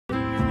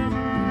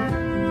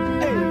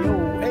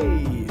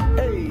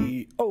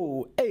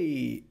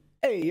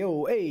Hey,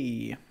 yo,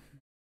 hey.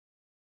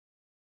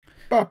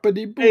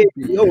 Boppity Hey,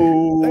 boopy.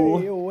 yo.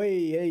 Hey, yo,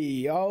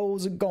 hey.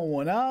 How's it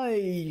going?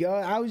 Hey,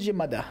 how's your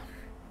mother?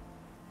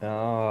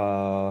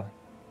 Uh,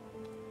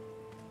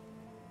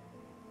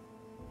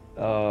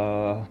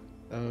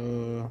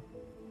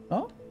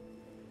 Huh?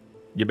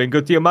 you been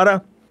good to your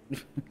mother?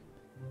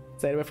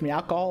 Stay away from the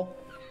alcohol.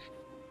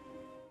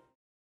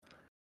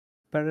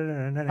 Hi,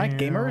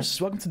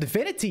 gamers. Welcome to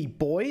Divinity,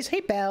 boys.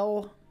 Hey,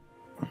 Belle.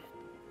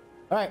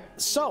 Alright,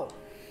 so.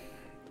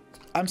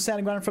 I'm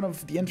standing right in front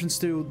of the entrance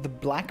to the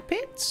Black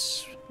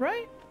Pits,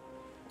 right?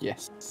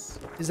 Yes.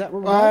 Is that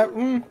where we're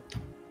going?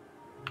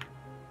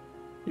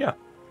 Yeah,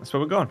 that's where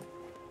we're going.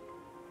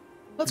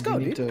 Let's go,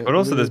 dude. But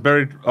also, there's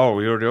buried. Oh,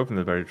 we already opened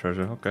the buried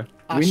treasure. Okay.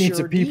 We need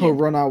to people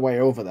run our way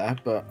over there,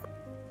 but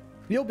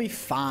you'll be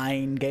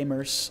fine,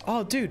 gamers.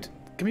 Oh, dude,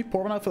 can we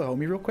pour one out for the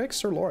homie real quick?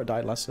 Sir Laura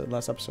died last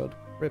episode.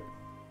 Rip.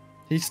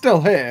 he's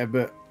still here.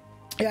 But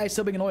yeah, he's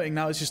still being annoying.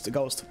 Now he's just a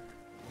ghost.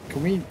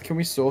 Can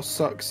we source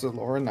suck Sir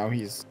Laura now?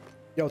 He's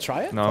Yo,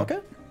 try it. No. Fuck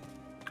it.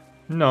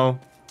 No.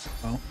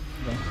 Oh.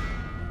 Okay.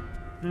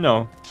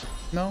 No.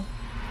 No.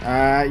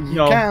 You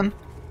No. can.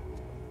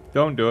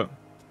 Don't do it.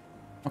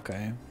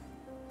 Okay.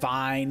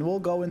 Fine. We'll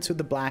go into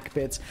the Black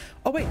Pits.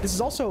 Oh wait, this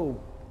is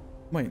also.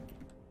 Wait,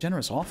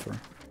 generous offer.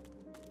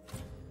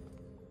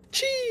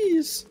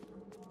 Cheese.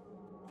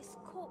 This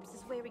corpse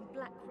is wearing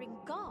black ring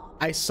garb.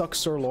 I suck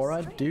Sir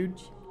Laura, dude.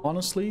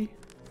 Honestly,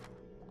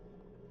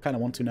 kind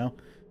of want to now.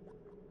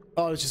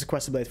 Oh, it's just a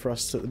quest blade for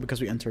us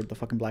because we entered the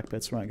fucking Black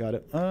Pits. Right, got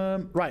it.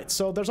 Right.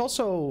 So there's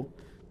also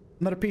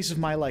another piece of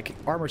my like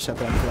armor set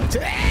that I'm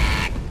collecting.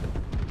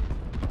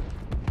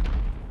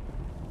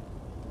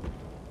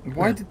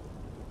 Why did?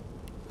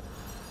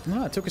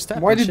 No, I took a step.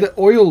 Why did the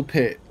oil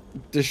pit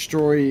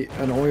destroy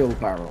an oil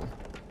barrel?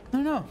 I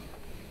don't know.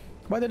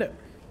 Why did it?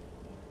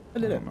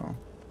 Why did I it? don't know.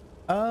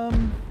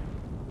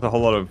 There's a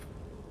whole lot of.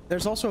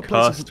 There's also a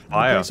place Cursed of,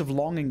 fire. the place of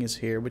longing is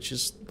here, which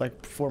is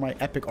like for my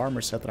epic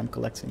armor set that I'm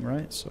collecting,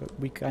 right? So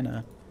we kind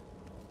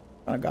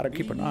of gotta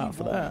keep an eye out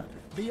for that.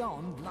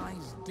 Beyond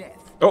lies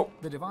death. Oh.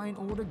 The divine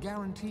order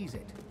guarantees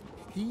it.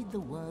 Heed the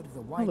word of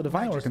the white. Oh, the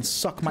divine order can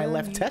suck my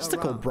left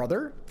testicle,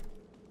 brother.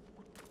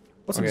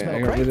 What's in this Okay, I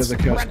metal got rid of the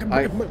crate?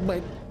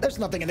 cursed. There's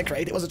nothing in the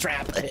crate. It was a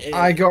trap.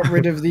 I got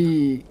rid of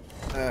the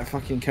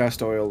fucking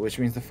cursed oil, which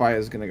means the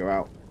fire's gonna go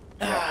out.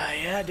 Ah,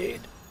 yeah,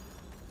 dude.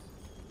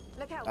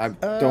 Look out. I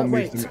don't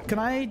wait, move them. can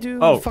I do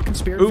Oh, fucking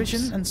spirit oops.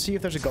 vision and see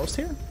if there's a ghost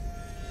here?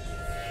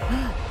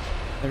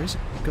 There is a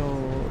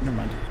ghost. Never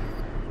mind.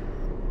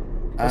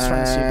 I was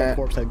trying to see if that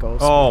corpse had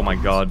ghosts. Oh my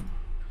god.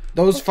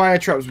 Those fire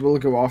traps will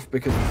go off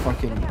because of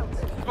fucking.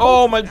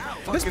 Oh my.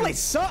 This place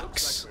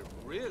sucks.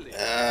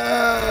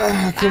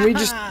 Can we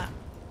just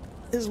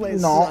This place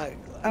not sucks.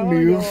 I wanna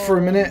move go for a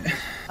home. minute?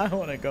 I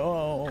want to go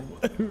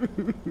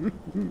home.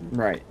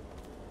 Right.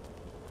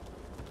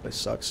 This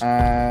sucks.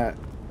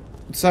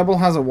 Sebel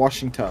has a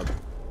washing tub.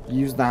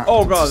 Use that.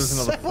 Oh god, there's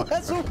another. Sebel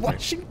has a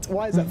Washington.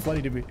 Why is that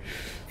funny to me?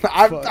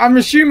 I'm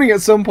assuming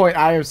at some point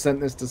I have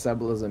sent this to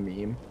Sebel as a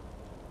meme,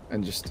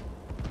 and just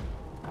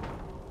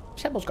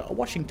Sebel's got a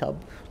washing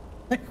tub.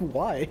 Like,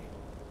 why?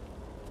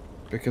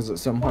 because at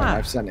some point Why?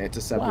 I've sent it to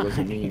Sebel as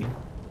a meme.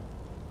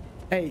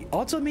 Hey,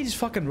 odds on me just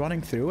fucking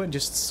running through and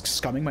just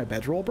scumming my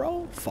bedroll,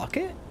 bro? Fuck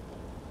it.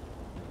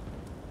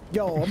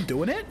 Yo, I'm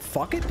doing it.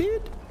 Fuck it,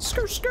 dude.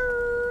 Skirt,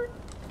 skirt.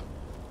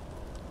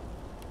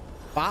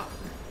 Bop.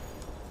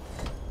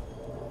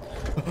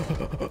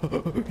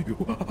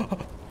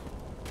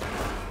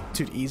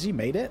 Dude, easy.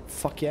 Made it.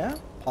 Fuck yeah.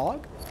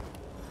 Pog.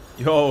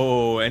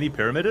 Yo, any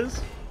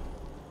pyramiders?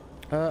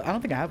 I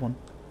don't think I have one.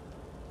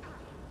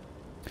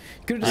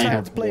 Could have I decided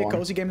have to play one. a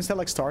cozy game instead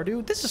like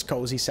Stardew. This is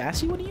cozy,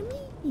 sassy. What do you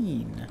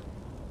mean?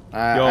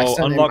 I Yo, sent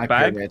in unlock my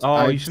bag. pyramid. Oh,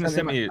 I you shouldn't have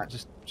sent sent in me. my-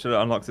 Just should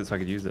have unlocked it so I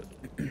could use it.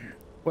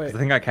 Wait, I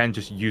think I can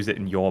just use it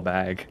in your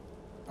bag.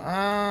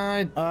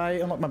 I I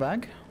unlocked my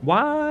bag.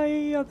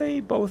 Why are they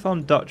both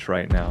on Dutch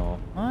right now?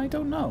 I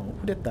don't know.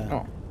 Who did that?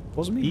 Oh.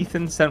 Wasn't me.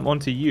 Ethan sent one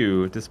to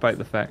you, despite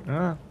the fact.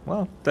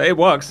 Well, it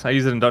works. I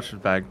use it in Dutch's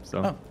bag, so.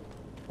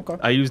 Oh, okay.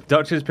 I used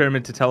Dutch's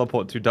pyramid to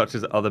teleport to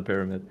Dutch's other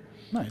pyramid.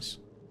 Nice.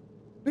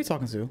 Who are you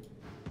talking to?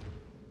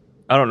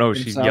 I don't know.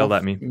 She himself, yelled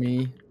at me.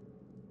 Me.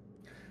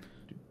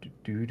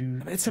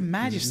 It's a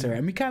magister,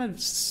 and we kind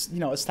of, you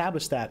know,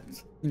 established that,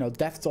 you know,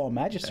 death to all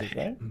magisters,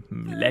 right?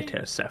 Let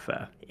her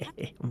suffer.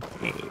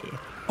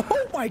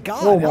 Oh my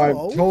god! Oh my!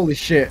 Hello. Holy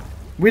shit!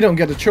 We don't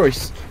get a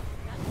choice.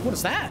 What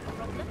is that?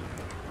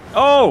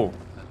 Oh!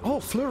 Oh,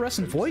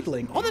 fluorescent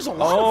voidling. Oh, there's a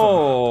lot of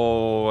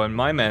Oh, and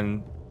my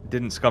man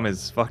didn't scum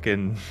his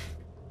fucking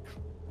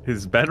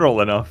his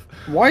bedroll enough.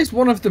 Why is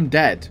one of them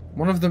dead?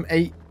 One of them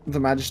ate the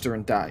Magister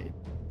and died. them.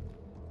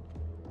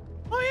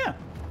 Oh yeah.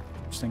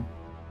 Interesting.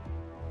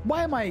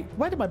 Why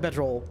did my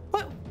bedroll?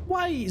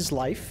 Why is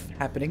life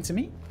happening to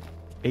me?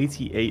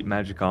 88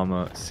 magic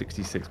armor,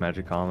 66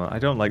 magic armor. I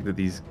don't like that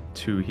these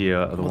two here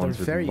are the Oh, they're ones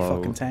with very low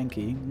fucking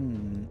tanky.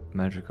 Hmm.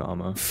 magic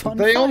armor. Fun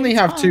They only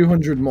fact, have huh?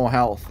 200 more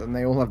health, and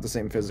they all have the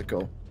same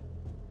physical.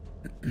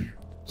 Why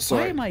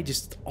Sorry. am I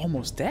just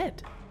almost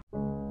dead?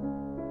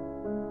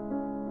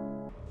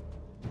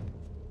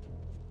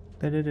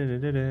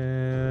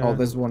 Oh,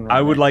 there's one right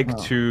I would there. like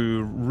Oh.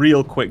 to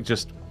real quick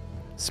just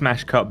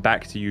smash cut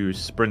back to you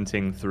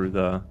sprinting through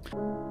the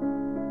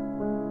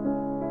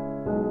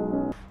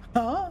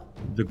Huh?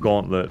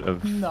 gauntlet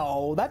of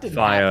No, that didn't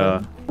fire.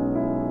 happen.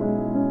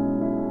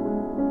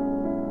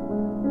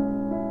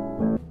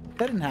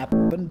 That didn't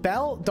happen.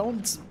 Belle,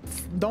 don't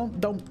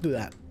do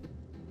that.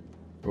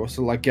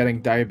 Also like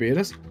getting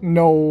diabetes?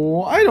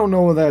 No, I don't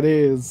know what that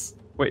is.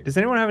 Wait, does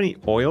anyone have any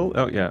oil?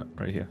 Oh yeah,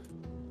 right here.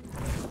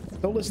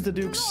 Don't listen to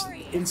Duke's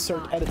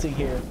insert editing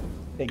here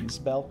things,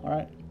 Belle,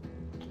 alright?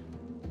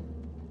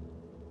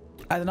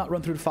 I did not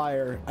run through the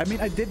fire. I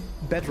mean, I did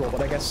bedroll,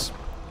 but I guess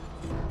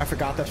I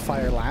forgot that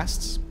fire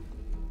lasts.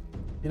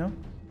 You know?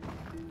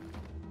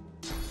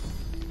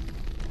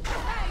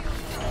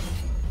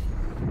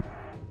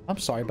 I'm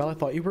sorry, Belle. I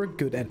thought you were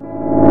good at...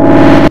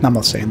 I'm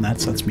not saying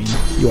that, so that's mean.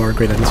 You are a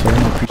great editor.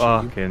 I appreciate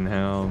Fucking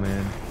hell,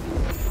 man.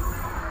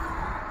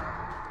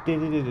 you.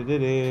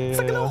 It's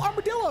like a little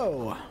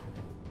armadillo!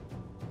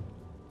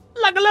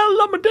 Like a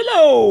little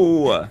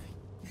armadillo!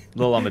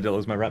 Little Armadillo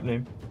is my rap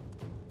name.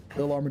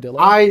 Little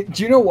armadillo.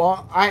 Do you know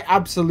what? I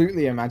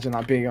absolutely imagine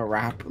that being a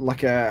rap,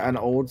 like an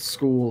old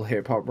school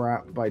hip hop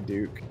rap by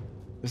Duke.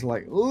 It's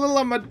like, Lil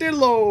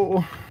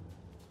Armadillo!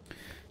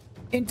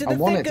 Into I the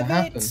want thick it to of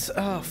happen. it!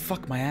 Oh,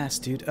 fuck my ass,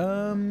 dude.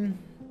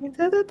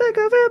 Into the thick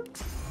of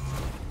it.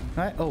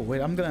 Right, oh,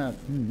 wait, I'm gonna...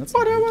 that's...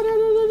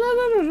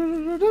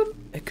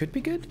 It could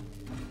be good.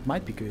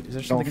 Might be good. Is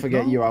there something... Don't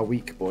forget you are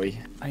weak, boy.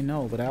 I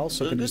know, but I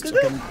also can just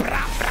fucking...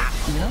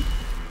 You know?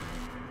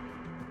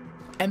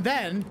 And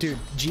then, dude,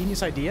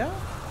 genius idea.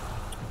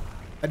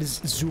 I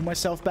just zoom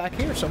myself back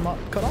here so I'm not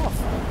cut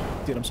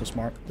off. Dude, I'm so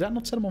smart. Did that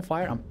not set him on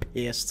fire? I'm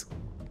pissed.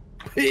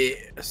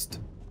 Pissed.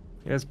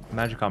 He has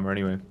magic armor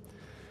anyway.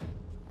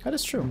 That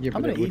is true. Yeah,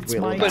 I'm but gonna it would eat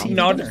whittle my down. TV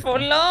Not dinner. for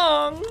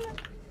long.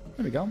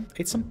 There we go.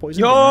 Ate some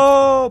poison dinner.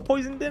 Yo,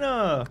 poison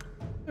dinner.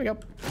 There we go.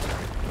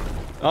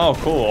 Oh,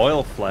 cool.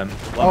 Oil phlegm.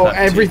 Love Oh, that too.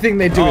 everything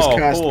they do is Oh,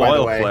 cursed, cool. by the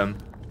Oil way. phlegm.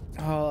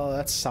 Oh,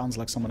 that sounds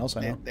like someone else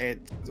I know.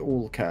 It's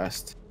all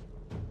cursed.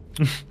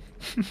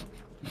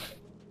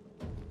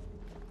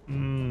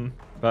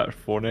 That's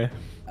funny.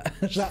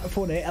 Is that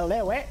funny?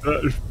 Hello, eh?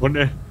 That's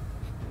funny.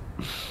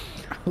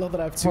 I love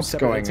that I have two What's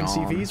separate going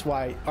on? CVs.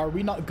 Why? Are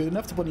we not good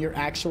enough to put in your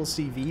actual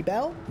CV,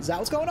 Belle? Is that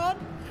what's going on?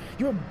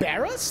 You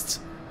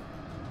embarrassed?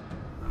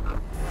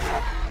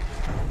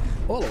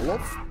 Oh,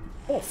 love.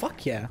 Oh,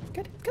 fuck yeah.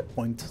 Good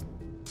point.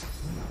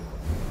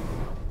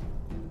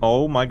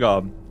 Oh my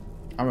god.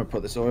 I'm gonna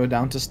put this oil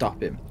down to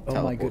stop him. Oh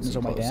my Teleport goodness,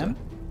 him oh my closer. damn.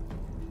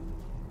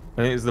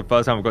 I think it's the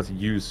first time I've got to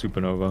use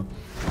Supernova.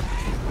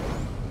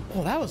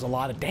 Oh, that was a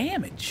lot of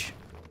damage.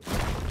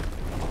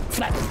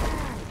 Flap.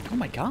 Oh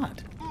my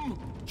god.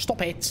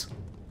 Stop it.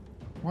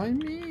 Why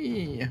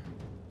me?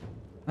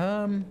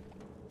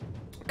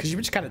 Because you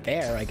were just kind of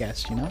there, I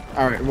guess, you know?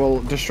 Alright, well,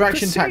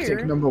 distraction Chris here.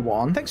 tactic number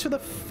 1. Thanks for the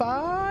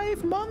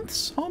 5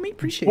 months, homie.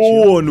 Appreciate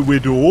you. Born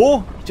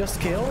widow. Just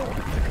kill.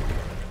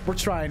 We're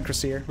trying,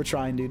 Chrisir. We're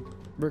trying, dude.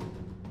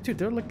 Dude,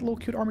 they're like little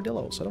cute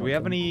armadillos. I don't Do we like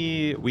have them.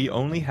 any? We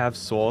only have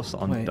sauce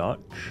on Wait. Dutch.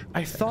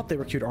 I thought they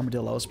were cute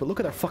armadillos, but look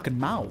at their fucking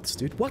mouths,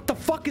 dude. What the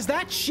fuck is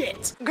that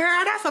shit?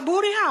 Girl, that's a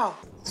booty hole.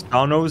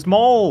 Star-nosed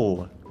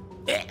mole.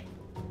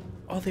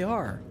 Oh, they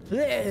are.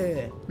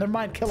 Never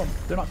mind, kill them.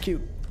 They're not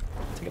cute.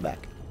 Take it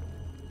back.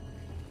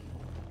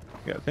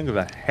 Yeah, think of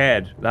that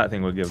head that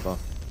thing would give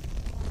off.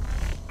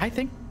 I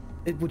think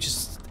it would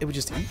just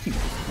eat you.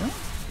 Yeah?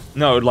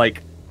 No,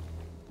 like,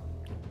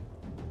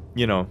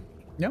 you know,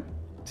 Yeah.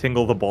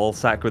 tingle the ball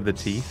sack with the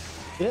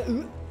teeth. Yeah.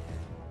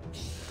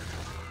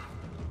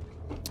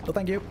 Oh,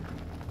 thank you.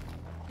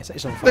 Is that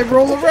yourself? They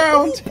roll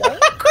around!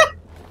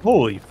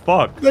 Holy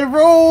fuck. They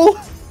roll!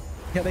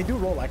 Yeah, they do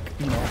roll like,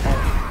 you know.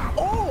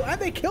 Oh, and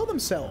they kill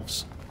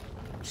themselves.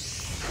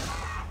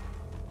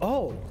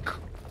 Oh.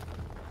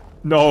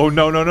 No,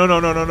 no, no, no, no,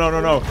 no, no, no,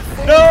 no, no.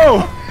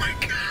 No! Oh my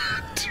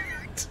god,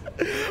 dude.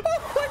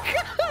 Oh my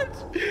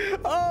god.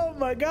 Oh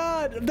my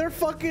god. They're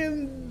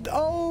fucking...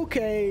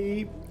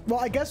 Okay. Well,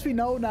 I guess we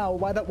know now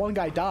why that one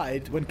guy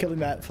died when killing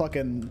that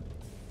fucking...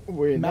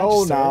 We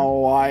know Magister. now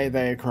why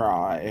they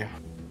cry.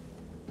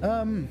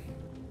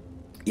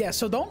 Yeah,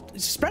 so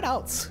don't... Spread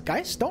out,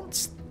 guys. Don't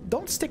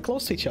stick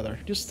close to each other.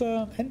 Just,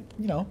 and,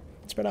 you know,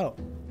 spread out.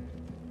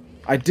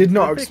 I did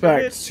not Perfect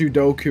expect fit.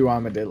 Sudoku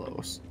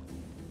armadillos.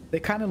 They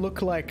kind of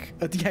look like...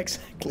 yeah,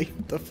 exactly.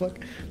 What the fuck?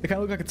 They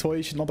kind of look like a toy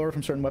you should not order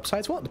from certain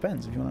websites. Well, it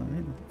depends. If you want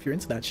to... If you're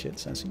into that shit,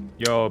 Sassy.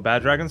 Yo,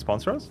 Bad Dragon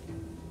sponsor us?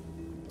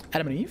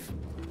 Adam and Eve?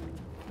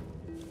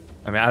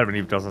 I mean, Adam and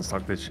Eve doesn't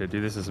stock this shit,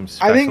 dude. This is some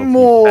special I think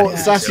more Yeah,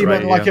 Sassy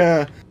right meant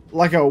here.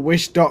 like a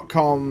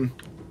Wish.com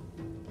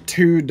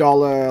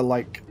 $2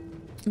 like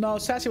No,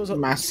 Sassy was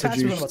Mass Sassy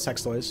was produced. about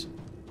sex toys.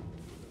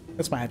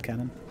 That's my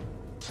headcanon.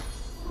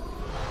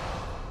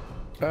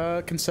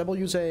 Can Sebel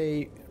use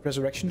a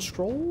resurrection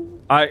scroll?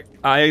 I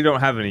don't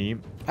have any,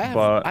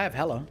 but I have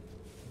hella.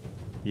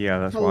 yeah,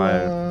 that's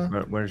Hello.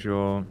 why. Where's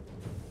your?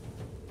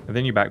 And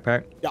then your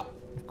backpack, Yeah.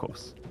 of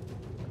course.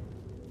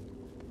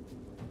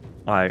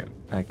 I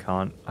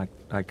can't.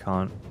 I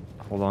can't.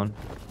 Hold on.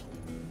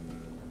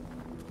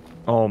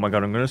 Oh my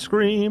god, I'm gonna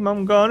scream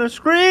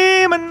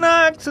and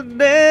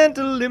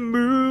accidentally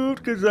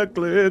moved because I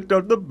clicked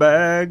on the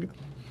bag.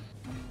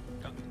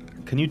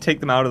 Can you take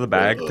them out of the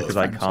bag? Because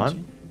I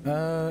can't.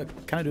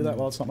 Can I do that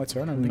while it's not my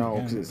turn? I don't think No, I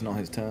because can. it's not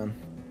his turn.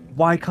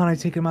 Why can't I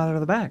take them out of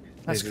the bag?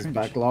 That's Is his cringe.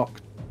 bag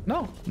locked?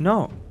 No.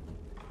 No.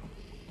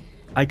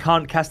 I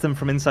can't cast them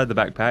from inside the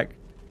backpack.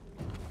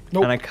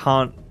 Nope. And I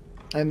can't.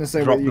 And the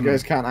same Drop way you them in.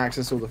 guys can't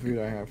access all the food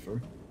I have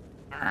from.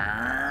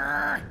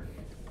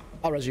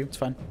 I'll res you. It's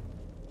fine.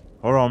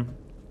 Hold on.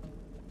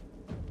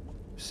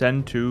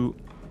 Send to.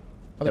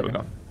 Oh, There we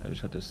go. I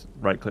just had to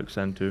right click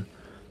send to.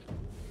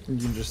 You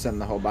can just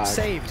send the whole bag.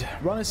 Saved.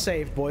 Run is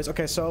saved, boys.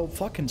 Okay, so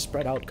fucking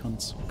spread out,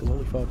 cunts. Cause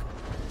holy fuck.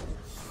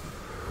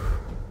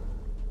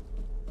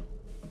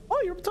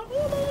 Oh, you're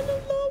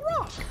oh, little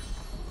rock.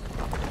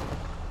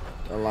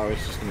 Allow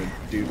is just gonna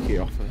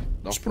dookie off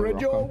the Spread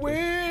rock your onto.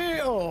 way.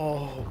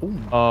 Oh.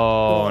 Ooh.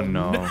 Oh, Oh,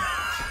 no.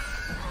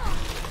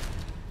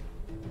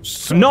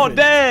 So Not good.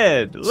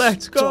 dead!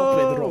 Let's Stop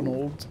it, go!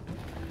 Ronald.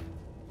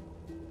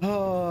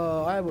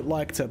 Oh, I would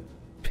like to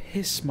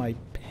piss my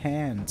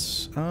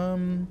pants.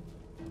 You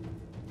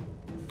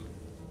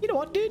know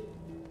what, dude?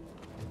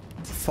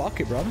 Fuck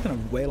it, bro. I'm gonna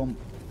wail on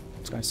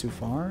this guy's too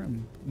far.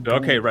 And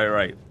Okay,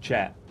 right.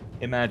 Chat.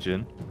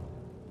 Imagine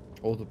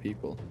All the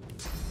people.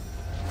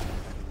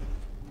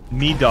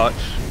 me, Dutch,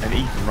 and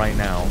Ethan right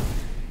now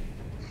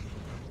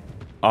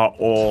are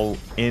all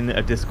in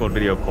a Discord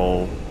video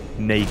call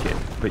naked,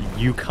 but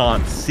you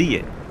can't see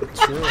it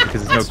True.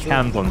 because there's no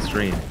cams on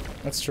stream.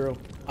 That's true.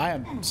 I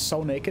am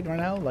so naked right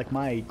now. Like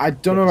my. I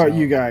don't know dick's about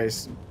you out.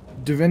 guys.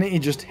 Divinity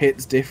just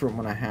hits different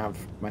when I have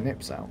my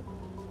nips out.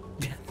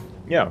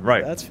 Yeah,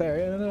 right. That's fair.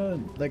 Yeah,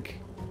 no, like,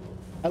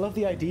 I love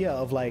the idea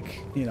of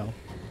like, you know,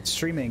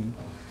 streaming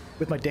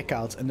with my dick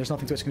out and there's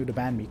nothing Twitch can do to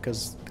ban me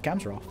because the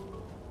cams are off.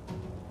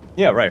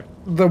 Yeah, right.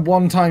 The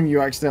one time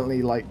you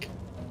accidentally like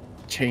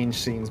change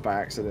scenes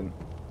by accident.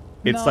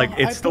 It's No, like, I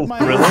it's put still my-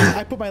 thrilling.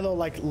 I put my little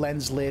like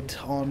lens lid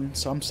on,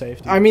 so I'm safe.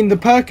 Dude. I mean, the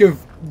perk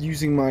of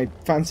using my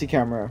fancy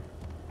camera,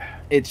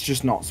 it's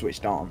just not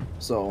switched on.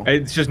 So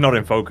It's just not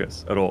in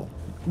focus at all.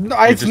 no,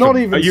 You're it's just not a,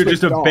 even. You're just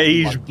switched a on,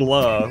 beige like-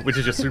 blur, which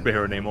is your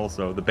superhero name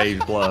also, the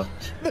beige blur.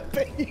 The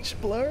beige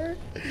blur.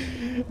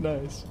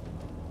 Nice.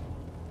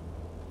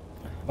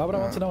 Why would I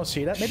want to know?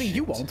 See that? Maybe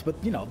you won't, but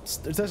you know,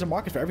 there's a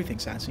market for everything,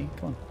 Sassy.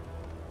 Come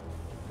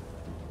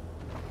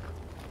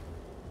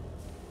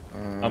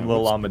I'm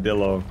little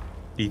armadillo.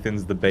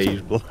 Ethan's the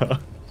beige blur. on.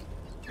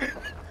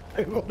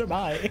 What am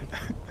I?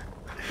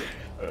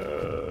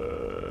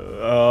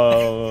 I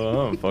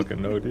don't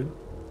fucking know, dude.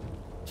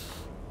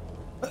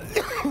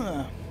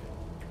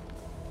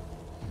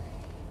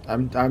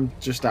 I'm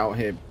just out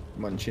here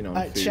munching on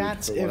food.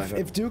 Chat, for if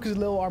whatever. Duke is a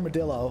little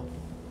armadillo,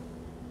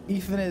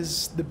 Ethan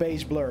is the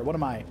beige blur. What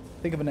am I?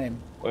 Think of a name.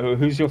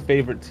 Who's your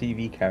favorite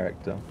TV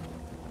character?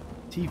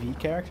 TV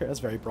character? That's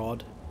very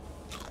broad.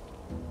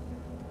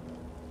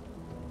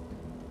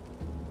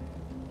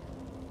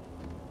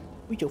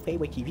 Who's your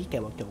favorite TV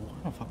character?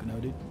 I don't fucking know,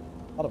 dude.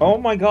 I don't Oh know.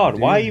 my god,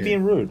 why are you Dude.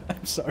 being rude?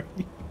 I'm sorry.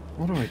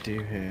 What do I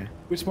do here?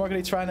 Which market are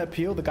you trying to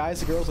appeal? The guys,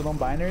 the girls, the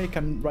non-binary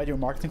can write you a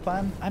marketing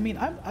plan. I mean,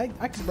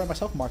 I can write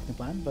myself a marketing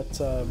plan,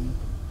 but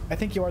I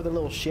think you are the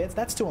little shits.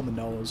 That's too on the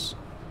nose.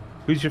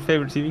 Who's your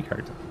favorite TV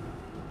character?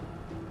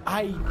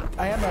 I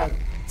am a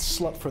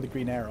slut for the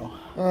Green Arrow.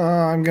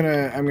 I'm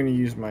gonna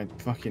use my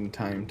fucking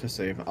time to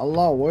save.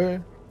 Allah,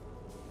 where?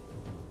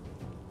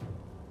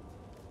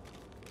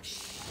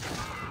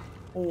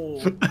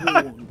 Oh,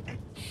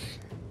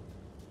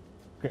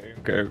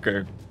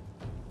 Okay.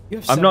 You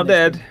have I'm 7 not HP.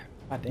 dead.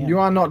 God damn. You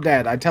are not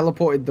dead. I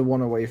teleported the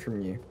one away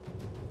from you.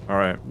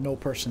 Alright, No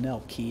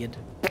personnel, kid.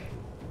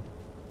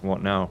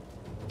 what now?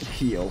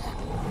 Heal.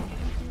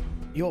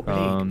 Your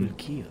blade will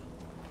kill.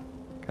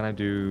 Can I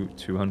do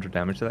 200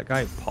 damage to that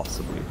guy?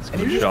 Possibly. It's And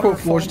gonna you be just shot. put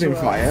Forged in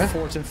Fire?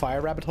 Forged in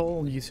Fire rabbit hole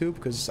on YouTube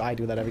because I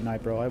do that every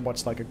night, bro. I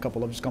watch like a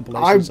couple of just I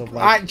compilations of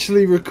like,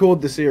 actually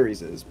record the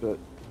series, but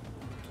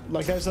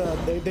like there's a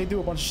they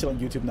do a bunch of shit on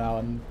YouTube now,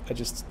 and I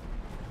just,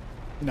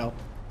 you know,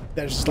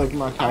 there's just Like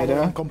like Al-Qaeda?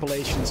 hour-long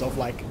compilations of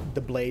like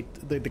the blade,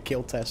 the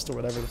kill test or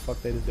whatever the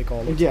fuck they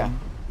call it. yeah,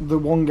 the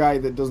one guy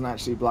that doesn't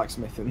actually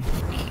blacksmith in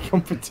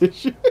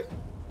competition.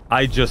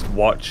 I just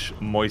watch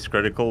Moist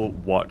Critical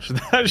watch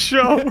that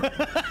show.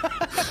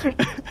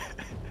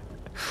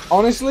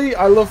 Honestly,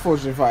 I love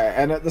Forged in Fire,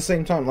 and at the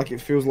same time, like, it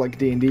feels like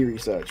D&D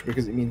research,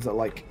 because it means that,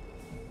 like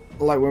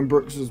when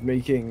Brooks was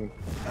making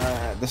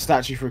the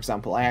statue, for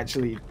example, I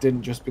actually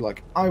didn't just be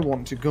like, I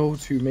want to go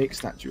to make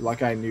statue.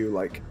 Like, I knew,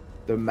 like,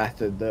 the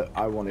method that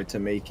I wanted to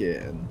make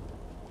it, and...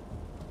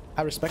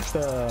 I respect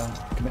the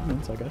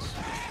commitment, I guess.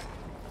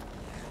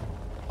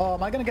 Oh,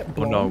 am I gonna get Oh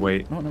blown? no,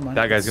 wait. No, never mind.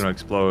 That guy's gonna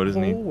explode,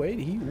 isn't Oh he? wait,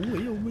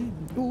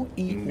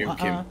 Nuke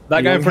him.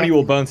 That guy in You front of you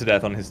will have- burn to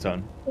death on his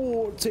turn.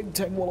 Oh, ting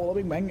ting walla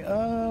bing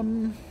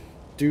bang.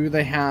 Do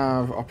they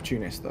have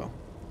Opportunist, though?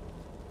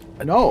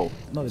 No.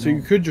 No, they So you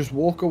don't. could just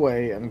walk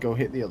away and go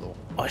hit the other one.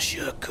 I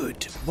sure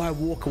could. Why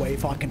walk away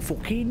if I can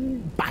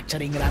fucking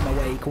battering ram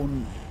away,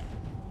 cunt?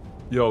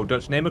 Yo,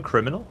 Dutch, name a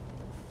criminal.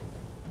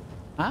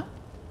 Huh?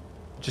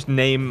 Just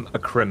name a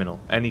criminal.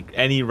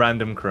 Any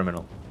random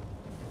criminal.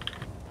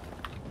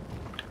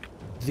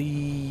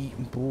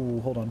 Ooh,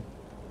 hold on.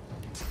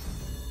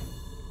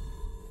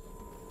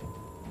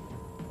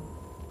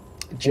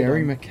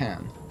 Jerry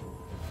McCann.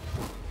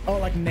 Oh,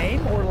 like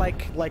name or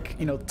like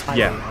you know, title,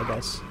 Yeah. I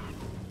guess.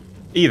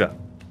 Either.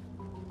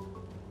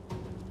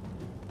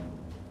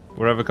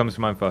 Whatever comes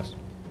to mind first.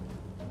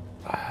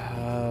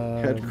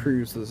 Ted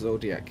Cruz, the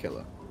Zodiac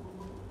Killer.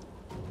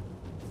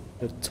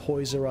 The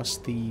Toys R Us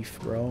thief,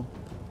 bro.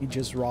 He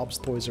just robs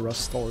Toys R Us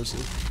stores.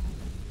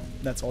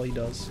 That's all he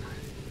does.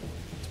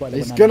 That's why they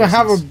He's went out of gonna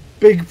have a business.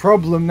 big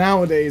problem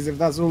nowadays if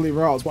that's all he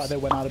robs. That's why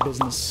they went out of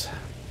business.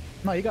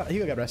 No, he got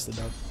arrested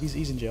though.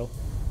 He's in jail.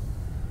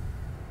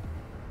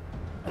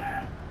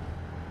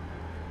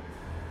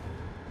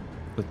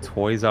 The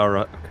Toys R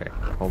Us. Okay,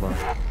 hold on.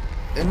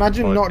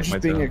 Imagine Well, not it just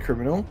might being a sound-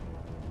 criminal,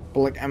 but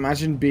like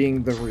imagine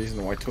being the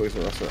reason why Toys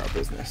R Us are out of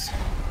business.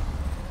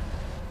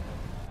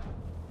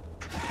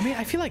 I mean,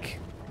 I feel like,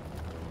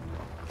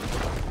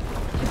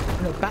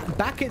 you know,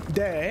 back in the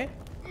day,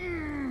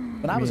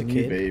 when I was a Me and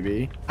you, kid,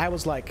 baby. I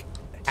was like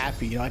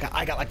happy. You know,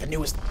 I got like the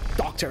newest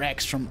Dr.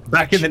 X from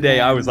Back in the day,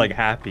 I Action was Man like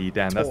happy.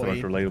 Damn, that's the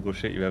most toy. relatable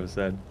shit you ever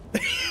said.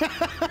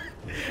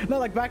 No,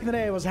 like back in the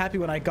day, I was happy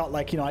when I got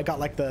like, you know, I got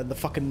like the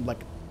fucking like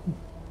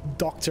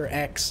Dr.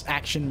 X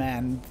Action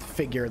Man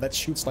figure that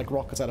shoots like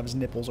rockets out of his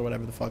nipples or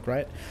whatever the fuck,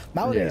 right?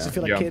 Nowadays, Yeah. I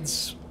feel like Yeah.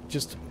 kids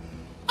just,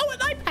 oh, an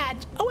iPad,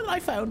 oh, an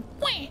iPhone,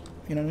 wah.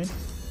 You know what I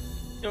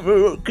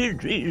mean?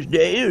 Kids these What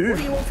days.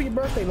 do you want for your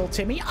birthday, little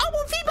Timmy? I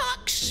want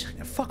V-Bucks!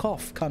 Yeah, fuck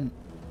off, cunt.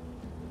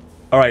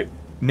 All right,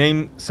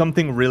 name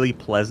something really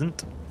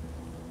pleasant.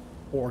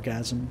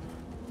 Orgasm.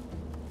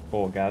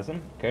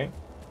 Orgasm. Okay.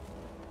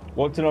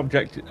 What's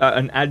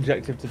an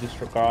adjective to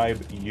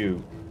describe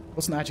you?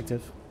 What's an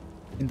adjective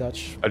in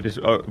Dutch?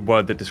 A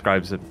word that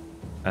describes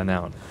a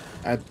noun.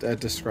 A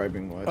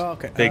describing word. Oh,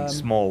 okay. Big,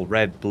 small,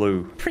 red,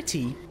 blue.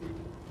 Pretty.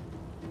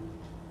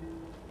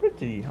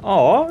 Pretty.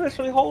 Oh, that's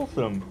really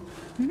wholesome.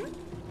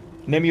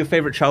 Name your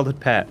favorite childhood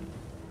pet.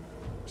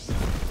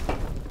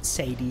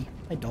 Sadie,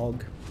 my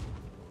dog.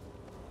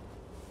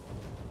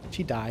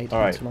 She died All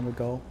not right. too long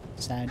ago.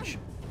 Sag.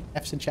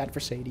 F's in chat for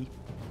Sadie.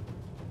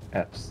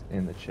 F's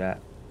in the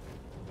chat.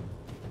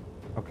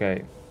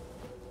 Okay.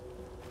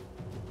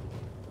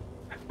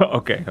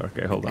 okay,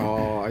 hold on.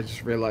 Oh, I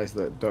just realized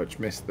that Dutch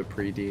missed the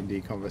pre-D&D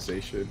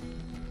conversation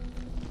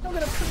I'm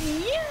gonna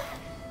pre.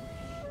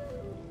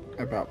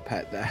 about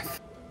pet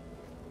death.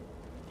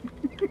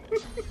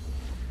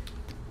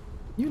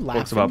 You laughing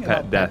What's about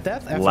pet death?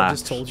 after I Laugh.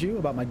 just told you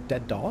about my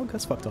dead dog?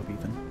 That's fucked up,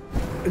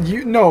 Ethan.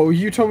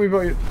 You told me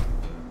about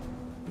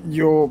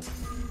you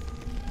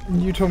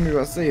told me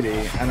about Sadie,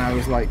 and I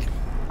was like,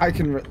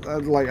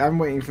 I'm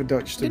waiting for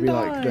Dutch to be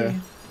like the.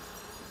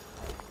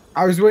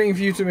 I was waiting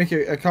for you to make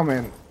a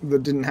comment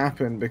that didn't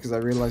happen because I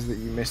realized that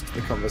you missed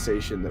the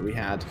conversation that we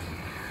had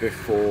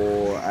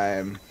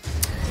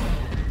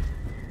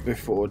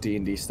before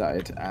D&D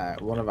started.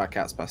 One of our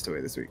cats passed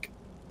away this week.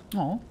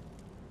 Oh.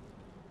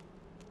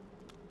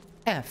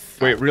 F.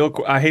 Wait, real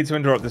quick. I hate to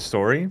interrupt the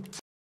story.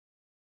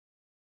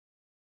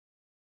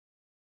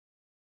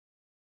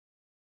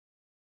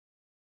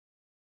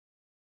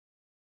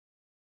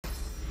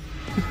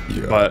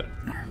 But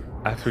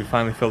after we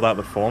finally filled out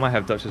the form, I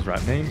have Dutch's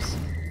rap names.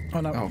 Oh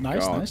no! Oh,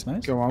 nice, God.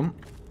 nice. Go on.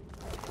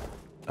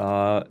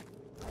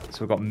 So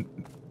we've got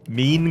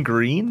Mean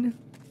Green,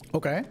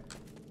 Okay.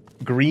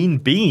 Green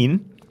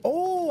Bean,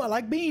 Oh, I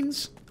like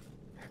beans.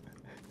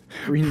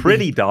 Green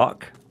Pretty bean.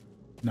 Doc,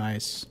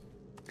 Nice.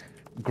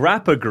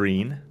 Grappa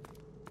Green,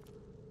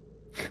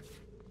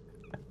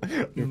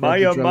 Your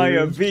Maya jelly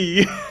Maya beans?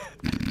 V,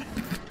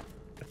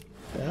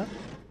 Yeah.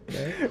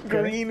 Okay.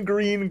 Green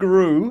Green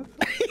Grew,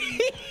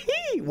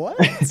 What?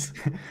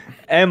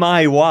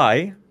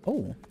 MIY,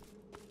 Oh.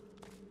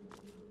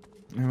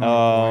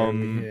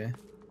 Yeah.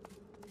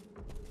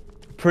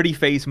 Pretty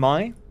Face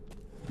My,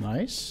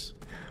 Nice.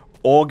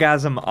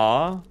 Orgasm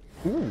R,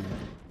 Ooh.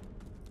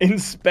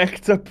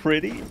 Inspector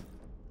Pretty.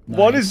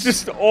 One is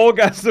Nice. just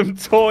orgasm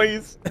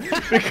toys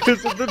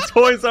because of the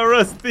Toys R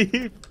Us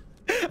thief.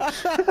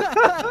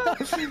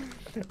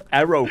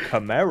 Arrow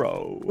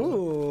Camaro.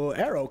 Ooh,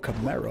 Arrow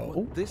Camaro.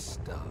 Ooh. This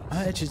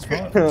does. It's just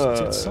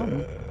it's some.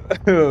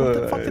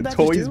 the fuck did that just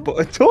Toys,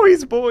 do?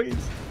 Toys Boys.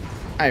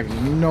 I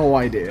have no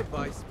idea.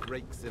 Device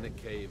breaks in a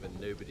cave and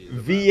nobody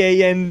is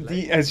VAND.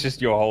 It's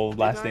just your whole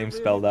last name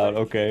spelled out.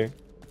 Okay.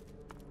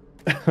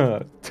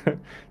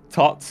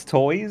 Tots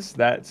Toys.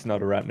 That's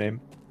not a rap name.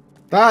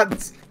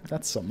 That's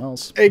That's something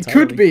else. it.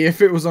 Could entirely. be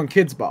if it was on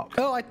Kids Bop.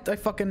 Oh, I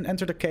fucking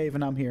entered a cave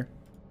and I'm here.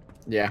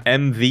 Yeah.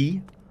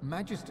 MV.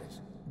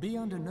 Majesties, be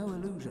under no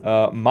illusion.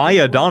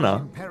 Maya Donna.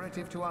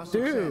 Imperative to our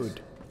success.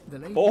 Dude. The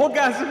lady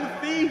Orgasm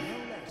thief.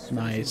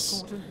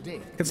 Nice. important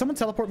dick. Can someone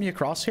teleport me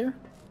across here?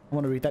 I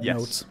want to read that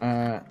Yes.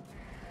 note.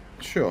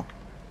 Sure.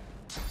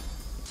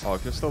 Oh,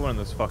 if you're still wearing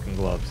those fucking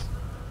gloves.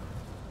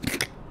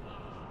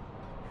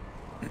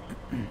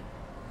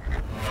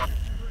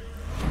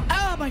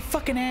 Ah, my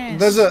fucking ass.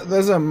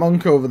 There's a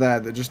monk over there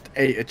that just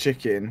ate a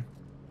chicken.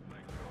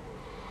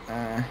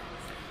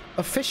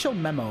 Official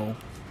memo.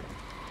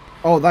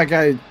 Oh, that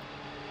guy.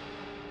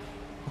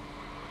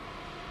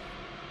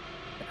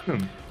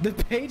 The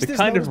page this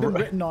note has been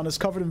written on is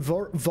covered in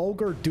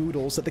vulgar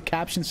doodles that the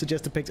captions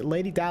suggest depict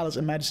Lady Dallas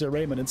and Magister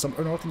Raymond in some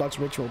unorthodox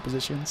ritual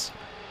positions.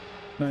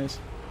 Nice.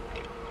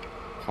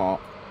 Hot.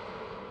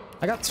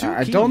 I got 2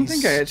 I keys. don't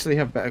think I actually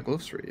have better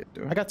gloves for it yet,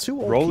 do I? I got 2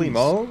 old Roly keys.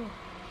 Mo?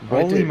 I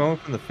Roly do. Mo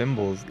from the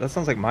Thimbles. That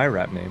sounds like my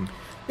rap name.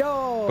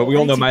 Yo, But we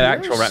all know my 80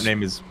 actual beers? rap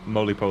name is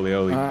Moly Poly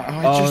Oly.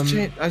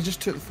 I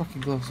just took the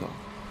fucking gloves off.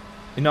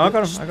 No, I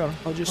got him. I got him.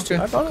 I'll just Okay.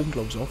 take the fucking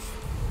gloves off.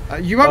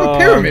 You have a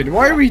pyramid.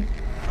 Why are we?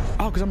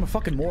 Oh, because I'm a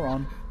fucking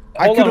moron.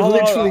 I Hold could on, have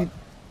hold on, literally.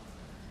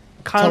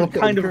 Kind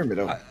teleported the pyramid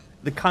of up.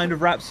 the kind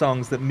of rap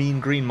songs that Mean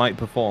Green might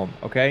perform.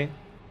 Okay.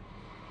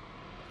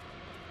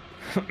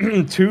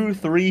 2,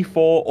 3,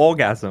 4,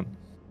 orgasm.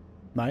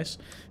 Nice.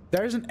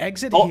 There's an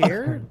exit Oh.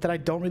 here that I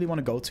don't really want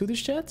to go to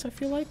this yet, I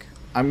feel like.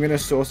 I'm gonna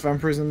source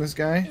vampirism this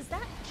guy. Is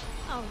that?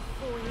 Oh,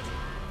 void.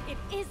 It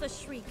is a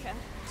shrieker.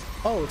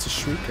 Oh, it's a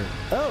shrieker.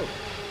 Oh.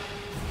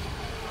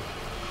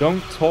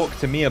 Don't talk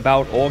to me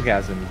about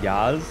orgasm,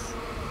 Yaz.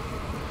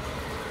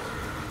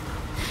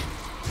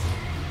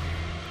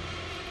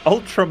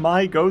 Ultra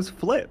My goes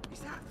flip.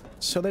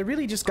 So they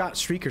really just got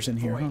shriekers in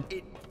here, huh?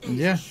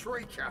 Yeah.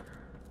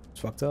 It's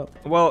fucked up.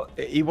 Well,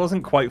 he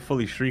wasn't quite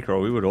fully Shrieker, or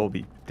we would all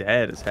be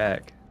dead as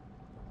heck.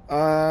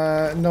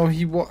 No,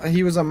 he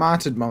was a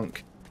martyred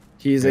monk.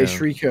 He's Yeah. a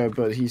shrieker,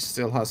 but he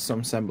still has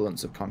some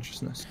semblance of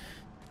consciousness.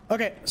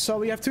 Okay, so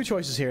we have 2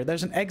 choices here.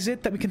 There's an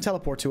exit that we can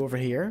teleport to over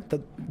here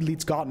that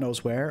leads God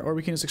knows where, or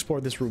we can just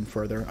explore this room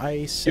further.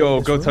 I say Yo,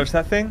 this go room. touch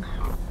that thing.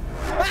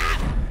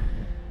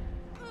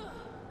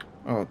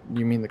 Oh,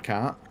 you mean the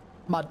cat?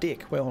 My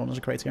dick. Wait, hold on, there's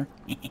a crate here.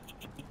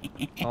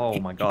 Oh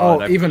my god. Oh,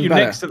 I even put you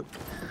better. next to...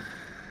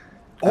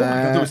 Oh my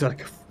god, there was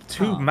like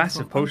 2 Carved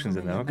massive from potions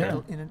in there. Okay.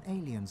 metal in an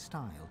alien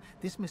style,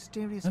 this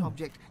mysterious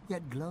object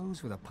yet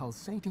glows with a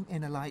pulsating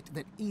inner light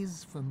that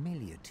is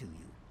familiar to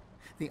you.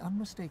 The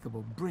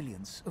unmistakable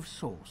brilliance of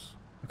source.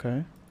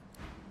 Okay.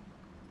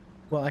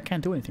 Well, I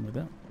can't do anything with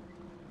that.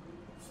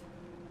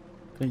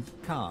 Can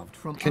Carved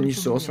from Can you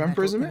source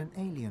unfamiliar metal vampirism in it?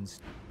 an alien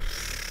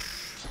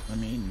I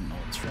mean, no,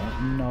 it's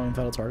wrong. No,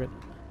 invalid target.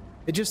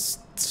 It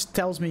just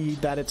tells me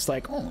that it's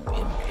like, oh,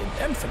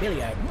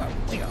 unfamiliar.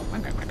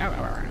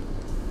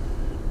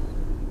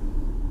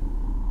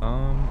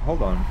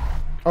 Hold on.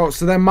 Oh,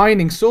 so they're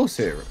mining source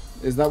here.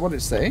 Is that what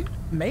it's saying?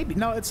 Maybe.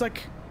 No, it's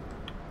like...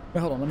 Wait,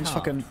 hold on, let me just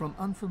fucking... from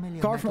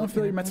unfamiliar Carved from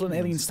unfamiliar metal in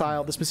alien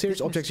style, this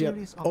mysterious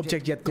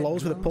object yet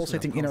glows with a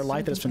pulsating inner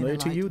light that is familiar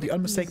to you, the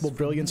unmistakable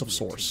brilliance of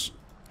source.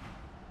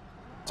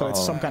 So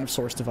it's some kind of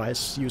source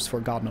device used for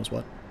God knows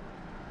what.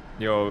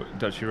 Yo,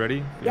 Dutch, you ready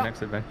for Yeah. your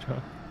next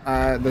adventure?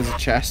 There's a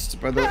chest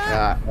by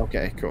the.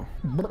 Okay, cool.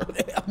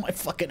 My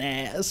fucking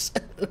ass.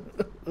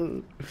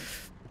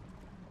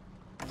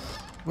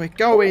 We're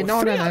going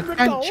on an 300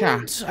 adventure.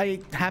 gold.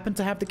 I happen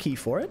to have the key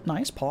for it.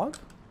 Nice, Pog.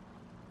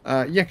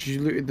 Yeah, because you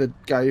looted the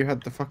guy who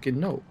had the fucking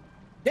note.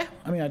 Yeah,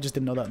 I mean, I just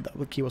didn't know that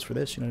the key was for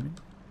this, you know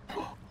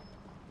what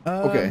I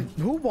mean? Okay.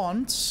 Who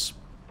wants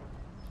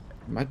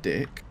My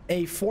dick.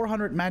 a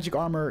 400 magic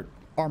armor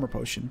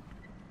potion?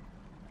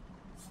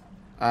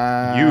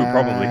 You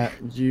probably.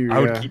 You. I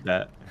would keep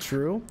that.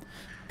 True.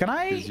 Can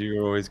I... Because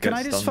you always get Can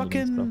I just stunned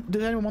and fucking...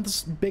 Does anyone want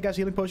this big-ass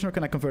healing potion, or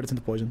can I convert it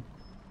into poison?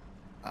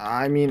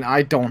 I mean,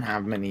 I don't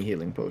have many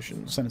healing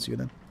potions. Send it to you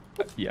then.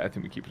 stuff. Yeah, I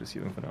think we keep it as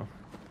healing for now.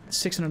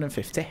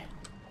 650.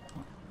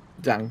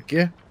 Thank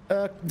you.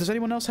 Does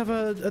anyone else have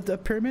a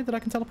pyramid that I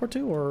can teleport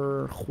to,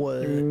 or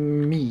what?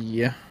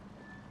 Me.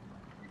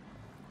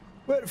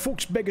 Where the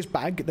fuck's biggest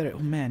bag? There. Oh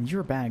man,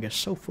 your bag is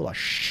so full of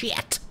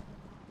shit.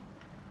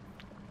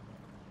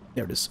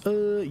 There it is.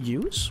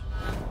 Use?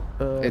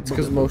 It's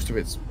because most of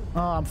it's. Oh,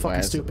 I'm fucking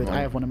Where's stupid. the I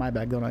one? have one in my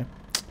bag, don't I?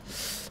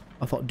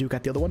 I thought Duke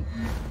had the other one.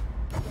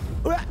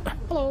 Ah,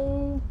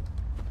 hello.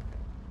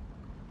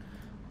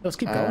 Let's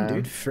keep going,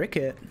 dude. Frick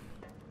it.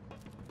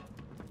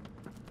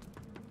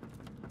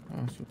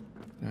 Oh, so,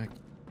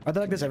 Are they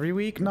like this every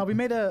week? No, we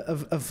made a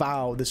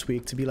vow this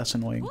week to be less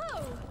annoying.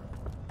 Whoa!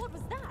 What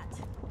was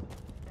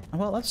that?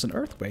 Well, that's an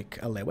earthquake.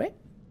 Alewe.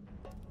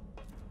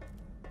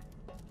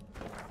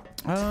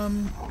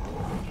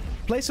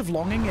 Place of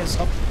longing is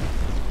up.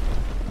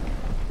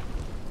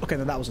 Okay,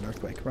 then that was an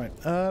earthquake, right?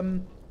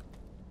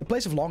 The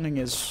place of longing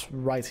is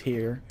right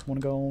here.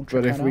 Want to go?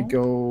 but if we out?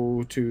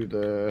 go to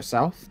the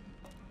south,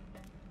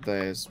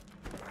 there's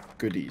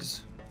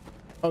goodies.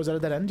 Oh, is that a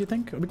dead end? Do you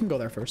think? We can go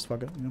there first.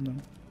 Fuck it.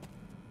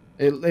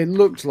 It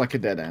looked like a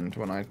dead end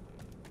when I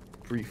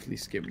briefly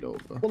skimmed over.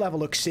 We'll have a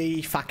look.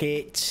 See, fuck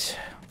it.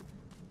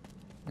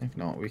 If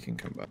not, we can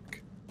come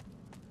back.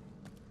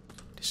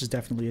 This is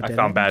definitely a I dead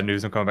found end. bad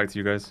news. I'm coming back to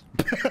you guys.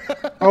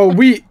 Oh,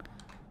 we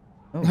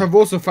have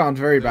also found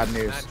very bad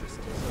news.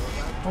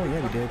 Oh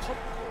yeah, we did.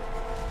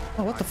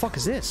 Oh, what the fuck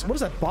is this? What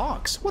is that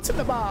box? What's in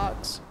the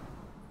box?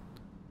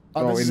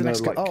 Oh, Oh, this is in an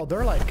the, like- Oh,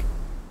 they're like.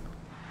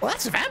 Well,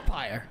 that's a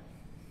vampire.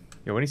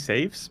 Yo, any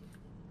saves?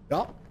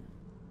 Yup.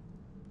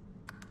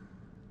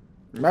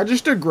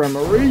 Magister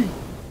Grimory.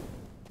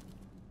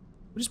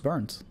 We just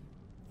burned.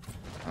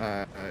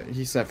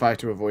 He set fire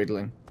to a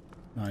voidling.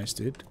 Nice,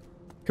 dude. Can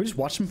we just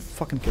watch them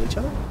fucking kill each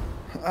other?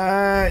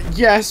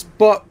 Yes,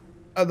 but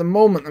at the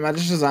moment the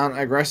magicians aren't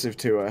aggressive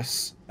to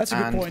us. That's a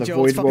good and point, the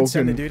Joe. It's fucking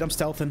send it, Voidwoken, dude. I'm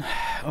stealthing.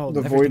 Oh,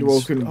 the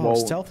everything's- Voidwoken oh, won't.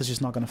 stealth is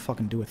just not gonna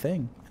fucking do a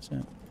thing. Is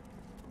it?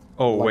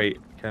 Oh Like- wait,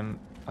 can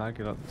I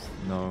get up this?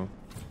 No.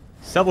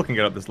 Sebel can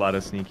get up this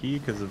ladder sneaky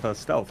because of her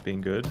stealth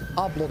being good.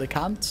 I bloody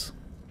can't.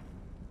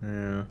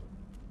 Yeah.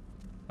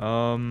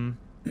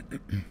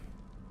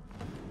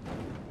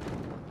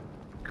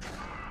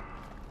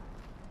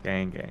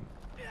 Gang.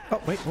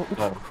 Oh, wait.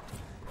 Oh.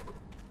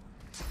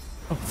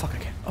 Oh, fuck, I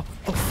can't. Oh,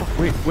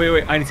 fuck.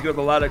 Wait. I need to go up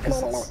the ladder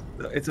because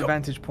it's a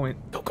vantage point.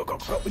 Go.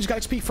 We just got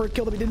XP for a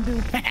kill that we didn't do.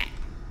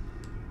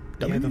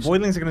 Yeah, the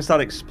voidlings are gonna start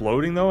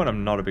exploding though, and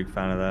I'm not a big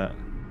fan of that.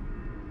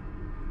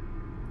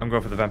 I'm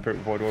going for the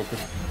vampiric voidwoken.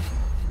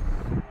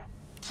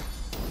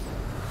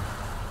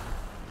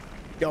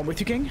 Yo, I'm with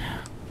you, King.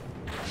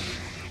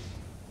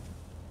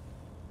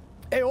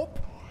 Hey, up.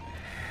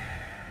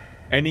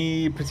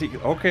 Any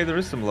particular? Okay, there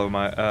is some low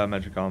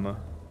magic armor.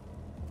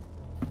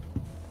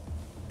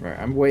 Right,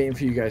 I'm waiting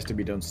for you guys to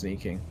be done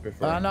sneaking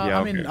before. No, Yeah,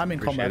 I'm in okay.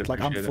 combat. Appreciate it, Like,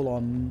 I'm appreciate it.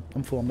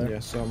 full on there. Yeah,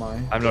 so am I.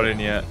 I'm not in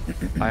yet.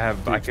 I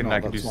Dude's can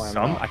not, do that's why I'm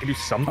some. not. I can do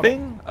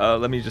something.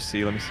 Let me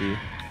see. What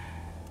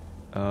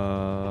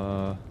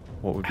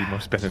would be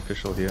most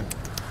beneficial here?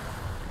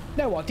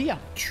 No idea.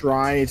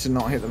 Try to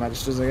not hit the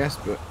magisters, I guess,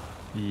 but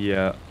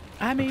Yeah.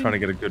 I mean, I'm trying to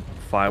get a good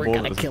we're fireball.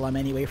 gonna that kill him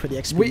anyway for the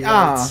XP. we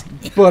are.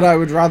 But I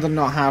would rather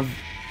not have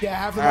Yeah,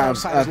 have them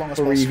outside as long as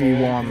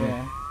 3v1 possible.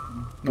 Yeah.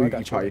 No, I booty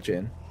got you. pipe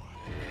in.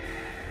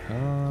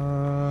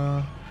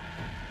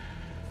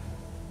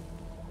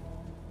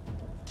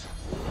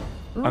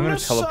 I'm gonna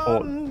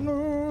teleport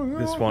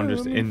this one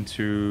just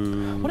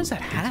into. What is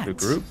that hat? Into the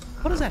group.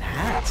 What is that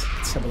hat?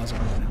 It symbolizes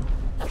right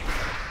now.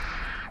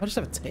 I just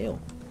have a tail.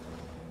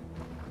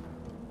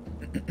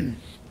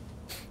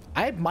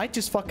 I might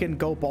just fucking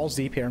go balls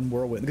deep here in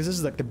Whirlwind because this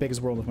is like the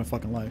biggest whirlwind of my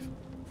fucking life.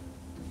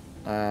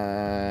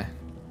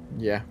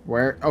 Yeah.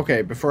 Where?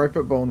 Okay, before I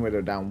put Bone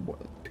Widow down,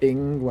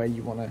 ping where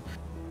you want to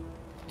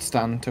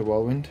stand to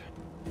Whirlwind.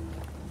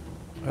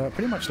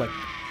 Pretty much like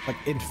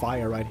in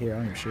fire right here. I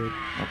don't give a shit.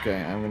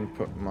 Okay, I'm gonna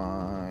put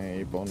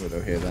my Bone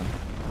Widow here then.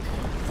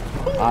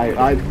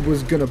 I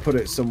was gonna put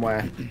it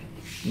somewhere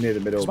near the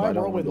middle, So but my I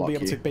don't want whirlwind to will be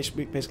block able you.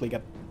 to basically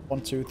get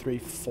 1, 2, 3,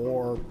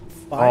 4, 5.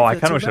 Oh, I for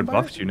the kind of two wish I'd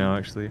vampires. buffed you now,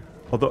 actually.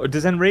 Although,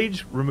 does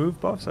Enrage remove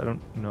buffs? I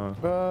don't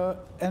know.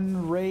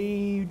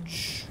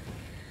 Enrage.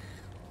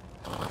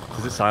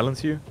 Does it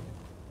silence you?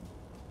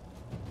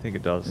 I think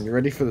it does. You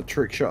ready for the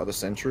trick shot of the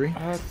century?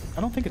 I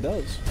don't think it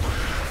does.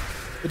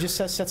 It just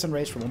says sets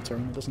enrage for 1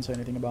 turn. It doesn't say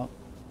anything about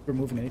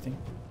removing anything.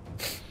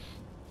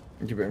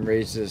 You've been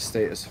raised as a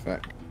status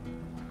effect,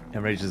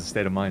 Enrage is a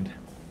state of mind.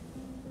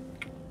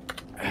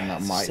 and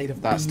that State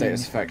of that being.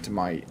 status effect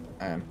might.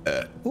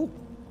 Ooh.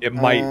 It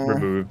might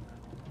remove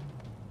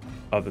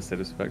other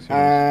status effects.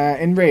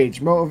 In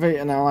Rage, motivate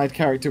an allied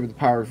character with the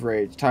power of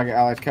Rage. Target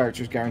allied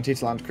character is guaranteed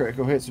to land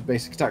critical hits with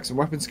basic attacks and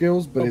weapon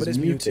skills, but Oh, is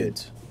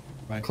muted.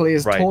 Right.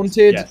 Clears Right,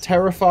 taunted, yes.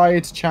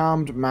 terrified,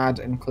 charmed, mad,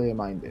 and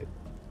clear-minded.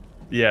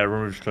 Yeah,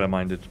 removes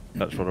clear-minded.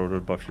 That's what I would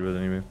have buffed you with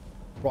anyway.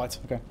 Right,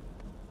 okay.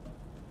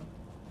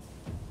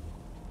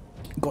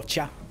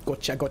 Gotcha.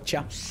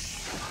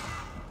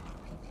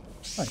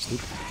 Nice, dude.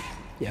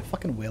 Yeah,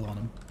 fucking whale on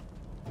him.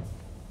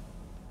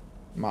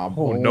 My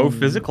Oh, no bone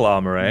physical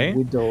armor, eh?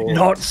 widow.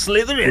 Not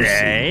Slytherin,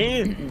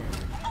 eh?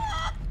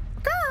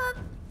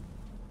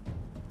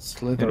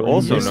 Slytherin. And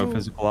also is no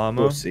physical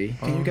armor. pussy.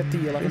 Can you get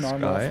the 11 this armor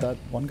guy. off that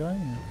one guy?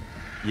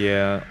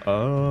 Yeah,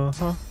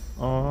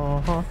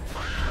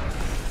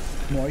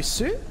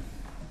 Nice.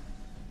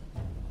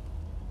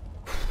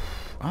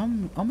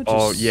 I'm just...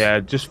 Oh, yeah,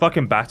 just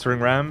fucking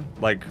battering ram.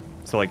 Like,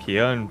 so like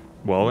here and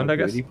Whirlwind, I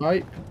guess. Booty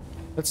pipe.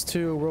 That's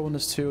 2, Whirlwind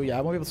is 2. Yeah,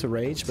 I won't be able to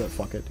rage, but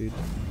fuck it, dude.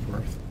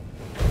 Worth.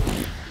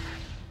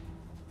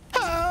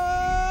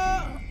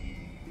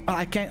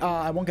 I can't,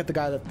 I won't get the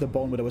guy that the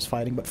Bone Widow was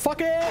fighting, but fuck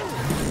it!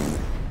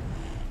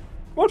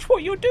 Watch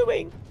what you're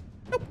doing!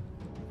 Nope.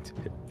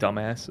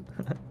 Dumbass.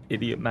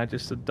 Idiot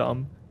Magister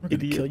dumb. I'm gonna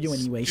Idiot. kill you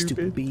anyway,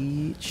 stupid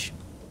bitch.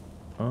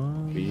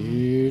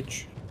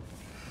 Bitch.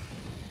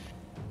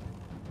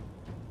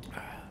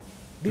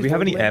 Do we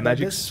have any air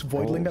magic This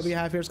Voidling that we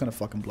spells? have here is gonna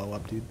fucking blow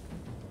up, dude.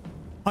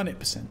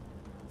 100%.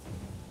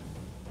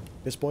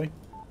 This boy?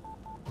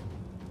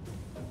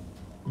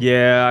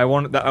 Yeah, I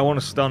want that. I want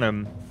to stun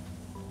him.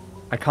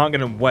 I can't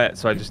get him wet,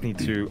 so I just need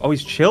to. Oh,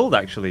 he's chilled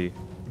actually.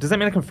 Does that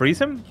mean I can freeze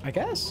him? I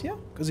guess, yeah.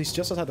 Because he's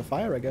just outside the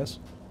fire, I guess.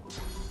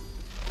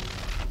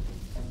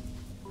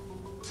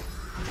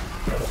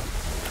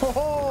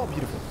 Oh,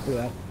 beautiful.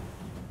 Look at that.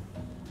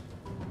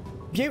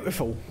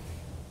 Beautiful.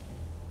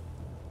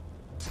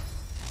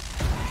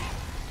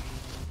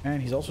 And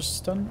he's also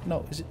stunned.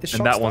 No, is And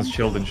shock that one's stunned?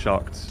 chilled and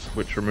shocked,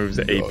 which removes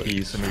the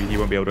AP, so maybe he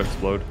won't be able to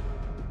explode.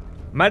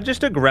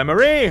 Magister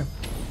Gremory!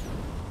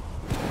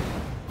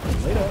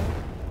 Later.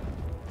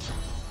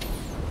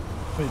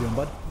 What are you doing,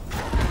 bud?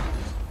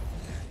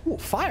 Ooh,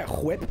 fire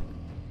whip.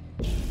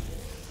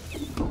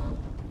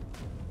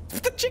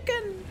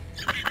 chicken.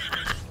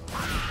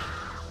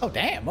 Oh,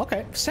 damn.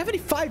 Okay.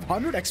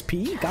 7,500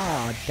 XP?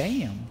 God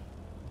damn.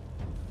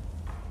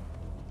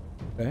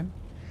 Okay.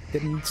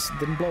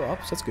 Didn't blow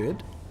up, so that's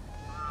good.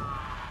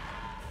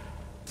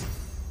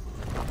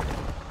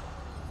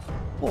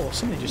 Oh,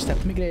 somebody just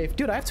stepped in my grave.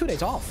 Dude, I have 2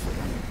 days off.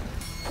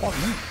 Fuck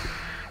me.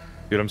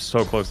 Dude, I'm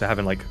so close to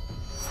having like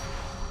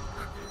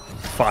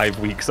 5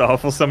 weeks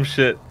off or some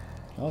shit.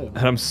 Oh, yeah.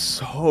 And I'm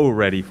so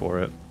ready for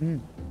it.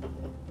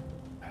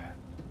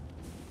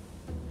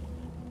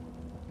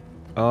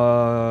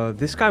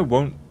 This guy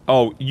won't.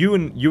 Oh, you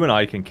and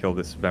I can kill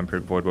this vampire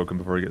void woken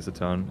before he gets a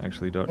turn.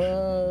 Actually, Dutch.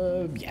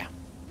 Yeah.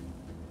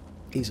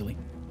 Easily.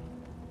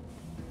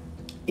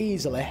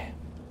 Easily.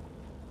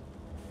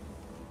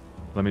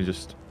 Let me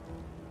just.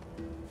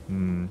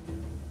 I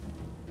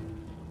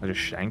just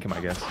shank him, I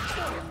guess.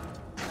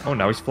 Oh,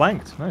 now he's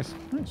flanked. Nice.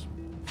 Nice.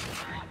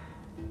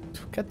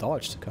 Get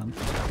dodged, cunt.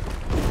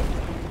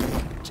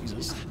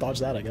 Jesus. Dodge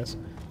that, I guess.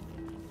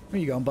 Where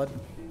you going, bud?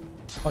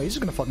 Oh, he's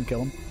just gonna fucking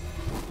kill him.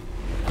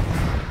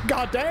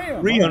 God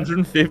damn!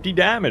 350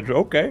 damage.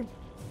 Okay.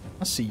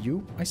 I see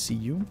you. I see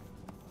you.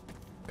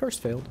 Curse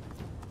failed.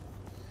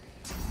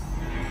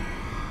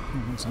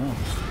 Oh, what's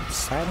that?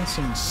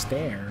 Silencing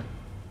stare.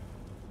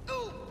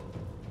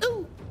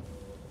 Ooh.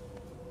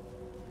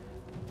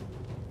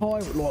 I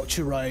would like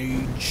to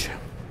rage.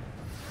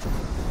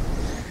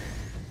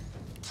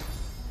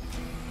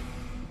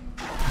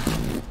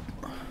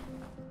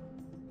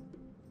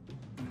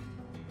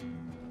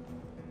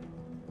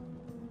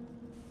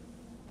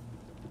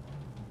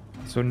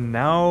 So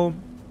now,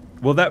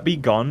 will that be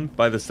gone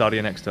by the start of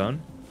your next turn?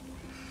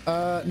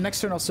 Next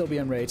turn I'll still be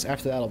enraged.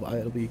 After that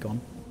it'll be gone.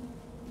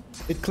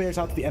 It clears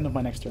out at the end of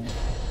my next turn.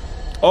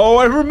 Oh,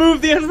 I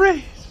removed the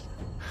enraged.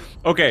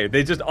 Okay,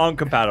 they just aren't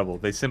compatible.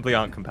 They simply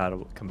aren't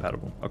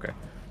compatible. Okay.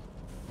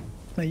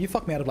 Man, you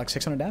fucked me out of like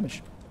 600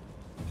 damage.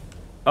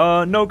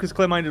 No, because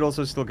Clear-Minded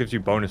also still gives you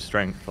bonus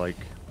strength, like...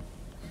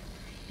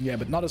 Yeah,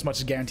 but not as much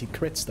as guaranteed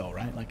crits though,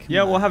 right? Like.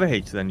 Yeah, we'll have a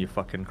haste then, you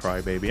fucking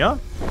crybaby, huh?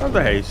 Have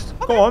the haste.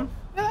 Okay. Go on.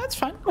 Yeah, that's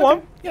fine. Go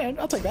on. Yeah,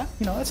 I'll take that.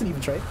 You know, that's an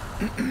even trade.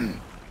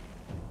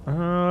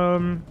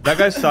 That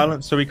guy's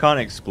silent, so he can't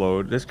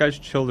explode. This guy's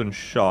chilled and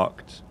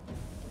shocked.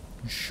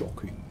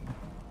 Shocking.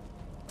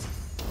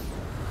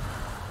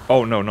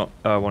 Oh, no, not,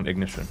 I want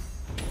ignition.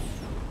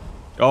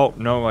 Oh,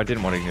 no, I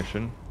didn't want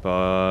ignition,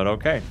 but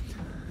okay.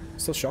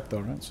 Still shocked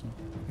though, right? So.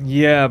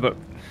 Yeah, but...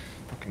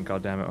 Fucking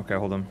goddammit. Okay,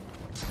 hold on.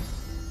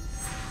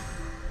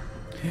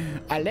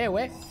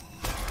 Alewe.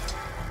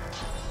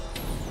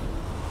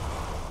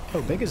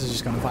 Oh, Biggest is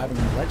just kind of vibing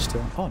on the ledge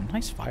still. Oh,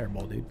 nice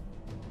fireball, dude.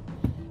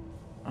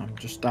 I'm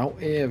just out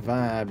here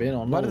vibing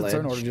on Why the did the ledge.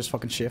 turn order just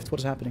fucking shift? What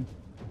is happening?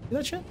 Is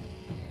that shit?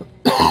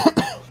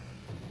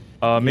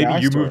 Maybe Yeah,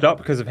 you moved up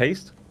because of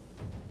haste?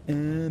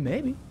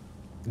 Maybe.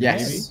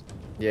 Yes.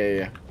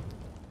 Yeah.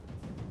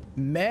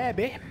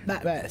 Maybe.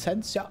 That makes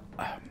sense, yeah.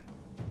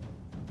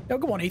 Oh,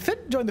 go on,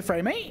 Ethan. Join the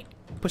fray, mate.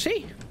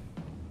 Pussy.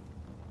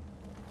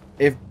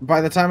 If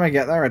by the time I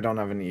get there, I don't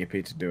have any EP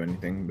to do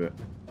anything, but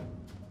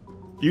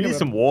You need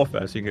some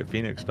warfare so you can get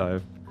Phoenix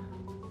Dive.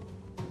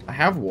 I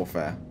have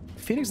Warfare.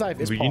 Phoenix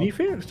Dive is But you need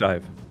Phoenix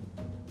Dive.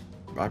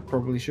 I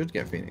probably should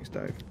get Phoenix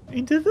Dive.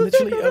 Into the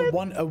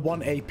literally a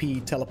 1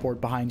 AP teleport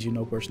behind you,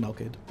 no personnel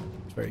kid.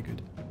 It's very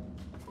good.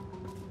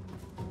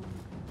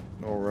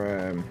 Or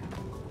I'm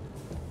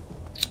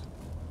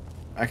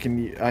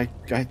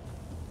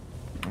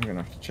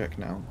gonna have to check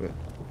now, but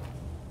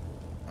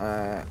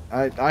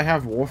I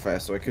have Warfare,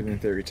 so I could in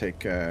theory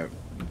take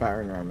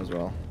Baron Ram as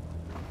well.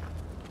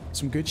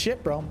 Some good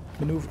shit, bro.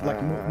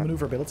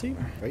 Maneuverability.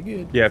 Very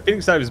good. Yeah,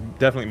 Phoenix Dive is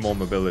definitely more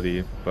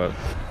mobility, but...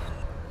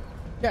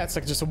 Yeah, it's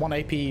like just a 1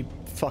 AP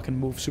fucking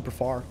move super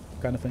far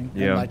kind of thing.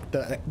 Yeah. And like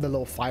the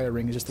little fire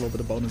ring is just a little bit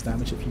of bonus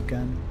damage if you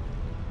can.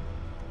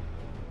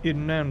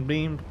 Hidden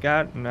beam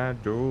got I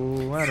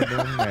do. I'd have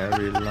been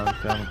married a long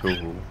time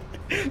ago.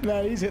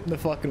 Man, he's hitting the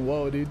fucking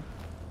wall, dude.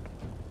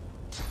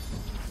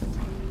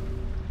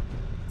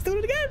 Let's do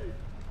it again.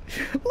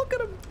 Look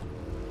at him.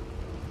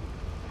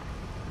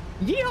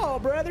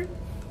 Yeehaw, brother.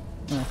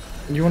 Oh.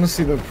 You want to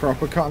see the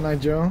proper Cotton Eye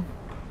Joe?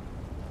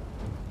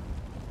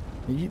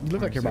 You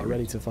look like you're about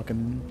ready to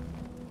fucking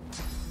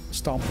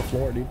stomp the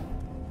floor, dude.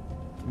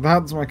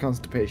 That's my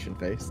constipation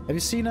face. Have you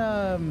seen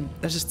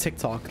there's this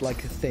TikTok like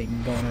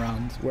thing going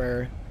around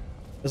where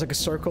there's like a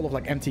circle of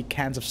like empty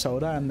cans of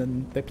soda and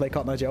then they play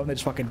Cotton Eye Joe and they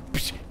just fucking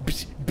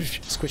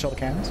squish all the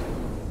cans.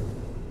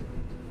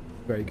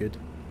 Very good.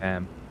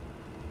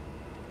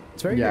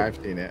 It's very good. Yeah, I've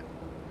seen it.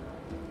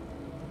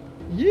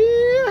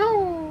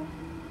 Yeah.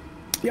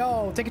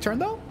 Yo, take a turn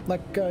though.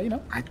 Like you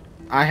know.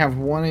 I have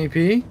 1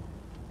 AP.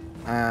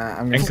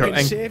 I'm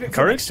gonna save it for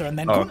courage? next turn,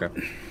 then Oh, come.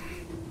 okay.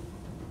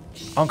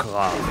 Uncle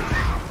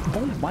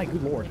Oh my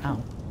good lord!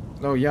 Ow.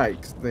 Oh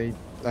yikes!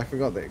 I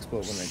forgot they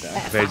explode when they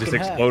die. They just Fucking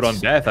explode on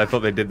hurts. death. I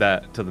thought they did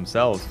that to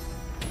themselves.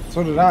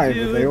 So did I,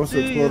 but they also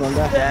explode on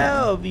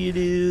death. You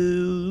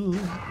do.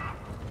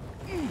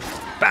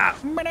 Bow.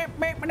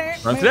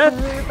 Run to death.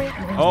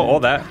 Oh, all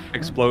that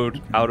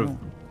explode out of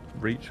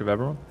reach of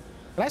everyone.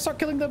 Can I start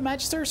killing the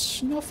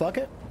magisters? No, fuck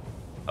it.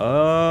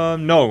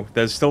 No.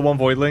 There's still one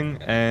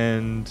voidling,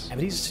 and Yeah,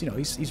 but he's, you know,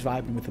 he's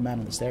vibing with the man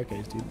on the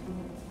staircase, dude.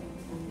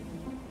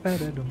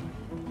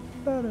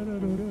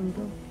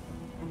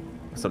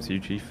 What's up to you,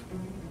 Chief?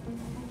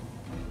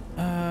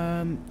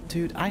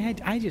 Dude, I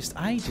just,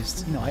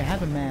 you know, I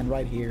have a man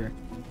right here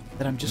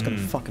that I'm just gonna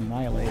fucking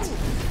annihilate.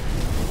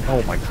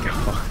 Oh my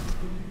god.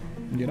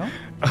 You know?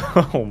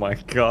 Oh my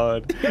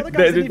god. The other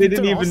guys They didn't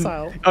turn even.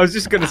 hostile. I was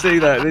just gonna say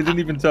that they didn't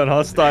even turn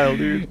hostile,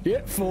 dude.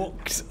 Get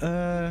fucked.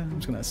 I'm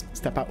just gonna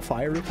step out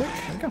fire real quick.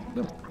 There we go.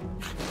 Boom.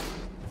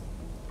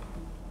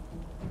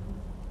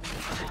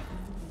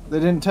 They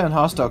didn't turn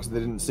hostile because they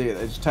didn't see it.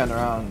 They just turned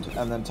around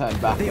and then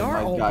turned back. They and are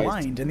my all guys-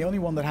 blind, and the only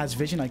one that has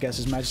vision, I guess,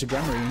 is Magister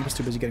Gremory, and he was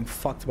too busy getting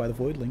fucked by the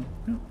Voidling.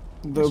 Yeah.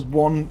 The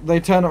one they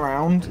turn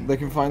around, they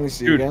can finally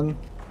see Dude, again.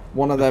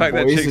 One of their fact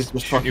that boys chick's is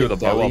just shooting you fucking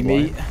with a bow deli up,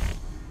 meat.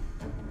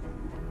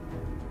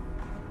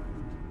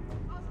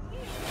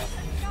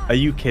 Are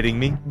you kidding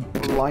me?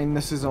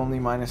 Blindness is only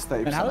minus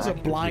 30%. And how does a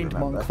accuracy, blind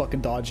monk remember.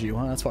 fucking dodge you,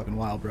 huh? That's fucking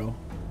wild, bro.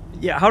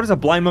 Yeah, how does a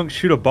blind monk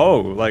shoot a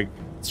bow? Like,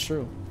 It's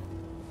true.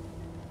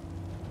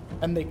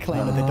 And they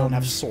claim that they don't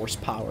have source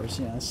powers.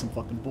 Yeah, that's some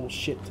fucking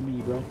bullshit to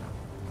me, bro.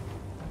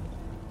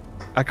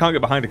 I can't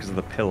get behind it because of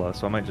the pillar,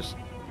 so I might just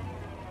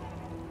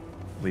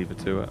leave it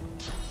to it.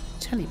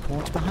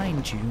 Teleport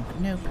behind you,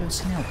 but no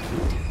personnel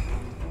kit.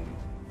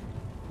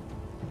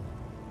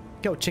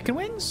 Go, chicken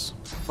wings?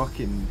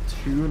 Fucking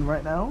tune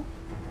right now.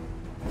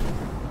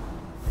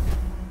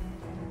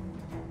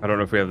 I don't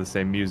know if we have the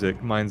same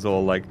music. Mine's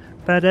all like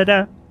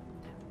ba-da-da,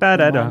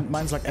 ba-da-da.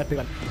 Mine's like epic,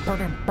 like.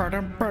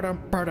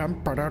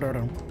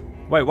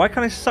 Wait, why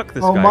can't I suck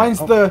this Oh, guy? mine's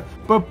the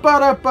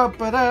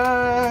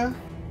ba-ba-da-ba-ba-da.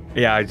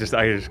 Yeah, I just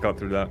got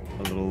through that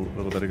a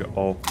little bit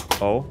ago.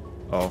 Oh.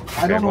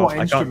 I don't know well, what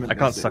instrument I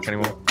can't this suck is.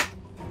 anymore.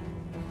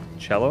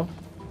 Cello,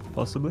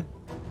 possibly.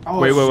 Oh,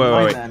 Wait. it's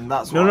mine then,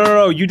 that's why.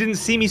 No. You didn't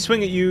see me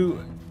swing at you.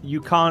 You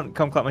can't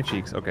come clap my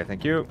cheeks. Okay,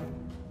 thank you.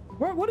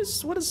 What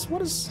is? Waters.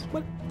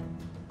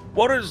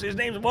 His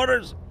name's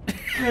Waters.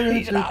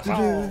 He's an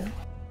asshole.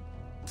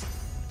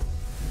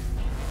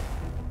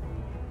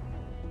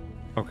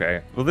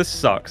 Okay. Well, this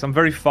sucks. I'm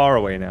very far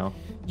away now,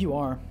 You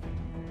are.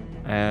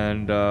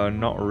 and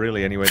not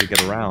really any way to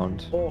get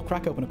around. Oh,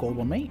 crack open a gold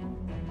one, mate.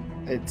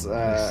 It's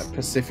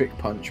Pacific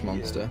Punch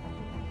Monster.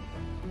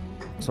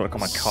 That's what I call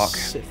my cock.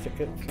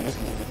 Pacific.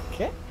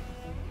 Okay.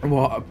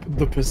 What?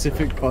 The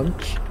Pacific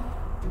Punch?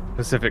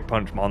 Pacific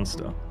Punch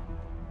Monster.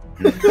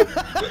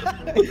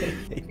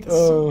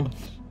 Oh.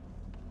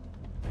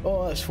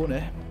 Oh, that's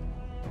funny.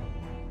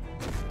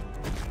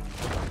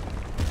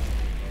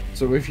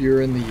 So if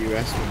you're in the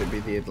US, would it be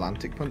the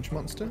Atlantic Punch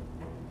Monster?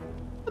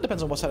 It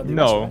depends on what side of the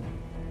No. US,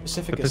 right?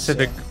 Pacific The is,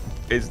 Pacific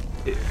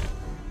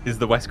is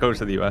the west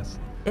coast of the US.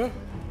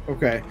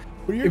 Okay.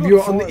 Well, If going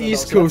you're to on the Florida,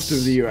 east though, so coast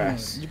of the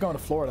that's- US. You're going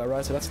to Florida,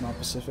 right? So that's not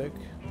Pacific.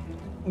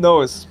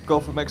 No, it's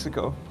Gulf of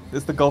Mexico.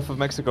 It's the Gulf of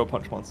Mexico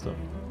Punch Monster.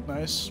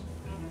 Nice.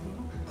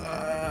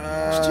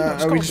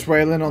 Are we just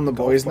wailing on the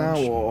Gulf boys now,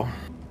 Punch. or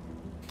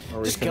are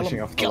we Just kill finishing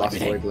 'em. off the Kill last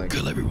everything. voidling?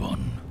 Kill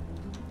everyone.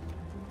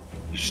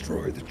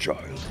 Destroy the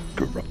child.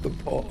 Corrupt them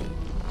all.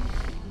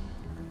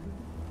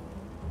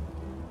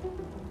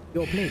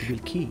 Your blade will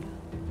kill.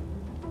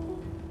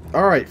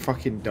 Alright,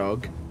 fucking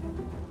Doug.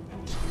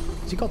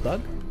 Is he called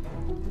Doug?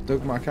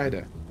 Doug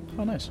Markida.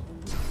 Oh, nice.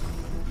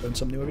 Learn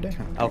something new every day.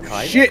 Al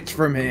Qaeda. Shit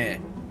from here!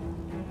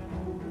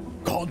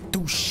 Can't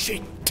do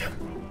shit.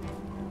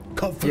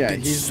 Covered Yeah,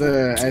 in he's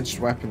the edged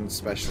weapons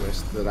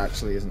specialist that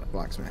actually isn't a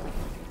blacksmith.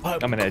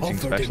 I'm an edging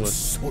covered in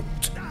specialist.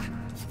 soot.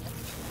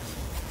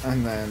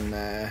 And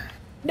then,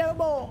 No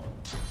more.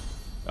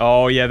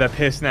 Oh yeah, they're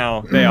pissed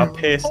now. They are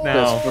pissed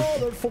now. Oh,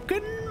 they're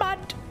fucking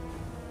mad.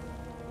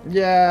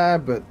 yeah,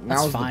 but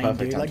That's now's fine, the perfect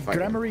dude. time Like, to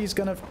fight him. Gremory's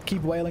gonna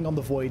keep wailing on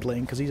the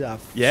Voidling because he's a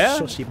Yeah,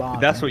 sussy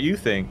bog. that's what you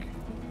think.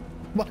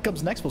 What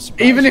comes next will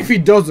surprise Even you. if he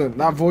doesn't,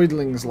 that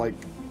voidling's like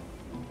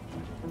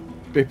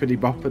bippity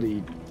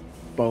boppity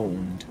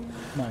boned.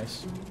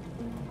 Nice.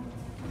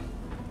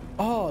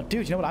 Oh,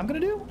 dude, you know what I'm gonna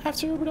do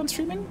after we're done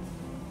streaming?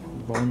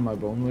 Bone my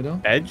bone widow.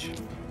 Edge.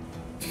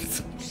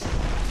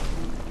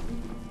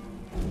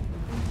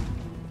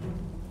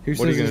 Who What are says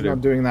you he's gonna do?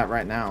 not doing that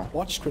right now?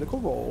 Watch Critical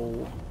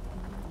Role.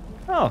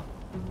 Oh,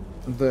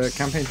 The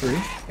campaign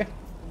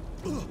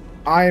 3?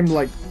 I'm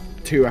like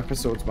 2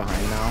 episodes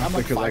behind now I'm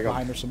like because 5 I got.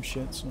 behind or some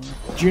shit, so...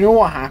 Do you know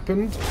what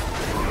happened?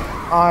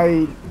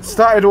 I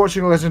started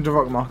watching Legend of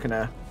Vox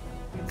Machina,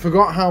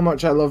 forgot how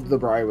much I loved the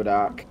Briarwood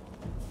arc,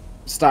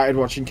 started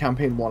watching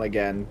campaign 1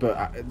 again,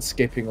 but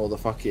skipping all the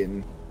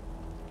fucking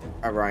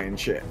Orion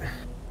shit.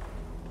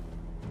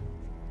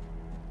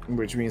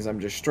 Which means I'm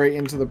just straight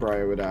into the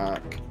Briarwood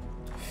arc.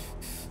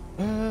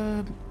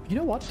 You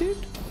know what, dude?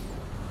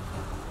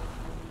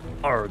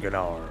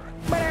 Argonar.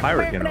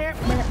 Pirate Gunner.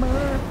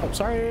 Oh,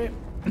 sorry.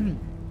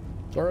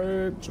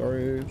 sorry.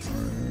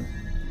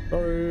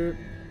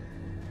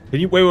 Can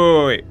you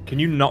wait? Can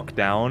you knock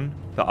down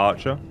the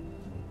archer?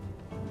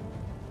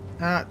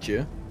 At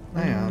you.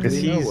 I am.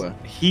 Because You know her.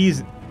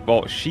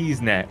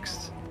 she's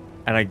next,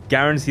 And I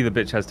guarantee the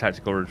bitch has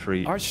tactical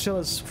retreat. Ours still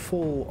has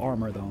full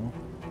armor though.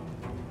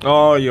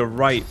 Oh, you're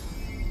right.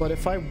 But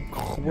if I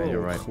you're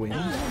right. win,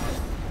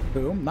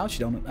 boom, now she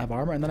don't have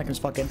armor, and then I can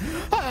just fucking.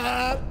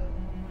 Ah!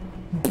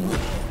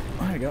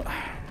 There you go.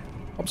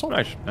 I'm sorry.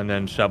 Nice. And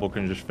then Shabble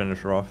can just finish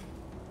her off.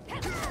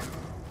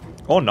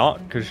 Or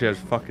not, because she has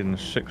fucking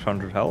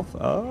 600 health.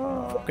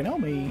 Oh. Fucking hell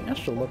me. I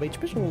still love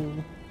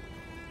HP.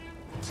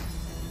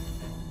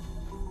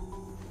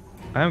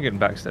 I am getting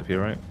backstep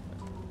here, right?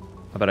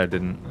 I bet I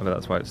didn't. I bet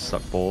that's why it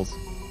sucked balls.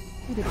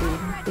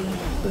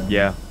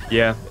 Yeah,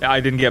 yeah. I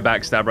didn't get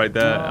backstab right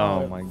there.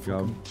 Oh my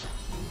god.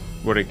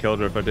 Would have killed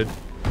her if I did.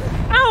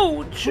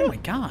 Ouch! Oh my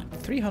god.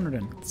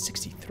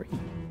 363.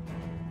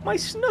 My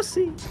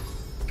snussy.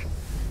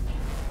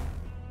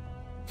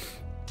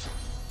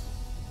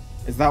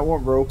 Is that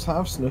what rogues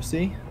have,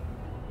 Snussy?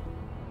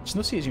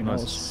 Snussy is your No,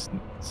 nose.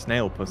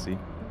 snail pussy.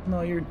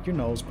 No, your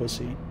nose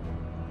pussy.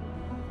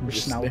 Your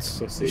Just snout.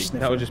 sniff Your pussy. sniffer.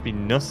 That would just be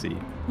nussy.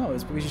 No,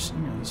 it's because you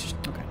know, it's just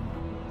okay.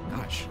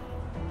 Gosh.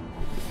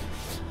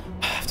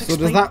 I have to So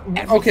does explain that...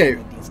 everything Okay,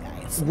 with these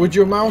guys. would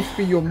your mouth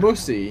be your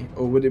mussy,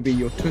 or would it be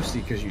your tussy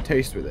because you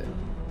taste with it?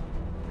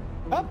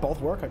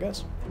 Both work, I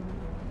guess.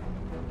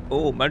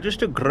 Oh,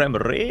 Magister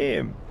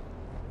Gremrim.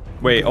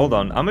 Wait, hold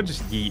on. I'm gonna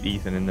just yeet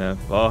Ethan in there.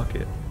 Fuck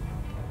it.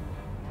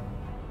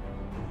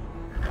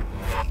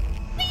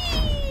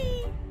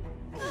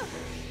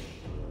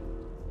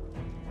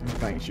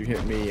 Thanks, you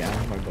hit me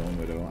and my Golden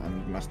Widow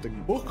and Master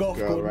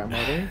Girl around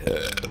my day.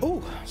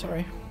 Oh,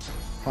 sorry.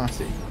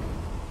 Classy.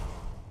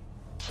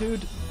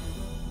 Dude.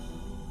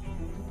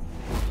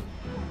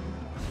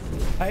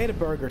 I ate a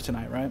burger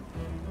tonight, right?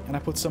 And I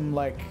put some,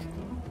 like,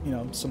 you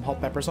know, some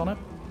hot peppers on it.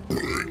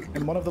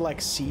 And one of the,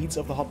 like, seeds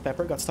of the hot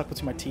pepper got stuck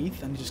between my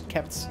teeth and it just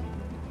kept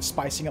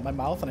spicing up my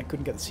mouth and I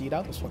couldn't get the seed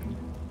out. It was fucking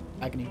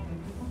agony.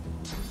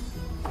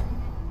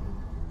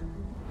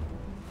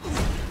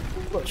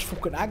 It was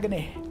fucking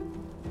agony.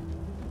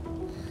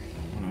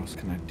 What else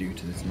can I do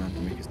to this man to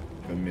make it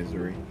a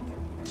misery?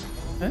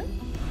 Huh?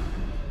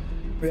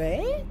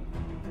 Right?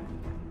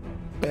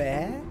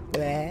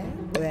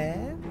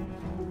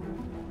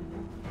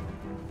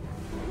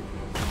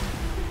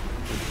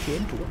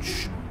 Chain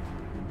torch.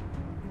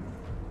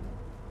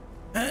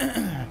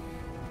 Man,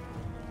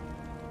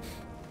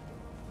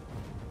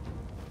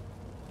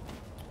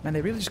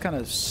 they really just kind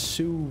of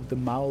sew the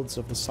mouths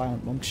of the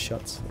silent monks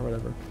shut, or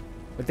whatever.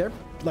 But their,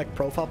 like,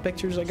 profile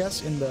pictures, I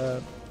guess, in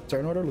the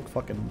turn order look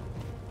fucking...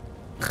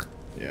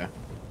 Yeah.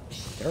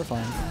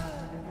 terrifying.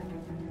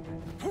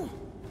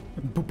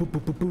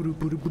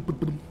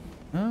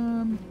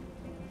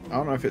 I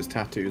don't know if it's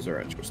tattoos or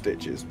actual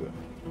stitches, but...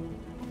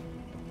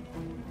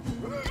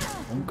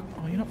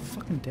 Oh, you're not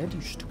fucking dead,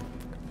 you stupid.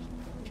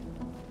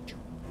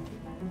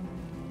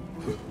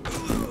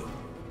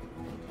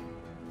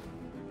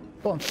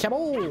 Go on,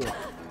 Shabble!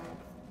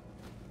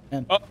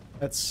 Man,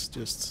 that's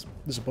just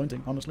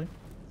disappointing, honestly.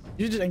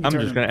 You just I'm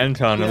just gonna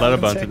enter on and let a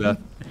bunch to death.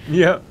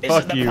 Yeah, this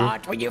fuck is the you.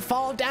 part where you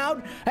fall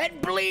down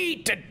and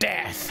bleed to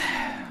death.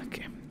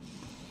 Okay.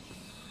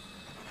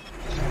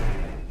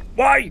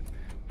 Why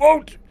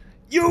won't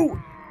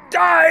you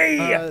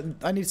die?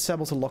 I need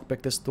Sable to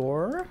lockpick this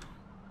door.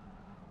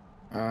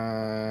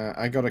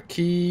 I got a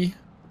key.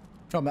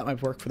 Oh, that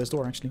might work for this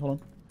door, actually. Hold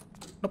on.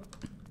 Nope.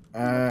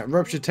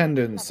 Ruptured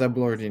tendon, Seb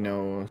will already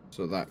know,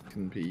 so that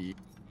can be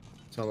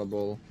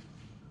tellable.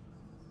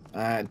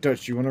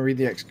 Dutch, you want to read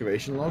the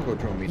excavation log, or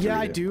do you want me to Yeah,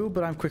 read I it? do,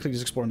 but I'm quickly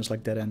just exploring this,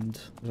 like, dead end.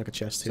 There's, like, a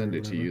chest here. Send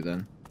it to you,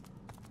 then.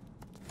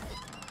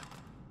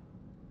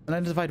 An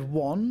identified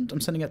wand. I'm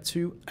sending it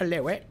to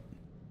Alewe.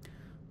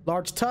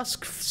 Large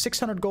tusk,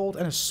 600 gold,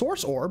 and a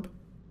source orb.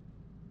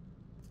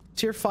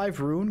 Tier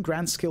 5 rune,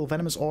 grand skill,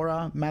 venomous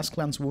aura, mass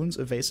cleanse wounds,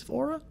 evasive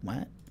aura.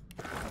 What?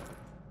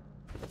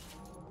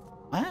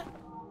 What?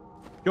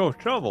 Yo,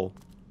 shovel.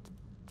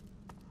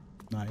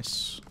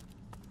 Nice.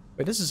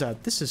 Wait, this is Huh,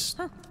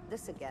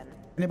 this again.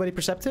 anybody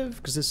perceptive?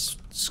 Because this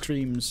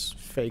screams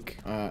fake.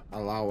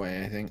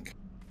 Alawe, I think.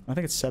 I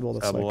think it's Sebel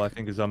that's Sable, like... I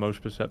think, is our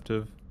most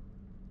perceptive.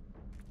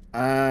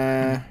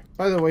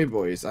 By the way,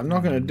 boys, I'm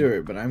not gonna do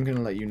it, but I'm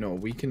gonna let you know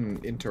we can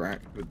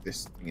interact with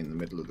this thing in the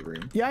middle of the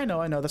room. Yeah, I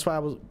know. That's why I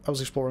was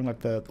exploring, like,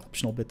 the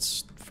optional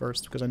bits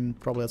first, because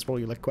that's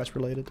probably, like, quest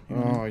related. You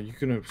know? Oh,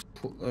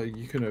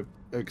 you can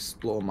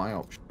explore my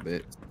option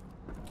bit.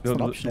 There,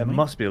 an option, there mate.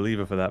 must be a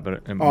lever for that,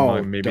 but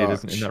maybe it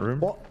isn't in that room.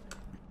 What?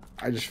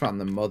 I just found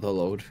the mother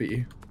load for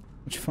you.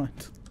 What'd you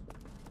find?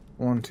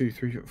 1, 2,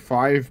 3, 4,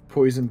 5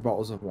 poisoned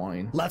bottles of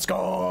wine. Let's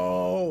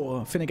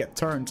go! Finna get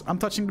turned. I'm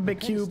touching the big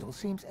The cube. pedestal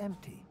seems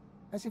empty,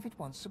 as if it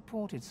once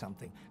supported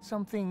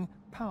something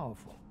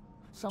powerful,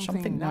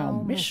 Something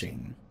now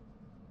missing.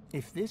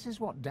 If this is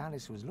what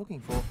Dallas was looking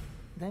for,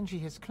 then she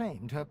has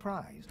claimed her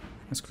prize.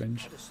 That's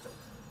cringe.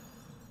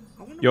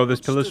 Yo, this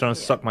pillar's trying to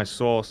suck my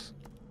sauce.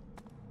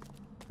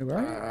 Wait, where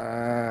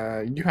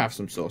are you? You have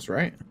some sauce,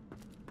 right?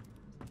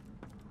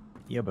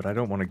 Yeah, but I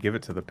don't want to give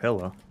it to the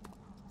pillar.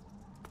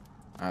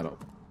 I don't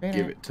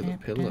give it to the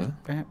pillar.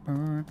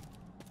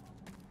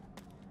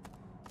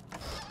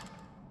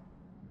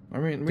 I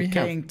mean, we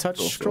Decaying have touch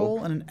also-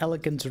 scroll and an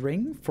elegant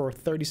ring for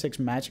 36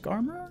 magic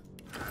armor.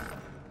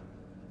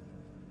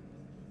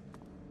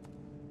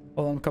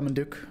 Oh, I'm coming,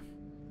 Duke.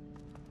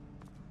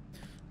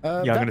 Yeah,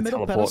 I'm that gonna middle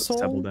teleport pedestal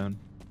Sebel down.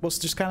 was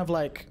just kind of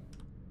like,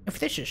 if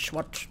this is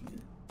what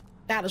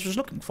Dallas was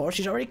looking for,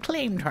 she's already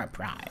claimed her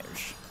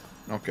prize.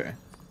 Okay.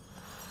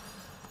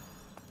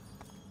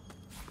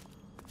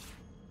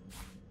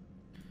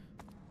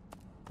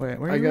 Wait,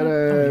 where I are you? got at?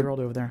 Oh, a- you're all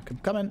over there.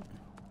 Come in.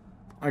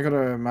 I got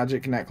a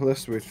magic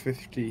necklace with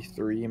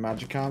 53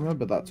 magic armor,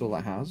 but that's all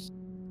it has.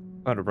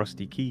 Found a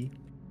rusty key.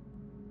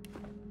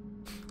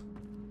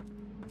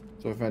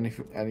 So if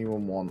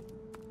anyone want,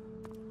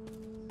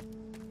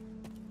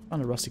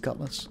 On a rusty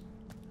cutlass.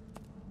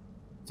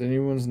 it's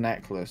anyone's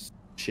necklace.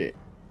 Shit.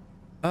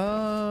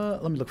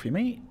 Let me look for you,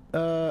 mate.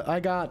 I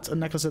got a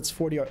necklace that's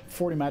 40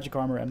 magic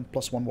armor and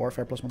 +1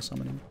 warfare, +1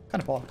 summoning.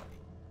 Kind of odd.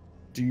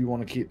 Do you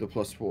want to keep the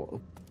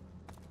 +4?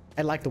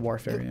 I like the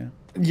warfare, yeah.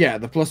 Yeah,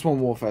 the +1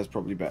 warfare is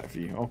probably better for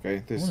you.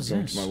 Okay, this What is is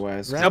going this? to my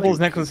wares. Relic? Sebel's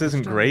necklace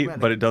isn't Stone great,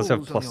 relic but it does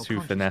have falls on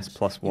your +2 finesse,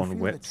 consciousness. +1 You feel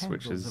the wits,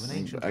 which tendrils of is an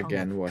ancient again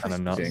hunger worth kinda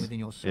nuts. within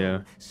your soul,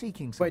 Yeah.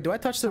 seeking Wait, do I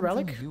touch the something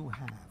relic? You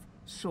have.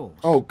 Source.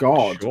 Oh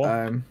god.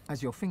 Sure.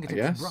 As your guess.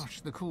 fingertips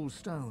brush the cool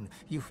stone,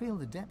 you feel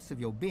the depths of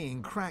your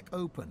being crack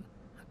open.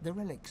 The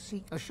relic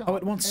seek a sharp Oh,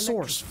 it wants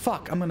source. electric-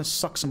 Fuck, I'm gonna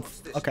suck some...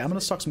 Okay, I'm gonna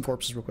suck some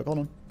corpses real quick. Hold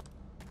on.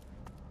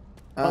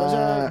 Oh,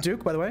 there's a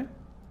Duke, by the way.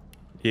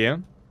 Yeah.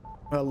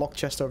 A locked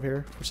chest over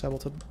here for Sebel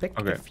to pick.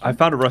 Okay. if you- I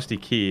found a rusty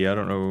key. I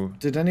don't know.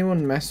 Did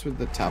anyone mess with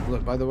the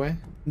tablet, by the way?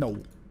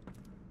 No.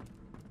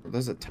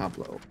 There's a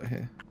tablet over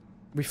here.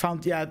 We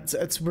found... Yeah,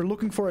 we're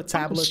looking for a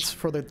tablet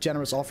for the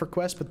generous offer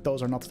quest, but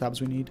those are not the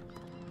tablets we need.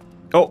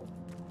 Oh,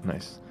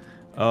 nice.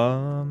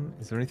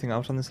 Is there anything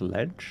out on this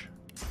ledge?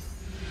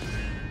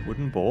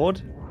 Wooden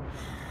board?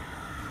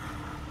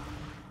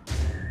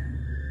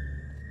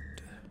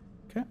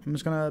 Okay, I'm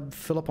just gonna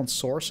fill up on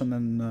source and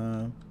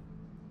then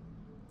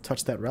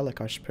touch that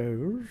relic, I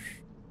suppose.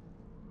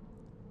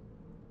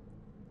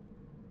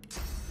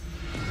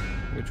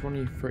 Which one of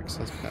you fricks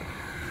has pet?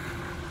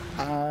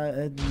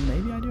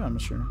 Maybe I do, I'm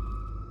not sure.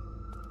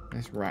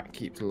 This rat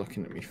keeps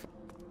looking at me.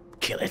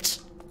 Kill it!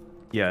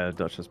 Yeah,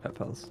 Duchess pet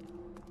pals.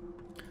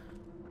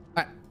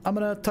 Alright, I'm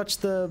gonna touch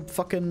the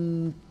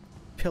fucking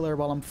pillar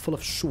while I'm full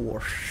of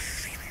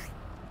source.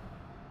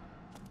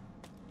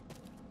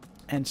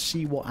 And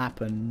see what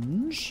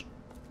happens.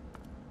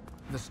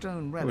 The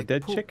stone a relic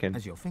dead pull- chicken.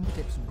 As your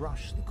fingertips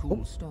brush the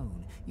cool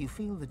stone, you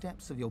feel the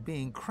depths of your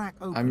being crack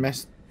open. I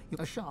messed.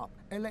 A sharp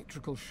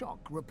electrical shock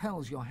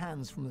repels your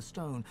hands from the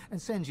stone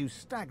and sends you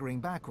staggering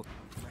backward.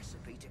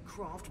 Recipe to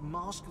craft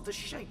mask of the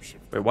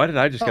shapeshifter. Wait, why did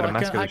I just get a I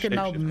mask can, of I the can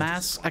now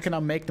shapeshifter? I can now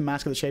make the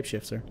mask of the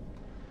shapeshifter.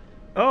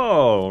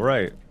 Oh,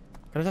 right.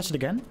 Can I touch it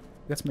again? You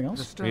got something The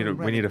else? stone We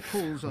need a, relic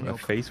pulls on a your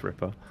face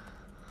ripper.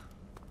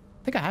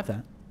 I think I have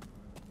that.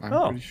 I'm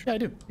Oh. pretty sure. Yeah, I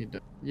do.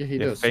 Yeah, he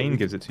Yeah, does. So Fane we-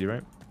 gives it to you,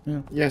 right?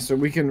 Yeah, so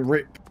we can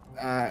rip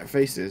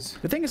faces.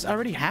 The thing is, I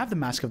already have the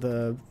mask of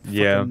the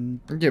Yeah. fucking...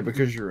 Yeah,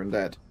 because you're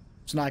undead.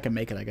 So now I can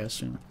make it, I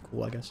guess. You know,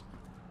 cool, I guess.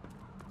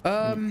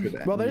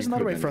 could- Well, there's you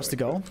another could way for us to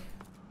anyway. go.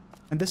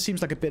 And this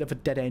seems like a bit of a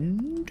dead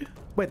end.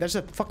 Wait, there's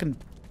a fucking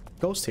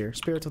ghost here.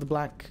 Spirit of the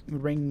Black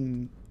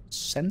Ring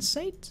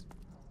Sensate?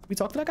 We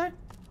talked to that guy?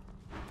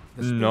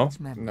 The No. spirit's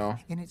memory, No.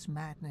 in its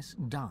madness,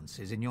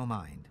 dances in your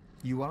mind.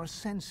 You are a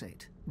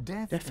sensate,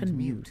 deaf, Deaf and and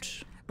mute,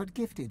 mute. but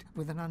gifted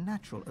with an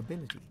unnatural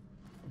ability.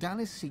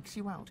 Dallas seeks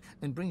you out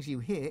and brings you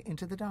here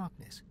into the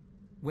darkness.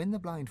 When the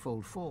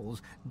blindfold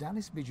falls,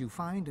 Dallas bids you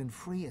find and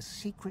free a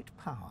secret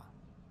power.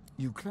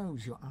 You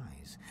close your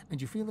eyes, and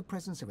you feel the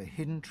presence of a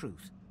hidden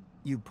truth.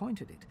 You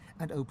point at it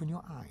and open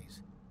your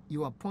eyes.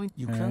 You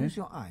close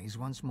your eyes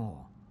once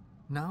more.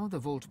 Now the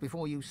vault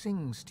before you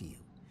sings to you.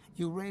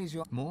 You raise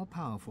your more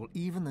powerful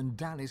even than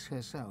Dallas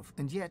herself,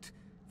 and yet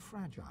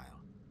fragile.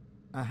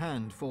 A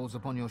hand falls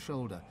upon your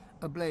shoulder.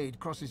 A blade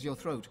crosses your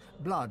throat.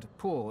 Blood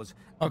pours.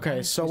 Okay,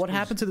 Dallas so what whispers,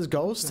 happened to this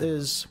ghost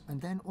is... and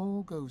then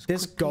all goes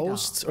This quickly dark.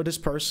 ghost, or this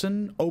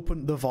person,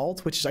 opened the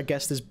vault, which is, I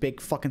guess, this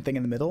big fucking thing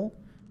in the middle.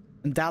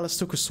 And Dallas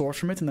took a sword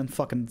from it and then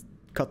fucking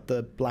cut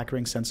the Black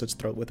Ring Sensate's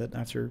throat with it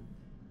after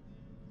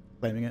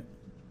claiming it.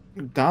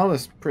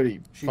 Dallas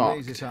pretty She fucked.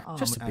 raises her arm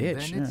Just a and bitch.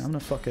 then Yeah, it's- I'm gonna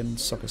fucking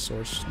suck a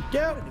source.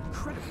 Yeah.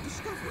 Incredible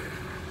discovery.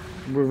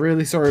 We're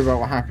really sorry about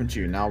what happened to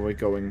you. Now we're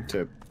going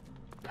to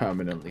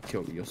permanently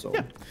kill your soul.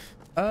 Yeah.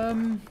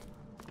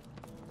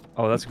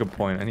 Oh, that's a good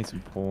point. I need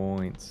some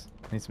points.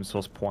 I need some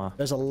sauce points.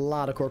 There's a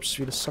lot of corpses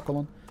for you to suckle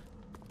on.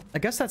 I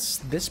guess that's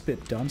this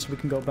bit done, so we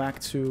can go back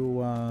to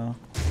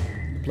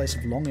the place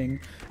of longing.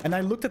 And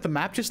I looked at the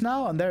map just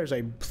now, and there's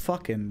a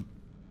fucking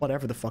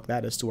whatever the fuck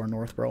that is to our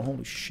north, bro.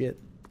 Holy shit.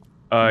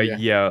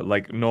 Yeah,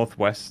 like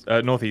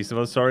northeast of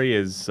us, sorry,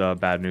 is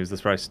bad news.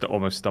 That's where I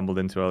almost stumbled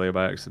into earlier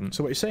by accident.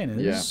 So what you're saying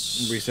is...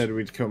 Yeah, we said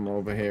we'd come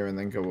over here and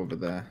then go over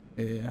there.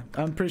 Yeah,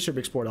 I'm pretty sure we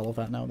explored all of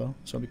that now, though,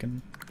 so we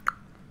can...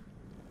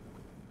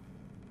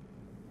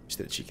 Just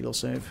did a cheeky little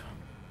save.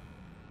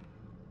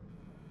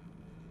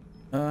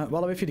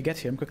 While I wait for you to get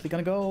here, I'm quickly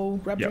gonna go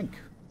grab a Yep. drink.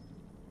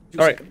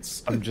 All right.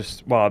 seconds. I'm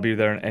just. Well, I'll be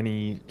there in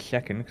any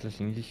second because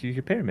I need to use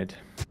your pyramid.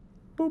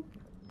 Boop.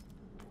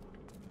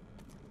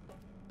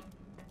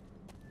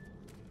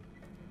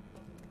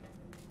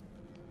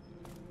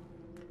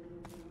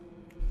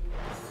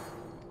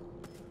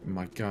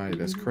 My guy,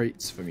 there's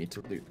crates for me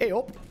to loot. Hey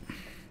up.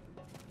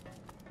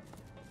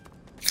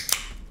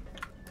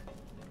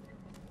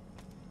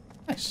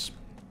 Nice.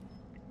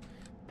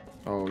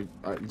 Oh,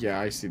 yeah,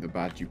 I see the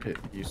bad you pit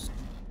use.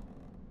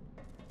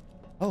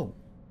 Oh.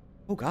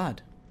 Oh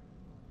god.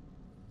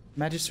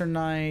 Magister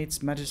Knights,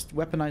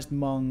 weaponized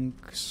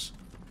monks.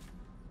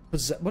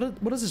 What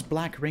is this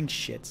Black Ring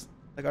shit?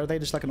 Like, are they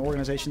just like an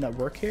organization that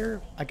work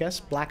here? I guess?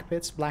 Black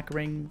Pits, Black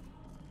Ring...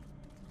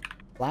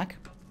 Black?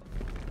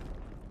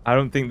 I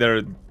don't think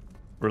they're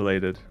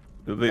related.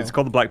 It's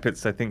called the Black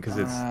Pits, I think, because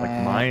it's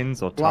like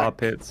mines or tar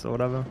pits or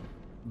whatever.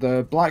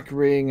 The Black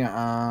Ring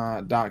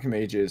are dark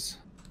mages.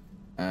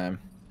 Well,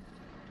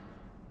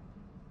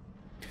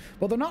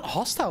 they're not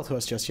hostile to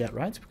us just yet,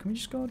 right? Can we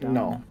just go down?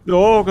 No.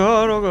 Oh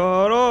god, oh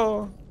god,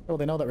 oh. Oh,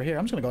 they know that we're here.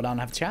 I'm just gonna go down and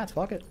have a chat.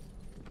 Fuck it.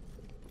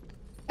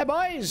 Hey,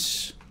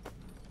 boys!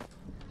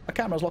 Our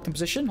camera's locked in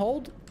position.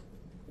 Hold.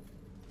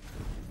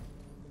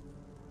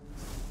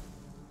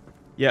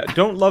 Yeah,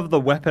 don't love the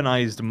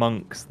weaponized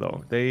monks,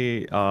 though.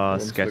 They are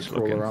Ones that sketch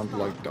crawl looking. around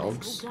like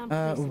dogs.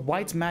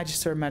 White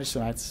Magister, Magister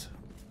Knights.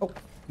 Oh,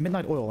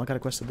 Midnight Oil. I got a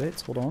quest a bit.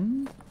 Hold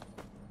on.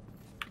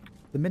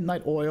 The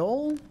Midnight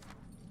Oil.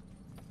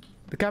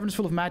 The cavern is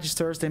full of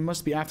Magisters. They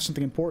must be after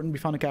something important. We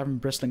found a cavern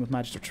bristling with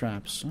Magister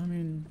traps. I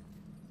mean...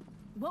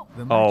 The Oh,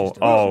 Magisters run up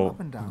oh.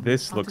 and down,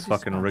 This utter looks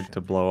fucking rigged dysfunction.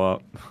 to blow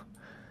up.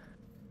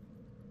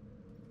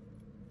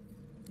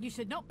 You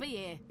should not be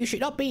here. You should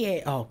not be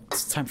here. Oh,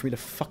 it's time for me to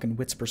fucking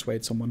wits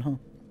persuade someone, huh?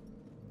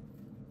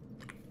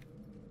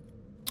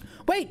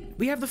 Wait,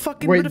 we have the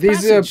fucking Wait, Writ of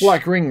these are Passage.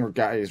 Black Ring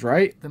guys,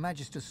 right? The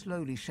Magister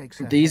slowly shakes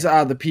her These head.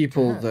 are the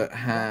people Her, that that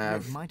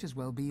have might as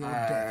well be your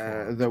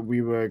death. that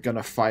we were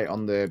gonna fight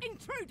on the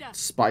Intruder!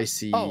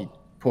 spicy Oh,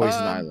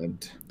 poison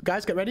island.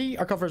 Guys, get ready.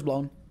 Our cover is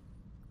blown.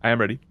 I am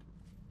ready.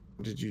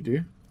 What did you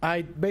do?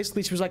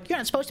 She was like, you're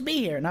not supposed to be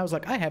here. And I was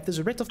like, I have this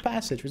Writ of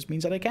Passage, which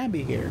means that I can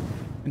be here.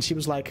 And she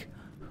was like,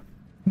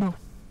 no.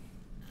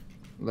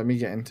 Let me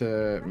get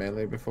into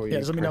melee before you. Yeah,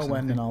 just let me know press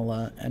when anything. and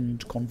I'll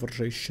end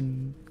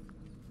conversation.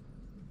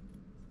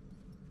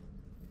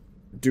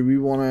 Do we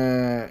want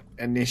to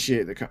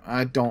initiate the?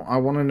 I don't. I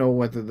want to know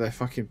whether they're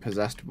fucking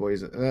possessed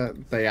boys.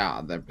 They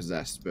are. They're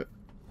possessed, but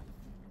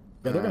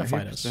Yeah, they're gonna who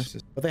fight us.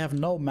 possesses- But they have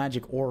no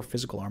magic or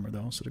physical armor,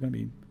 though, so they're gonna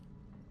be...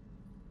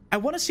 I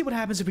want to see what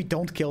happens if we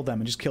don't kill them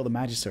and just kill the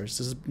Magisters.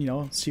 Just, you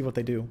know, see what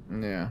they do.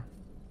 Yeah.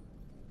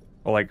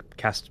 Or like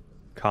cast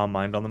Calm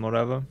Mind on them or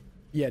whatever.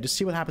 Yeah, just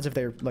see what happens if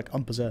they're, like,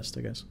 unpossessed,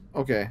 I guess.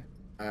 Okay.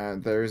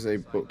 There is a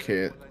book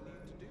here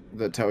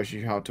that tells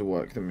you how to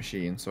work the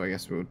machine, so I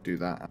guess we'll do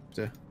that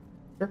after.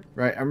 Sure.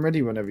 Right, I'm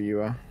ready whenever you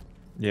are.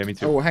 Yeah, me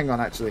too. Oh, hang on,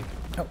 actually.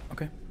 Oh,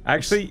 okay.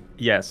 Actually,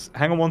 yes.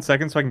 Hang on 1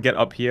 second so I can get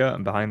up here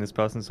and behind this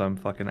person so I'm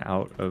fucking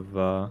out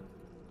of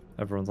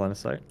everyone's line of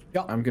sight.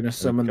 Yeah, I'm gonna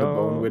summon the go.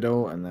 Bone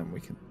Widow, and then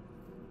we can.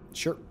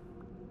 sure.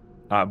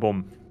 Alright,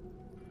 boom.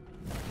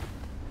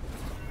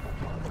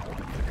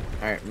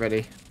 Alright,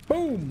 ready.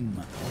 Boom!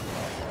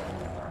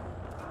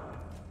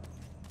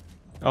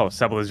 Oh,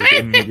 Sebel is just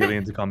immediately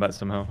into combat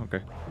somehow.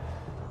 Okay.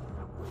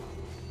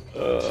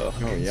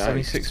 yikes.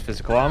 76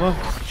 physical armor.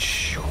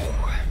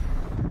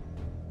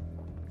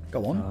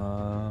 Go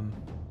on.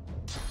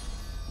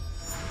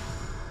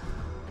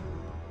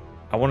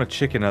 I want to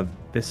chicken her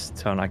this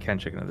turn. I can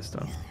chicken her this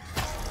turn.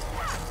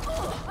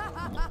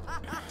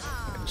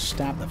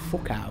 Stab the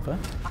fuck out of her.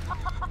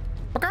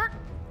 Okay.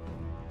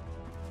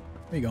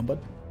 Where you going, bud?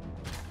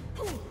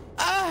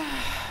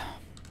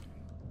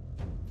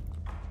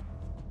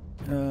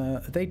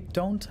 They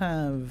don't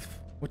have...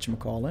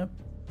 whatchamacallit?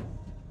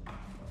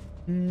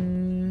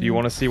 Do you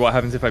want to see what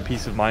happens if I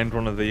peace of mind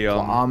one of the What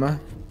armor?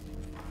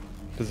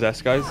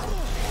 possessed guys?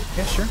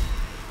 Yeah, sure.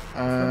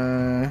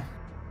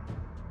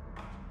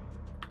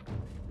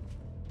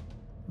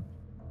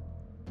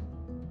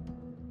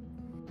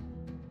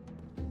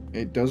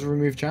 It does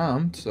remove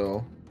charmed,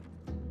 so.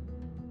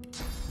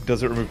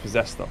 Does it remove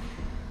possessed though?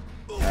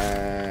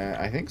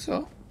 I think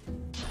so.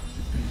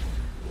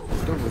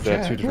 Double There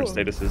are check. two different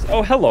statuses.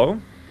 Oh, hello.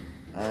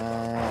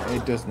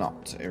 It does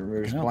not. It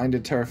removes No.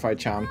 blinded, terrified,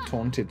 charmed,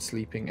 taunted,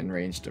 sleeping, and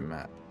ranged and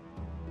mad.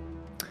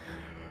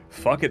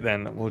 Fuck it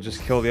then. We'll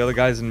just kill the other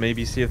guys and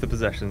maybe see if the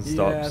possession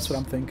stops. Yeah, that's what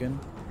I'm thinking.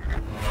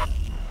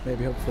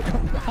 Maybe, hopefully.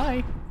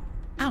 Hi!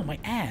 Ow, my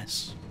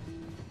ass!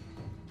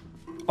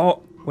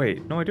 Oh,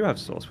 wait. No, I do have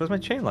source. Where's my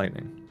chain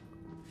lightning?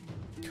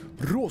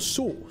 Raw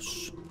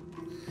sauce!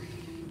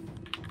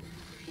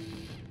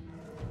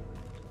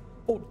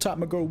 Old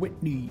time ago,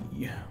 Whitney.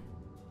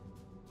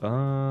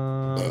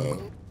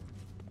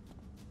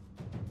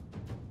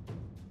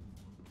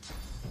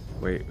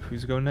 Wait,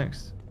 who's going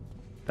next?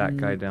 That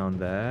guy down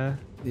there.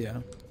 Yeah.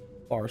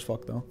 Far as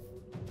fuck, though.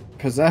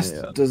 Possessed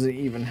Yeah. doesn't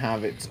even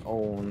have its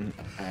own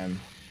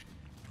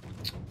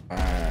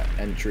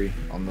entry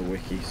on the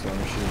wiki, so I'm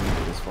assuming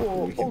it is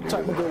what we can Old do.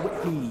 time ago,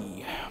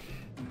 Whitney.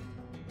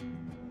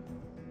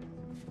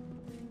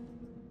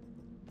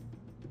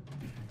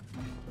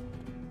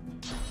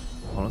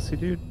 Honestly,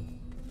 dude,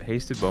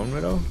 hasted Bone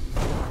Widow?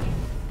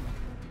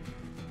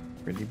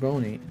 Pretty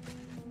bony.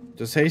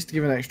 Does haste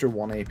give an extra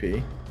 1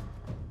 AP?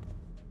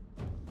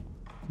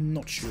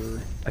 Not sure.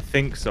 I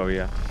think so,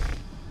 yeah.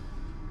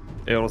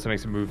 It also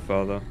makes it move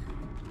further.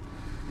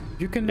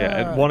 You can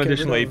Yeah, one get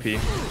additional rid of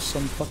AP.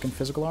 some fucking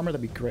physical armor,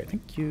 that'd be great.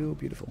 Thank you.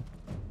 Beautiful.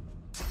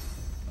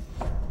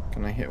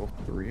 Can I hit all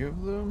 3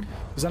 of them?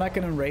 Because then I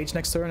can enrage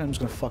next turn and I'm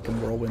just gonna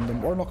fucking whirlwind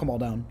them. Or knock them all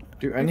down.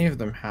 Do any of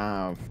them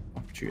have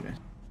opportunity?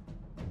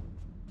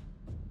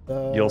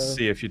 You'll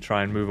see if you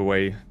try and move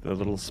away, the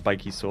little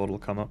spiky sword will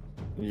come up.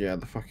 Yeah,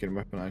 the fucking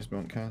weaponized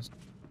monk cast.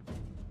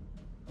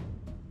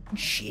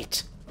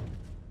 Shit.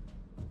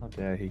 How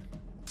dare he?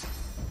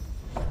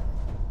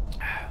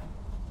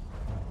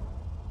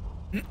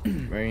 I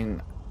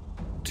mean,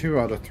 2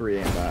 out of 3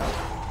 ain't bad.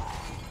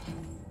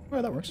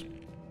 Well, that works.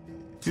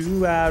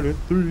 2 out of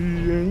 3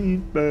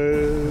 ain't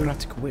bad.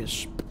 Erratic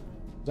Wisp.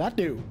 What does that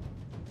do?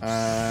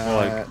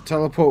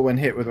 Teleport when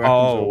hit with weapons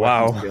Oh, or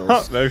wow. weapon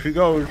skills. There she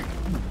goes.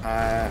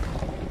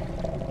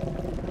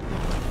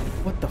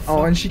 What the fuck?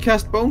 Oh, and she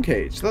cast Bone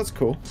Cage. That's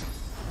cool.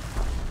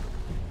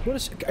 What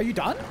is... Are you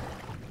done?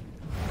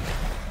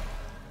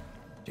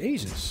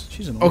 Jesus.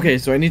 She's annoying. Okay,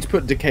 so I need to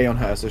put Decay on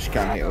her so she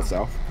can't heal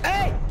herself.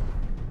 Hey!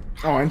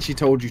 Oh, and she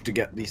told you to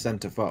get the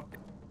center fuck.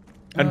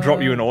 And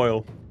drop you in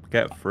oil.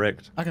 Get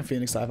fricked. I can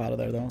Phoenix dive out of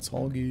there, though. It's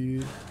all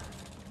good.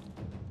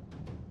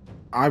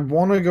 I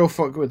want to go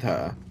fuck with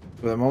her,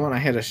 but the moment I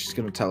hit her, she's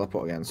going to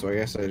teleport again, so I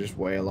guess I just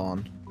wail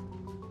on.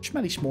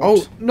 Schmelly smort.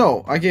 Oh,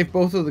 no, I gave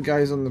both of the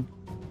guys on the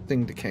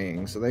thing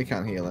decaying, so they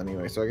can't heal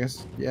anyway, so I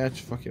guess, yeah,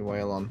 just fucking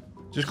wail on.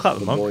 Just clap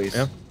the monk, boys.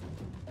 yeah.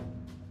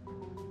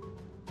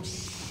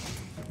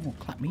 Oh,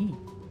 clap me.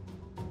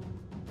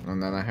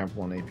 And then I have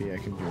 1 AP I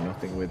can do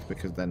nothing with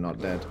because they're not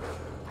dead.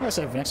 I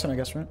save for next time, I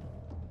guess, right?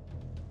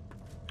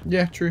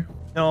 Yeah, true.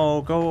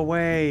 No, go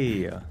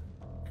away.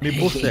 Me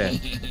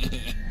bullshit.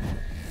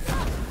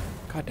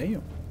 God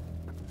damn.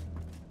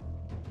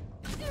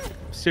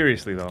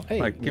 Seriously though, Hey,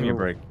 like, give me a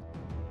break.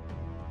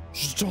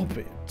 Stop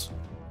it.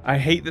 I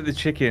hate that the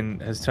chicken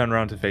has turned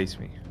around to face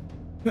me.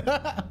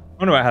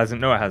 Oh no, it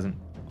hasn't. No, it hasn't.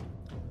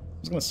 I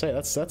was gonna say,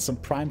 that's some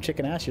prime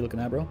chicken ass you're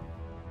looking at, bro.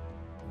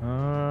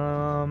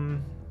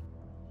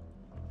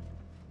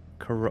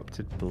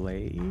 Corrupted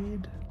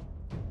blade?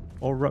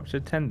 Or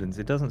ruptured tendons?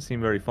 It doesn't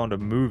seem very fond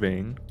of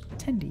moving.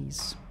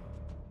 Tendies.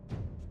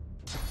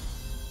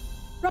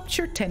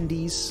 Rupture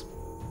tendies.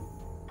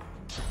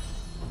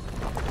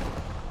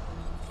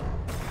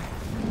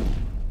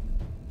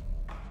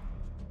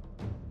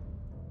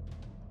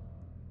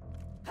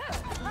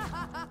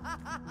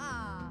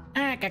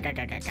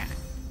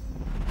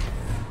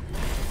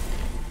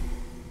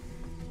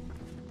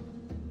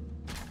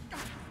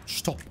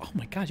 Stop. Oh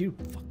my god, you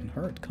fucking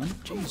hurt, cunt.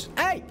 Jeez.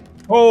 Hey!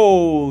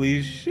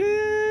 Holy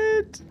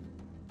shit!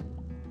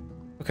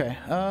 Okay,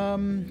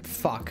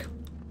 fuck.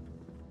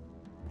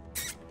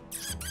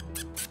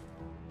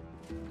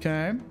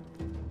 Okay.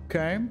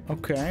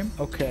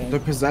 Okay. The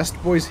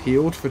possessed boys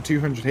healed for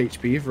 200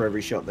 HP for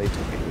every shot they took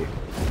at you.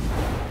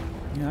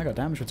 Yeah, I got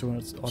damage for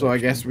 200. So I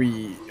guess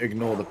we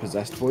ignore the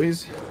possessed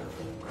boys.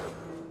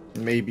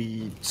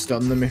 Maybe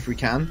stun them if we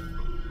can.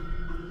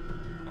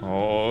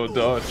 Oh,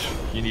 Dutch.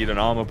 You need an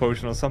armor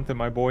potion or something,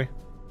 my boy.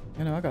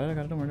 Yeah, no, I got it.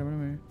 Don't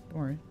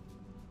worry.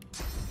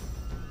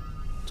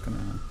 It's gonna...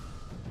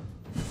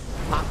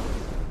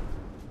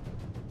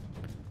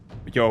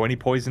 Yo, any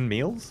poison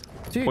meals?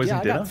 Dude, Poison yeah,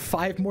 I dinner? got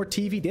 5 more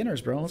TV dinners,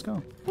 bro. Let's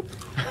go.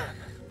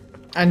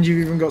 And you've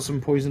even got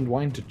some poisoned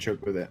wine to chug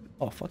with it.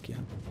 Oh, fuck yeah.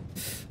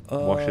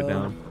 Wash it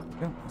down.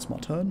 Yeah, it's my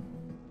turn.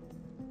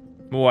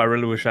 Oh, I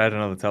really wish I had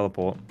another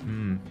teleport.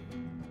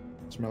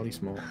 Smelly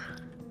smoke.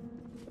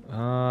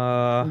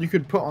 Uh, You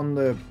could put on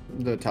the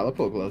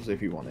teleport gloves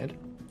if you wanted.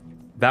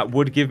 that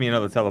would give me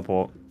another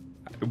teleport.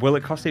 Will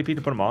it cost AP to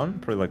put them on?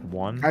 Probably like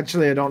 1.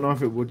 Actually, I don't know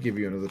if it would give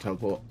you another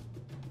teleport.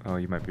 Oh,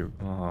 you might be.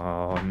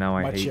 Oh, now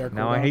I Might share hate.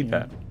 Now I cooldown, hate yeah.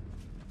 that.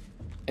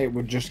 It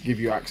would just give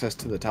you access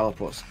to the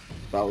teleports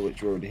spell,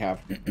 which you already have.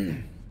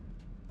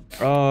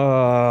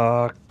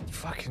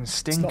 Fucking It's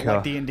stinker. not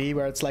like D&D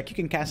where it's like you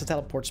can cast a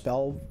teleport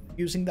spell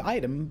using the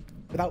item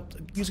without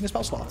using a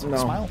spell slot. No,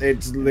 Smile.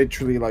 it's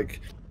literally like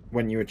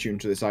when you attune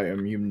to this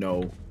item, you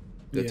know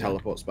the Yeah.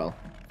 teleport spell.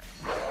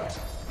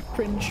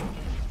 Cringe.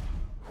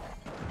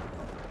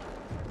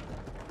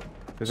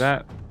 Is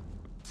that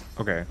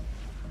okay?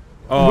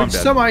 Oh, I'm Which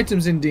dead. some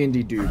items in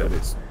D&D do, but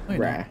it's I know.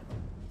 rare.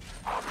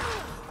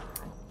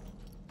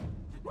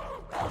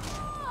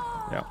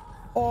 Yeah.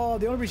 Oh,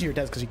 the only reason you're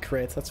dead is because he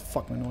crits. That's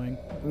fucking annoying.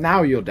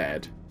 Now you're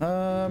dead. We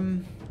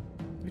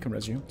can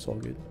res you. It's all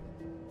good.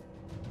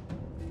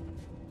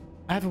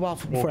 I have a while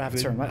before I have a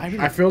turn. Right?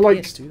 I feel like-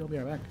 pissed, dude. I'll be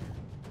right back.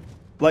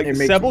 Like, It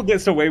makes Sebel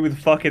gets away with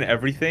fucking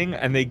everything,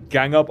 and they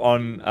gang up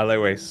on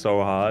Alewe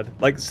so hard.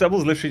 Like,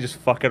 Sebel's literally just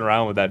fucking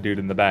around with that dude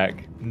in the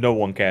back. No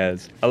one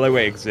cares.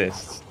 Alewe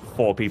exists.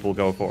 4 people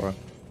go for her.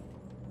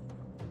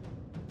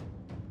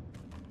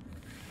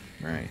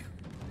 Right.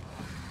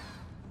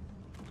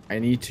 I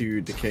need to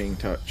decaying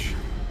touch.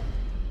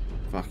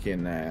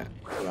 Fucking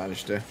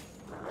Lannister.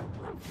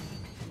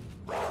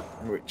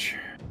 Which...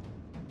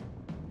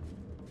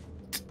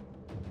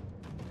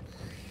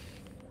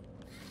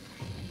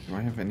 Do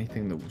I have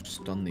anything that will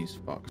stun these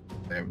fucks?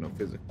 They have no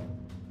physical.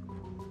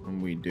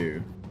 And we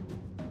do.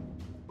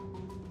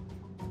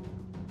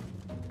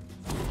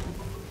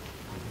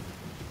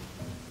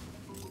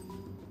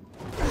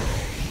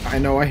 I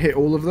know I hit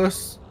all of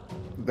this.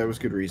 But there was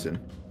good reason.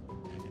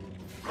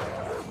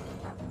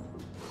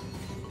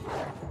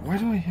 Why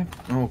do I have...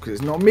 Oh, because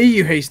it's not me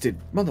you hasted.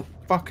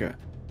 Motherfucker.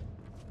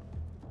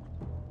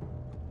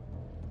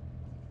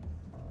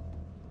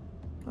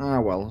 Ah,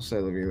 well,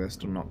 say the they're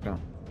still knocked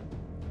down.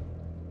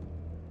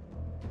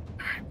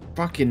 I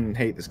fucking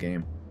hate this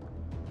game.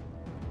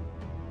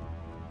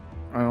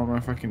 I don't know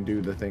if I can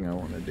do the thing I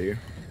want to do.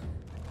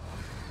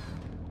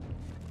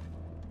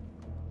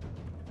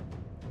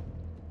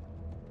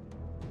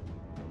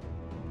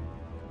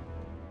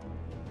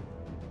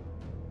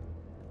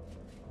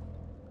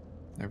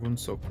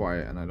 Everyone's so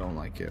quiet and I don't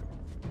like it.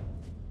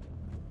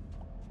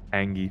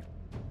 Angie.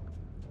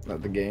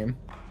 At the game?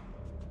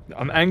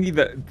 I'm angry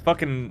that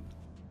fucking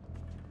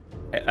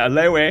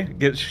Alewe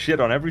gets shit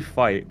on every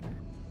fight.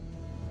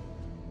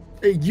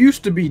 It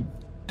used to be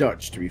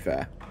Dutch, to be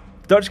fair.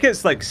 Dutch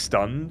gets like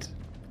stunned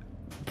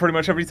pretty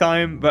much every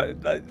time, but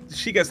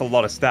she gets a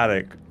lot of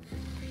static.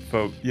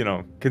 For, you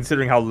know,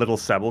 considering how little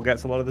Sebel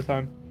gets a lot of the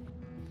time.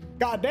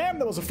 God damn,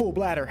 that was a full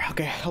bladder.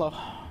 Okay, hello.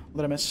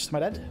 Did I miss my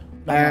dead?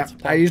 No, I'm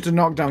not. I used a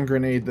knockdown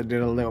grenade that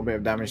did a little bit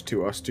of damage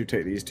to us to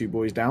take these two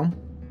boys down.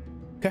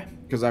 Okay.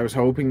 Because I was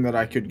hoping that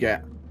I could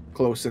get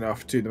close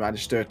enough to the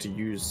Magister to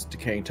use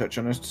Decaying Touch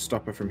on us to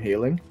stop her from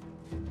healing.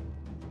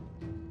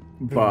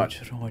 But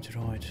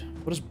Right.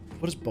 What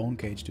does Bone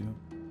Cage do?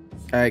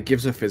 it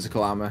gives her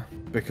physical armor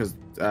because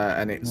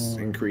and it's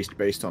increased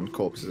based on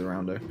corpses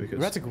around her. Because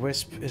Erratic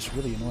Wisp is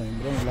really annoying,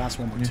 but only lasts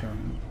one more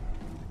turn.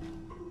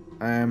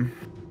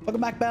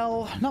 Welcome back,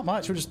 Bell. Not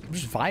much. We're just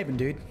vibing,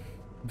 dude.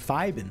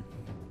 Vibing.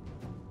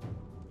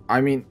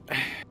 I mean,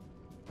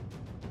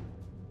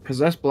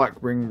 Possessed Black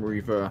Ring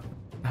Reaver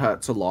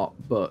hurts a lot,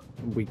 but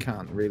we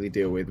can't really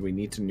deal with. We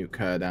need to nuke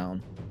her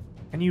down.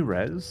 Can you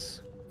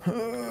res?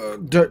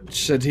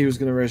 Dutch said he was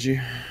gonna res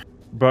you.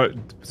 But,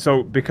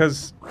 so,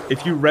 because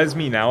if you res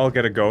me now, I'll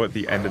get a go at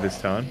the end of this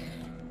turn.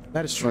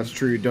 That is true. That's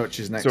true.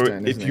 Dutch is next So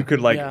turn, if isn't you he? could,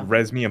 like, Yeah.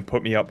 res me and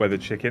put me up where the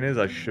chicken is,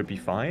 I should be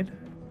fine.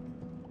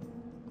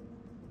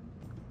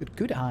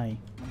 Good eye.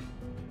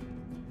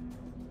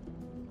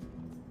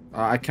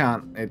 I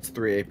can't. It's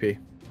 3 AP.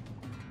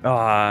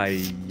 Yeah.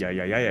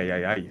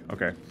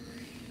 Okay.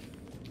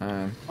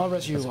 I'll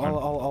res you. That's fine.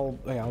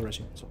 I'll res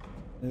you. So,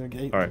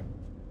 All right.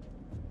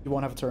 You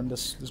won't have a turn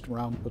this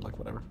round, but like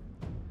whatever.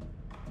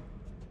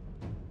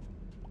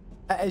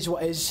 That is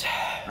what is.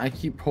 I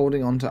keep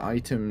holding on to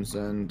items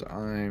and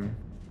I'm...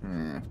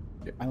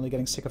 Finally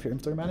getting sick of your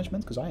inventory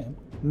management, because I am.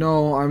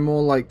 No, I'm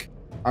more like...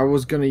 I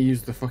was gonna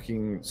use the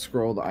fucking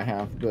scroll that I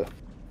have, but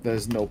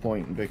there's no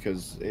point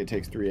because it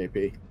takes 3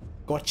 AP.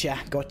 Gotcha.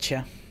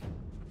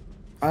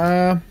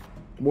 Well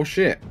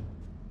shit.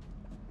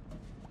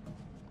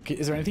 Okay,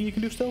 is there anything you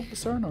can do still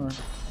this turn, or?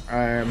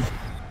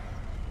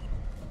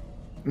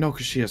 No,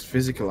 because she has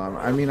physical armor.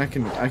 I mean, I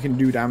can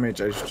do damage.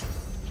 I just...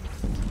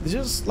 It's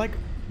just like,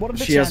 what are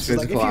the She has chances?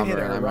 Like, if physical you hit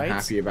armor, her, and I'm right?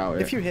 happy about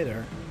it. If you hit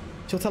her,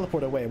 she'll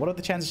teleport away. What are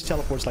the chances she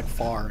teleports like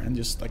far and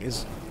just like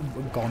is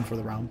gone for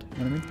the round?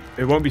 You know what I mean?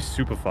 It won't be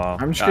super far.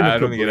 I'm just gonna I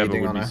don't put think it ever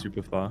bleeding would on be her.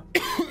 super far.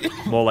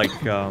 More like,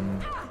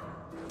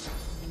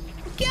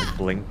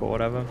 blink or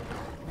whatever.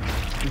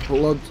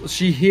 Blood.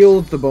 She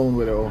healed the Bone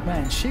Widow.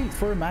 Man, she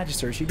for a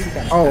Magister, she did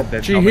kind of. Oh,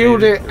 then she how many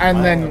healed is it it?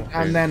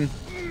 and then.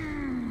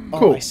 Oh,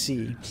 Cool. I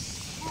see.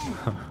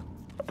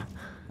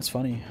 That's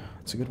funny.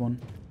 That's a good one.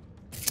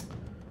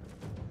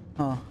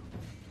 Huh.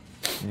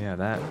 Yeah,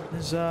 that.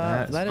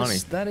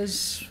 That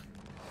is.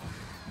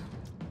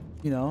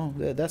 You know,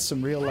 that's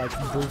some real like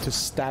Brutus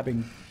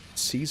stabbing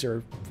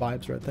Caesar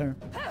vibes right there.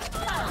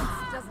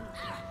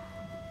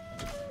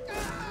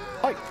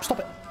 Oi, stop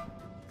it!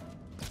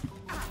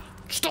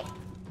 Stop!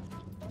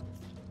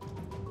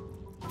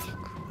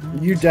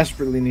 You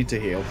desperately need to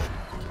heal.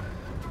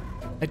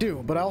 I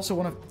do, but I also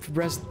want to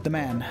res the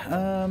man.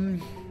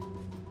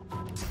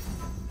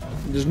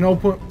 There's no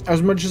point.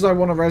 As much as I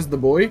want to res the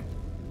boy,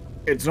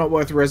 it's not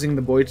worth resing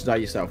the boy to die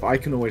yourself. I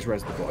can always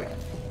res the boy.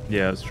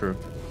 Yeah, that's true.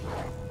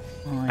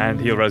 And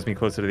he'll res me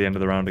closer to the end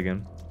of the round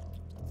again.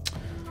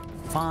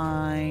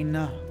 Fine.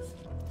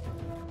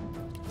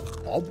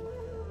 Oh.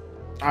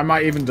 I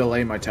might even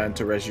delay my turn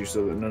to res you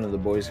so that none of the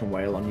boys can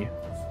wail on you.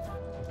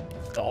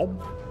 Oh.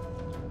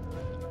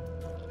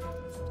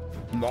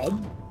 No.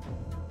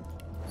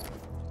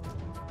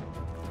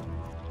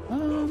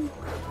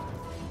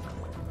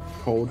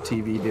 Cold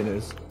TV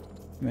dinners.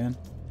 Man.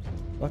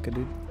 Fuck it,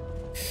 dude.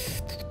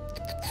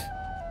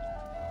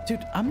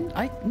 Dude, I'm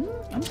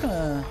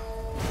gonna...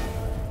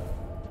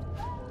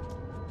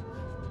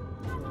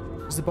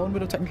 Is the Bone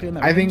Widow technically in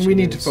that I think range? we It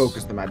need to is.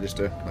 focus the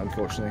Magister,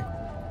 unfortunately.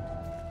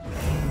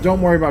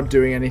 Don't worry about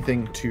doing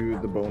anything to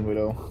the Bone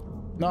Widow.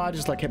 No, I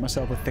just like hit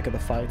myself with Thick of the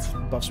Fight.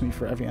 Buffs me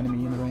for every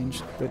enemy in the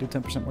range. They do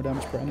 10% more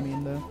damage per enemy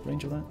in the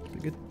range of that. It's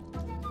pretty good.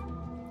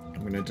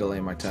 I'm gonna delay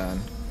my turn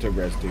to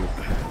res Duke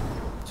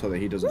so that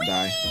he doesn't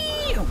die.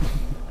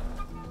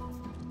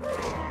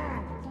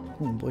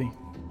 Oh boy.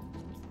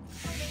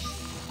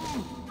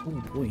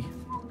 Oh boy.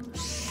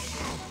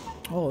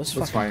 Oh, this is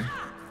That's fucking... fine.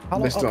 How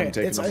long? This still Okay, haven't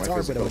taken it's off my our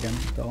physical. widow again,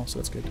 though, so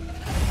that's good.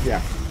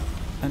 Yeah.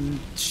 And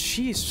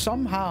she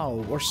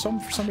somehow, or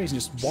for some reason,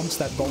 just wants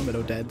that bone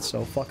widow dead,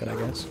 so fuck it, I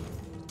guess.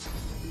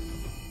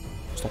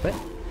 Stop it.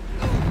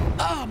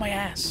 Ah, my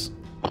ass!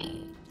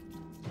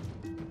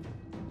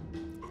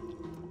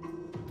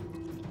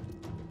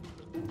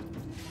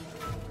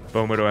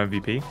 Bone Widow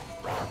MVP.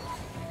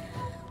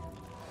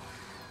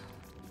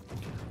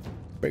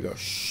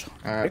 Bigosh.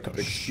 Bigosh.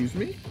 Excuse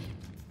me?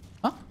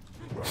 Huh?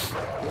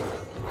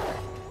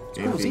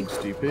 Game being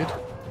stupid.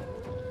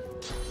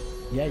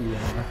 Yeah, you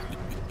are.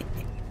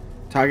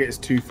 Target is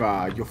too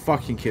far. You're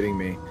fucking kidding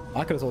me.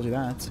 I could have told you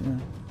that, yeah.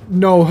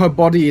 No, her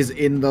body is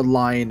in the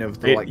line of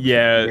the, range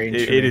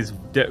for it me. is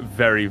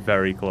very,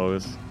 very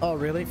close. Oh,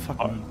 really?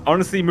 Fuck me.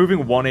 Honestly,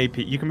 moving 1 AP,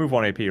 you can move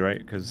 1 AP, right?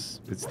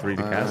 Because it's 3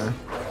 to cast.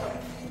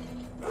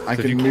 I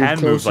So can you move can move,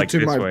 closer like, to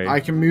this my. way. I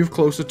can move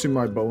closer to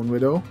my Bone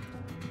Widow,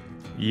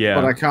 Yeah.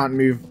 but I can't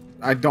move.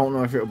 I don't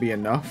know if it'll be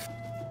enough.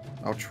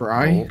 I'll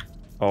try.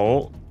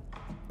 Oh.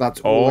 That's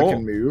all I Oh.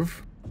 can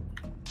move.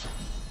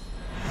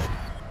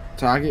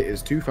 Target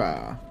is too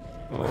far.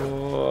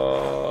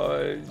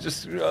 Oh,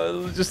 just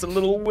a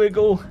little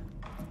wiggle.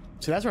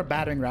 So that's where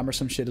battering ram or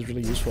some shit is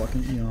really useful. I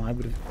can, you know, I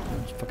would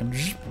have fucking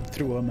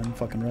threw him and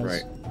fucking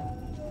res.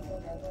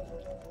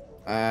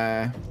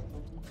 Right.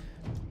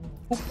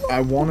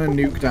 I want to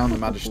nuke down the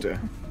Magister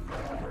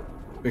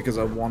because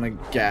I want to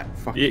get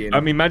fucking. I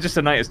mean,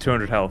 Magister Knight is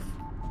 200 health.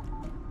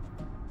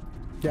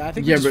 Yeah, I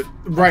think. Yeah, we but just-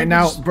 right I think we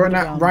now, just put it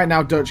down. right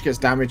now, Dutch gets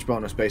damage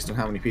bonus based on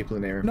how many people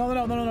in near him. No,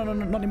 not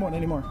anymore, not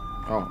anymore.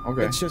 Oh,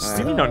 okay. It's just.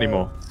 Not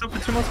anymore. Still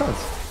for 2 more turns.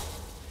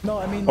 No,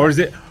 I mean. Or is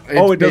it? It's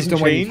Oh, it based doesn't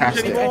on when you change cast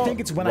it. anymore. I think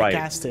it's when I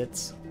cast it.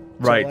 So,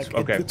 Right, like,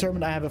 okay. It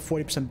determined I have a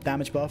 40%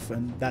 damage buff,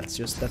 and that's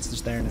just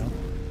there now.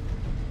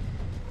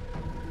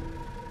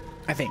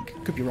 I think.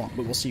 Could be wrong,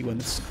 but we'll see when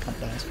this cunt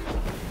dies.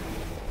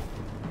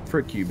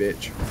 Frick you,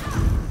 bitch.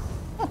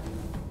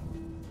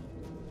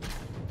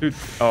 Dude,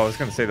 oh, I was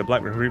gonna say the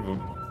Black Reaver.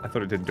 I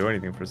thought it didn't do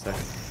anything for a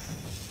second.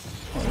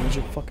 Oh, there's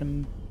your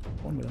fucking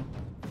one widow.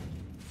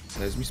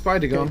 There's me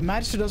spider Okay, gun.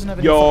 Magister doesn't have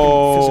any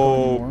fucking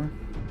physical anymore.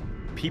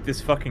 Peep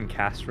this fucking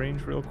cast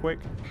range real quick.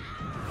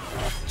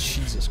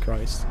 Jesus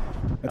Christ.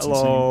 That's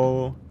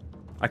Hello.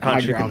 I can't High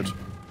shoot ground.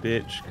 the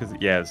bitch because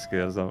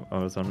because I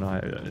was on high.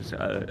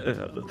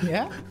 insane.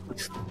 Yeah?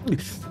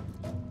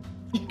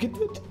 You get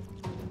it?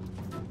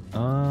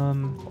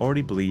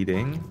 Already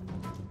bleeding.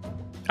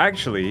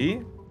 Actually,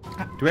 do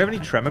we have any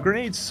tremor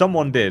grenades?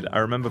 Someone did. I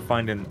remember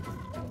finding.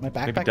 My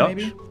backpack, Dutch?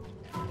 maybe?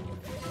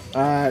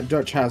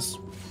 Dutch has.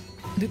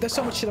 Dude, there's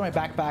so much shit in my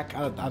backpack.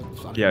 I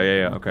don't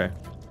Yeah. Okay.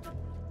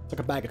 It's like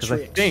a bag of Because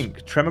tricks. I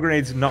think tremor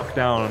grenades knock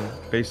down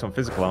based on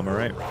physical armor,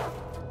 right?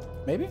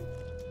 Maybe?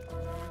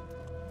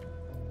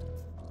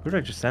 Who did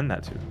I just send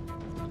that to?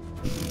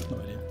 No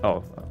idea.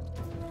 Oh.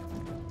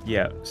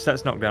 Yeah,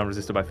 stats knockdown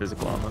resisted by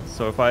physical armor.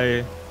 So if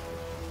I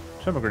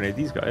tremor grenade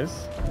these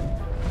guys,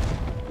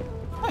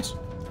 Nice.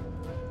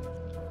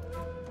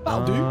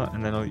 That'll do.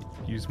 and then I'll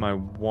use my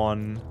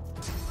one.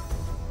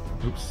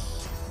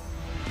 Oops.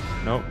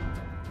 Nope.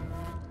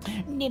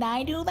 Did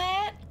I do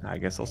that? I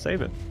guess I'll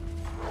save it.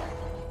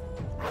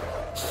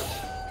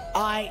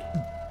 I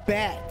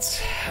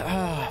bet.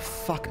 Ah,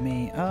 fuck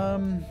me.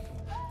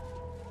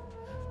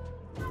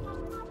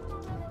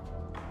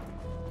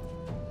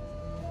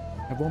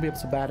 I won't be able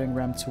to battering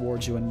ram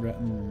towards you and.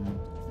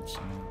 Let's see.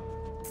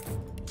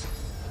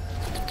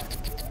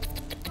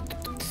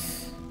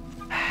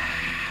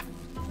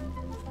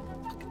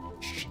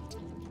 Shit.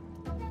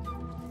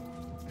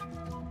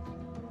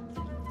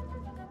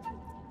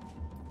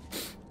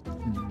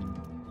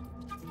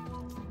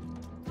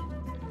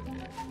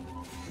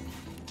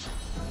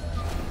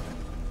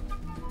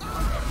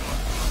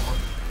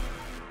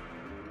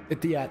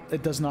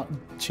 It does not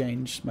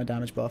change my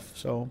damage buff,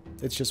 so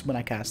it's just when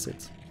I cast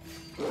it.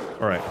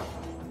 All right.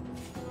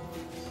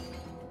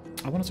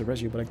 I wanted to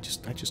res you, but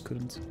I just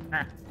couldn't.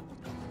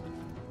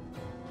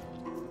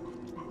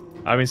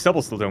 I mean,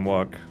 stubble still didn't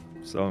work,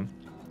 so.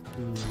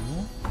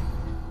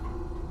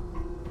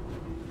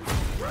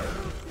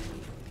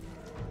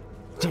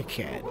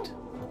 Dickhead.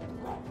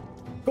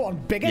 Go on,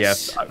 biggest.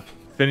 Yes.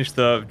 Finish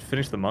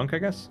the monk, I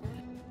guess.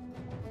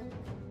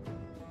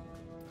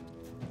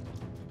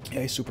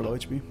 Yeah, he's super low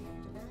HP.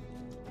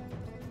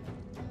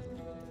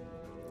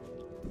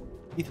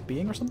 Ether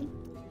being or something?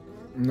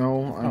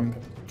 No, I'm okay.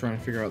 trying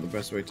to figure out the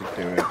best way to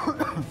do it.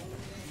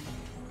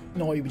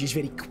 No, he was just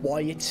very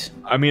quiet.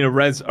 I mean, a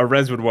res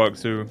would work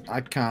too.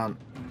 I can't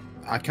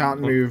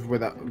move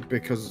without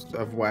because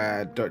of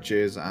where Dutch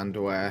is and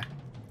where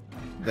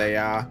they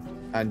are,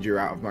 and you're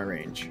out of my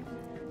range.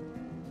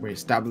 We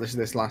established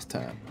this last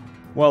turn.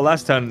 Well,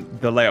 last time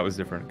the layout was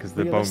different because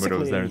the Bone Widow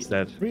was there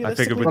instead. I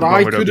figured with the But I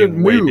Bone Widow couldn't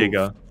being way move.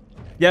 bigger.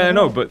 Yeah, I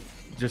know, but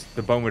just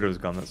the Bone Widow's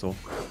gone, that's all.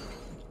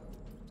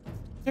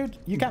 Dude,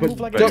 you can't But move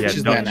like Dutch a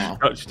is there now.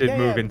 Dutch did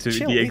move into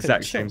chill, the Ethan,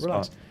 exact chill, same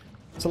relax. spot.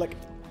 So like,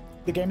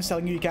 the game is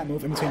telling you can't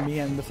move in between me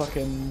and the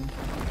fucking...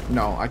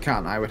 No, I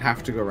can't. I would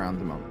have to go around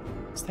the mountain.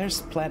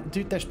 There's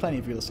plenty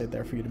of real estate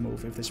there for you to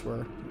move if this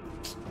were...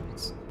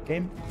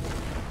 game.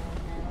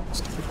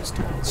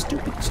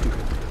 Stupid.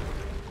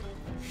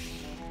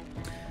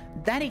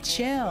 Daddy,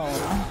 chill.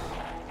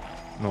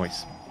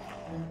 Noise.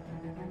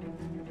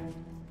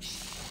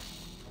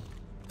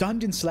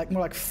 Dungeon select,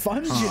 more like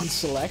fungin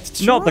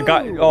select. Not the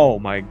guy. True. Oh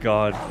my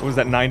god. What was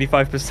that?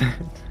 95%.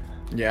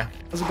 Yeah.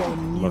 How's it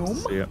going, Love to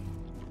Noom? see it.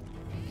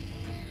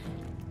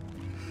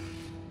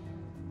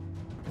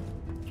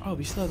 Oh,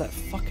 we still have that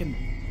fucking...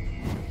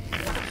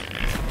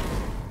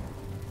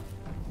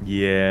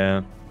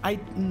 Yeah.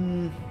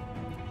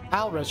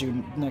 I'll res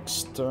you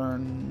next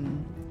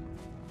turn.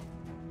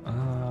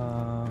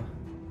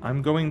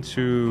 I'm going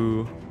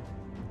to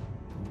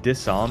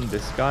disarm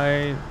this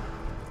guy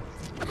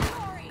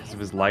because of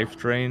his life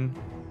drain.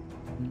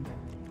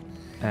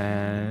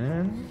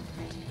 And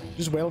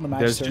Just wail on the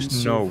match. there's turn, just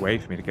so- no way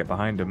for me to get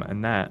behind him,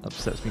 and that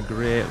upsets me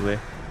greatly.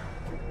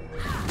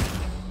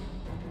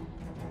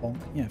 Bonk.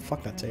 Yeah,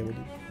 fuck that table,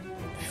 dude.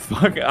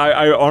 Fuck,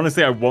 I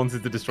honestly, I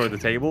wanted to destroy the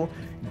table.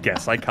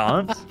 Guess I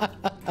can't.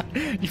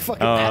 You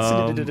fucking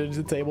acided it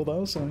into the table,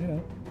 though, so, you know.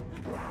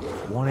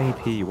 1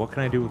 AP. What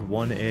can I do with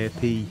 1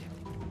 AP?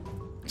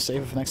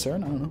 Save it for next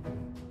turn?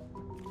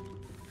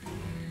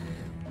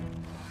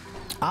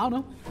 I don't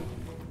know.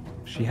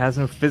 She has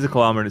no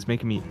physical armor and it's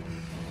making me...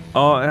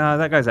 Oh,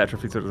 that guy's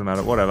atrophied, so it doesn't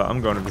matter. Whatever,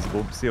 I'm going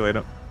invisible. See you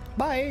later.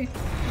 Bye!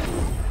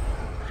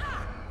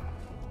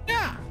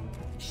 Yeah!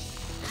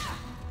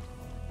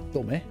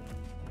 Kill me.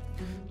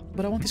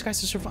 But I want these guys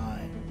to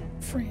survive.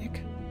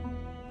 Freak.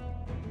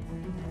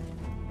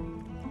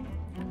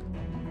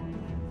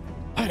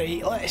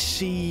 Alright, let's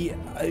see.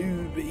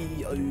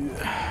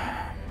 Can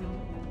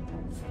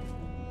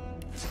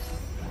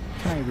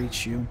I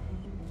reach you?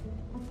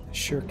 I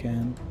sure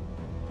can.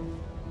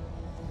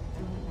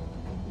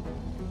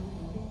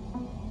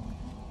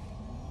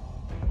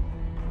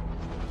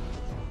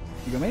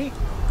 You got me?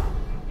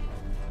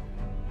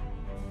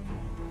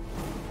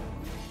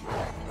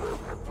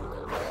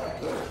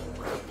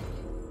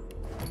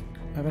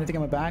 Have anything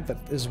in my bag that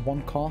is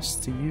 1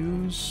 cost to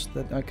use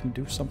that I can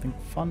do something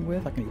fun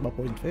with? I can eat my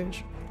poisoned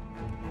fish.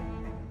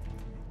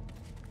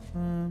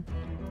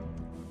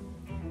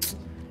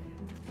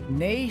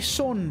 Nay,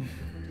 son.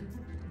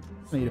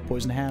 I need a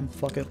poisoned ham.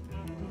 Fuck it.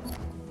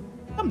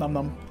 Nom nom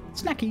nom.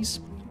 Snackies.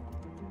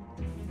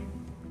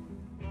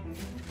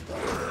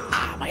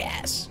 Ah, my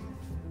ass.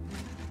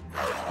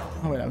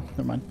 Oh wait, no,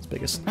 never mind. It's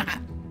biggest.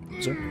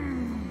 Loser.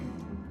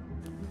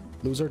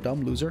 Loser,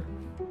 dumb loser.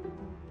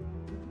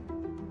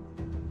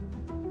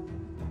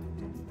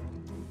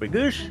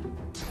 Biggish.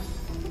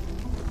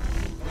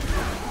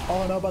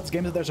 All I know about this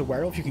game is that there's a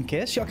werewolf you can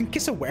kiss. Y'all can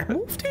kiss a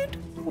werewolf, dude?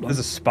 Hold on. There's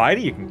a spider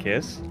you can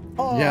kiss.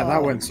 Oh, Yeah,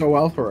 that went so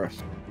well for us.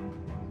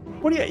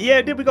 What do you...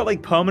 Yeah, dude, we got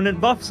like permanent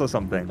buffs or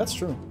something. That's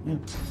true, yeah.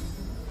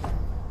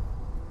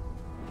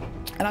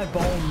 And I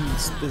boned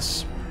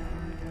this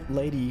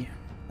lady,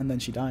 and then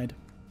she died.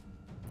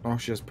 Oh,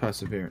 she has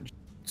perseverance.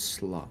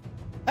 Slut.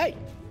 Hey!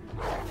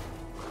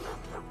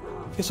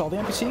 Kiss all the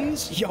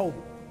NPCs? Yo,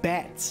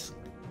 bet.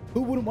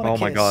 Who wouldn't want to Oh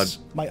kiss my god.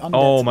 my undead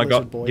Oh my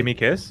lizard god. boy? Give me a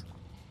kiss.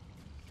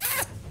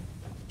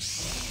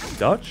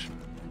 Dutch?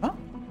 Huh?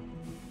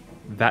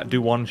 That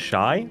do one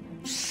shy?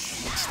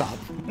 Stop.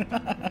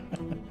 The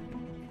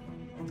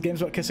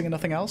game's about kissing and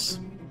nothing else?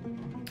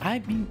 I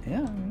mean,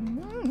 yeah.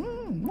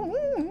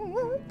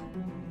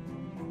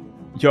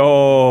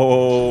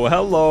 Yo,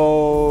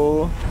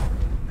 hello.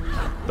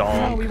 No,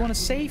 Donk. we want to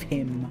save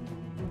him.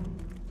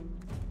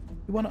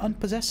 We want to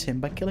unpossess him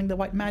by killing the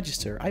White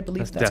Magister. I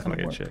believe That's that's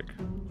definitely a gonna work. chick,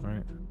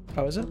 right?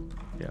 Oh, is it?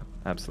 Yeah,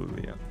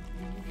 absolutely, yeah.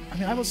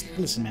 I mean,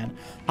 listen, man.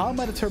 How am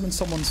I determine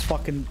someone's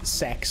fucking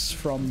sex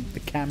from the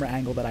camera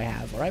angle that I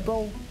have? All right,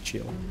 bro?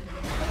 Chill.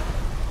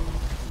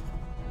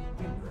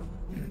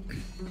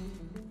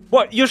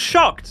 What? You're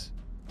shocked?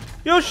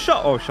 You're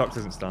shocked? Oh, shocked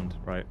isn't stunned,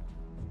 right?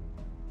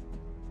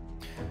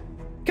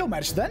 Kill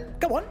Magister then.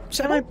 Come on.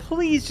 Can I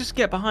please just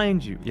get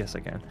behind you? Yes, I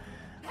can.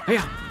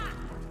 Yeah.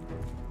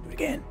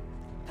 Again.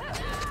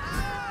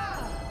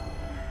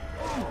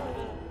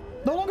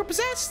 No longer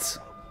possessed,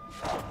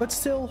 but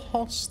still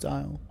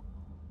hostile.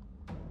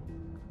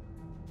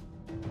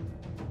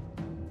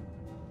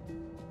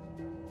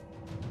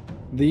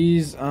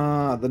 These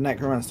are the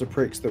necromancer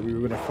pricks that we were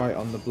going to fight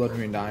on the Blood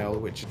Moon Isle,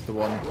 which is the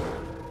one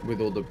with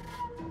all the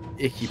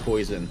icky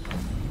poison.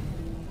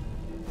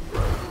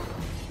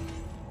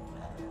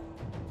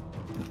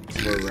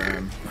 For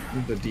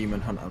the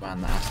demon hunter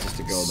man that asked us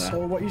to go there. So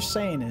what you're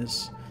saying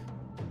is,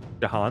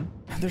 Jahan?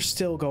 they're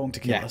still going to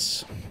kill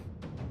us.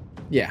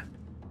 Yeah.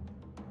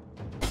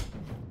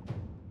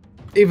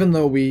 Even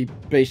though we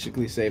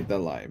basically saved their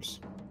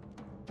lives.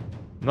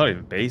 Not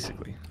even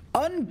basically.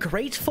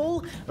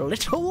 Ungrateful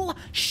little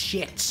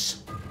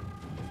shits.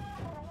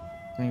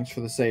 Thanks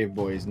for the save,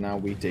 boys. Now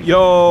we dig.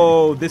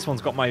 Yo, this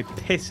one's got my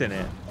piss in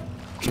it.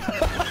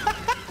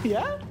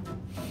 Yeah?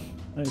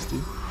 Nice,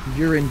 dude.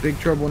 You're in big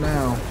trouble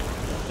now.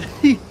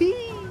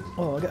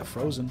 Oh, I got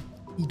frozen.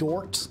 You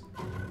dorks.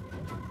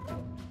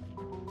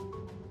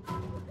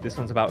 This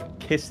one's about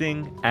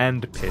kissing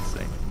and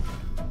pissing.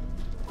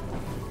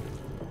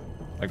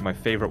 Like my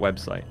favorite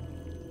website.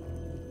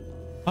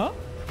 Huh?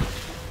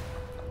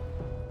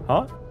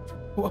 Huh?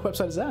 What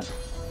website is that?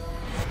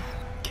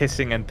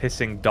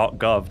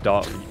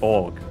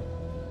 kissingandpissing.gov.org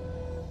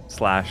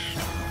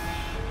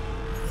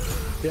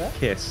 / Yeah?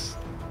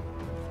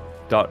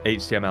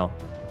 kiss.html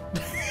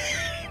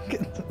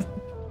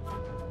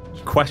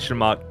question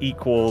mark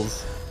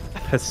equals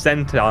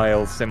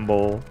percentile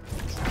symbol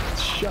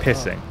Shut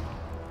pissing up.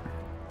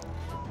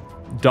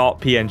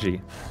 dot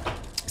png.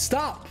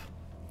 Stop!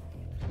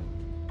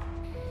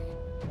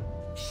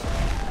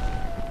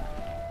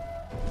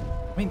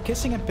 I mean,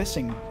 kissing and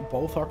pissing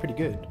both are pretty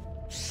good.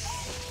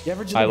 You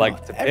ever just I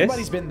like to piss.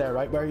 Everybody's been there,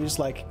 right? Where you're just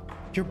like,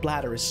 your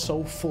bladder is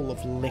so full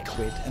of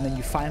liquid, and then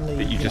you finally,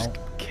 That you you just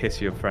know,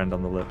 kiss your friend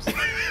on the lips.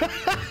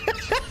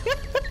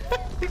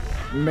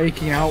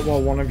 Making out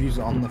while one of you's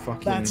on the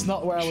fucking. That's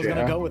not where I was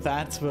gonna shitter. go with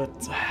that,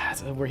 but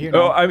we're here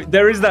now. Oh,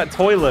 there is that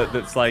toilet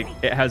that's like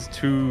it has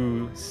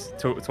two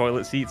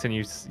toilet seats, and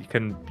you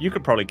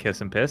could probably kiss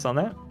and piss on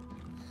that.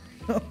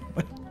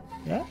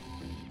 Yeah?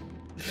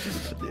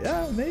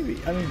 Yeah, maybe.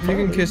 I mean, You can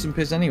probably. kiss and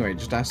piss anyway.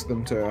 Just ask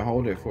them to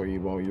hold it for you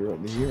while you're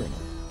at the urinal.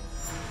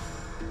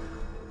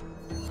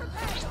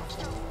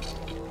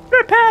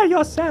 Prepare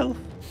yourself.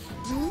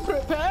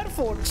 Prepare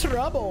for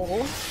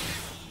trouble.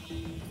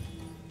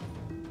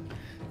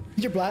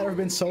 Your bladder have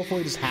been so full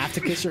you just have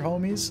to kiss your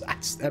homies?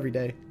 That's every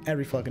day.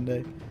 Every fucking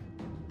day.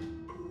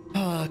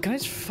 Can I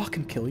just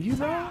fucking kill you,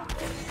 bro? Can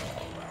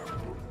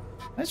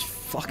I just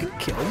fucking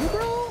kill you,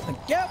 bro?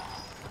 Like, yep.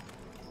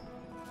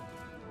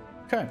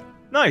 Okay.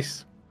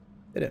 Nice.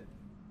 Did it.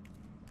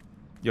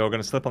 You're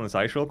gonna slip on this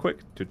ice real quick.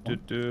 Do.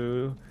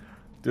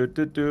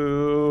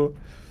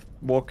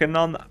 Walking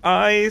on the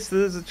ice.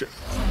 There's a.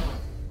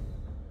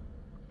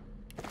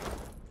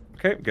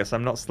 Okay, guess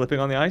I'm not slipping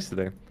on the ice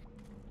today.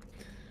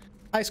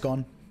 Ice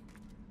gone.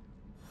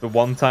 The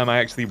one time I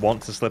actually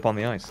want to slip on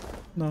the ice.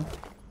 No. Not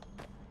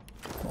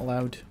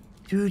allowed.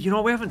 Dude, you know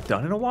what we haven't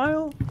done in a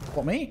while?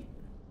 What, me?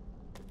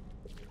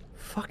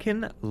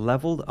 Fucking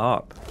leveled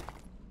up.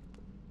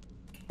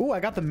 Ooh, I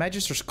got the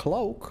Magister's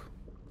Cloak.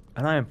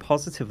 And I am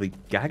positively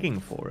gagging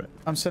for it.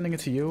 I'm sending it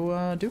to you,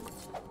 Duke.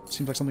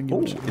 Seems like something you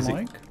would is it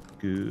like.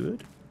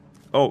 good?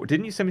 Oh,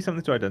 didn't you send me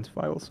something to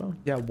identify also?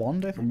 Yeah,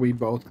 wand, I think. We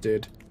both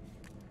did.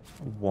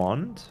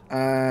 Wand?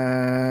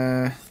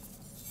 There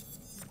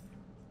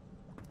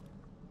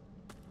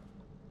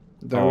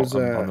Oh, was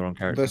I'm on the wrong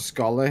character. the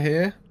scholar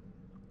here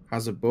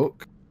has a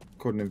book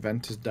called An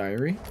Inventor's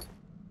Diary.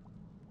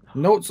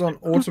 Notes on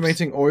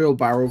automating oil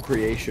barrel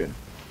creation.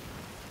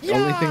 The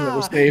only thing that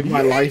will save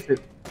my life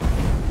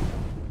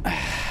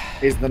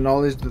is the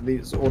knowledge that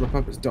these order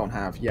puppets don't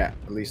have yet.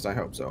 At least I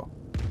hope so.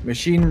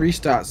 Machine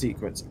restart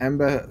sequence.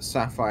 Ember,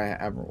 Sapphire,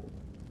 Emerald.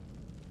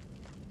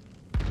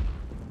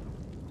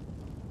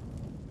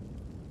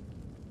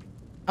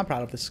 I'm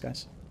proud of this,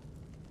 guys.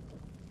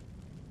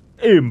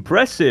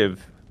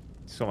 Impressive!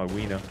 Saw my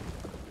wiener.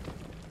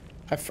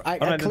 I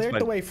cleared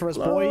Unidentified the way for us,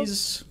 glove.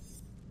 boys.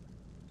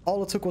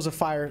 All it took was a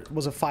fire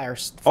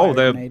Oh,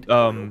 they're grenade.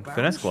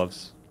 finesse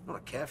gloves. Not a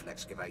careful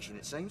excavation,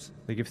 it seems.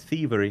 They give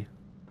thievery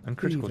and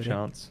critical Thievery.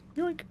 chance.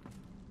 Yoink.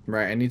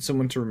 Right, I need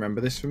someone to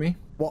remember this for me.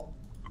 What?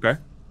 Okay.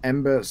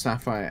 Ember,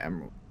 Sapphire,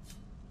 Emerald.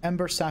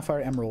 Ember,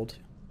 Sapphire, Emerald.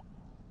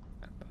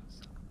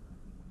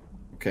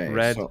 Okay,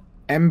 Red, so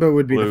Ember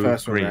would be blue, the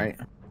first green. one, right?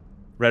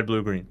 Red,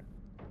 blue, green.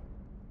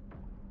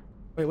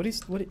 Wait,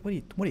 what are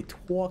you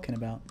talking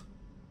about?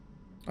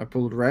 I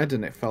pulled red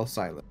and it fell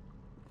silent.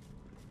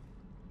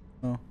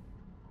 Oh.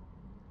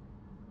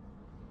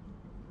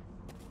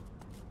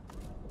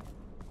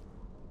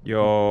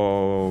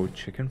 Yo,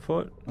 chicken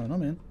foot? I don't know,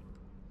 man.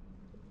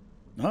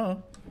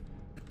 No.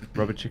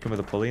 Rubber chicken with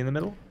a pulley in the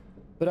middle?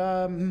 But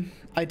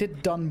I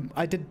did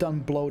done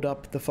blowed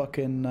up the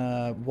fucking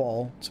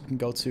wall so we can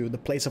go to the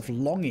place of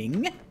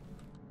longing.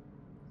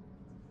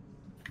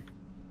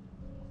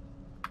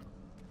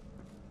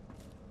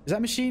 Is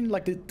that machine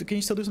like? Can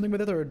you still do something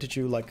with it, or did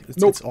you like?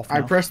 Nope. It's off now.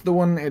 I pressed the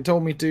one it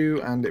told me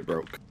to, and it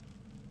broke.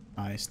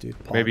 Nice, dude.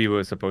 Pog. Maybe you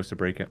were supposed to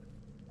break it.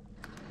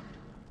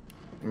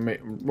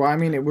 Well, I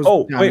mean, it was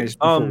Oh, wait, damaged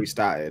before we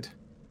started.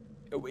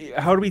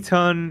 How do we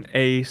turn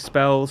a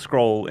spell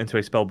scroll into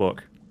a spell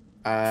book?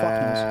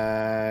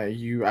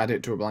 You add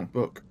it to a blank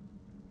book.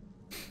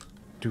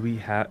 Do we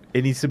have...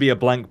 It needs to be a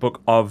blank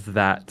book of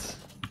that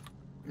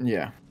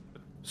Yeah.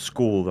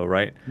 school, though,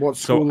 right? What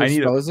So school I of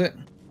need spell a- is it?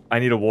 I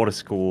need a water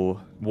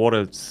school... Water...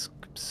 little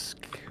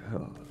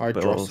skill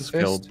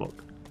Hydrosophist?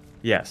 book.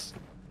 Yes.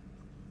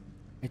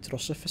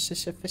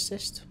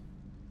 Hydrosophist.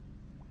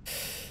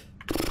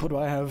 What do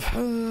I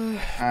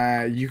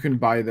have? You can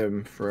buy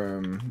them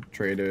from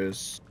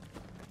traders.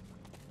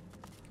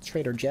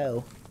 Trader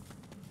Joe.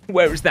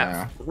 Where is that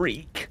Yeah.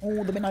 freak?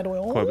 Oh, the midnight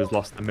oil. Quover's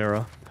lost the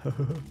mirror.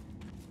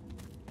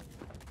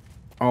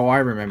 Oh, I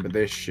remember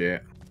this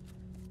shit.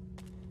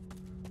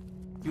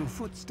 Your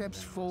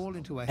footsteps fall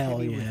into a Hell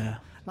heavy yeah. rhythm,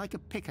 like a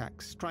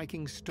pickaxe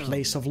striking stone.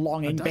 Place of A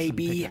longing, dozen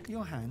baby.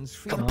 Your hands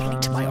feel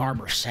Complete my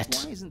armor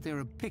set. Why isn't there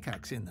a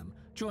pickaxe in them?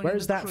 Joining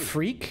Where's the that crew.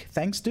 freak?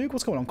 Thanks, Duke.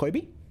 What's going on,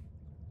 Koibi?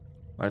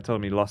 I told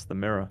him he lost the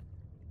mirror.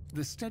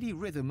 The steady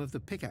rhythm of the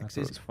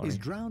pickaxes was funny. is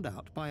drowned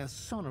out by a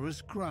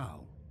sonorous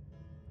growl.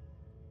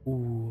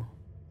 Ooh.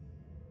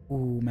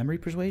 Ooh, memory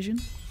persuasion?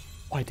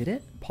 Oh, I did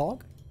it?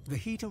 Pog? The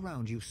heat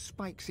around you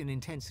spikes in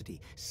intensity,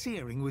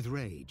 searing with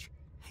rage.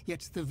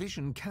 Yet the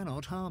vision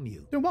cannot harm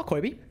you. Doing well,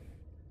 Koibi.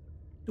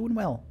 Doing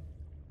well.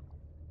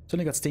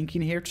 Suddenly got stinky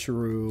in here. Your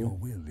True.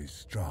 will is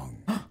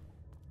strong.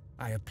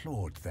 I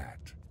applaud that.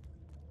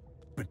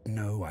 But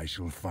know I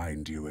shall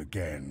find you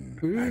again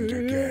and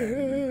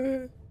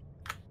again.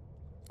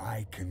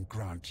 I can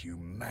grant you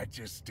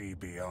majesty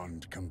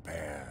beyond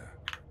compare.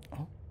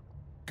 Oh.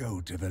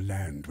 Go to the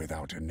land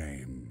without a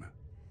name.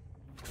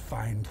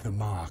 Find the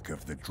mark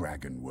of the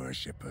dragon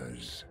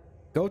worshippers.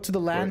 Go to the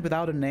land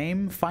without a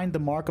name. Find the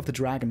mark of the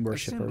dragon A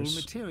symbol worshippers.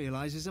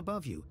 materializes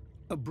above you,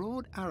 a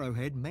broad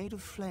arrowhead made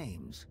of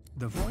flames.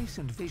 The voice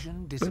and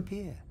vision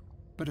disappear,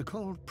 but a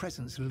cold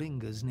presence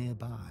lingers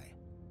nearby.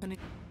 And it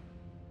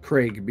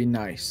Craig, be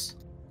nice.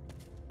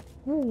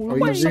 Ooh, Oh,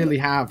 wait, you really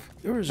have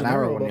There's an an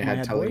arrow arrow on your above my head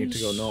head, telling you to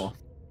boys. go north.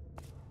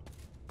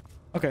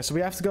 Okay, so we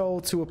have to go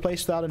to a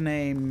place without a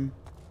name.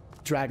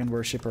 Dragon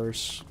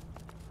worshippers.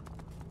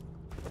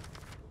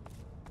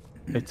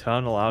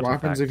 Eternal What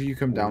artifact. happens if you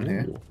come down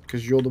here? Ooh.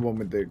 Because you're the one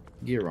with the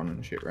gear on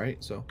and shit,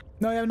 right? So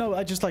No,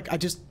 I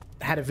just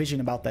had a vision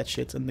about that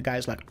shit, and the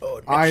guy's like, oh,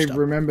 it I messed up.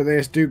 remember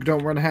this. Duke,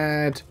 don't run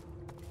ahead.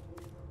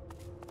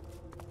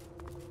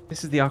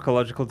 This is the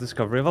archaeological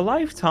discovery of a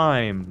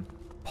lifetime.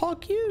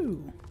 Pog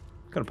you.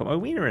 Gotta put my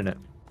wiener in it.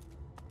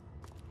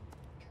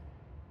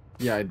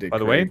 Yeah, I did. By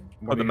the Craig. way,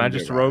 What put are the you gonna do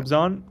Magister about robes it?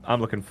 on. I'm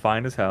looking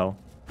fine as hell.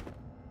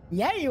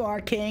 Yeah, you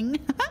are, king.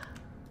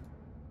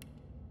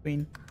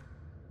 Queen.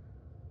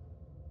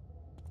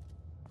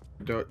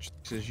 Dutch,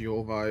 this is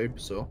your vibe,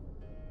 so.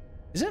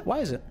 Is it? Why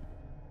is it?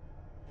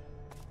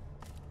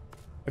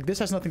 Like, this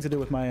has nothing to do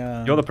with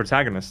my, You're the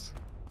protagonist.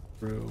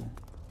 True.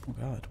 Oh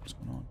god, what's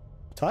going on?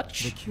 the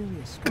Touch?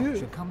 curious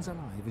sculpture comes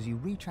alive as you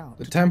reach out.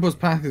 The to temple's touch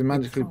it. path is It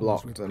magically throbbs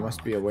blocked. with There must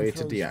power be a way and to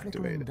throws deactivate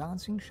flickering it.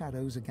 dancing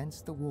shadows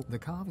against the wall. The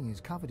carving is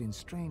covered in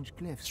strange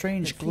glyphs.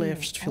 Strange that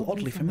glyphs feel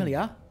oddly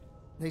familiar.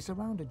 They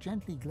surround a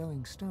gently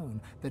glowing stone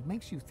that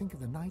makes you think of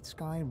the night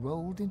sky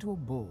rolled into a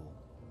ball.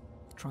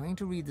 Trying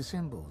to read the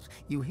symbols,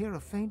 you hear a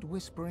faint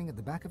whispering at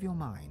the back of your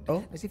mind,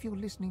 Oh. as if you're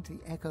listening to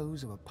the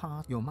echoes of a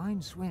past. Your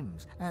mind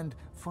swims, and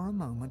for a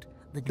moment,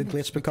 the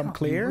glyphs become You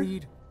clear?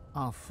 read,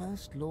 our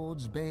first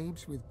lords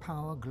babes with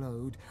power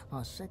glowed,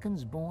 our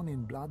seconds born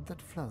in blood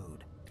that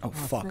flowed. Oh, our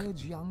fuck.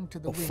 thirds young to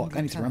the Oh, wind fuck.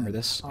 I need to remember return,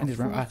 this. I our need to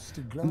remember- fourths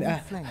to glowing ah.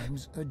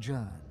 flames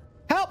adjourn.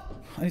 Help!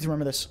 I need to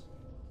remember this.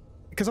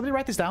 Can somebody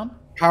write this down?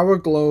 Power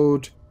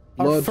glowed.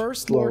 Our Blood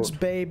first flowed. lords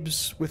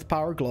babes with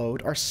power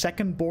glowed. Our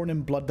second born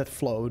in blood that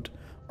flowed.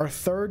 Our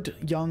third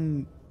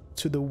young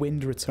to the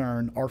wind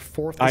return. Our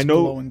fourth I is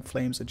know- glowing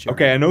flames adjourn.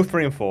 Okay, I know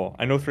 3 and 4.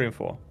 I know 3 and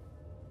 4.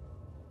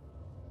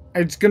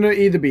 It's gonna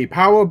either be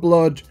power,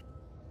 blood,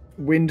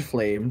 wind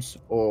flames,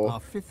 or Our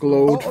fifth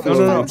glowed lord- Oh, flame. there's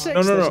no, five no, and six.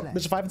 no, no, There's- no.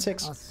 There's 5 and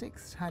 6. Our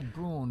sixths had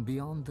brawn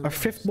beyond the Our rest.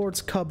 fifth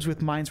lord's cubs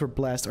with minds were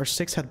blessed. Our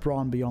sixth had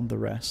brawn beyond the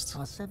rest.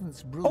 Our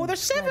seventh's brood Oh, there's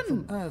spread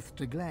 7! from earth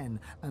to glen,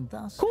 and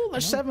thus Cool,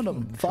 there's no 7 of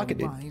them. king Fuck shall it,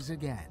 dude. rise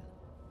again.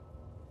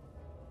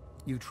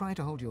 You try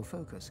to hold your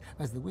focus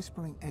as the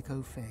whispering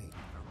echo fades.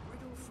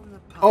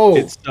 Oh,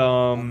 It's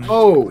oh,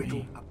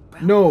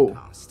 no,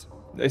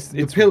 it's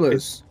the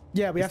pillars.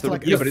 Yeah, we have It's the, to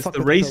like. yeah, but it's fuck the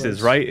with races,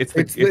 pillars. right?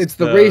 It's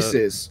the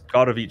races.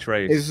 God of each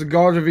race. It's the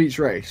god of each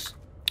race.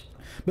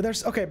 But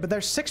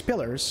there's 6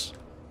 pillars.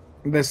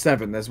 There's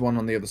 7. There's one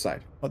on the other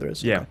side. Oh, there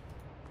is. Yeah. Okay.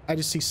 I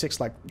just see 6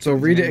 like. So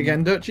read it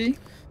again, Dutchy.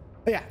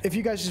 Yeah, if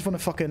you guys just want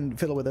to fucking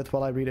fiddle with it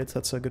while I read it,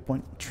 that's a good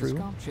point. The True.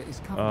 sculpture is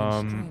covered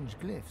in strange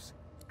glyphs.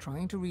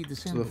 Trying to read the the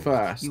symbols,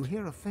 first. you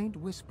hear a faint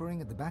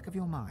whispering at the back of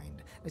your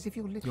mind, as if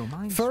your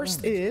mind First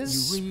swims.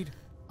 is you read,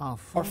 our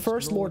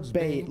first lord's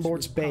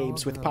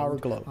babes with power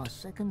glowed. Our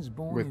seconds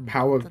born With in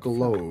power blood that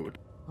flowed. glowed.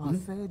 Our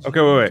thirds Okay,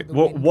 young wait. to the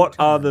What wind what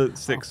are return. the Our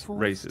 6 fourths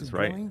races, to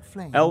right? glowing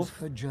flames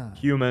Elf, adjourn.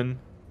 human,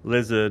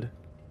 lizard,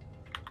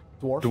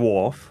 Dwarf.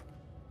 dwarf.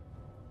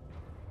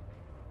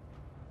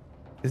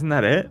 Isn't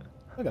that it?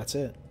 Oh, that's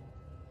it.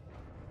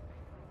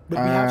 But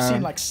we have seen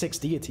Um, like 6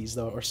 deities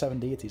though, or 7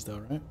 deities though,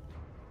 right?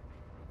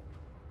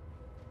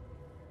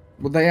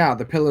 Well, they are.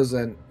 The pillars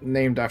are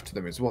named after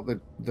them. It's what the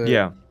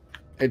Yeah.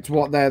 It's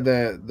what they're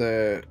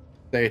the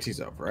deities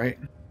of, right?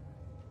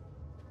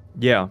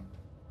 Yeah.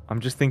 I'm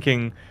just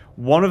thinking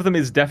one of them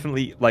is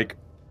definitely like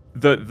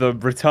the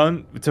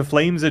return to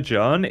flames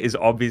adjourn is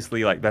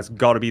obviously like that's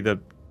got to be the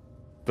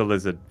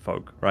lizard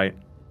folk, right?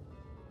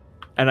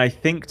 And I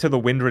think to the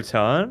wind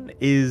return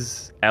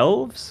is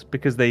elves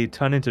because they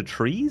turn into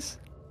trees.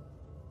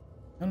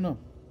 I don't know.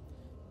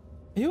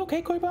 Are you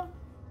okay, Koiba?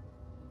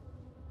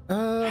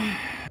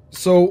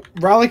 So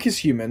Ralik is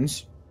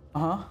humans.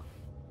 Uh-huh.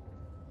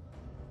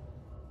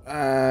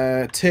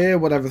 Tyr,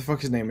 whatever the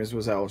fuck his name is,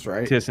 was elves,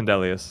 right? Tyr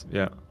Sindelius,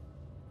 yeah.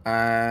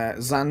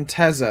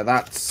 Zanteza,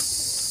 that's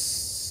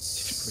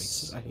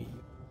Jesus, I hate you.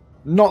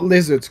 not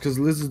lizards, because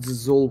lizards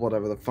is all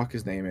whatever the fuck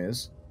his name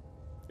is.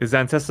 Is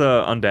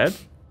Xantessa undead?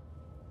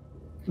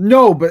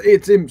 No, but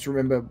it's imps,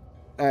 remember?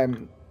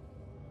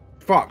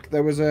 Fuck,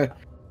 there was a...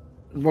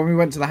 When we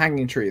went to the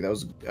hanging tree, there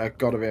was a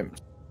god of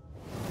imps.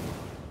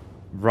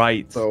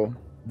 Right. So...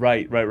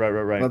 Right.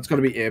 That's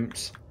gotta be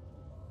imps.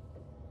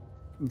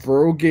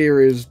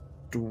 Vrogir is...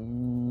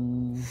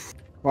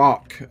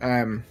 Fuck.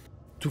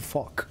 To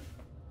fuck.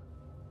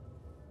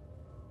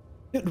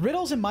 Dude,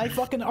 riddles in my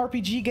fucking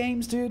RPG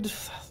games, dude.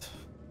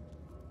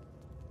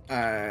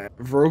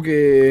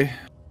 Vrogir...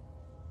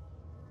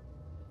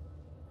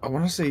 I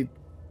want to say...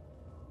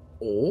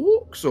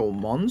 Orcs or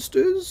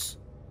monsters?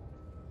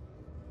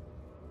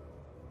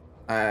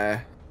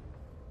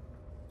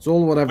 It's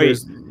all whatever Wait,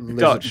 is lizard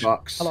Dutch.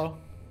 bucks. Hello.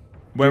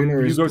 When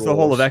Junior you is go to the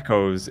Hall of dwarves.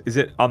 Echoes, is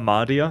it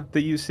Amadia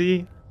that you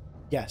see?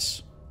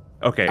 Yes.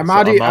 Okay,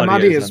 Amadi, so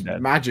Amadi Amadia is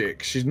undead.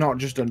 magic. She's not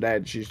just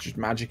undead. She's just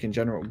magic in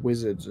general.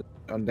 Wizards,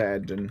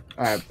 undead, and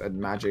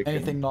magic.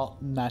 Anything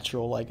not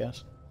natural, I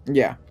guess.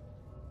 Yeah.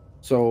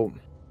 So.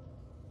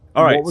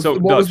 All right, What was, so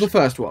what was Dutch. the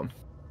first one?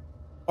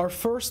 Our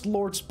first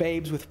Lord's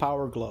babes with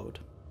power glowed.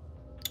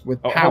 With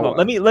Oh, power. hold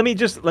on.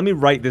 Let me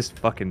write this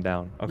fucking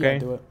down, okay? Yeah,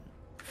 do it.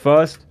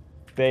 First,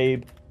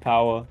 babe,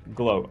 power,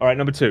 glow. All right,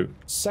 number 2.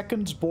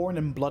 Seconds born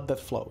in blood that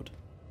flowed.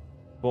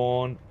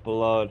 Born,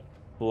 blood,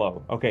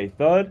 glow. Okay,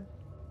 third,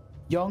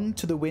 Young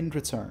to the wind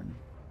return.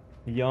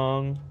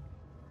 young,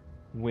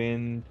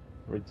 wind,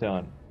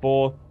 return.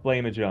 Fourth,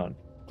 flame adjourn.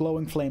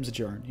 Glowing flames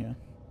adjourn, yeah.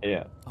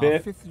 Yeah. Our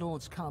Fifth, fifth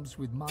Lord's cubs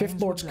with minds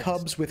Fifth Lord's were blessed,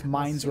 cubs with and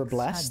our minds were sixth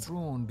blessed. had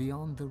drawn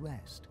beyond the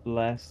rest.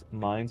 less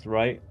minds,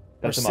 right?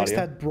 Our That's sixth Amadia.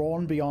 had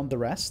brawn beyond the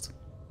rest.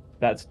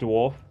 That's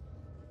dwarf.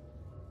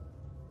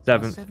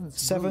 Our Seventh,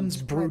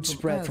 Seven's brood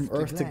spread from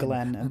earth to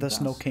Glen, and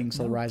thus no king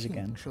shall rise king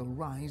again. Shall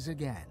rise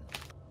again.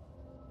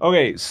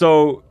 okay,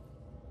 so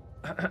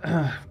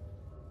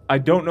I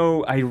don't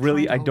know. I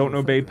don't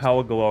know. Babe,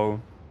 power, glow.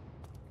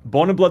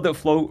 Born in blood that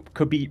flow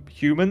could be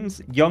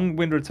humans. Young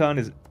wind return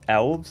is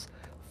elves.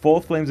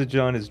 Fourth flames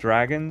adjourn is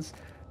dragons.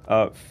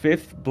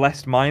 Fifth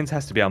blessed minds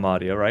has to be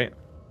Armadia, right?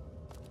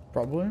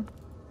 Probably.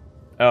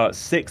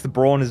 Sixth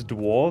brawn is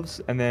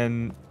dwarves, and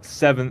then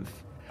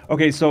seventh.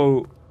 Okay,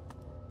 so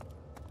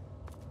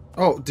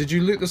Oh, did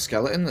you loot the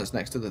skeleton that's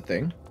next to the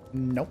thing?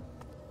 Nope.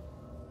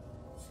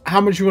 How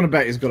much you want to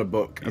bet he's got a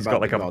book? he's about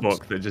got like the a gods?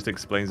 book that just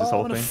explains this Oh, whole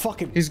I'm gonna thing.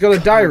 fucking... He's got a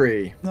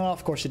diary. No,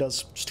 of course he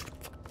does. Stupid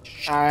fucking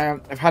shit.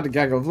 I've had a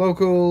gaggle of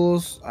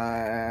locals.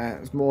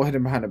 There's more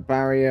hidden behind a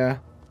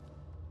barrier.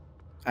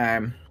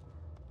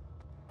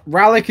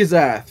 Ralik is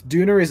earth.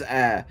 Duna is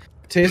air.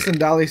 Tirsan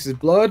Dalis is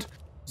blood.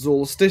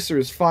 Zolstissa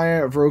is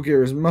fire.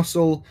 Vrogir is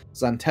muscle.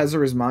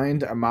 Zanteza is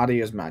mind.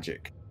 Amadi is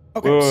magic.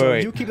 Okay, Wait, so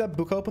wait. you keep that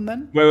book open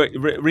then? Wait,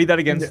 read that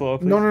again, slower,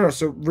 please. No.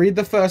 So read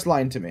the first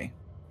line to me.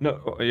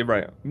 No, you're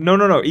right.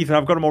 No, Ethan,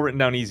 I've got them all written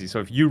down easy. So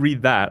if you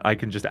read that, I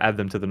can just add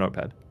them to the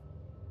notepad.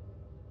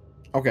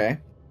 Okay.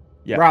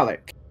 Yeah.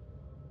 Ralik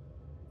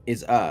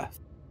is earth.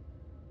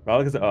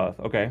 Ralik is earth.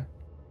 Okay.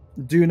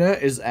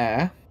 Duna is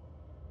air.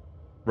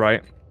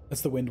 Right.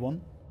 That's the wind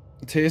one.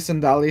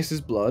 Tirsan Dalis is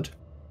blood.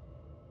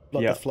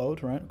 Blood Yeah. that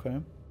flowed, right? Okay.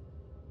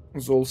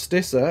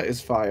 Zolstissa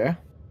is fire.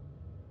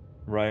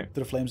 Right. Do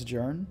the flames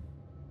adjourn?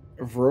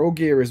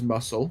 Vrogir is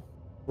muscle.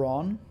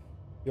 Brawn,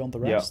 beyond the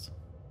Yeah. rest.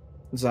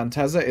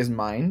 Zanteza is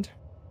mind.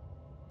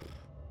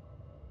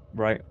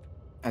 Right.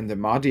 And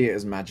Amadia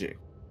is magic.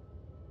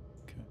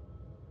 Okay.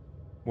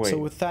 Wait. So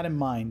with that in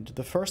mind,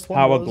 the first one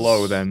Power was...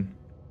 glow then.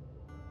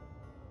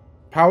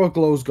 Power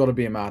glow's got to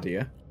be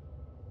Amadia,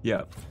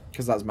 Yeah.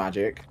 because that's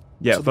magic.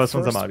 Yeah. So the first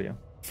one's first- Amadia.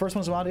 First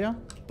one's Amadia?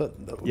 But...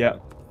 Yeah.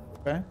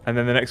 Okay. And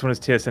then the next one is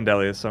Tia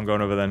Sandelius, so I'm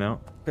going over there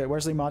now. Okay,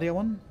 where's the Amadia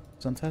one?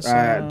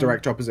 Zantessa?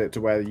 Direct opposite to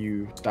where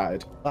you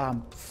started.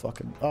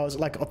 Fucking... Oh, is it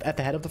like at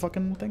the head of the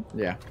fucking thing?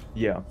 Yeah.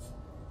 Yeah.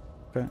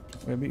 Okay.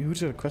 Wait, who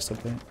did a quest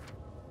update?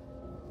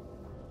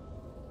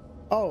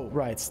 Oh,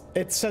 right.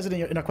 It says it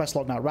in our quest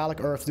log now.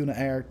 Ralik, Earth, Duna,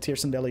 Air,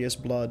 Tirsan Delius,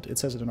 Blood. It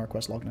says it in our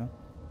quest log now.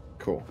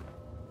 Cool.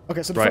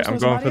 Okay, so the Right. first I'm one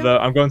is going for Amadia?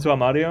 the. I'm going to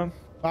Amadia.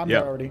 I'm yeah.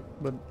 there already,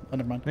 but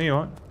never mind. No, you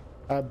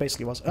aren't.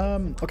 Basically was.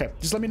 Okay,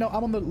 just let me know.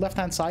 I'm on the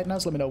left-hand side now,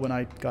 so let me know when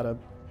I gotta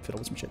fiddle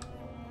with some shit.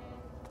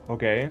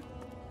 Okay.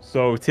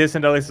 So Tia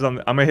Sandelius is on.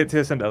 I'm gonna hit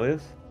Tia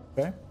Sandelius.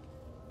 Okay?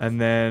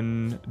 And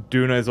then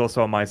Duna is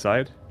also on my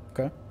side.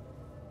 Okay.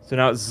 So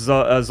now it's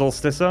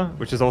Zolstissa,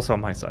 which is also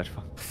on my side.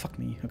 Fuck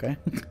me, okay.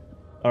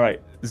 All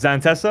right.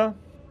 Xantessa,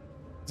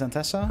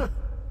 Zantessa,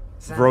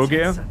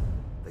 Vrogir,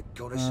 The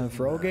goddess of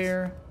the earth,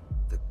 Vrogir,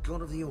 the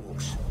god of the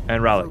orcs.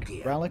 and Ralik.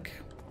 Vrogir. Ralik.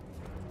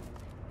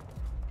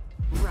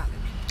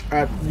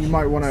 Ralik. You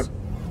might want to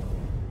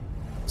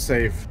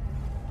save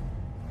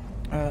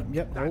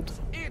Yep, hold.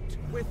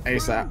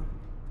 ASAP.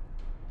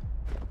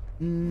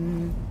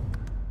 I'm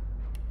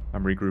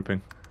regrouping.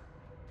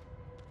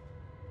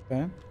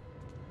 Okay.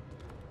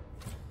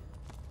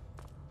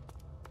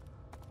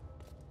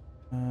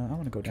 I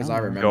want to go down. Because I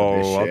there. remember Go.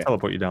 this I'll shit.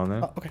 teleport you down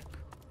there. Oh, okay.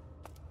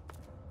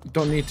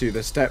 Don't need to.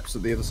 There's steps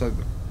at the other side.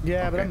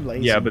 Yeah, but Okay. I'm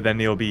lazy. Yeah, but then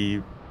he'll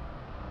be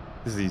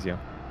This is easier.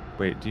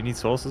 Wait, do you need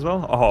sauce as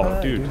well?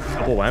 Oh, dude,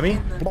 double whammy.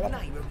 The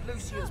name of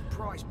Lucius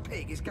Price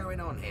Pig is going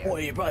on here.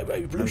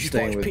 I'm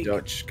staying with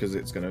Dutch because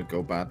it's gonna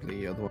go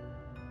badly otherwise.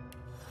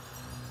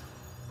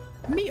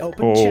 Me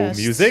open Oh, chest.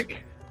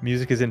 music.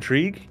 Music is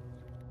intrigue.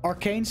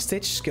 Arcane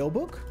Stitch skill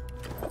book.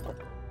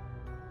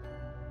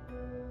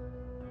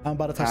 I'm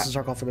about to touch the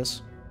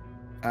sarcophagus.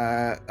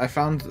 I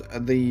found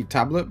the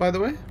tablet, by the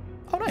way.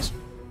 Oh, nice.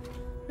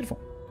 Beautiful.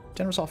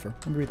 Generous offer.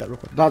 Let me read that real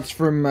quick. That's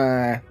from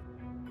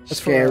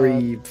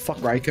Scary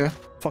Riker.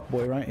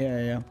 Fuckboy, right?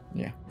 Yeah.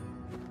 Yeah.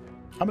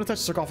 I'm gonna touch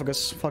the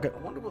sarcophagus. Fuck it. I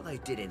wonder what they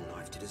did in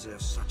life to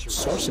deserve such a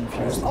Source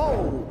infused. The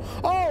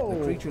Oh!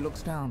 creature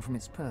looks down from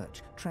its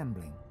perch,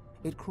 trembling.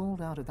 It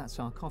crawled out of that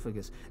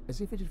sarcophagus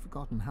as if it had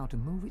forgotten how to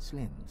move its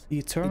limbs. The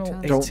Eternal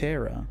It turns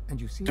Aetera. and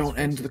you see Don't its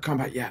end face the is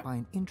combat covered yet. by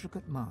an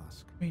intricate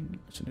mask. I mean,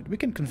 listen, dude, we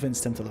can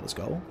convince them to let us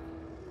go.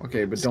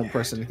 Okay, but don't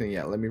press anything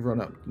yet. Let me run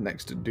up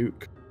next to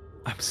Duke.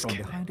 I'm From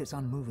scared. behind its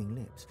unmoving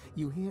lips,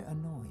 you hear a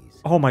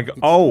noise. Oh my god.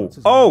 It Oh, starts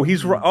as a oh,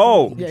 he's moving,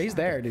 oh. creaking Yeah, he's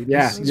shadow. there, dude.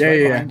 Yeah, He's yeah, right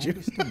yeah. behind you.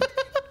 Distinct.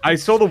 I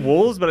saw the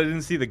wolves, but I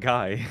didn't see the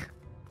guy.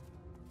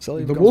 So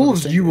he The becomes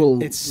wolves distinct. you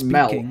will It's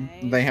melt.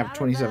 speaking. They have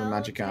 27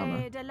 magic armor.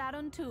 Let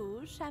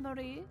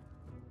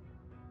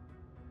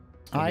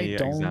I me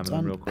don't. examine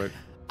them real quick.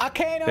 I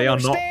can't They are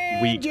not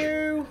understand weak.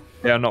 you.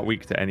 They are not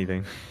weak to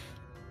anything.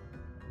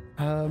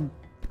 Eh,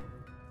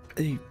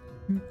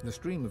 The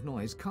stream of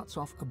noise cuts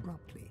off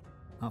abruptly.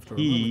 After a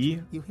He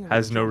moment, you hear a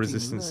has no joking,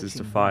 resistances to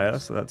lurching fire,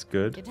 voice. so that's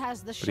good. It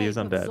has the But he is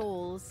shape of undead.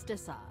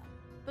 Zolstissa,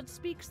 but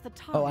speaks the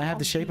tongue Oh, I have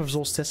the of shape of beasts.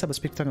 Zolstissa, but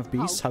speak the tongue of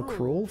beasts. How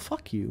cruel.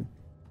 Fuck you.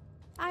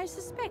 I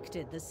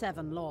suspected the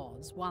Seven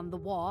Lords won the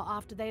war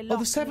after they Oh, locked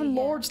the Seven me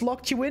here. Lords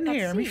locked you in But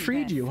here and we seeing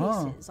freed their you,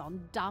 huh? faces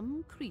on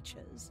dumb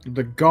creatures.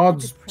 The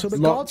gods So the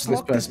locked gods this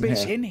locked this person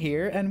bitch here. in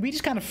here and we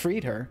just kind of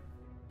freed her.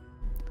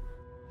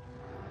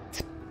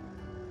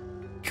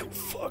 Oh,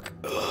 fuck.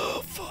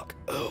 Oh, fuck.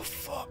 Oh,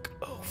 fuck.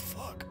 Oh,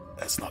 fuck.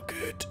 That's not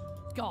good.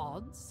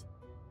 Gods?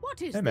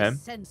 What is Hey, this man.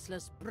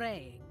 senseless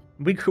braying?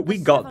 We The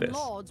got Seven this.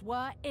 Lords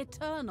were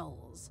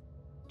Eternals,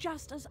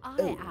 just as I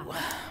am. Oh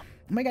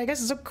my god, I guess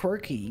it's so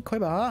quirky.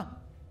 Koiba.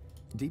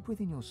 Deep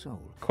within your soul,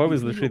 Koi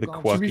was you feel literally the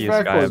your God's To be quirkiest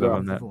fair, guy I've Koiba,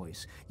 ever met.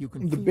 voice. You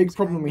can The feel big its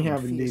problem we anger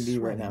have and in fear D&D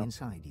right swelling now.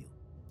 inside you.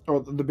 Or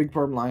the big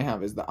problem I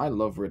have is that I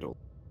love Riddle,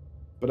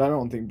 but I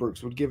don't think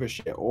Brooks would give a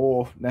shit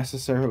or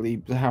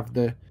necessarily have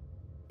the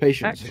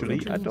patience. Actually,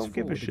 She I leans don't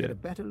give a forward to get shit. a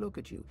better look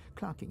at you,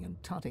 clucking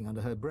and tutting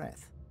under her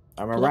breath.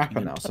 I'm a rapper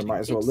now, so I might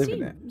as well live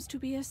in it. seems to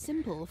be a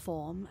simple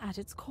form at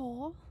its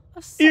core. A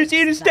You source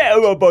see the that-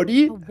 stereo,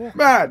 buddy? a walking,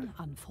 Mad.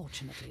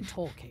 unfortunately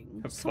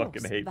talking. I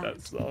fucking source hate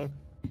that song.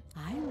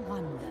 I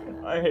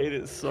wonder. I hate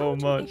it so how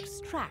to much.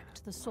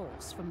 extract the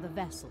source from the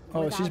vessel.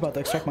 Oh, she's without- about to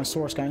extract my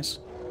source, guys.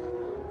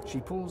 She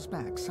pulls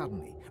back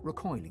suddenly,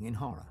 recoiling in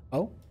horror.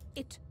 Oh?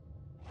 It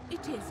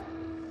is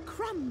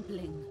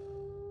crumbling.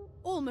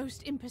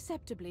 Almost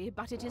imperceptibly,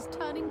 but it is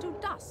turning to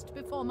dust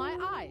before my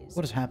eyes.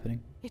 What is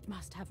happening? It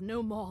must have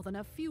no more than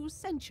a few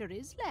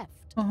centuries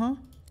left. Uh-huh.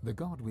 The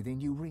god within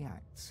you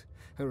reacts.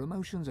 Her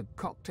emotions a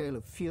cocktail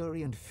of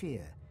fury and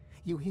fear.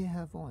 You hear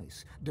her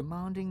voice,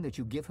 demanding that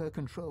you give her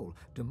control,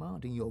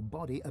 demanding your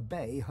body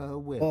obey her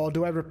will. Oh,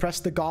 do I repress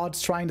the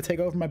gods trying to take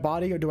over my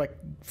body, or do I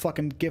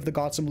fucking give the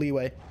gods some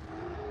leeway?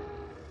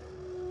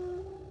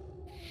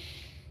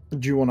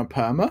 Do you want a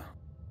perma?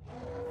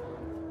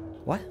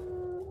 What?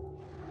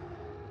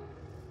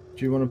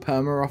 Do you want a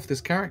perma off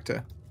this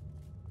character?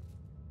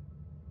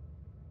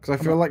 Because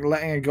I feel like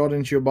letting a god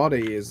into your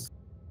body is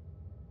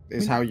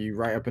how you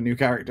write up a new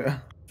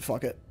character.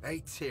 Fuck it.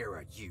 Hey,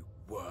 Tira, you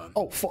worm.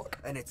 Oh, fuck.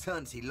 An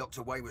eternity locked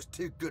away was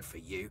too good for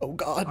you. Oh,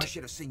 God. I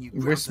should have seen you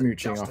We're ground to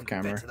smooching dust off and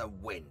camera. bent to the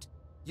wind.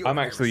 Your I'm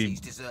actually heresies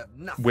deserve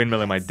nothing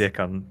windmilling my less. dick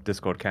on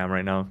Discord cam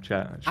right now,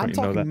 chat. I just I'm want you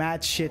to know talking that.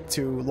 mad shit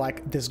to,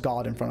 like, this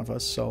god in front of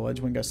us, so I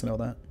just want you guys to know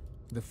that.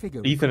 The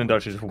figure Ethan and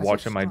Dutch are just recoiled, as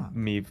watching if struck.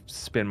 me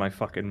spin my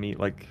fucking meat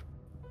like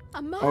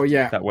A Oh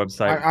yeah, that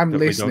website. I'm that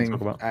we listening. don't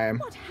talk about.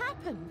 What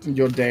happened?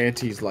 Your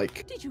deities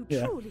like Did you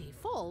Yeah. truly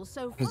fall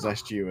so far?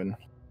 possessed you and.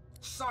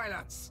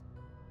 Silence!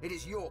 It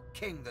is your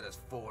king that has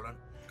fallen.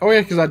 Oh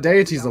yeah, because our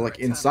deities are Your like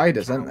eternal inside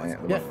us, aren't they?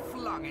 powers Yeah. were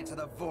flung into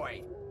the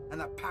void, and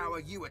the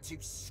power you were too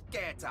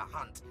scared to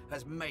hunt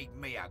has made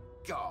me a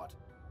god.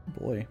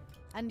 Boy.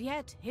 And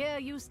yet here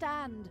you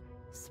stand,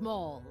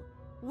 small,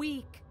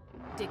 weak,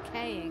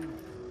 decaying.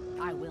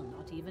 I will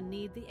not even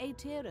need the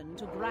Aeteran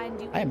to grind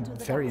you I am into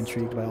the very dust.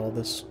 intrigued by all of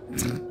this.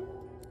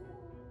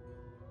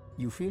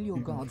 You feel your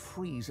god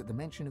freeze at the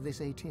mention of this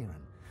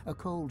Aeteran, a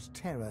cold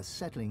terror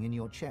settling in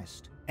your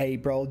chest. Hey,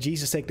 bro,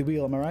 Jesus take the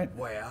wheel, am I right?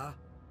 Where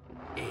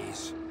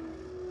is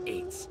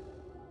it?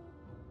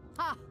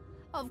 Ha!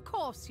 Of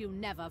course you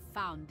never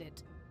found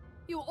it.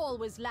 You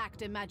always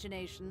lacked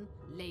imagination,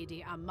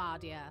 Lady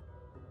Amadia.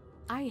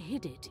 I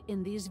hid it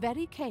in these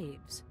very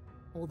caves,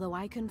 although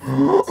I can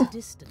feel its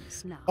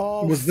distance now.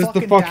 Oh, Was this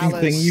the fucking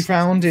thing you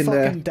found in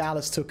fucking the-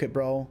 Dallas took it,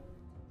 bro.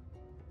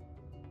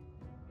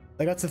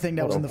 Like, that's the thing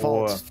that What was a in the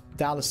vault. whore.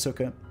 Dallas took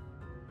it.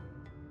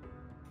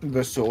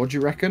 The sword, you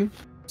reckon?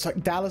 It's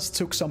like Dallas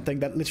took something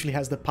that literally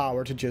has the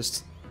power to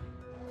just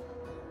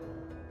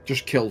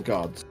Just kill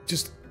gods.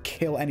 Just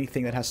kill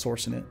anything that has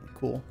source in it.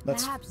 Cool.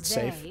 That's Perhaps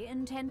safe. they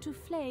intend to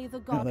flay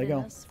the Oh, there you go.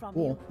 godliness from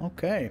Cool. you.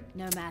 Okay.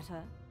 No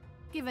matter.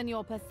 Given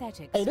your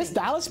pathetic Hey, this state,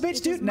 Dallas bitch,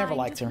 it dude, is never mine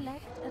liked to her.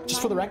 collect at Just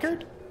my for the leisure.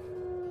 record.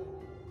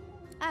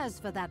 As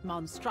for that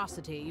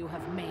monstrosity you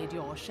have made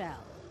your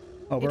shell.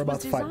 Oh, we're it about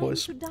was to fight, designed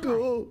boys. to die.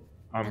 Go.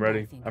 I'm And I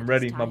ready. think I'm it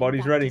ready. is My time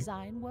body's that ready.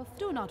 design were-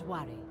 Do not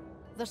worry.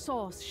 The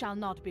source shall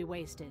not be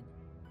wasted.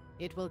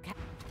 It will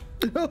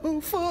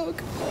Oh,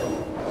 fuck.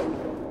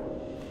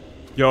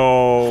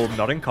 Yo,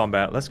 not in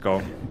combat. Let's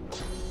go.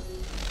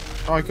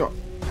 Oh, I got.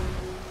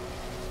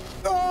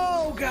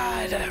 Oh,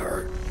 God, that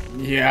hurt.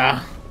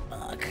 Yeah.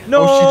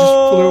 No. Oh, she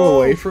just flew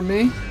away from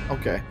me.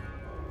 Okay.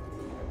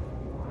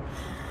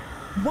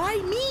 Why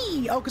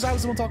me? Oh, because I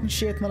was the one talking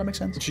shit. No, that makes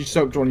sense. She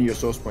soaked one of your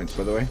source points,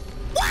 by the way.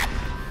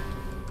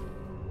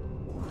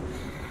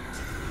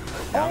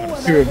 Oh,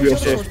 and Two that of your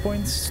was other source- source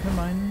points. Never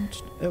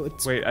mind. Oh,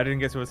 it's... Wait, I didn't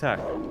get to attack.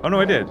 Oh no,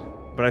 I did.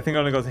 But I think I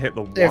only got to hit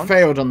the It one.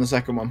 failed on the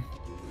second one.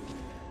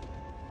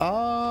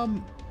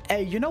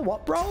 Hey, you know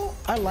what, bro?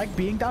 I like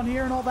being down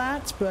here and all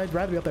that, but I'd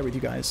rather be up there with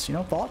you guys. You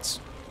know, thoughts?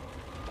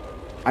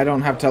 I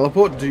don't have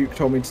teleport. Duke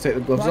told me to take the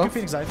gloves Well, I can off.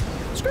 Phoenix Dive.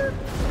 Skirt.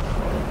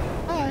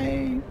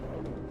 Hi.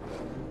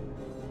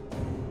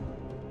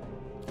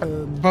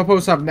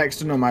 Popos have next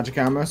to no magic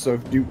armor, so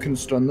if Duke can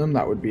stun them,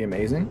 that would be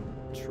amazing.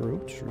 True.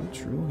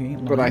 He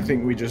ain't But I lying.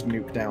 think we just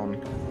nuke down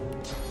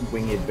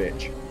winged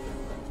bitch.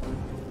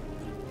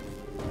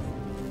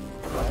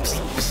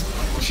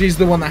 She's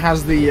the one that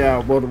has the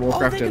World of Oh,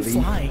 Warcraft they can elite.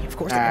 fly. Of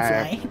course they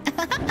can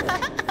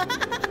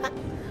fly.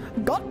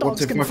 God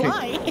dogs it can fucking-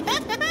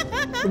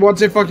 fly.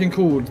 What's it fucking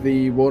called?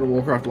 The World of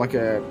Warcraft, like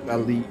a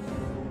elite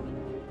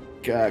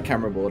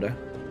camera border.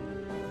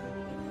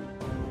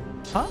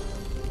 Huh?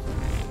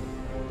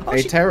 Oh,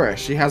 A Terra.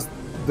 She has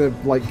the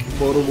like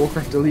World of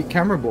Warcraft elite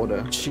camera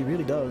border. she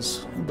really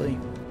does. Oh, boy.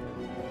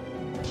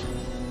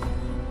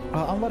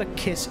 I'm about to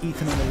kiss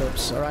Ethan on the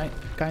lips, alright,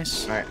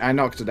 guys? Alright, I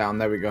knocked her down.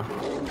 There we go.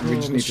 We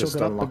just need she'll to get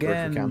stun up lock her if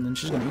again, we can. and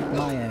she's gonna eat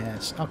my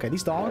ass. Okay,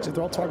 these dogs, if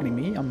they're all targeting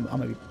me, I'm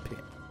gonna be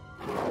pissed.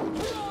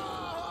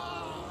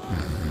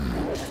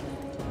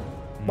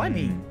 Why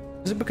me?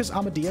 Is it because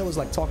Amadea was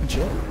like talking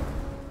shit?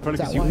 Probably Is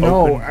that 'cause you why?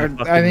 No, opened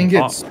the I think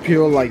fucking it's box.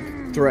 pure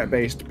like threat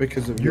based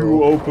because of You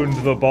your opened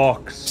the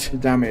box.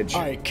 damage.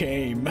 I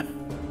came.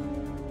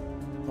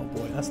 Oh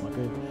boy, that's not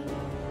good.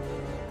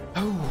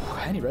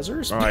 Oh, any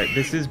reserves? Alright,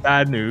 this is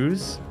bad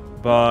news,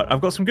 but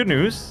I've got some good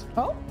news.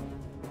 Oh?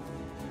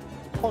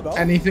 Hold on.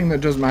 Anything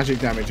that does magic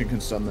damage and can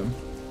stun them.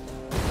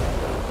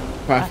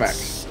 Perfect.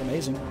 That's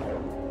amazing.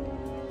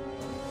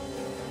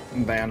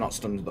 They are not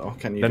stunned though.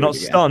 Can you? They're do not it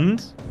again?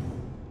 stunned.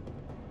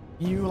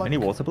 You like... Any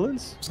water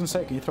balloons? I was gonna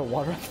say, can you throw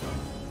water?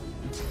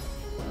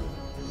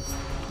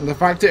 The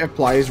fact it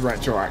applies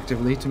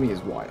retroactively to me is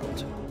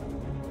wild.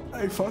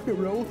 Hey, fuck it,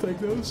 bro. We'll take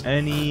those.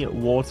 Any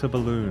water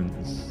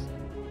balloons?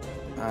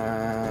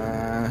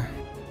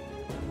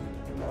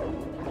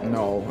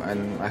 No,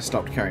 and I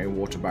stopped carrying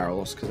water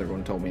barrels because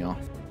everyone told me off.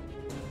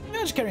 Yeah,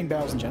 just carrying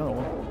barrels in general.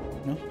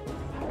 You know?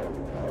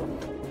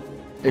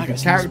 If your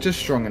guess character's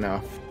strong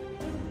enough.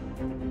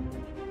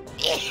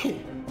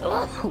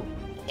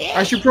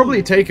 I should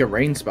probably take a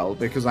rain spell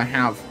because I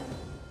have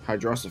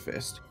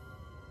Hydrosophist.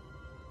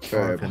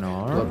 For Fucking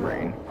are. Blood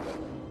Rain.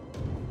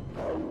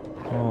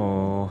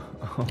 Oh.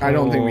 I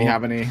don't think we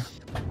have any.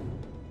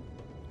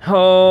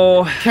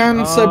 Oh. Can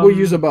Sebo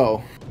use a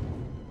bow?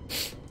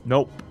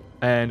 Nope.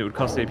 And it would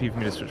cost AP for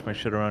me to switch my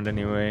shit around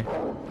anyway.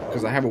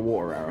 Because I have a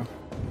water arrow.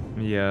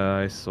 Yeah,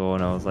 I saw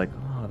and I was like,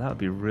 oh, that would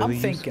be really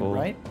I'm thinking, useful.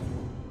 right?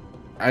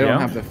 I don't Yeah?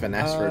 have the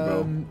finesse for a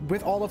bow.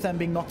 With all of them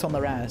being knocked on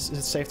their ass, is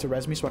it safe to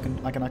res me so I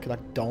can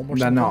like dome or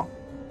They're something? not.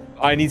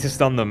 I need to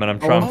stun them and I'm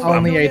trying. Oh,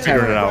 only I'm a figuring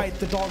terror. it out. Right,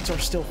 the dogs are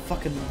still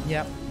fucking...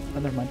 Yep. Oh,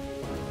 never mind.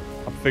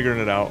 I'm figuring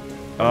it out.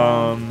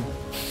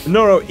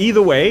 No,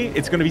 either way,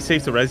 it's going to be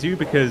safe to res you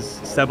because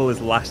Sebel is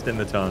last in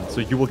the turn,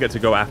 so you will get to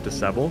go after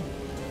Sebel.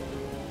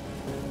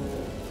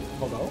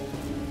 Hello?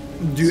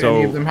 Do So,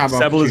 any of them have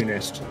Sebel is-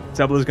 Opportunist?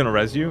 Sebel is going to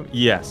res you?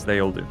 Yes,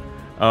 they all do.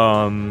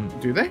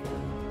 Do they?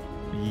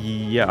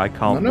 Yeah, I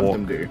can't None walk.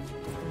 of them do.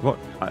 What?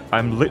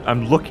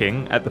 I'm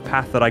looking at the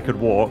path that I could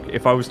walk.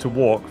 If I was to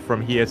walk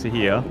from here to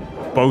here,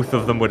 both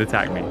of them would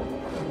attack me.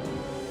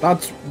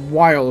 That's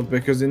wild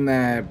because in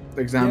their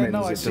examines Yeah,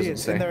 no, I it see doesn't it.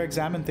 say. In their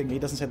examine thing, it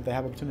doesn't say that they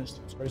have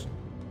opportunist. It's crazy.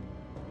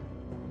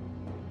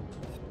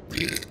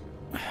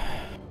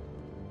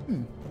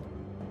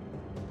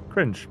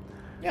 Cringe.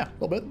 Yeah,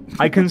 a little bit.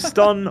 I can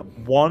stun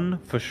one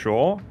for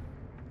sure,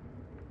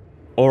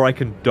 or I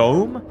can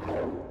dome.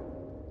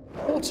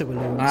 Water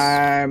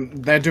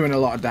balloons. They're doing a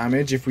lot of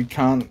damage. If we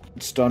can't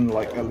stun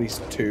like at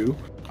least 2,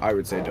 I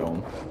would say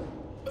Dome.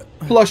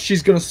 Plus,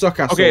 she's gonna suck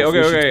us. Okay, so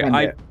we should okay. spend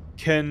I it.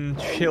 can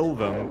chill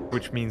them,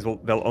 which means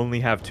they'll only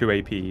have 2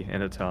 AP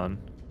in a turn.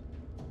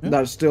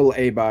 That's still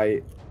a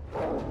bite.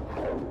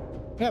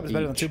 Yeah, but it's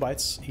better than each. 2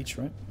 bites each,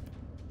 right?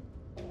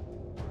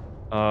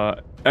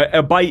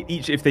 A bite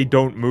each if they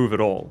don't move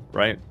at all,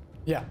 right?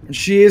 Yeah.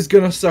 She is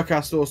gonna suck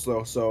our sauce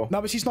though, so No,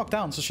 but she's knocked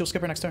down, so she'll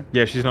skip her next turn.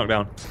 Yeah, she's knocked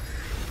down.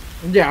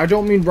 Yeah, I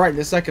don't mean right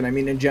this second. I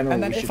mean in general.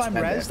 And then we if should I'm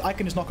spend rezzed, it. I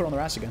can just knock her on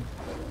their ass again.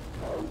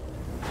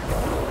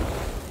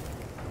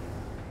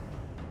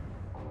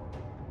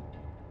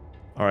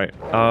 Alright,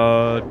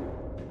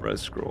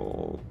 res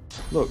scroll.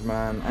 Look,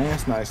 man, I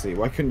asked nicely.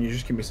 Why couldn't you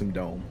just give me some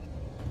dome?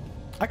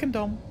 I can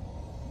dome.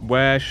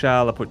 Where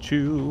shall I put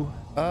you?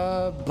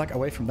 Like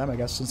away from them, I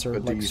guess, since they're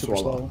But do like you super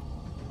swallow? slow.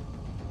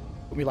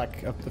 Put me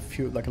like a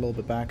few, like a little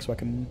bit back, so I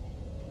can.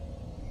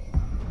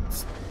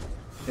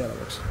 Yeah, that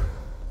works.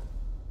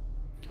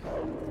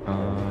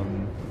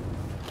 I'm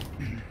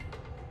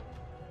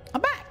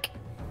back.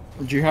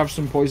 Do you have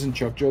some poison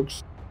chug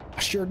jugs? I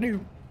sure do.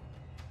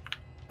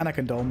 And I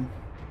can dome.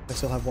 I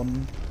still have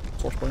one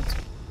source point.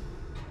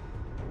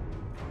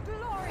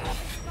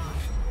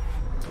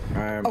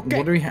 Okay.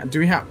 What do we have? Do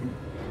we have?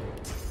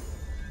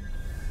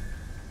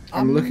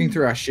 I'm looking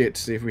through our shit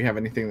to see if we have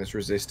anything that's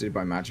resisted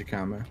by magic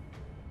armor.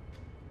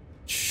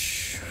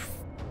 If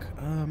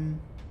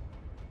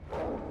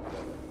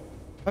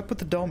I put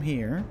the dome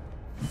here,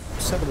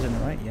 Several in it,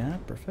 right? Yeah,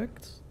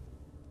 perfect.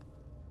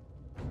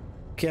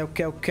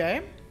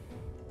 Okay.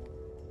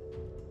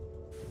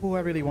 Oh, I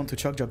really want to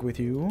chug jug with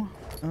you.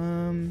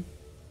 Have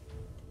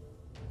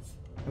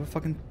a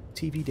fucking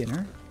TV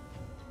dinner.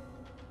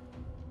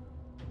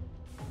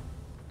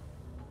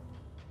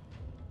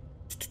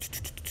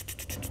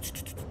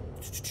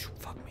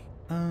 Fuck me.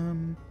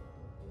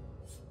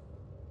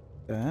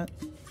 That.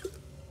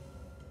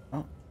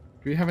 Oh.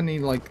 Do we have any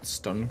like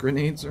stun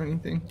grenades or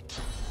anything?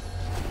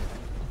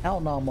 Hell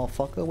no,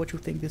 motherfucker. What you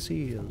think this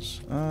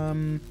is?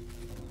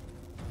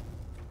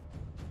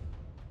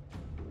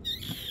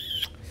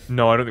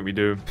 No, I don't think we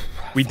do.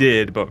 We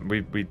did, but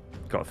we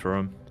got through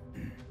them.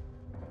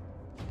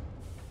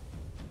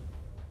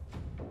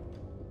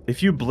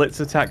 If you blitz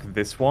attack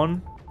this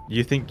one,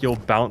 you think you'll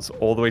bounce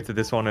all the way to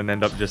this one and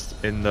end up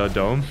just in the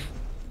dome?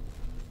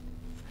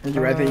 You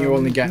reckon you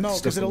only get no,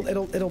 because stuff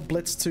it'll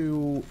blitz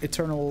to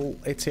Eternal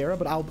Aetera,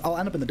 but I'll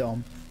end up in the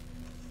dome.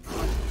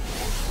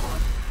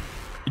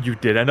 You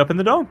did end up in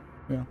the dome.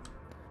 Yeah,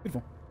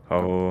 beautiful.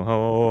 Ho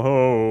ho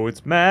ho!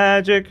 It's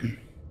magic.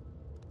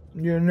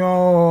 You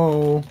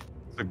know.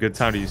 It's a good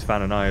time to use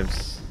fan of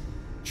knives.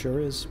 Sure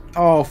is.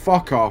 Oh,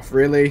 fuck off!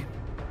 Really?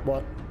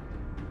 What?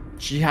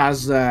 She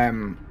has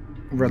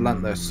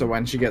relentless, so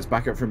when she gets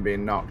back up from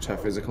being knocked, her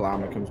physical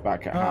armor comes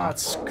back at half.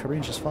 That's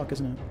cringe as fuck,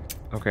 isn't it?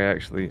 Okay,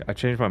 actually, I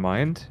changed my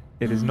mind.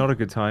 It is not a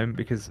good time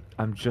because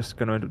I'm just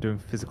gonna end up doing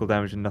physical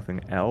damage and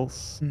nothing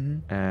else.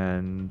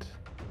 And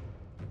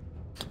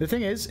the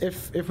thing is,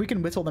 if we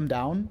can whittle them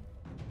down,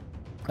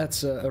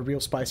 that's a real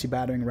spicy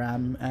battering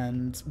ram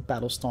and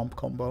battle stomp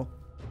combo.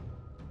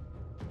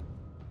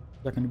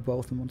 I can do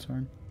both in one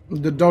turn.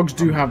 The dogs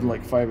do have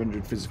like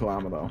 500 physical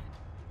armor though.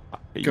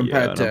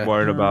 Compared yeah, I'm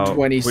worried about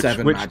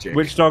 27 which, magic.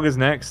 Which dog is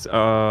next?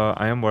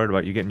 I am worried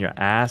about you getting your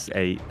ass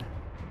ate.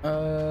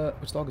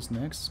 Which dog is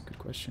next? Good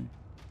question.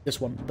 This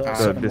one, the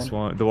seven this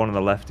one, the one on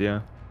the left,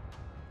 yeah.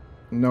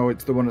 No,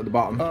 it's the one at the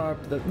bottom.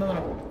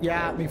 No.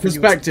 Yeah, I mean,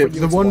 Perspective.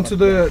 The one to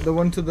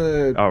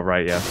the. Oh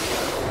right, yeah.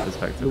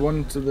 Perspective. The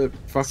one to the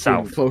fucking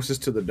South.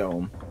 closest to the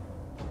dome.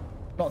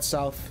 Not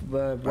south,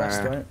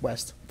 west, right?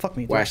 West. Fuck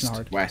me.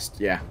 West.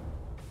 Yeah.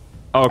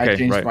 Oh, okay, I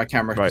changed right. my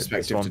camera right,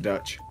 perspective to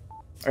Dutch.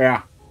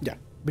 Yeah. Yeah,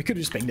 we could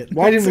have just pinged it.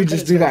 Why didn't we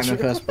just do that in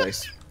the first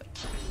place?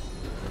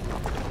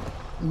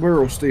 We're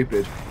all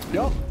stupid.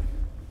 Yup.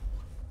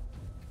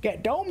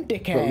 Get dome,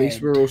 dickhead. But at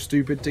least we're all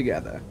stupid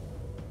together.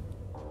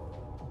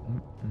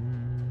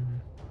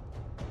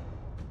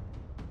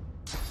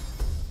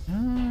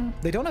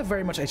 They don't have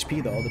very much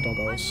HP though, the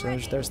doggos. So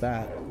there's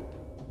that.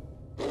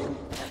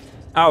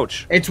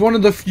 Ouch. It's one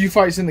of the few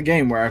fights in the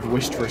game where I've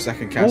wished for a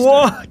second caster.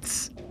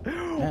 What?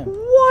 Man.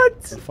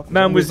 What?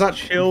 Man was that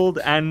chilled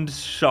and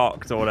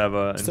shocked or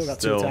whatever. Still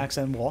got 2 attacks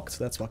and walked.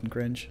 That's fucking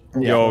cringe.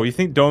 Yo, you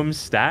think domes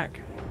stack?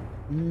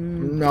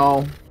 No.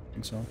 I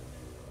think so.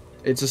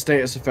 It's a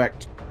status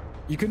effect.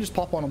 You can just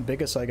pop one on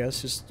Biggest, I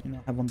guess. Just, you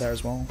know, have one there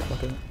as well.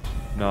 Fuck it.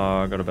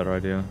 No, I got a better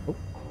idea. Oh.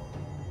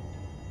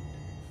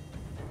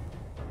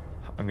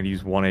 I'm gonna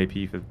use 1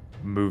 AP for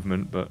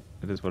movement, but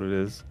it is what it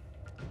is.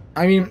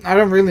 I mean, I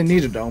don't really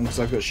need a dome because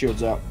I've got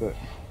shields up, but...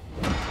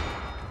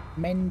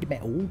 Mend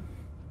metal.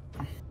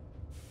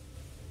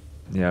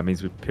 Yeah, it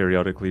means we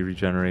periodically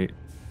regenerate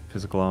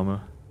physical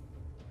armor.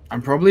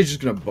 I'm probably just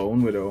gonna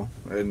Bone Widow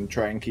and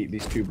try and keep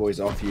these 2 boys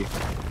off you.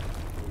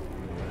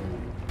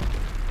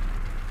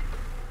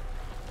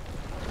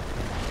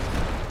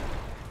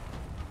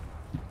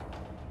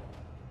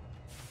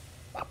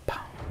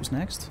 Who's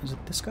next? Is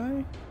it this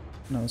guy?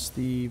 No, it's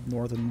the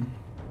northern...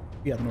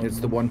 Yeah, the northern It's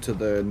the one to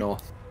the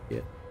north. Yeah.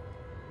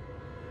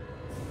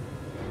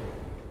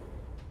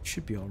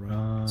 Should be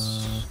alright.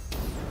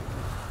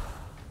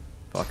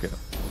 Fuck it.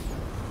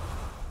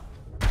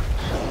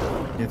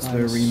 It's the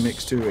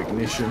remix to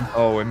Ignition.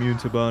 Oh, immune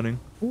to burning.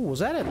 Ooh, was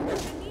that it?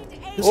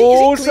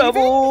 Oh,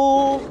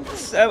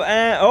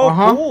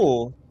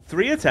 cool.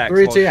 3 attacks.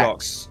 3 while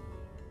attacks. shocked.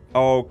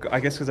 Oh, I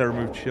guess because I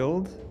removed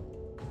shield.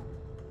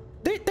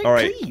 They All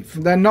right.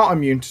 cleave. They're not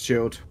immune to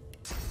shield.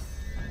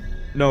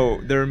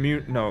 No, they're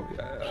immune. No.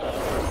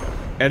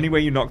 any way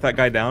you knock that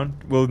guy down,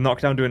 will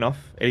knockdown do enough?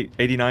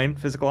 89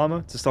 physical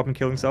armor to stop him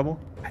killing Sebel?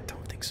 I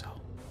don't think so.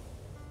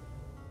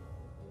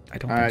 I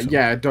don't think so.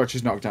 Yeah,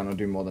 Dutch's knockdown will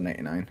do more than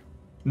 89.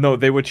 No,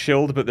 they were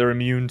chilled, but they're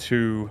immune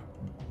to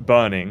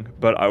burning.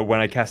 But when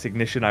I cast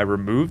Ignition, I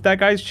removed that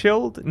guy's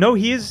chilled. No,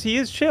 he is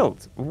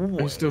chilled.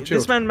 He's still chilled.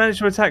 This man managed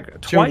to attack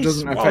Chilled twice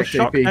doesn't while affect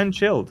shocked AP. and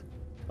chilled.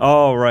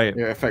 Oh, right.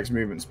 Yeah, it affects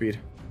movement speed.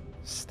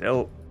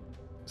 Still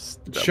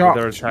Shocked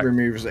their attack.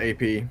 removes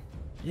AP.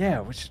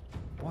 Yeah,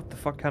 what the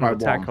fuck kind By of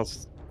attack one.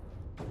 costs?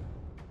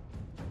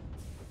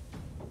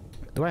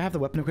 Do I have the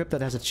weapon equipped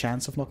that has a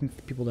chance of knocking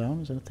people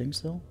down? Is that a thing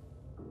still?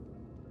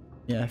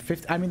 Yeah,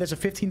 I mean, there's a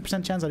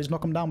 15% chance I just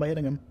knock him down by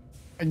hitting him.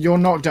 And your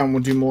knockdown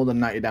will do more than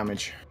 90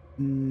 damage.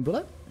 Will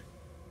it?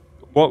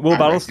 What will I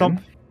Battle reckon.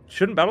 Stomp?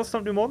 Shouldn't Battle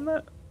Stomp do more than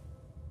that?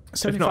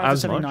 75 to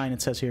as 79,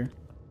 it says here.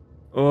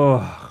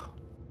 Oh,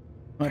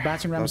 My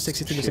battering ram is That's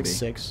 63 to shitty.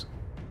 66.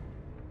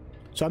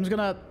 So I'm just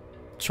gonna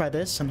try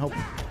this and hope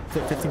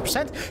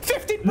 15%.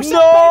 15%, no, baby! Let's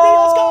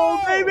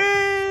go!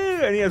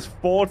 baby! And he has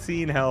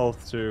 14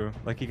 health too.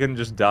 Like he couldn't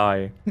just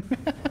die.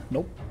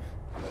 Nope.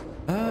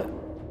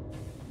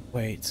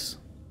 Wait.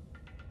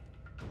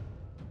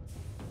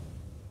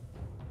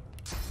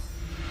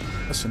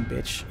 Listen,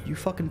 bitch. You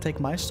fucking take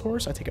my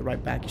stores, I take it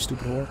right back, you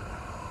stupid whore.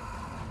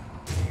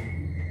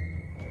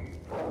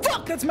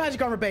 Fuck, that's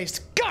magic armor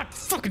based. God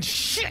fucking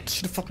shit.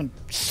 Should've fucking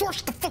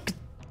sourced the fucking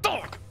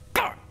dog.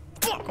 God,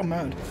 fuck, I'm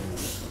mad.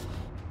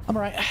 I'm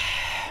alright.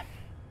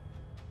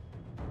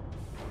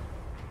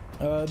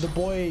 The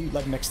boy,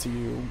 like, next to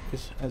you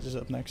is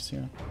up next,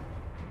 yeah.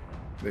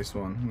 This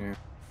one, yeah.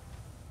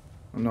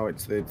 Oh, no,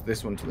 it's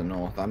this one to the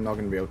north. I'm not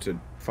going to be able to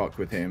fuck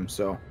with him,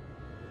 so...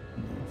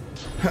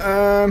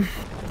 Burn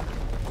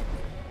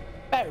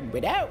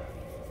without.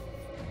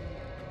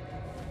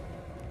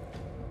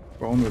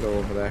 Bone Widow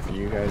over there for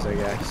you guys, I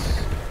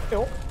guess.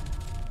 Yep.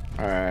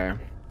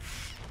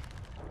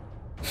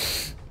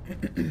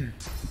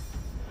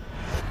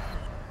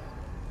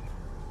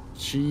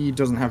 She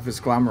doesn't have this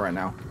glamour right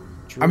now.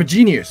 True. I'm a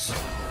genius!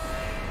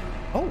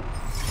 Oh.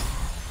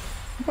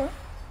 Okay.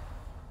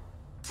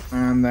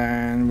 And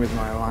then with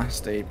my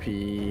last AP,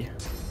 she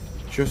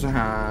also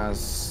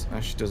has... Oh,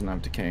 she doesn't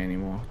have decay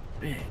anymore.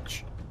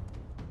 Bitch.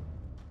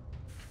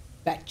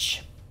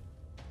 Batch.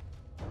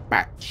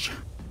 Batch.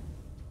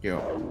 You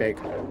big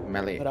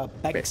melee What a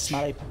big bitch.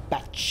 smelly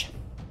batch.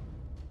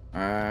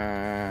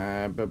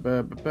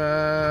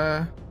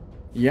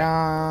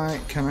 Yeah,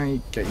 can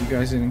I get you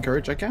guys in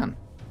Encourage? I can.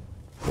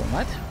 Cool,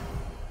 right?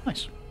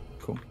 Nice.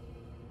 Cool.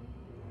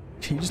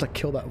 Can you just like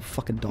kill that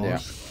fucking dog? Yeah.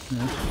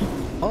 Yeah.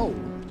 Oh.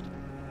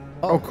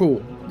 Oh,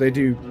 cool. They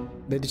do.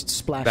 They just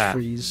splash Bat.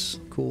 freeze.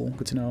 Cool.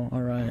 Good to know.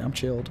 Alright, I'm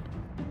chilled.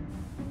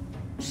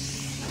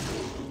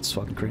 It's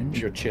fucking cringe.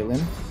 You're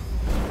chilling.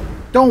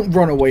 Don't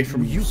run away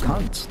from You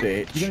can't.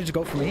 bitch. You gonna just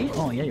go for me?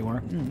 Oh, yeah, you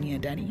are. Yeah,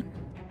 daddy.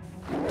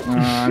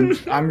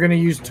 I'm gonna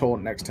use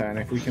Taunt next turn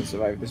if we can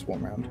survive this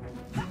one round.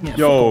 Yeah,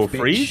 Yo, fuck off,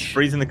 freeze? bitch.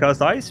 Freeze in the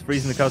cursed ice?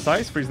 Freeze in the cursed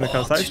ice? Freeze in the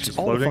cursed ice? Just She's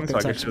all the floating, so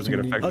I fucking guess she doesn't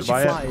get attacks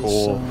affected opportunity. by it. Oh,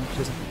 she Cool. flies, so she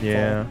doesn't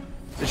Yeah.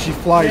 She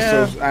flies,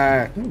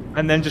 Yeah. so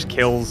And then just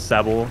kills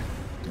Sebel.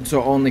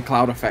 so only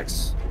cloud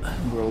effects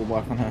will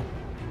work on her.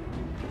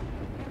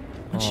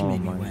 And she Oh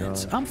made me my wet.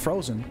 God. I'm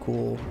frozen.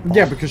 Cool.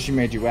 Yeah, because she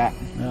made you wet.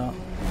 Yeah.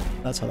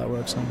 That's how that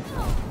works,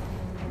 huh?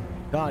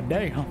 God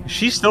damn.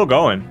 She's still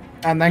going.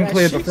 And then Yeah,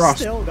 cleared the she's frost.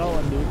 still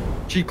going, dude.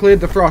 She cleared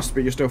the frost,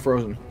 but you're still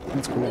frozen.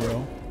 That's cool,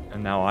 bro.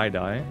 And now I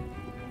die.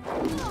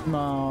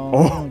 No.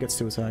 Oh. No one gets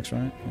 2 attacks,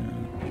 right?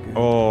 Yeah.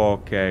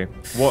 Okay.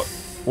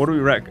 What do we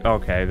rec?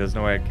 Okay, there's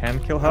no way I can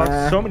kill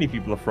her. So many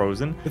people are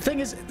frozen. The thing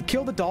is,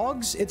 kill the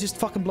dogs, it just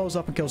fucking blows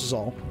up and kills us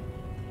all.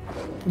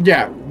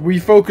 Yeah, we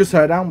focus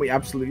her down. We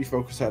absolutely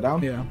focus her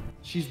down. Yeah.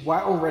 She's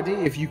wet already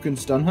if you can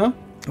stun her.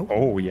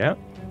 Oh, yeah.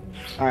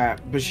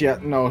 But she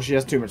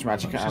has too much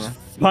magic armor.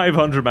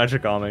 500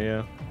 magic armor,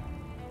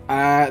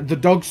 yeah. The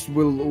dogs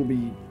will all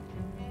be...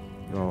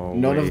 Oh,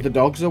 None wait. of the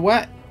dogs are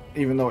wet,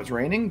 even though it's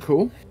raining.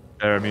 Cool.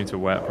 They're immune to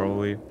wet,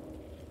 probably.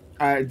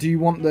 Do you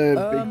want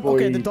the big boy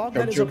okay, the dog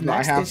that is up jug that I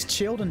next have? is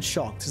chilled and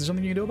shocked. Is there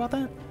something you can do about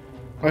that?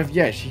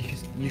 Yeah,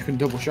 you can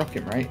double shock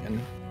him, right?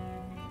 And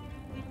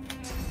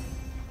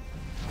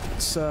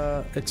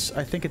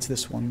I think it's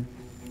this one.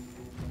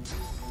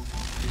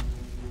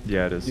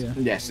 Yeah, it is. Yeah.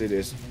 yes, it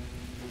is.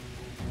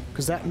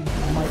 Because that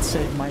might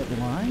save my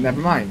life.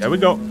 Never mind. There we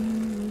go.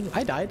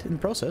 I died in the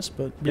process,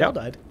 but we Yeah. all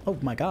died. Oh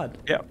my god.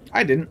 Yeah.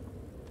 I didn't.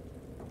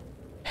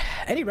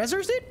 Any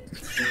reserves, dude?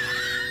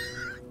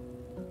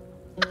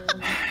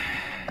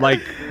 Like,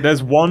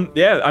 there's one.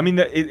 Yeah, I mean,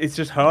 it's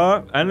just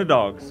her and the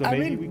dog. So I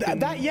maybe mean, we can...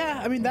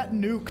 that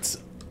nuked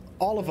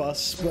all of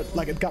us, but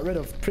like it got rid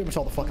of pretty much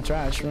all the fucking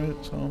trash, right?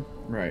 So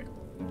Right.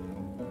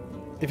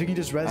 if you can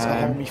just res a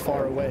homie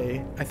far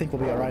away, I think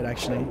we'll be alright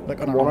actually. Like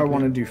What I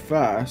want to do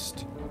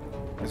first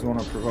is want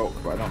to provoke,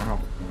 but I don't know how.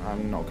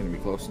 I'm not going to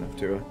be close enough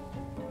to her.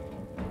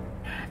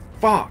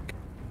 Fuck.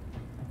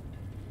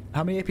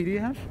 How many AP do you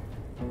have?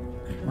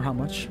 Or how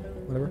much?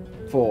 Whatever.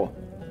 4.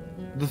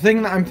 The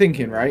thing that I'm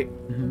thinking, right?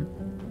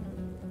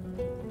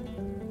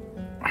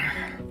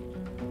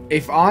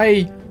 If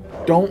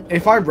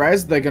I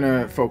res, they're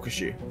gonna focus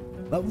you.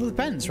 Well, it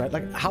depends, right?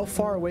 Like, how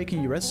far away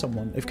can you res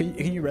someone?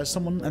 Can you res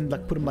someone and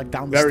like put them like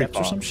down the Very steps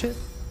far. or some shit?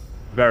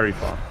 Very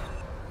far.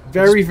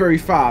 Very, very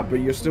far, but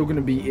you're still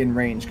gonna be in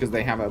range because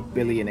they have a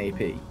billion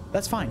AP.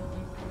 That's fine.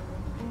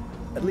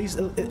 At least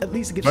it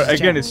gives But us a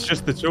again, chance. it's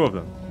just the two of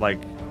them. Like,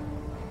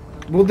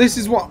 Well, this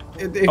is what.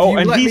 If Oh, you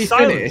and let he's me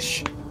silent.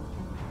 finish,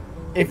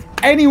 if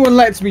anyone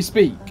lets me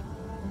speak,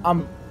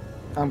 I'm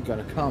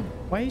gonna come.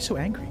 Why are you so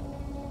angry?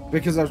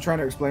 Because I was trying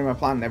to explain my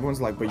plan, and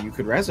everyone's like, "But you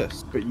could res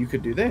us. But you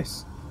could do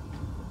this.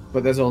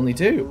 But there's only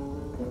two."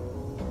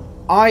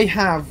 I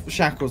have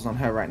shackles on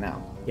her right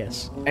now.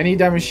 Yes. Any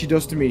damage she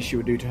does to me, she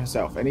would do to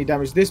herself. Any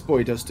damage this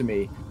boy does to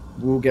me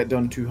will get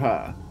done to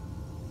her.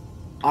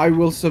 I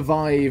will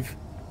survive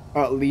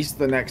at least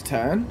the next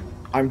turn.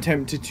 I'm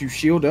tempted to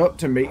shield up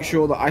to make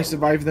sure that I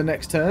survive the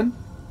next turn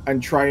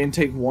and try and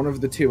take one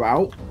of the two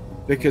out.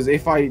 Because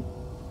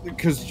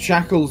because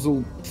shackles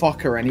will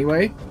fuck her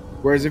anyway.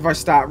 Whereas if I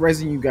start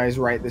rezzing you guys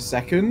right this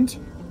second,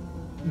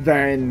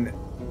 then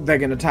they're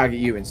going to target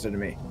you instead of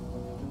me.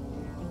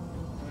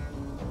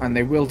 And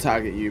they will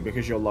target you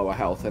because you're lower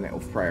health and it'll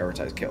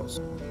prioritize kills.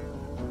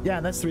 Yeah,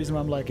 and that's the reason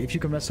why I'm like, if you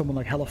can res someone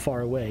like hella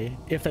far away,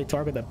 if they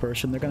target that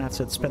person, they're gonna have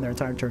to spend their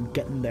entire turn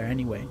getting there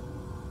anyway.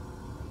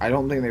 I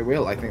don't think they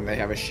will. I think they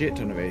have a shit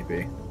ton of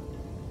AP.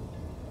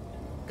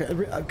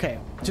 Okay,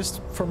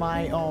 just for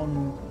my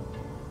own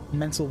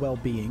mental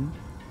well-being,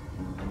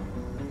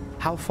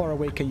 how far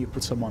away can you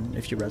put someone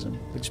if you res them?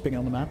 Like just being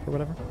on the map or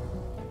whatever?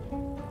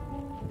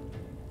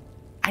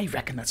 I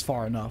reckon that's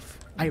far enough.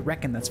 I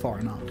reckon that's far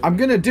enough. I'm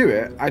gonna do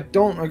it. I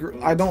don't agree.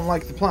 I don't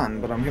like the plan,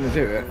 but I'm gonna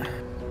do it.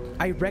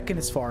 I reckon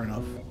it's far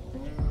enough.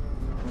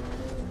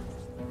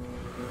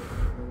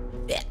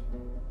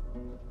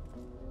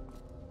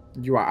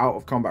 You are out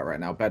of combat right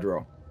now,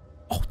 bedroll.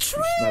 Oh,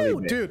 smelly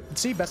true! bit. Dude,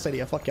 see, best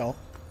idea. Fuck y'all.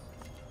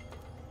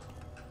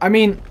 I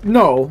mean,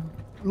 no.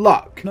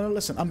 Luck. No,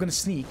 listen, I'm gonna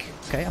sneak,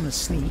 okay? I'm gonna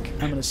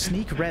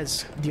sneak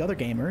res the other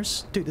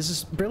gamers. Dude, this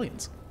is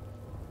brilliant.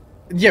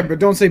 Yeah, but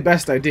don't say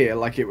best idea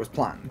like it was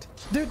planned.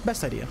 Dude,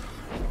 best idea.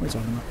 What are you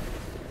talking about?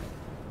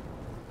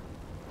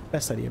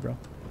 Best idea, bro.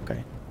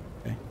 Okay.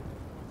 Okay.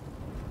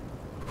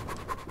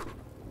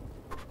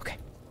 Okay.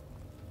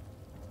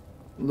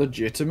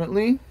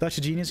 Legitimately, That's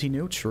a genius, he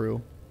knew?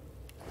 True.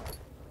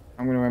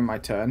 I'm gonna end my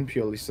turn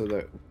purely so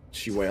that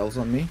she wails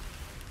on me.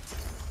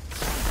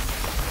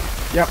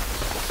 Yep.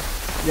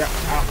 Yep.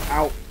 Ow,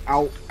 ow,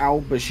 ow, ow.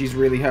 But she's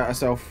really hurt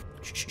herself.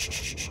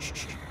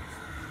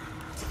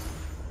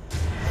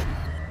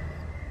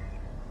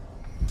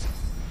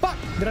 Fuck!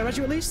 Did I res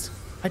you at least?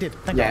 I did.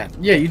 Thank Yeah, God.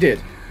 yeah, you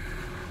did.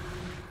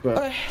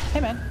 But Hey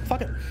man,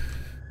 fuck it.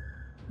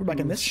 We're back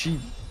in this. she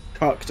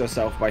cucked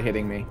herself by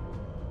hitting me.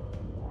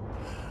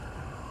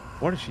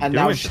 what is she And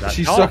doing now to that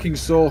she's dog? sucking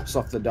sauce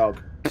off the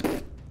dog.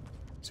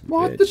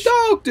 What the bitch.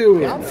 dog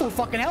doing? Yeah, I'm full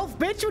fucking health,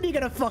 bitch. What are you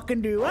gonna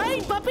fucking do,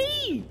 eh,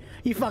 puppy?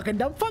 You fucking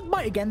dumb fuck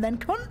bite again, then,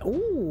 cunt.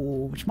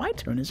 Ooh, it's my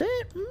turn, is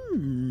it?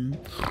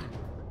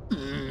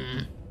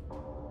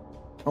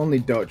 Only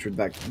Dutch would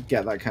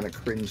get that kind of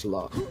cringe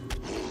look.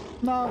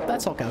 No,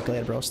 that's all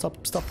calculated, bro. Stop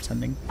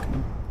pretending. Come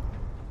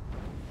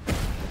on.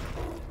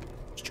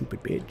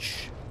 Stupid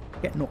bitch.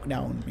 Get knocked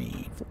down,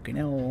 me. Fucking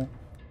hell.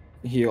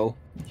 Heal,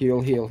 heal,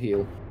 heal,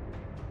 heal.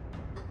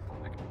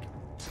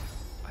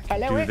 I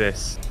can do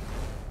this.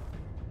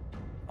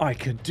 I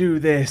can do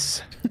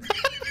this.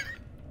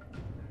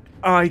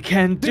 I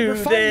can do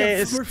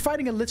this. We're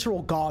fighting a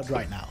literal god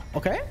right now,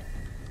 okay?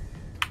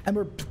 And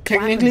we're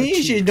Technically,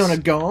 she's not a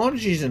god.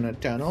 She's an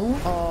eternal.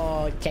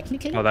 Oh,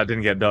 technically? Oh, that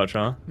didn't get Dutch,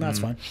 huh? No, that's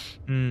fine.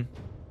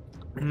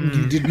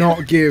 You did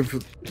not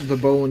give the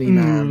bony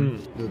man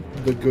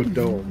the good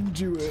dome.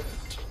 Do it.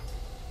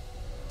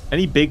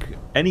 Any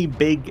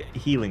big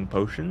healing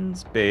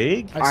potions?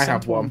 Big? I sent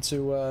have one.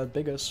 to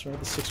Biggest, right?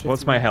 The 650.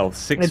 What's my health?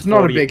 640. It's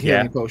not a big yeah.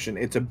 healing potion.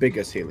 It's a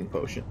biggest healing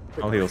potion.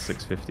 I'll heal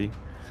 650.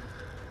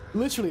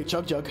 Literally,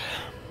 chug.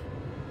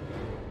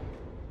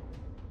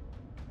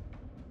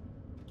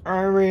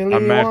 I really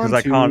I'm mad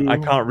because want I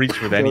can't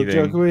reach with to jug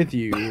anything. with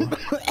you.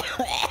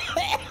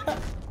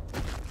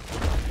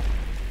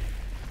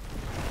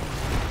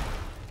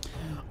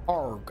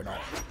 Argonaut.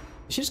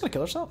 Is she just gonna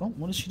kill herself? Oh,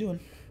 what is she doing?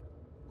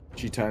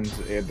 She turned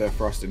the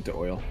frost into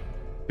oil.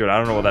 Dude, I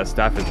don't know what that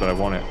staff is, but I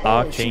want it.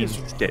 Arcane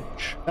she's-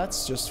 Stitch.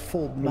 That's just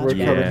full magic.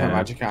 Recovered Yeah. her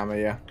magic armor,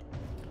 yeah.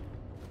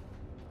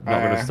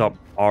 Not gonna stop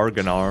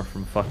Argonar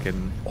from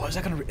fucking. Oh, is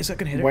that gonna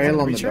hit her? Wail Is that gonna on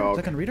the reach her? dog. Is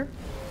that gonna read her?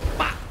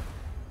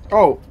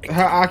 Oh,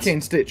 her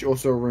arcane stitch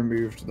also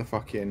removed the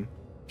fucking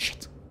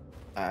Shit.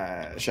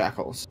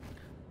 shackles.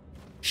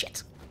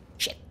 Shit.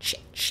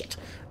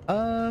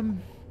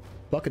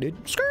 Fuck it, dude.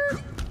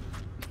 Skirt.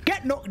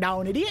 Get knocked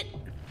down, idiot.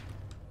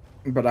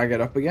 But I get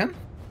up again.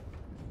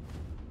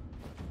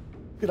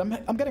 Dude,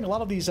 I'm getting a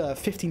lot of these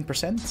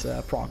 15%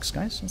 procs,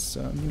 guys. That's,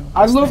 you know.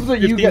 I love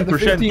that you get the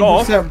 15%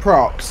 off. 15%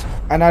 procs,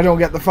 and I don't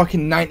get the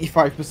fucking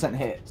 95%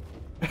 hit.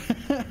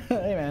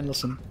 Hey man,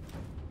 listen.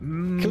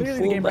 Clearly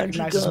the game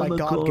recognizes my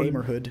god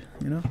gamerhood,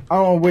 you know? I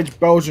don't know which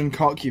Belgian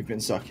cock you've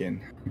been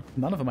sucking.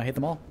 None of them, I hate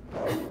them all.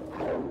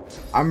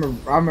 I'm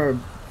a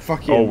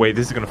fucking. Oh wait,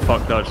 this is gonna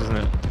fuck Dutch, isn't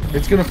it?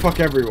 It's gonna fuck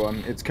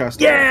everyone. It's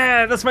cursed.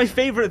 Yeah, that's my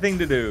favorite thing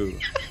to do.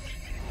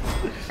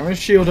 I'm gonna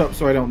shield up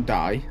so I don't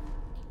die.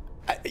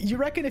 You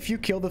reckon if you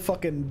kill the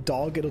fucking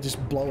dog, it'll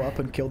just blow up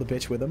and kill the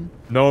bitch with him?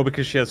 No,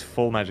 because she has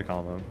full magic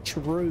armor.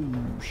 True,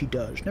 she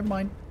does. Never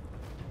mind.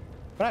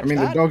 I mean,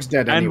 the dog's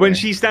dead anyway. And when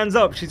she stands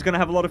up, she's gonna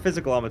have a lot of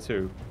physical armor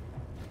too.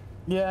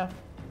 Yeah,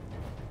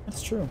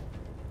 that's true.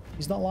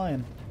 He's not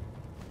lying.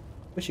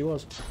 Wish he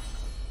was.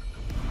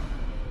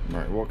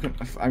 Right, what can...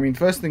 I mean,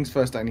 first things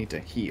first, I need to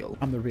heal.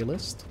 I'm the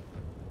realist.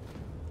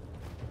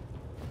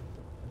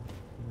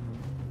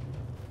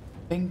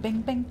 Bing,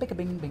 bing, bing, bing,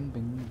 bing, bing,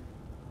 bing.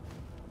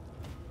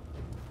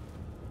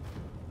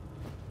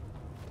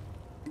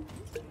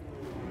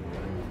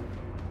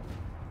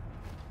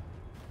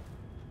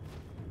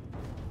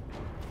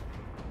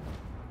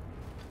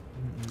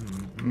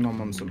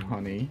 Nom on some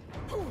honey.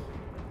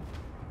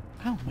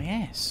 Ow, my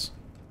ass.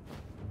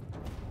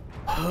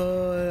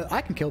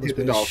 I can kill this Hit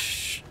the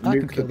bitch. dog. I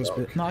can Nuke kill the this dog.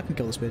 bitch. No, I can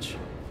kill this bitch.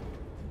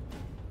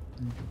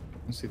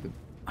 Let's see the...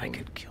 I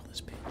can kill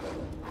this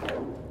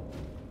bitch.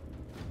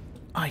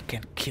 I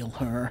can kill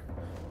her.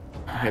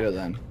 Hit her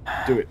then.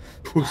 Do it.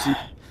 Pussy.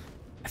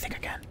 I think I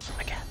can.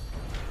 I can.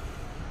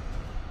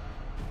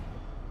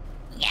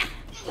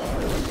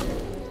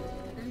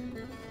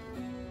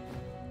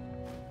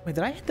 Wait,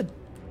 did I hit the...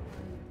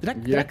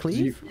 Did I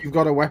cleave? You've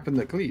got a weapon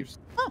that cleaves.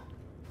 Oh.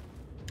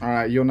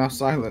 Alright, you're now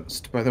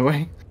silenced, by the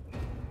way.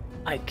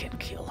 I can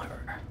kill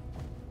her.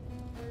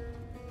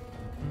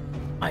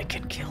 I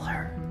can kill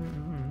her.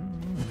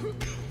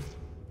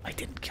 I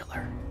didn't kill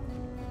her.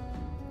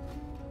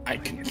 I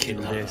can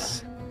kill her.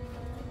 This.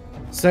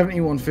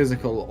 71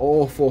 physical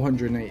or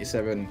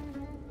 487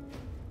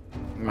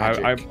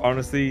 magic. I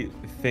honestly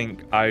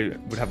think I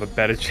would have a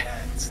better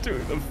chance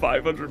doing the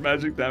 500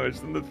 magic damage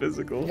than the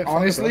physical. Yeah.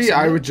 Honestly,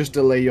 I would just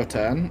delay your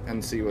turn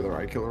and see whether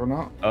I kill her or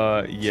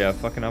not. Yeah,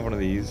 fucking have one of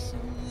these.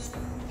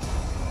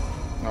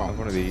 No, Have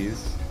one of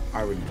these.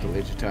 I would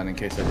delay your turn in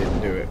case I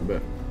didn't do it,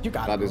 but You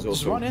got that it. is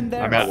Just also... run in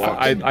there.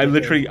 I mean, I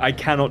literally, I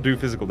cannot do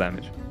physical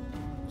damage.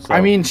 So,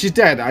 I mean, she's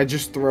dead. I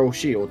just throw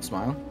shield,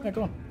 smile. Yeah,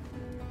 go on.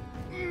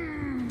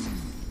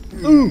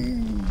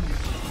 Ooh.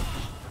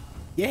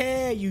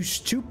 Yeah, you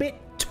stupid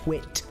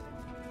twit.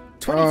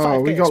 25 Oh,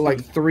 we got XP.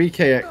 like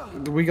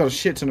 3k. We got a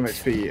shit ton of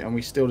XP, and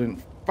we still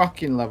didn't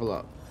fucking level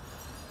up.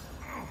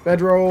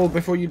 Bedroll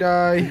before you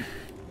die.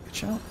 Good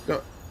shout.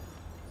 Go.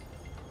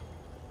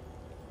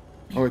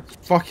 Oh, it's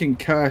fucking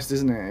cursed,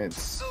 isn't it?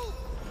 It's...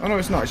 Oh no,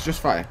 it's not. It's just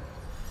fire.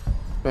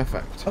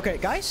 Perfect. Okay,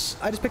 guys,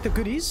 I just picked up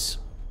goodies.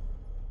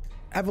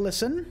 Have a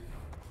listen.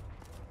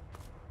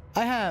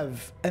 I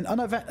have an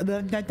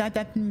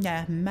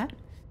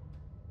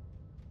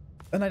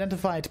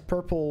unidentified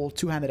purple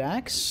two-handed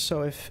axe,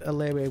 so if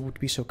Alewe would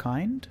be so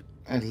kind.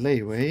 A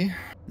layway.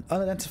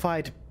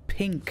 Unidentified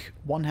pink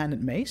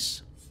one-handed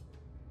mace.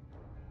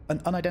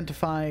 An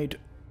unidentified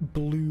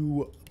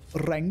blue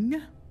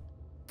ring.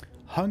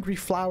 Hungry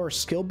Flower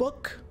skill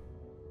book.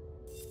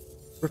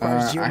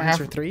 Requires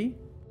Geomancer 3.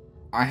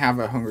 I have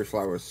a Hungry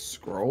Flowers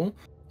scroll.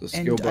 The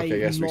skill book, I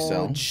guess we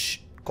sell.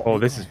 oh,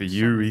 this is for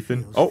you,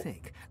 Ethan. Feels Oh,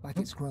 thick, like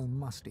it's grown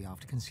musty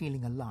after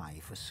concealing a lie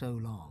for so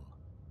long.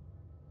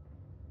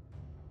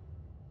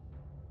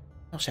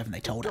 What else haven't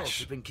they told Dogs us?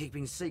 have been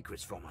keeping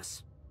secrets from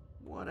us.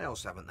 What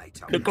else haven't they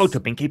told the us? goat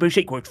have been keeping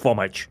secret for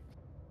much.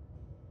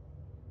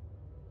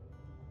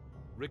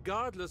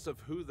 Regardless of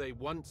who they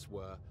once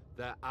were,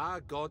 they're our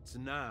gods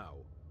now.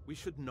 We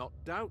should not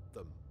doubt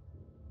them.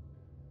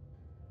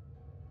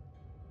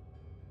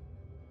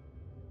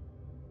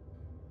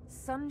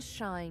 Sun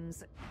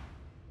shines.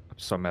 I'm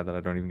so mad that I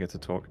don't even get to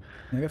talk.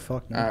 Yeah,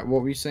 fuck no.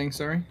 What were you saying,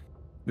 sorry?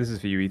 This is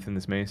for you, Ethan,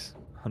 this mace.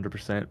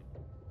 100%.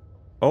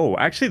 Oh,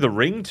 actually the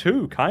ring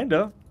too,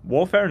 kinda.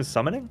 Warfare and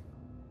summoning.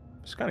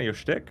 It's kind of your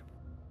shtick.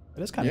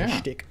 It is kind of a Yeah.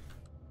 shtick.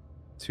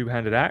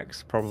 Two-handed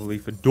axe, probably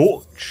for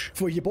Dutch.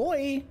 For your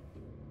boy.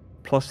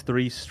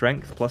 +3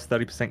 strength,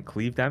 +30%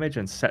 cleave damage,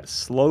 and set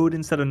slowed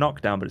instead of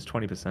knockdown, but it's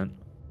 20%.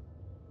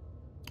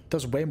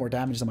 Does way more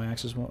damage than my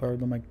axe as well, or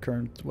than my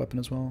current weapon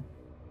as well.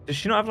 Does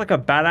she not have like a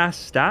badass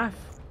staff?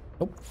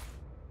 Nope.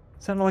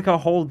 Sounded like a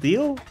whole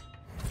deal?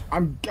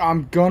 I'm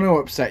gonna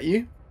upset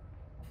you.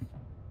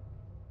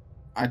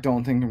 I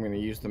don't think I'm gonna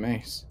use the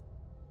mace.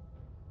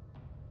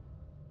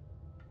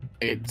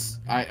 It's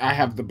I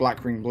have the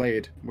Black Ring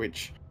Blade,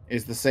 which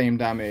is the same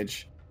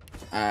damage,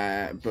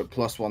 but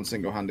 +1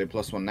 single-handed,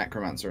 +1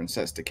 necromancer, and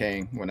sets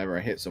decaying whenever I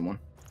hit someone.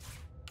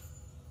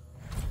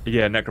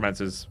 Yeah,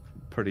 Necromancer's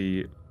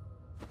pretty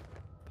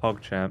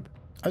PogChamp.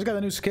 I just got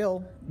a new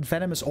skill,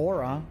 Venomous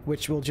Aura,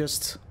 which will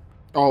just...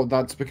 Oh,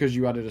 that's because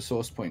you added a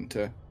source point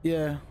to...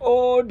 Yeah.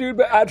 Oh, dude,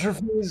 but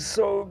Atrophy is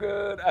so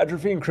good.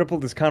 Atrophy and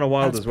Crippled is kind of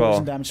wild Adds as well.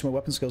 poison damage to my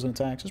weapon skills and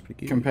attacks. That's pretty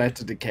cute. compared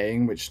to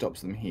decaying, which stops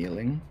them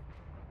healing.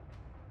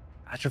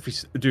 Atrophy,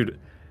 dude,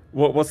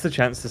 what's the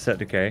chance to set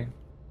decay?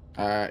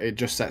 It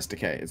just sets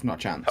decay. It's not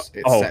chance.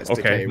 It Oh, sets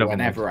okay, decay never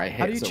whenever I hit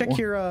How do you someone.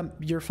 check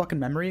your fucking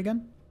memory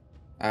again?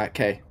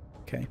 K.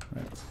 Okay,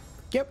 right.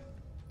 Yep.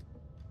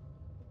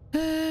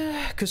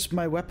 because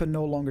my weapon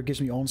no longer gives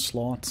me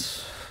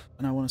onslaught.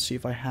 And I want to see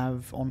if I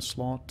have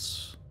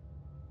onslaught.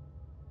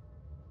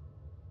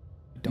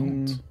 I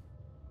don't.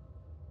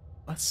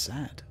 That's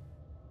sad.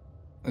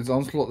 Is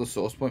Onslaught the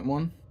source point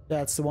one?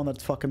 Yeah, it's the one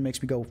that fucking makes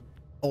me go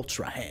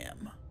ultra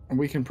ham. And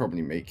we can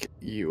probably make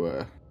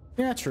you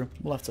Yeah, true.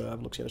 We'll have to have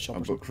a look at the shop. a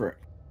book for it.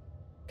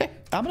 Okay,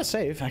 I'm gonna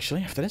save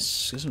actually after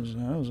this. I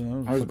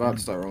was about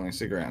to start rolling a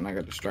cigarette and I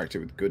got distracted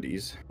with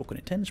goodies. Fucking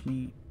intense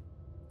me.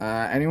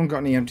 Anyone got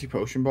any empty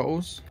potion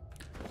bottles?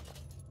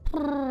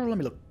 Let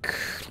me look.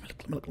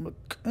 Let me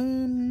look.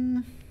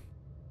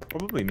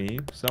 Probably me,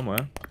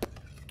 somewhere.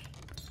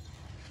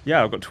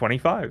 Yeah, I've got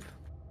 25.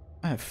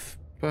 I have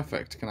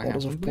Perfect. Can I have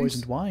bottles some, of please?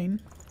 poisoned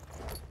wine.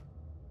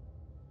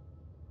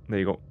 There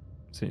you go.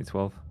 Send you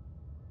 12.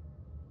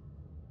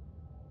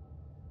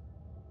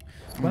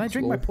 When I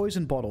drink my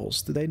poison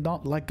bottles, do they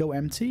not like go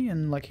empty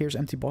and like here's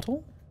empty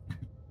bottle?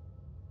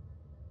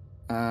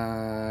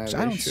 I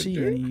don't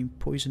see any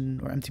poison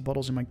or empty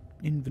bottles in my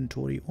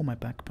inventory or my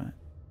backpack.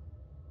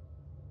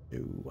 So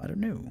I don't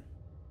know.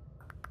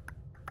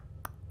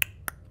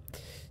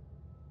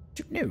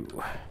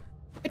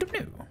 I don't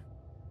know.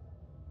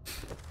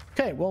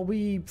 Okay, well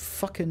we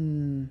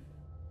fucking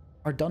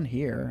are done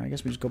here. I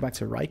guess we just go back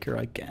to Riker,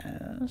 I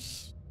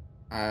guess.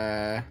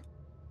 Are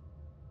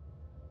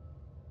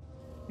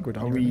We're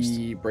done here,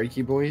 we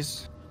breaky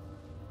boys?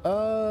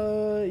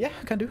 Yeah,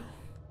 can do.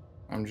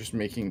 I'm just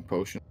making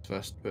potions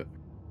first, but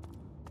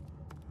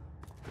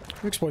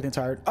We explored the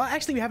entire...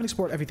 actually, we haven't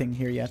explored everything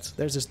here yet.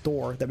 There's this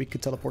door that we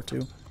could teleport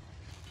to.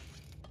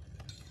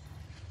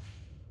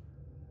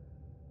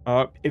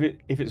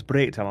 If it's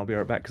break time, I'll be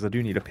right back because I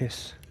do need a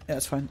piss. Yeah,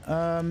 that's fine.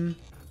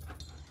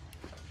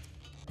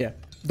 Yeah.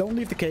 Don't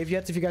leave the cave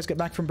yet if you guys get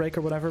back from break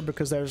or whatever,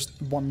 because there's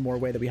one more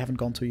way that we haven't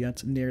gone to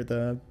yet, near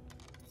the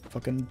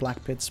fucking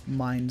Black Pits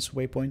Mines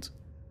waypoint.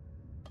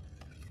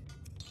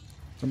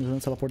 So I'm just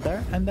gonna teleport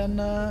there, and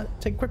then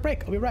take a quick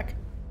break. I'll be back.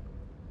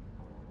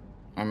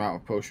 I'm out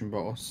of potion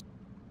bottles.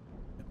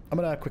 I'm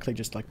gonna quickly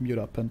just like mute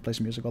up and play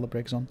some music while the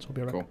break is on, so I'll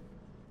be right back. Cool.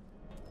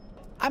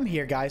 I'm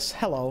here, guys.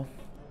 Hello.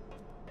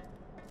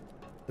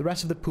 The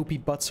rest of the poopy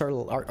butts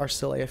are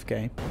still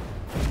AFK.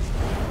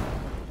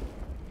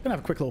 Gonna have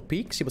a quick little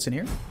peek, see what's in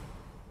here.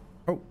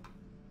 Oh.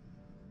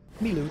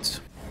 Me loot.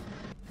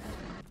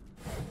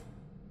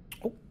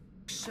 Oh.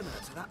 Similar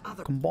to that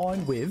other.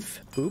 Combined with...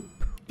 Oop.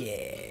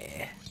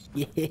 Yeah.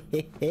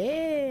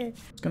 Yeah.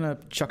 Just gonna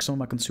chuck some of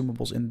my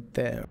consumables in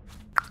there.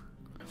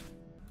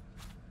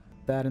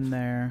 That in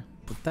there.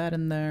 Put that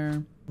in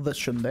there.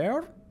 This in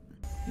there.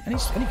 Any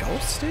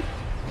ghosts, dude?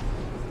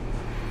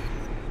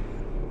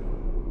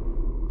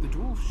 The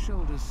dwarf's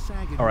shoulders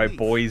sag in All right, relief.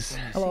 boys.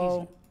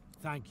 Hello.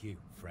 Thank you,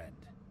 friend.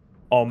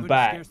 I'm Couldn't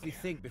back. scarcely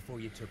think before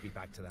you took me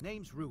back to that.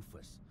 Name's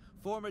Rufus,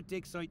 former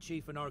dig site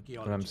chief and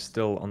archaeologist. And I'm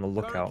still on the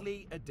lookout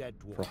Currently a dead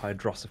dwarf. for a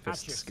Hydrosophist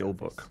At your skill service.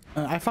 book.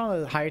 I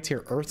found a higher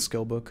tier Earth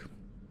skill book.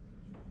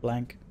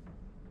 Blank.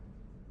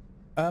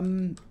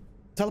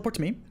 Teleport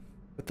to me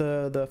with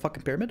the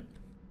fucking pyramid.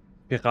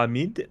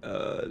 Pyramid?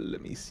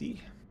 Let me see.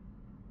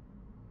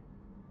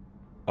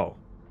 Oh.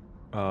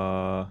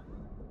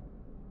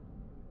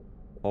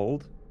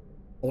 Hold.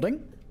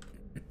 Holding.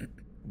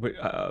 Wait,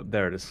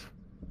 there it is.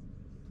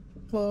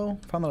 Hello.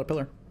 Found another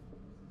pillar.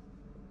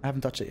 I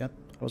haven't touched it yet.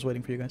 I was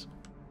waiting for you guys.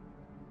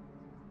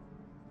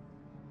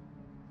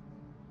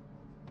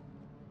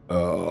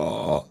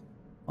 Oh,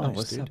 Nice,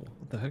 what's dude. that?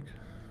 What the heck?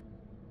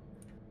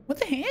 What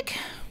the heck?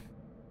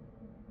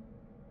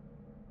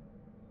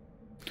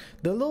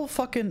 The little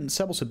fucking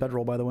Sebel's a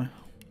bedroll, by the way.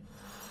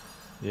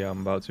 Yeah,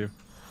 I'm about to.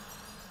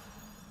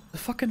 The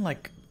fucking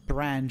like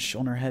branch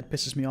on her head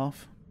pisses me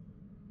off.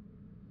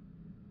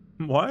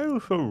 Why are you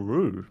so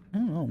rude? I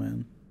don't know,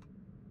 man.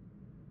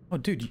 Oh,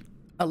 dude,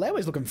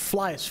 Alewa's looking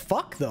fly as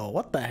fuck, though.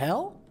 What the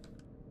hell?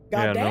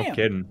 God Yeah, damn. no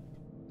kidding.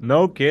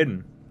 No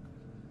kidding.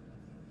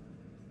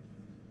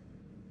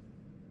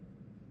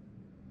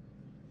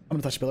 I'm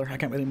gonna touch the pillar. I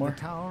can't wait The anymore.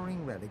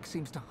 towering relic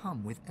seems to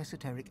hum with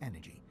esoteric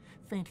energy,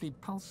 faintly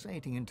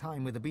pulsating in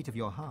time with the beat of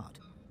your heart.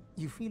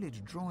 You feel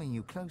it drawing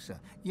you closer,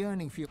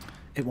 yearning for your...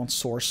 It wants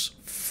source.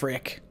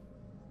 Frick.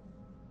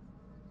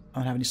 I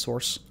don't have any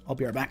source. I'll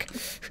be right back.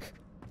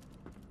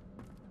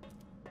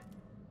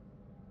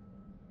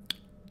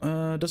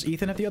 Does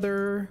Ethan have the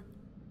other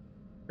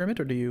pyramid,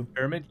 or do you?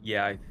 Pyramid?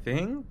 Yeah, I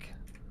think.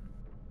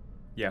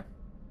 Yeah.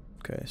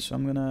 Okay, so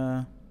I'm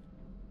gonna...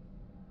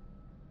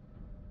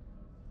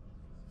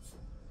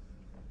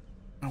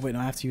 Oh wait, no,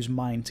 I have to use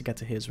mine to get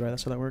to his, right?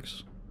 That's how that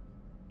works.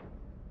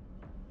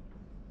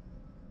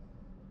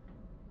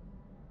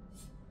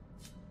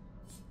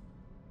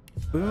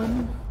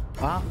 Boom.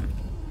 Ah.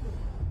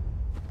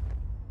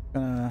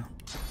 Gonna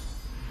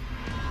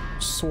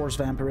source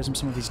vampirism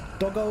some of these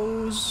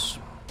doggos.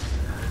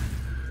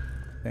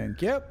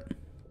 Thank you.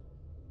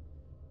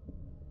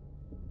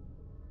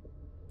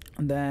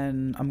 And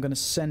then I'm gonna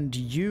send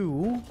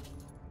you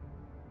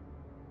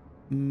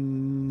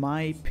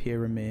my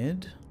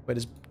pyramid. Wait,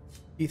 is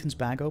Ethan's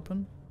bag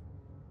open?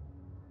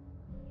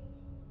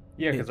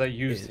 Yeah, because It I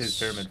used his is.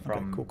 pyramid Okay,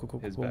 from cool.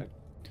 his Cool. bag.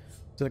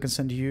 So I can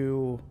send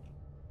you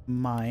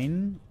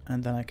mine,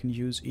 and then I can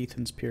use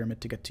Ethan's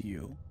pyramid to get to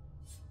you.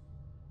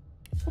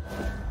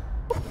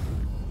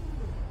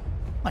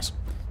 Nice.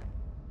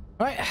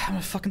 Alright, I'm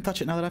gonna fucking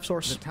touch it now that I have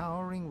source. The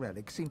towering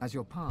relic seems as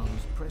your palms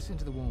press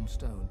into the warm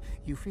stone.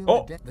 You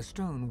feel the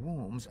stone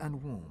warms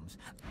and warms.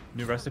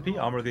 New recipe,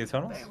 Armor of the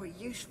Eternals. Very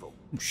useful.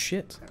 Oh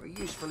shit. Very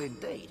useful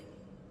indeed.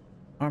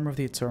 Armor of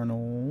the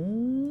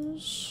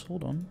Eternals.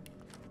 Hold on.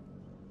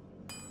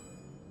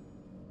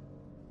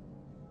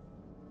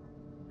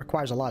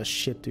 Requires a lot of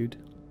shit, dude.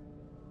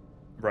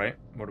 Right.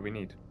 What do we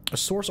need? A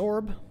source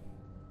orb.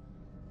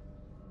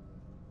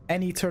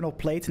 Any eternal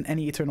plate and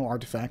any eternal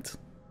artifact.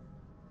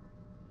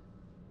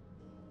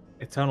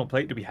 Eternal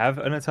plate? Do we have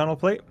an eternal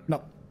plate?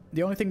 No.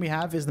 The only thing we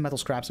have is the metal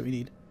scraps that we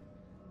need.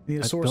 We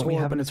need a source don't we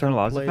orb, have an eternal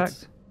artifact?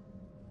 plate,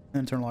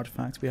 an eternal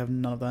artifact. We have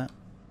none of that.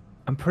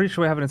 I'm pretty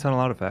sure we have an eternal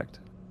artifact.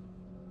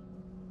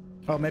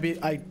 Oh, maybe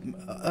I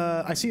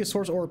see a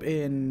source orb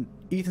in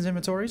Ethan's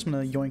inventories. I'm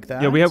gonna yoink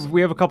that. Yeah,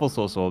 we have a couple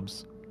source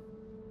orbs.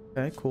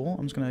 Okay, cool.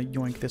 I'm just gonna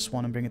yoink this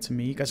one and bring it to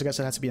me. Guys, I guess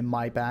it has to be in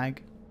my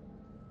bag.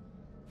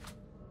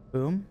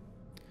 Boom.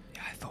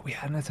 Yeah, I thought we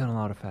had an eternal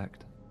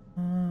artifact.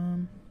 I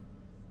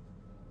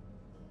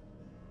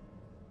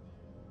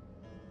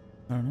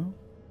don't know.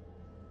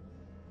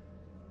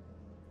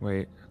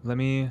 Wait, let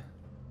me...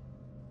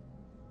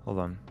 Hold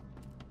on.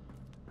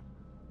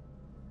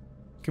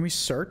 Can we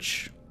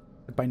search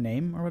by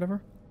name or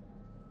whatever?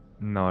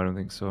 No, I don't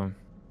think so.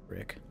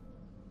 Rick.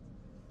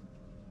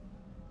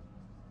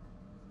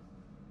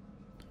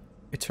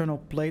 Eternal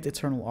plate,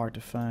 eternal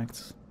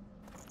artifact.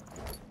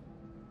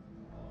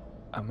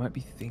 I might be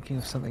thinking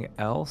of something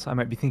else. I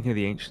might be thinking of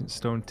the ancient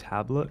stone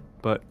tablet,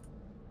 but...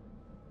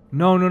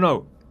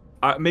 No.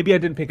 Maybe I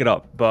didn't pick it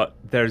up, but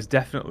there's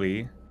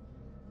definitely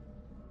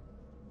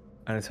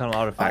an eternal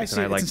artifact. I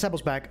see, and it's in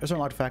Sebel's bag.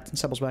 Eternal artifact in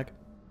Sebel's bag.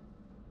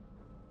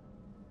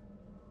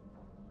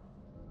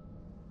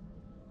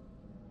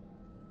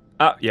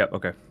 Ah, yeah,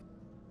 okay.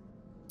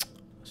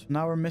 So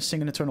now we're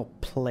missing an eternal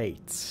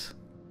plate.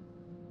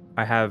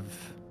 I have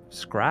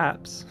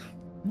scraps.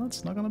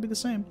 That's not gonna be the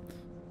same.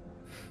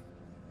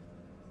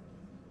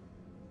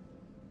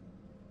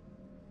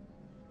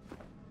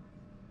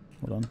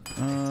 Hold on.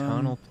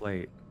 Eternal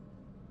plate.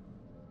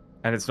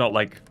 And it's not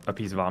like a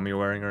piece of armor you're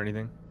wearing or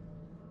anything?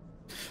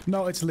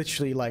 No, it's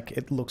literally like,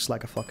 it looks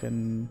like a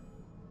fucking...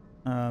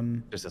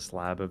 just a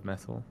slab of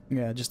metal?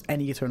 Yeah, just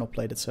any eternal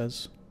plate, it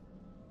says.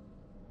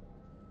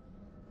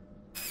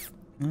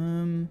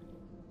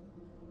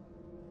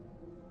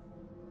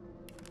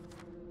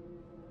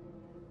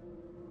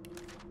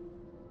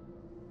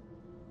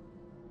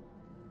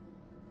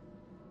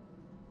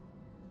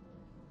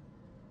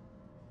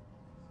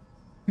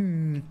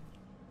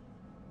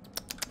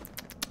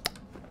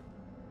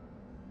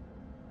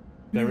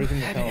 There is an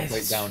eternal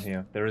plate down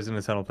here. There is an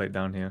eternal plate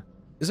down here.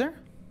 Is there?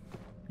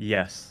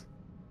 Yes.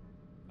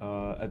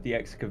 At the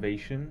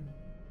excavation,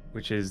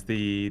 which is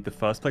the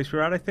first place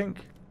we're at, I think.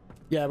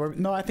 Yeah,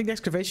 no, I think the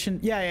excavation...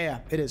 Yeah.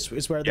 It is.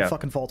 It's where the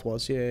fucking vault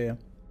was. Yeah.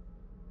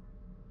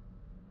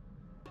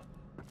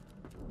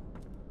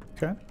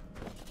 Okay.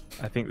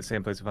 I think the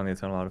same place we found the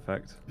eternal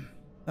artifact.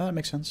 That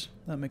makes sense.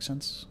 That makes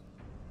sense.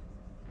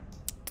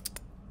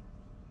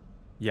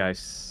 Yeah, I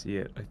see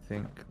it, I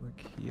think.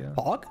 Like here.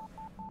 Pog?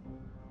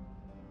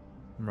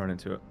 I'm running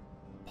to it.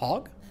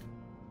 Pog?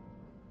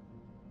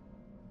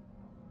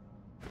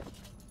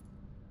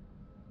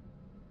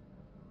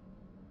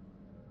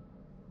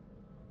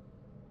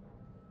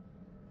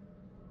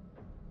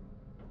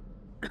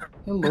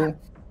 Hello.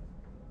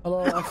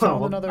 Hello, I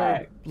found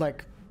another,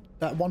 like,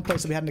 that one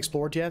place that we hadn't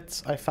explored yet.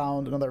 I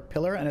found another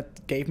pillar, and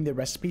it gave me the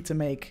recipe to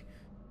make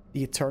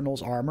the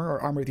Eternal's armor,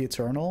 or Armor of the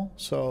Eternal.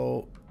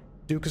 So,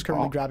 Duke is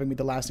currently grabbing me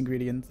the last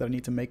ingredient that I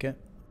need to make it,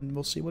 and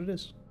we'll see what it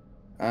is.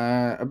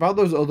 About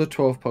those other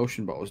 12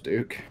 potion bottles,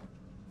 Duke.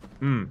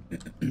 Can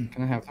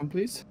I have them,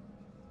 please?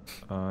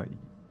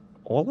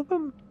 All of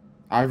them?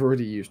 I've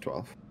already used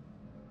 12.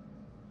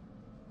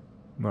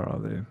 Where are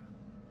they?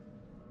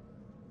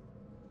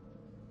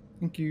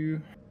 Thank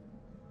you.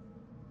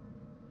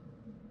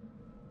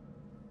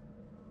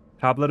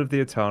 Tablet of the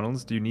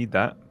Eternals, do you need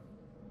that?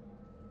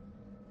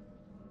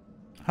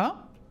 Huh?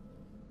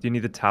 Do you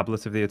need the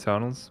Tablet of the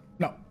Eternals?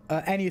 No.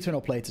 Any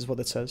Eternal plate is what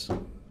it says.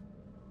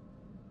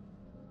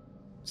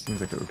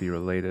 Seems like it would be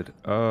related.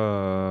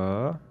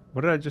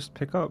 What did I just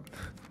pick up?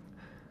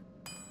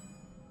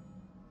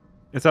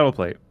 Eternal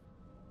plate.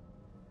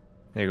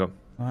 There you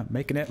go.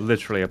 Making it.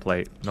 Literally a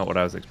plate, not what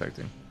I was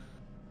expecting.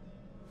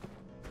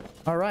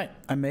 Alright,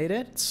 I made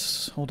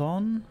it. Hold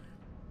on.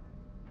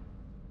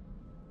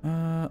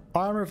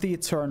 Armor of the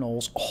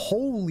Eternals.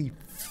 Holy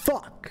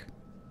fuck!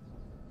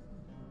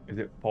 Is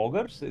it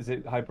Poggers? Is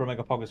it Hyper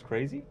Omega Poggers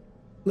crazy?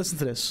 Listen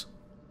to this.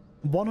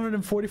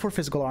 144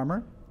 physical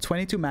armor,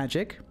 22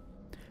 magic,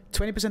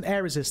 20%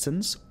 air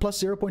resistance,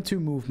 plus 0.2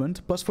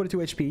 movement, plus 42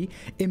 HP,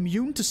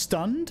 immune to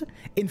stunned,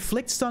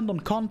 inflict stunned on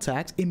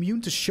contact,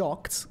 immune to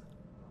shocked,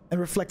 and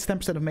reflects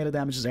 10% of melee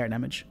damage as air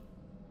damage.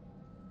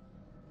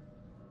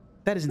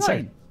 That is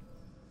insane.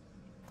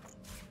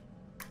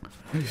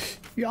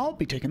 Yeah, I'll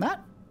be taking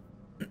that.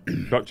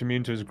 Got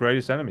immune to his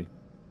greatest enemy.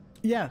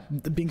 Yeah,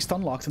 being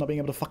stun locked and not being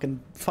able to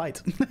fucking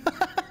fight.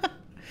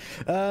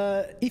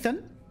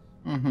 Ethan?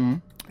 Mm-hmm.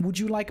 Would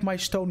you like my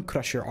Stone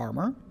Crusher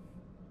armor?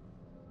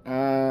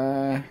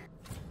 I'll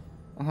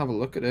have a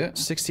look at it.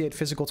 68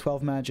 physical,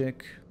 12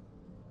 magic.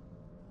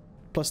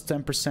 Plus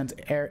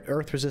 10%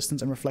 earth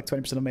resistance and reflect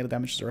 20% of melee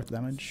damage to earth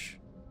damage.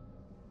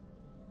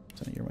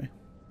 Send it your way.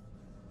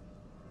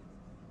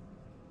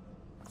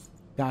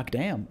 God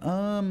damn.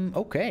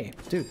 Okay.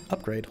 Dude,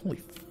 upgrade.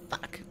 Holy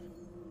fuck.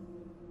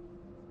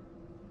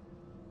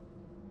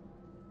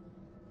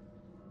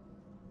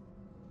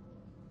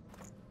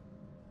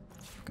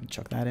 Gonna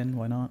chuck that in,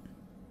 why not?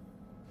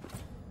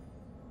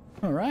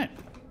 Alright.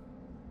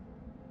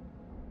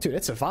 Dude,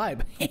 it's a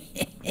vibe.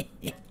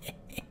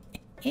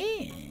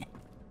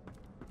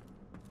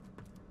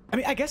 I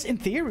mean, I guess in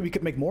theory we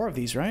could make more of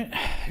these, right?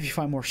 If you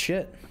find more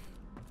shit.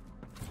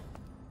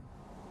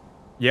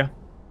 Yeah.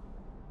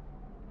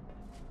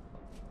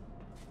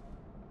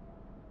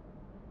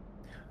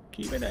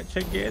 Keeping it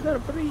together,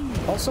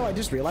 breathe. Also, I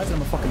just realized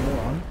I'm a fucking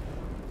moron.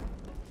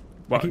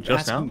 What,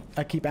 just now? now?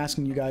 I keep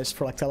asking you guys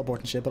for like teleport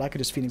and shit, but I could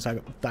just Phoenix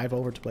dive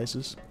over to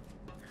places.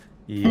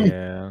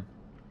 Yeah.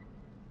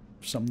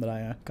 Something that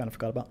I kind of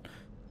forgot about.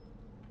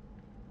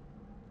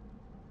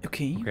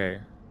 Okay. Okay.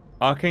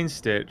 Arcane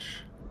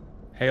Stitch.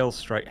 Hail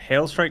Strike.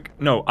 Hail Strike?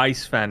 No,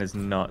 Ice Fan is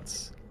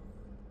nuts.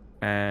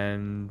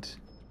 And...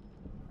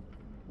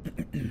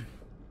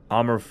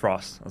 Armor of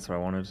Frost. That's what I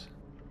wanted.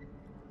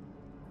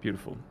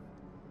 Beautiful.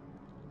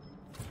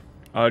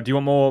 Do you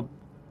want more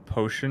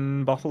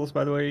potion bottles,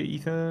 by the way,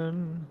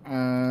 Ethan?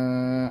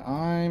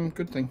 I'm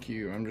good, thank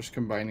you. I'm just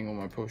combining all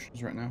my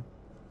potions right now.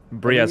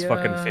 Bree has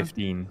fucking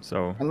 15,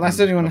 so... Unless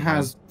anyone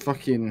has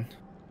fucking...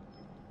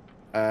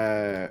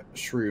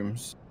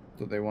 shrooms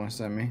that they want to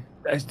send me.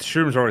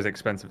 Shrooms are always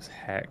expensive as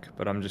heck,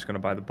 but I'm just going to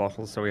buy the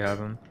bottles so we have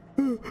them.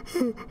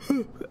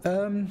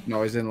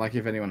 No, as in, like,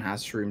 if anyone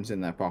has shrooms in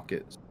their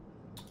pockets.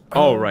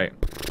 Oh, right.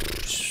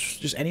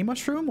 Just any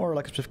mushroom or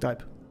like a specific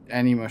type?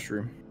 Any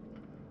mushroom.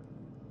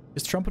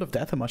 Is Trumpet of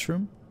Death a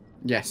mushroom?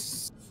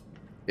 Yes.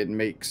 It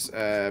makes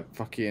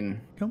fucking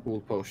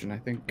cool potion, I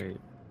think. Wait.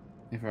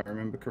 If I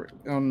remember correctly.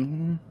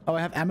 Oh,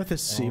 I have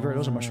Amethyst Seaver.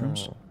 Those are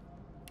mushrooms.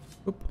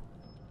 Oop.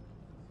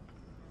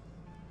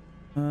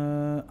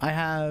 I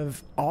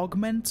have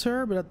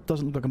Augmenter, but that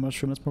doesn't look like a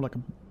mushroom. That's more like a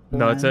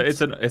plant. No,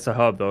 it's a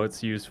herb though.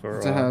 It's used for.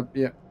 It's a herb,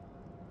 yeah.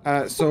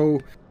 So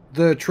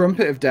the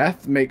Trumpet of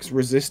Death makes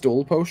resist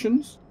all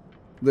potions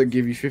that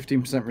give you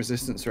 15%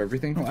 resistance to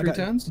everything for 3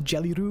 turns.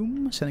 Jelly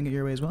Room, sending it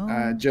your way as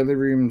well. Jelly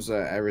Rooms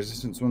are air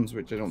resistance ones,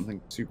 which I don't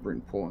think are super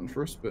important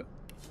for us, but.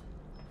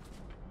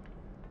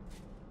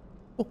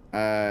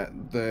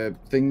 The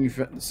thing you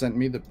sent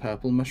me, the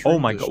purple mushroom. Oh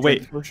my god!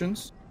 Wait.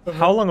 Potions.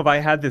 How long have I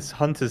had this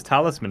Hunter's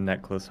Talisman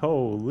necklace?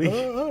 Holy.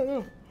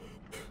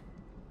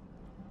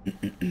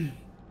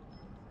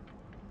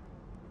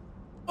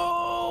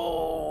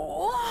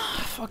 Oh,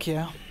 fuck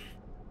yeah.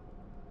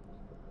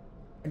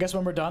 I guess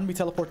when we're done, we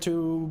teleport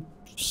to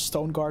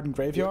Stone Garden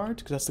Graveyard,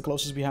 because that's the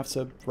closest we have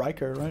to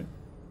Riker, right?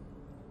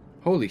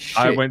 Holy shit.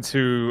 I went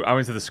to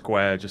the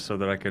square just so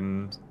that I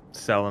can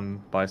sell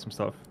and buy some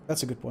stuff.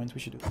 That's a good point.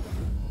 We should do.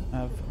 I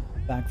have a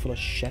bag full of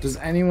shit. Does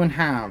anyone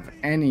have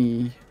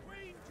any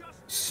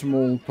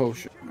small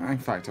potion? In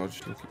fact, I'll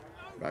just look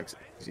at bags.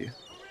 Easier.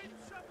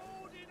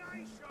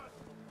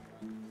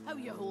 How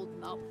you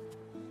holding up?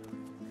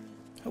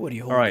 How are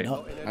you holding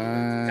up?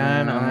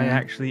 And I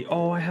actually...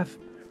 Oh, I have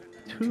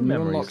 2 can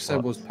memory you unlock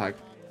slots. Seble's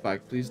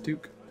bag, please,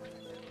 Duke?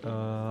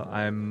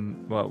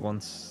 I'm... Well, one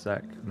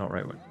sec. Not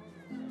right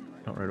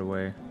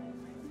away.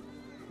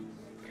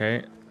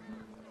 Okay.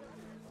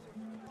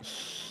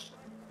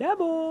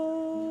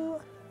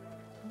 Double!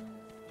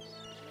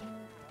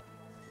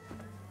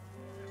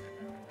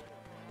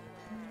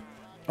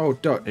 Oh,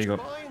 Dutch. There you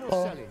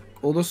go.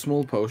 All the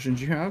small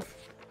potions you have.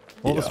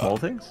 All the small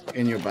things?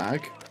 In your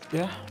bag.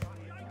 Yeah.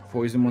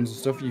 Poison ones and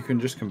stuff, you can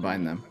just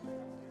combine them.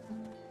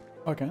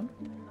 Okay.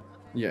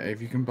 Yeah,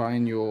 if you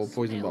combine your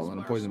poison bottle and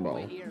a poison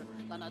bottle. Do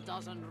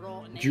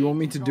you want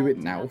me to do it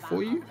now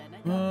for you?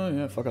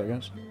 Yeah, fuck it, I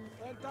guess.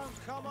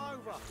 Don't come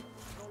over.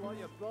 Not like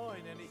you're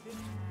buying anything.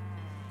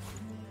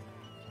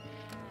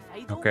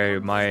 Okay,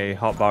 my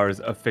hotbar is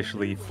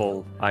officially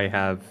full. I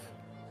have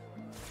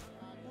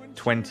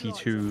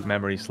 22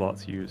 memory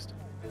slots used.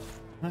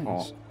 Nice.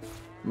 Oh,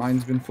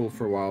 mine's been full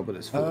for a while, but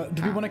it's full.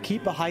 Do we want to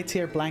keep a high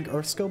tier blank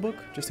Earth skill book,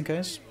 just in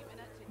case?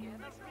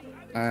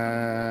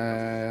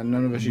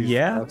 None of us use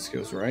death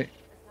skills, right?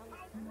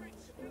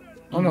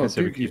 Oh no,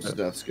 Duke uses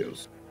death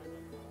skills.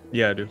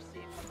 Yeah, I do.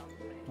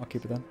 I'll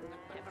keep it then.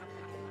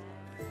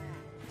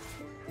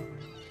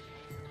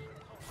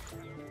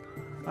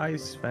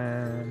 Ice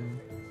Fan.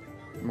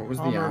 What was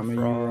the armor you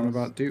were on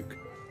about, Duke?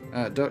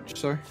 Dutch,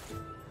 sorry.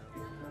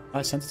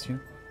 I sent it to you.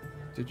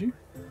 Did you?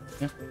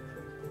 Yeah.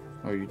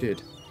 Oh, you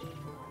did.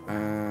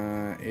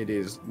 It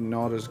is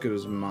not as good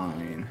as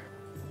mine.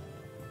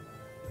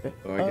 Okay.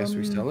 So I guess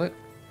we sell it.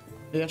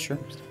 Yeah, sure.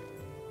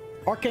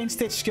 Arcane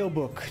Stitch skill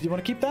book. Do you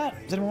want to keep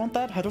that? Does anyone want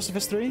that?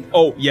 Hydrocephus 3?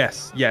 Oh,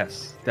 yes,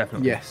 yes,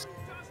 definitely. Yes.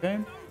 Okay.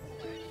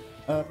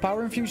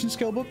 Power Infusion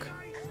skill book.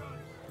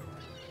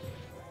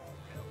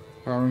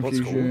 Power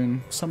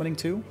Infusion. Summoning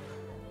 2.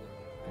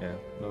 Yeah,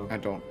 no. I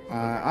don't.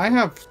 I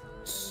have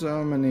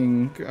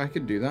summoning. I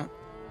could do that.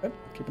 Okay,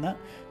 keeping that.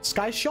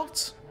 Sky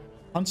Shot.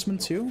 Huntsman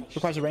 2.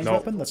 Requires a ranged No.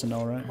 weapon. That's a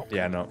no, right?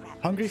 Yeah, no.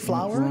 Hungry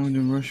Flower. Grind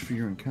and rush for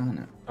your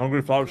incarnate.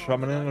 Hungry Flower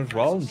summoning as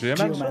well.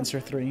 Geomancer.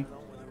 Geomancer 3.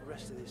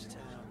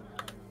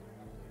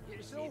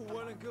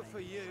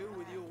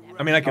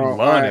 I mean, I can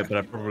learn it, but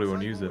I probably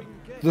won't use it.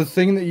 The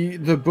thing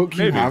that the book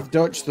you Maybe. have,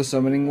 Dutch, the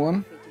summoning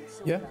one,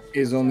 Yeah.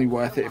 is only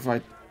worth it if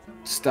I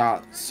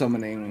start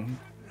summoning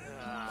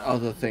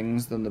other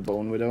things than the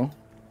Bone Widow.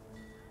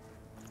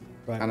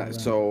 Right, And right, right.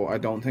 so I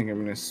don't think I'm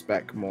going to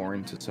spec more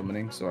into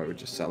summoning, so I would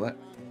just sell it.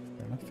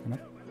 Fair enough, fair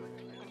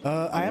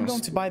enough. I am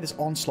going to buy this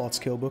Onslaught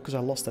skill book because I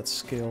lost that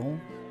skill.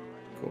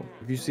 Cool.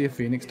 If you see a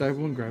Phoenix dive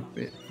one, grab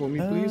it for me,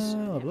 please.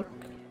 I'll have a look.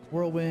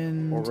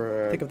 Whirlwind.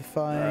 Or Pick up the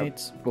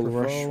fight. Bull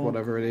Rush, Provoke.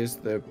 whatever it is,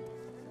 the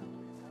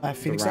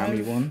Phoenix rammy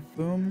Dive. one.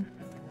 Boom.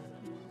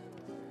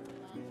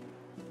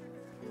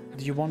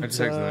 Do you want? I just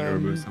accidentally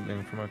removed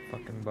something from my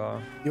fucking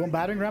bar. You want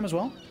battering ram as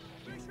well?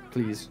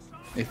 please.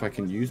 If I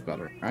can use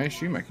battery. I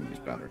assume I can use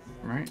battery,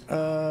 right?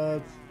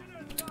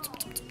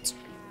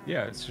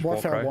 Yeah, it's just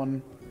Warfare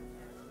Warcry.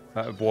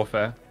 1.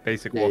 Warfare.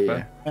 Basic Yeah,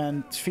 Warfare.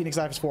 And Phoenix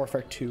Dive is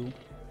Warfare 2.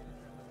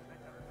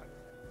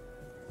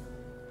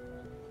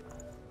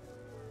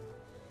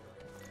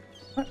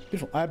 Alright,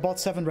 beautiful. I bought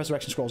 7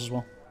 Resurrection Scrolls as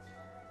well.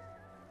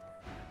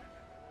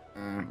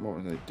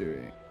 What was I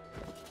doing?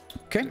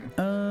 Okay.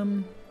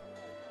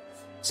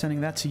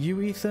 Sending that to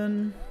you,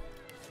 Ethan.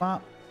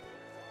 Bop.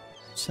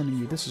 Sending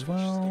you this as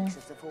well.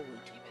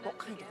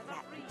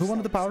 Who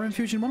wanted the power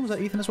infusion one? Was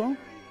that Ethan as well?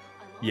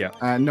 Yeah.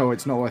 No,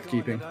 it's not worth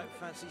keeping.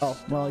 Oh,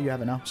 well, you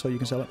have it now, so you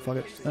can sell it. Fuck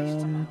it.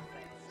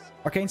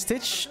 Arcane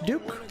Stitch,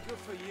 Duke.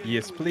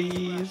 Yes,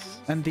 please.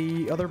 And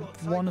the other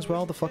one as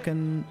well, the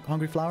fucking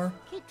Hungry Flower.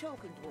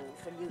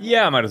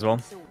 Yeah, I might as well.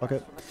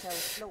 Okay.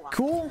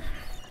 Cool.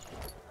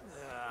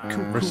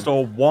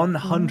 Restore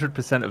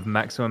 100% of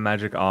maximum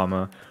magic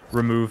armor.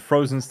 Remove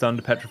frozen,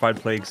 stunned, petrified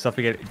plague,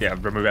 suffocate. Yeah,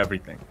 remove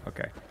everything.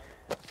 Okay.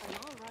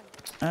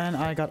 And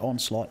I got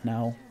Onslaught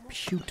now.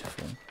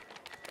 Beautiful.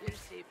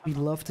 We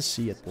love to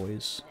see it,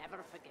 boys.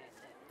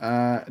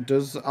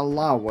 Does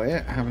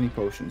Alaway have any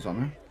potions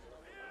on her?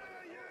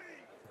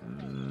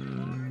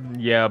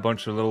 Yeah, a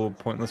bunch of little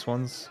pointless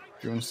ones.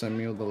 Do you want to send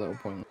me all the little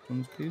pointless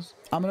ones, please?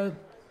 I'm gonna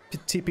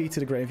TP to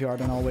the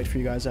graveyard and I'll wait for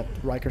you guys at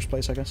Riker's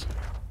place, I guess.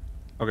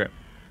 Okay.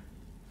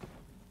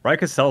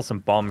 Riker sells some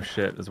bomb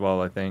shit as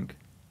well, I think.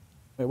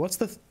 Wait, what's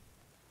the...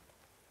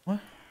 What?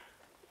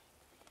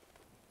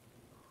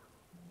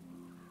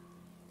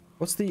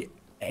 What's the...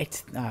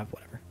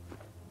 whatever.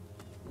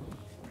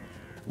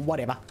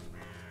 Whatever.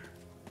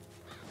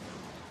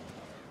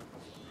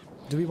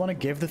 Do we want to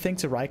give the thing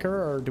to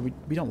Riker, or do we...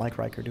 We don't like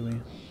Riker, do we?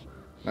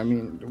 I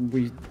mean,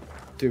 we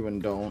do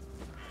and don't.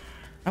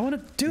 I want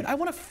to... Dude, I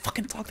want to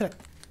fucking talk to that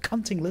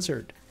cunting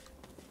lizard.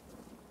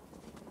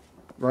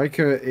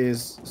 Riker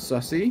is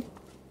sussy,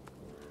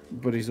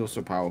 but he's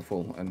also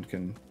powerful and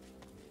can...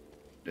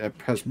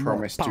 has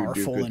promised to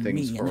do good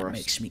things for us.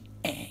 Makes me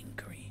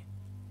angry.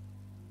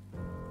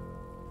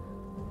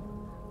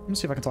 Let me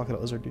see if I can talk to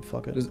that lizard, dude.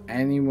 Fuck it. Does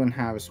anyone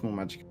have a small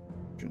magic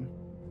potion?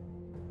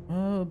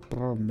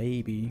 Bro,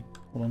 maybe.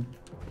 Hold on.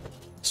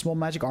 Small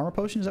magic armor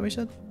potion, is that what you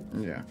said?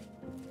 Yeah.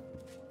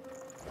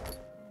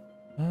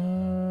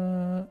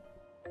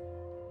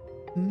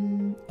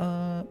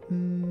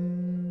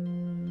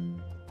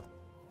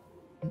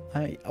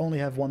 I only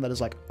have one that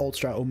is like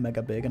ultra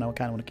omega big, and I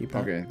kind of want to keep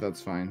that. Okay,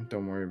 that's fine.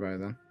 Don't worry about it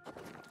then.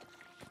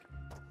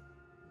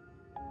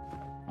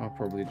 I'll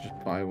probably just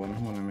buy one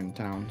when I'm in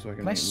town, so I can.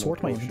 Can I make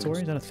sort more my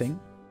inventory? Is that a thing?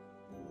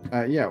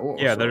 Yeah.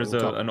 Yeah, there's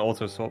an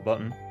auto sort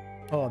button.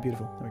 Oh,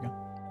 beautiful. There we go.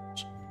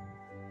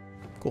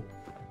 Cool.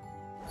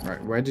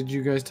 Right, where did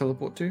you guys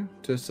teleport to?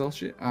 To sell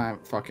shit?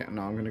 Fuck it.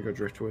 No, I'm gonna go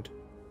Driftwood,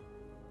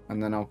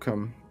 and then I'll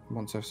come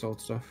once I've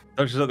sold stuff.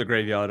 Dutch is at the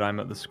graveyard. I'm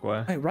at the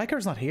square. Hey,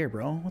 Riker's not here,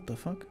 bro. What the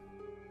fuck?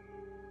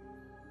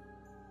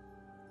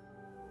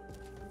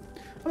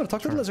 I'm gonna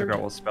talk to the lizard. Figure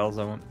out what spells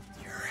I want.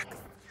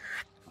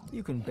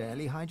 You can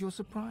barely hide your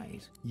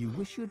surprise. You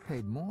wish you'd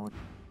paid more.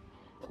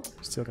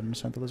 Still gonna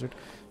understand the lizard.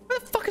 Where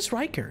the fuck is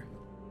Riker?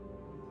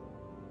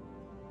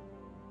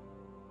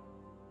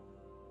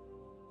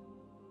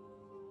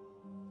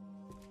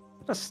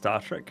 A Star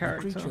Trek The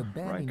character. creature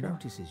barely Riker.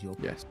 notices your...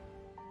 Yes.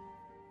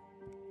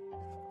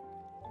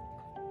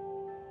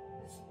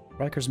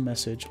 Riker's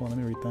message. Well, let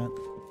me read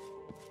that.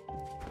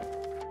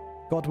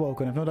 God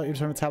woken. I've no doubt you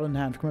return a tablet in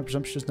hand. For my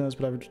presumptuousness,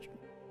 but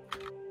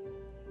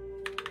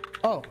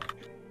Oh.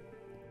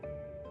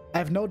 I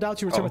have no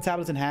doubt you return a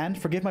tablet in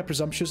hand. Forgive my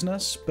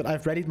presumptuousness, but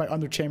I've readied my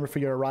underchamber for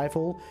your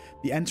arrival.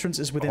 The entrance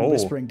is within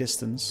whispering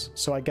distance.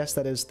 So I guess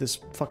that is this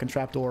fucking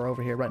trapdoor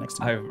over here right next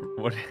to me.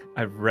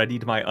 I've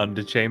readied my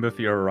underchamber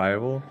for your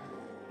arrival.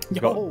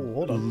 Yo, Got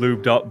hold on.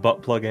 lubed up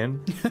butt plug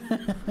in.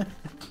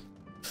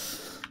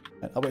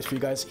 minute. I'll wait for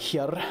you guys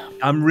here.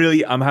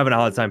 I'm having a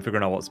hard time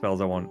figuring out what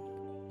spells I want.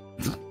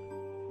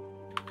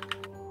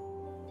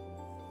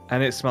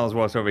 And it smells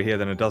worse over here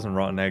than it does in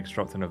rotten eggs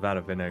dropped in a vat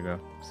of vinegar.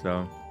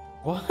 So.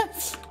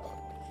 What?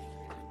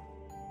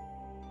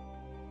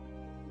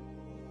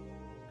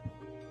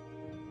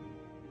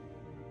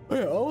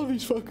 Yeah, all of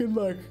these fucking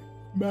like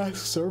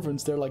masked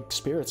servants, they're like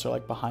spirits are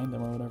like behind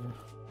them or whatever.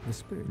 The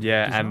spirit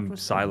Yeah, does not and respond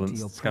to silence.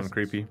 your It's kind of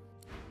presence. creepy.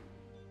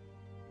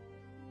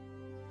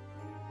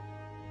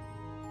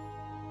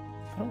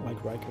 I don't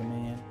like Riker,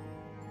 man.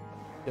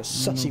 You're a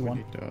sussy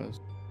one. Does.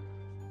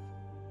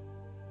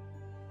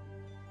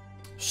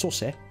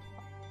 Saucy.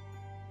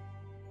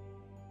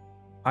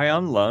 I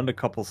unlearned a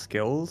couple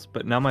skills,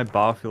 but now my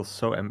bar feels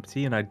so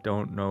empty and I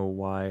don't know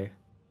why.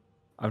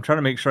 I'm trying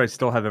to make sure I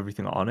still have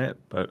everything on it,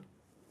 but...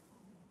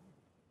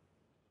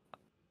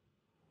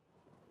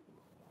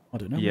 I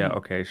don't know. Yeah, man.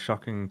 okay.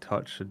 Shocking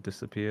touch had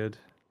disappeared.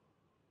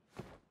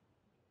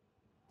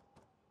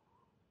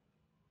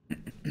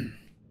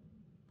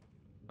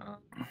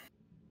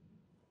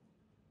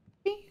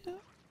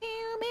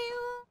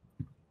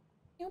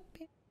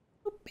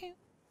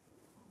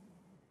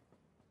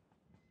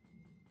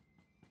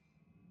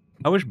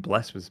 I wish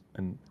Bless was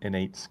an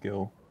innate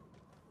skill.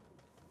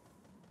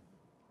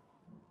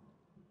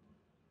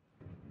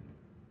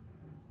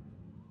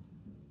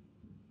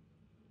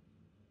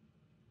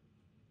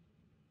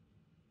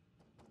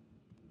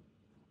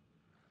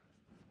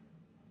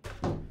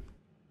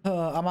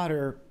 I'm out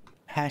here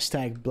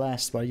hashtag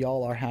blessed, but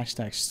y'all are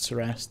hashtag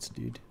stressed,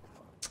 dude.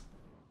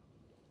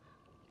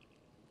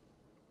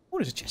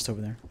 What is a chest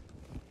over there?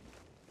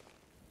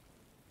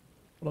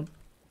 Hold on.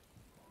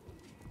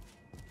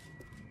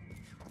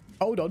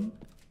 Hold on.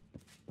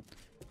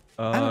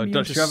 I'm immune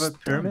Dutch, to you have a stun.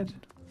 pyramid?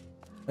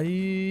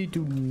 I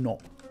do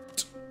not.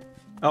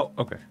 Oh,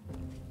 okay.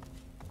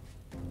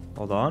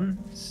 Hold on.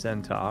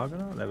 Center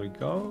Argonaut. There we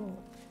go.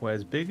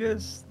 Where's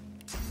biggest?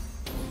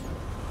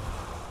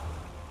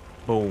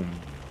 Boom.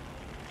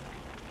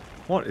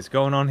 What is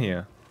going on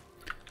here?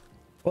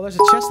 Well, there's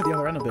a chest at the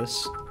other end of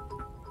this.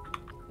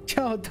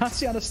 Yo,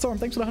 Daciana Storm,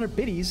 thanks for the 100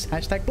 biddies.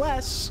 Hashtag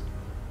bless.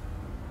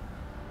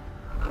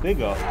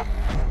 Bigger.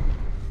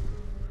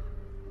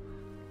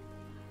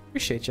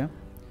 Appreciate you.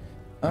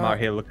 I'm out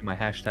here looking my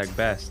hashtag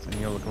best, and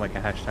you're looking like a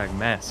hashtag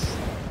mess.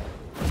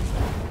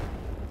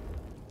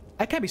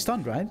 I can't be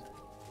stunned, right?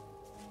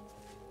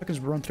 I can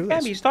just run through this.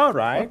 Can't be stunned,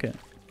 right? Okay.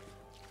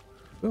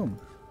 Boom.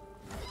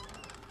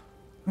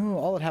 Oh,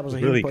 all it had was a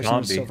Really healing potion and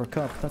can't a be. silver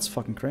cup. That's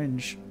fucking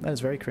cringe. That is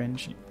very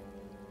cringe.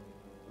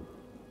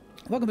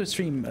 Welcome to the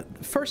stream.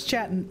 First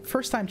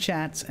time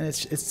chat, and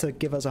it's to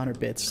give us 100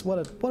 bits. What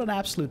an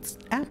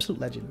absolute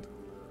legend.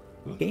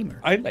 Gamer.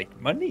 I like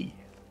money.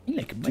 You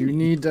like Do you money.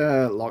 need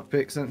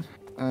lockpicks then?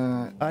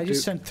 I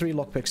just sent 3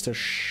 lockpicks to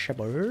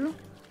Shabar.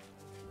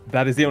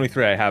 That is the only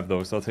 3 I have,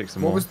 though, so I'll take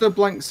some What more. was the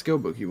blank skill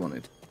book you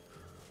wanted?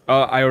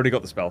 I already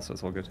got the spell, so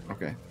it's all good.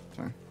 Okay,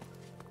 fine.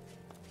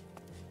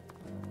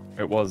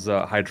 It was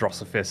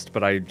Hydrosophist,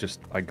 but I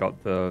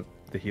got the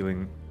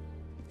healing.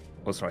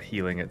 Well, it's not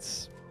healing,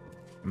 it's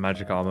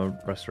magic armor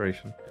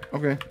restoration.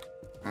 Okay.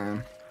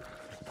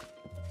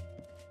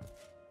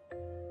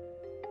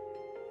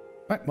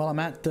 Right, well, I'm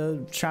at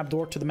the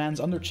trapdoor to the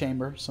man's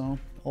underchamber, so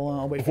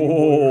I'll wait for you.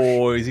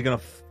 Oh, is he gonna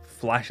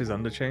flash his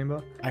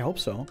underchamber? I hope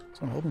so.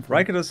 That's what I'm hoping for.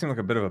 Riker does seem like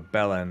a bit of a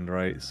bell end,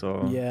 right?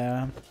 So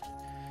Yeah.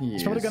 He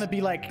It's probably is. gonna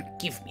be like,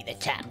 give me the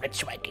tablet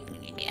so I can...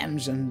 I'm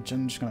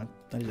just gonna...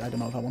 I don't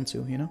know if I want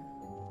to, you know?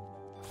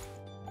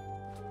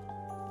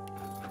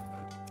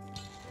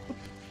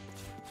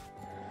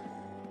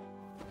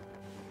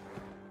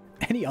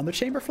 Any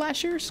underchamber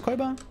flashers,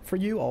 Koiba? For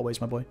you, always,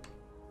 my boy.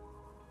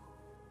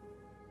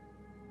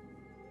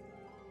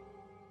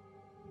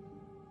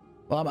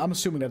 Well, I'm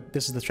assuming that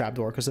this is the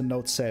trapdoor, because the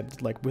note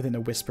said, like, within a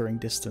whispering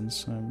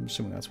distance. I'm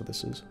assuming that's what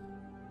this is.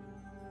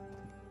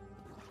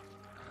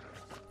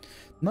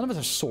 None of us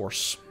are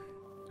source.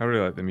 I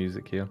really like the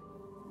music here.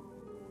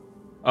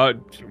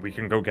 We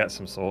can go get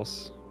some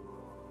sauce.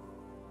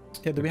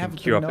 Yeah, do we have...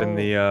 Queue up in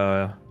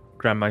the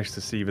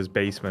Grandmeister Seaver's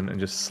basement and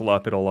just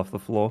slurp it all off the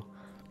floor.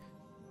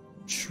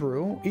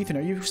 True. Ethan,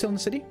 are you still in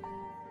the city?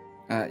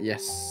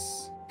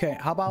 Yes. Okay,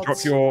 how about...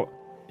 Drop your...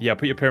 Yeah,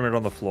 put your pyramid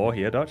on the floor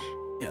here, Dutch.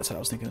 Yeah, that's what I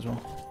was thinking as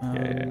well.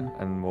 Yeah,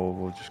 and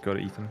we'll just go to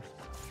Ethan.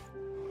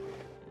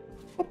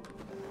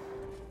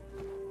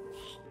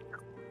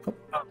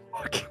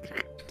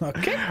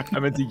 Okay. I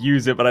meant to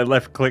use it, but I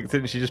left-clicked it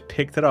and she just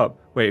picked it up.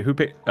 Wait, who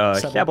picked...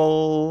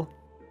 Hebel.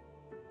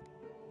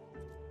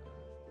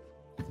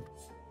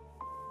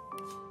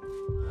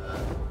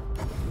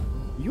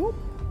 You?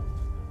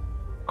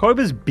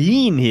 Koiba's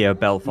been here,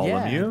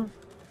 Bartholomew. Yeah.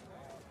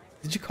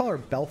 Did you call her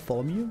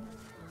Bartholomew?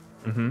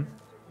 Mm-hmm.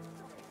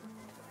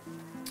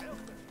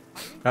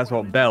 That's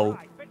what Belle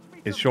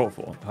is short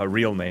for. Her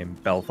real name,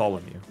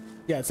 Bartholomew.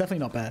 Yeah, it's definitely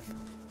not Beth.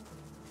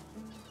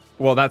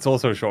 Well, that's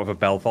also short for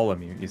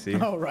Bartholomew, you see.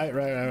 Oh,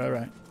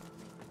 right.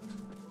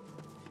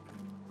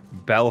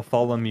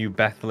 Bartholomew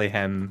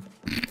Bethlehem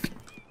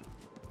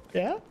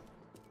Yeah?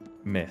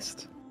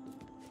 missed.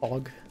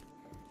 Og.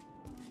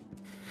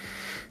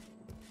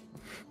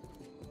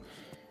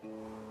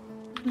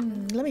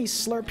 let me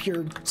slurp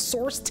your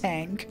source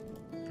tank.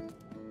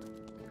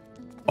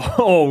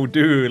 Oh,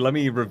 dude, let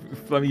me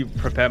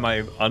prepare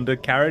my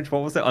undercarriage.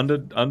 What was it?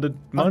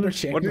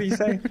 Underchamber. What did he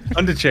say?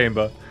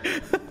 Underchamber.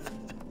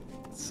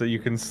 So you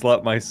can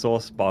slurp my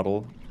sauce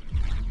bottle.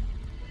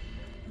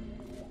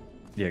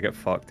 Yeah, get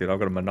fucked, dude. I've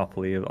got a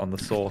monopoly on the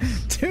sauce.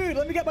 Dude,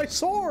 let me get my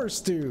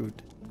source,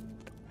 dude.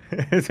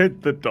 Is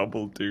it the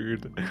double,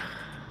 dude?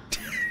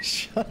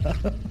 Shut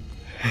up.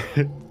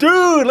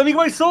 Dude, let me get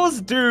my sauce,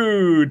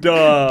 dude. Dude.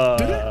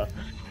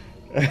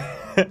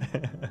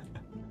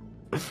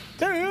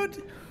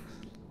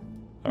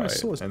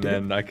 Alright, and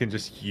then I can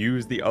just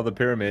use the other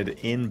pyramid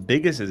in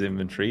Biggus's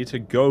inventory to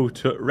go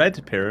to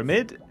Red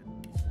Pyramid.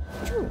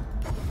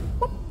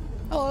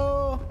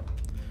 Hello.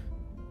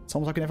 It's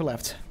almost like we never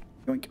left.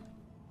 Yoink.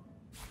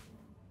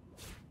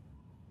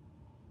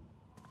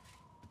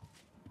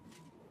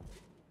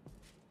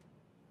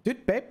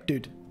 Dude, babe,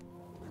 dude.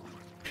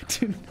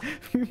 Dude.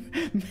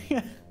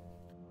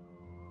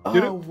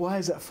 Oh, why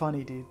is that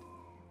funny, dude?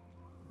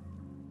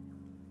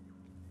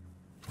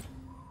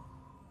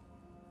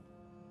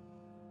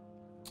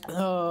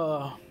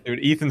 Dude,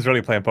 Ethan's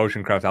really playing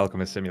Potion Craft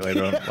Alchemist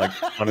Simulator like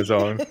on his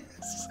own.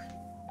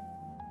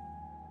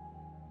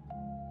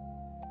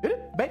 Dude,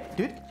 babe,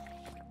 dude.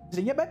 Is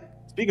it yet, babe?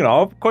 Speaking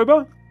of,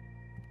 Koiba?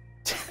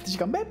 Did you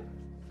come, babe?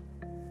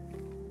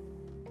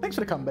 Thanks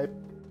for the come, babe.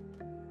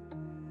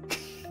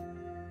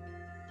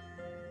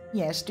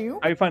 Yes, dude.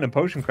 How you finding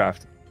Potion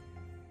Craft,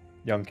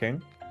 young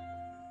king?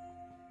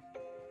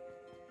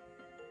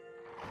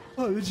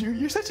 Oh,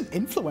 you're such an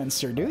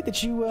influencer, dude.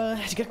 Did you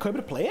get Koiba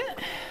to play it?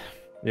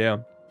 Yeah.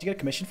 Did you get a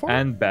commission for it?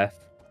 And Bell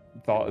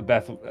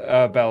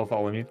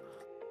following you.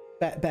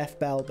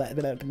 Bell.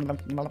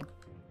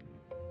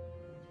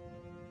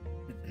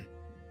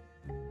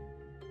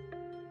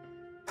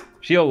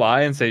 She'll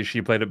lie and say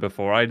she played it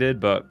before I did,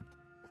 but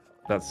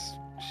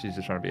she's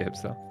just trying to be a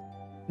hipster.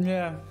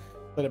 Yeah.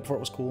 Played it before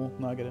it was cool.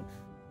 No, I get it.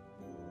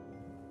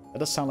 That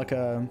does sound like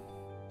a...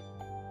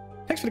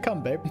 Thanks for the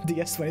come, babe.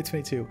 DS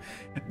 2022.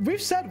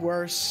 We've said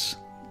worse.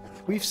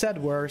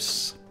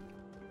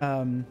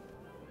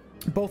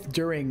 Both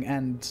during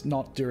and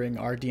not during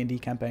our D&D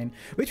campaign,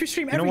 which we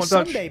stream every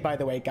Sunday, by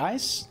the way,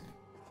 guys.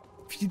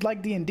 If you'd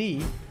like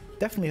D&D,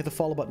 definitely hit the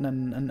follow button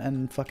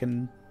and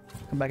fucking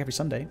come back every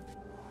Sunday.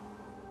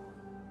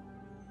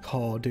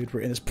 Oh, dude,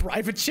 we're in his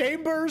private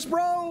chambers,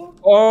 bro.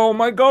 Oh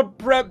my god,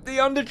 prep the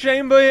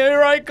underchamber,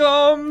 here I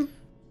come.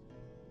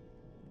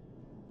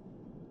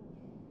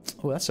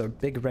 Oh, that's a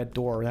big red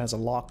door that has a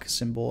lock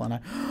symbol, and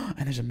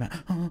there's a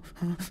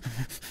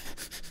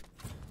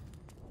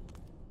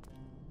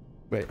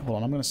Wait, hold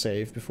on, I'm gonna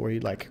save before you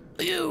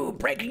you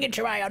breaking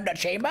into my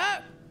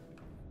underchamber?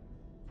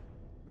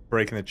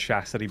 Breaking the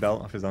chastity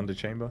belt off his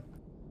underchamber.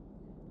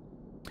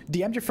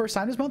 DM'd your first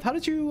time this month? How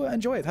did you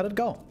enjoy it? How did it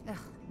go? Ugh,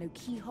 no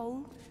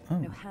keyhole,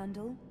 no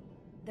handle.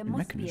 There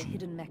must be a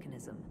hidden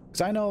mechanism.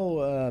 Because I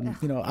know,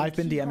 you know, I've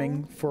been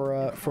DMing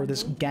for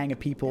this gang of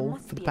people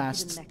for the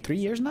past 3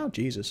 years now.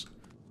 Jesus.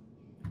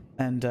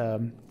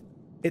 And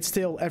it's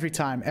still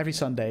every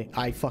Sunday,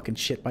 I fucking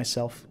shit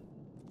myself.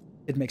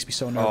 It makes me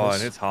so nervous. Oh,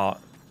 and it's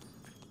hot.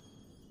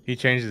 He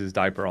changes his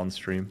diaper on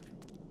stream.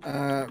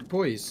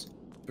 Boys,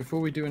 before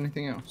we do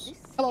anything else.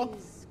 Hello.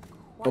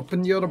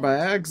 Open your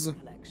bags.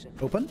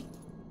 Open.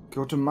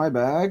 Go to my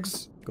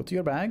bags. Go to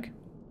your bag.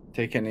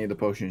 Take any of the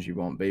potions you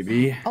want,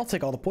 baby. I'll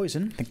take all the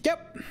poison. Thank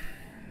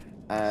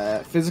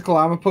you. Physical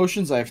armor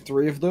potions, I have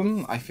 3 of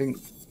them. I think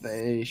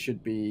they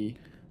should be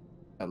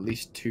at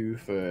least 2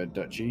 for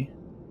Dutchy.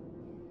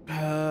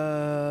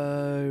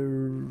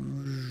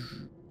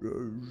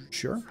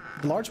 Sure.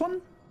 The large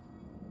one?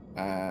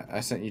 I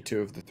sent you 2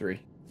 of the 3.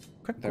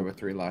 Okay. There were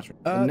 3 large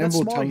ones. That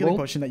small healing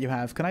potion that you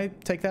have, can I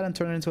take that and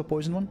turn it into a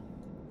poison one?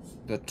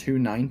 The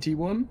 290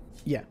 one?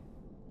 Yeah.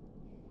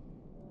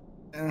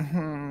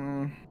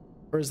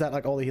 Or is that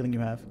like all the healing you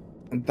have?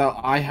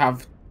 I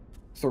have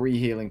 3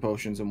 healing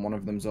potions and one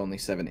of them's only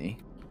 70.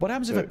 What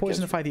happens if I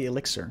poisonify the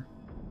elixir?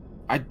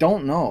 I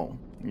don't know,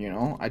 you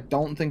know? I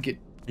don't think it...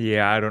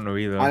 Yeah, I don't know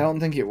either. I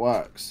don't think it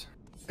works.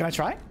 Can I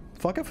try?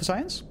 Fuck it for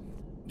science?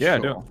 Yeah,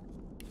 Sure. do.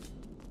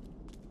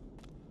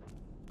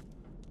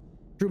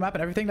 True map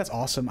and everything? That's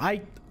awesome.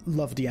 I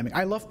love DMing.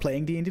 I love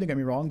playing D&D, don't get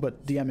me wrong,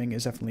 but DMing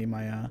is definitely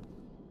my,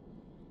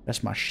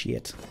 that's my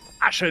shit.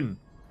 Passion!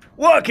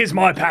 Work is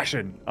my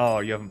passion! Oh,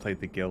 you haven't played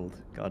the guild.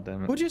 God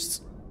damn it. Who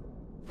just...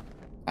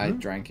 I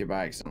drank it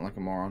by accident like a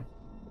moron.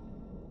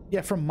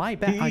 Yeah, from my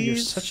back. Oh, you're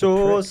He's such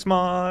so a prick.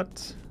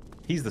 smart.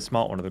 He's the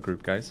smart one of the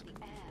group, guys.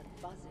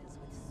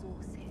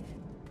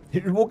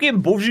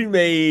 Walking bullshit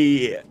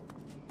me.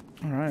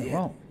 Alright,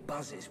 well.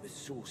 Buzzes with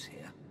sauce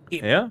here.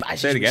 Yeah?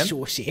 Say it again.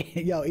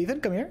 Yo,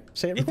 Ethan, come here.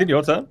 Say it. Ethan,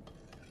 your turn.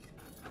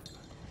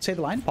 Say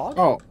the line, Pog.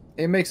 Oh,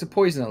 it makes a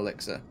poison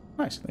elixir.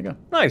 Nice, there you go.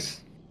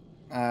 Nice.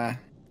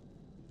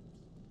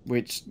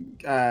 Which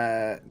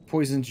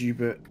poisons you,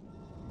 but...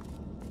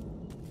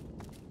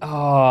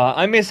 Ah,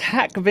 I miss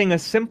having a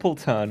simple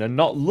turn and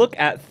not look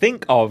at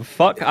think of.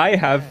 Fuck, I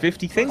have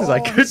 50 things I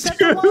could set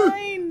do. the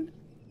line.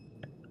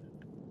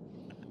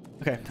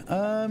 Okay.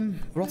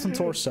 Rotten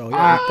torso.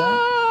 Yeah, like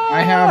that.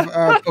 I have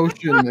a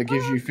potion that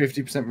gives you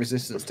 50%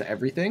 resistance to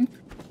everything.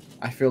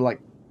 I feel like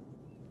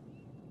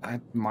I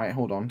might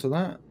hold on to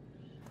that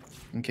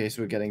in case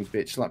we're getting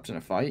bitch slapped in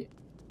a fight.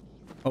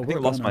 I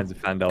think Lost Mines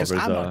of Phandelver is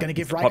I'm not gonna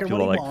give Riker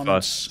popular, what he like,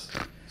 wants. first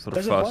sort of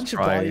There's a first bunch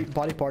try. of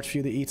body parts for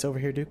you to eat over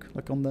here, Duke.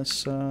 Like on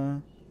this.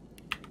 Over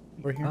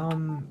here.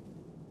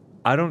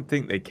 I don't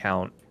think they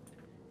count.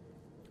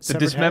 The Severed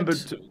dismembered.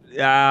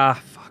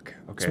 Fuck.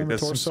 Okay,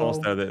 there's some sauce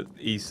there that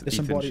Ethan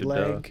disembodied should.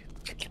 leg.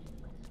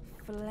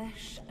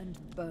 Flesh and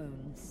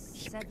bones,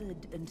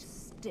 severed and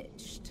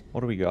stitched.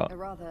 What do we got? A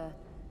rather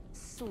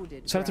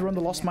sordid. Decided to run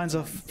the Lost Mines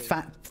of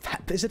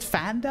is it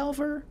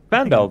Phandelver?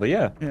 Phandelver,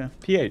 yeah. Yeah.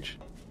 PH.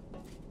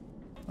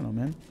 I don't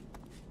know, man.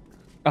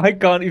 I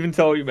can't even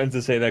tell what you meant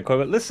to say there, Koi,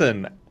 but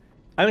listen.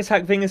 I'm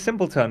attack being a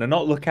simpleton and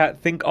not look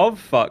at, think of,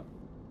 fuck.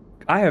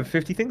 I have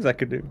 50 things I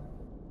could do.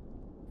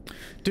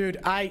 Dude,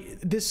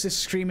 this is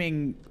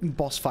screaming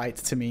boss fight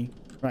to me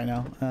right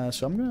now.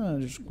 So I'm gonna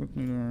just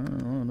quickly...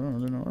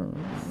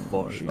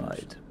 Boss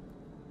fight.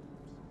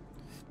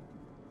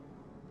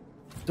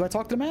 Do I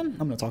talk to the man?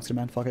 I'm gonna talk to the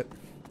man, fuck it.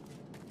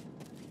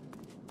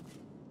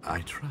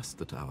 I trust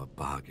that our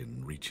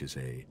bargain reaches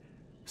a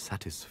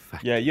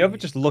satisfactory... Yeah, you ever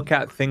just look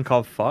at, think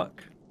of,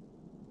 fuck?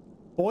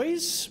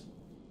 Boys?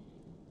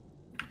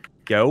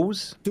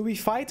 Girls? Do we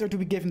fight or do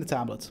we give him the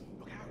tablet?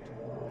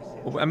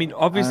 I mean,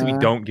 obviously we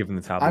don't give him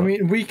the tablet. I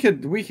mean, we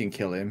can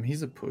kill him.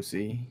 He's a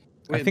pussy.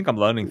 I think I'm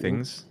learning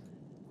things.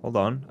 Hold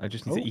on, I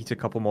just need to eat a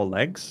couple more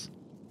legs.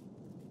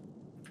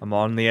 I'm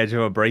on the edge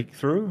of a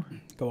breakthrough.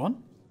 Go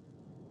on.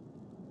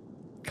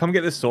 Come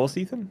get this sauce,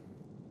 Ethan.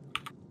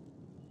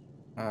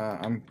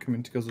 I'm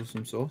coming to guzzle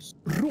some sauce.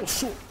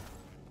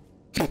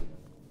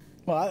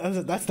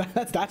 Well, that's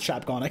that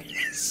trap gone, I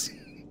guess.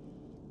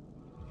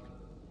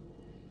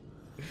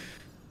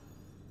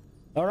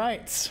 All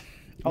right.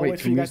 I'll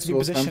wait for you guys to be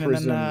positioned,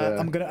 and then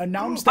I'm gonna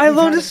announce that I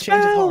learned a change of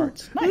spell.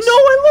 heart. Nice. No,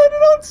 I learned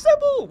it on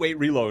Sebel. Wait,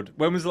 reload.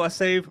 When was the last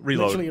save?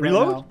 Reload. Literally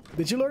Reload.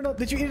 Right now.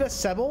 Did you eat a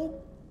Sebel?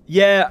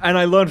 Yeah, and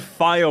I learned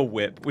Fire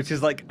Whip, which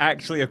is like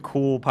actually a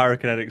cool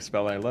pyrokinetic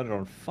spell. I learned it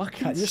on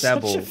fucking God, you're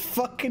Sebel. such a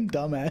fucking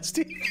dumbass,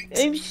 dude.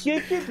 I'm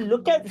shit.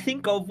 Look at,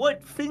 think of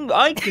what thing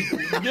I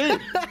could do.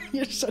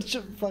 You're such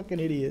a fucking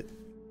idiot.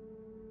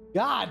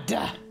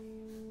 God.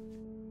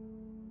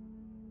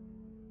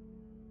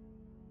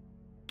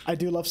 I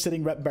do love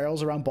sitting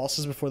barrels around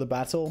bosses before the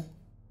battle.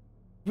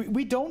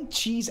 We don't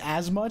cheese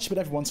as much, but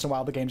every once in a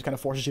while the game kind of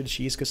forces you to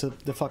cheese because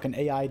the fucking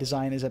AI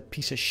design is a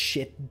piece of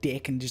shit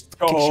dick and just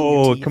kicks you in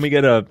your teeth. Can we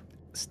get a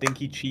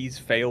stinky cheese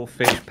fail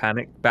fish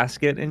panic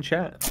basket in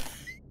chat?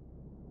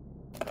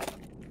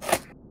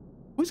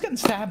 Who's getting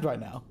stabbed right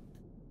now?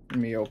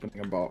 Me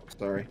opening a box,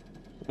 sorry.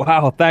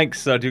 Wow,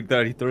 thanks,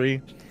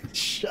 Duke33.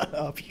 Shut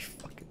up, you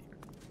fucking...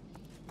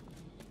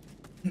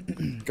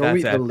 Go That's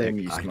eat the epic. limb,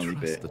 you I smelly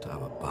trust bit. that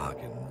our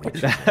bargain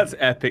That's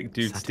epic,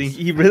 dude.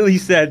 He really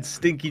said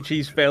stinky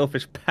cheese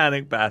failfish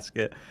panic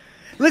basket.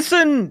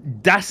 Listen,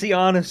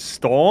 Daciana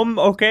Storm,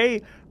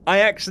 okay?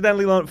 I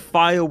accidentally learned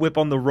Fire Whip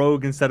on the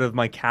rogue instead of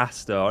my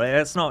caster. Right?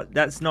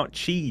 That's not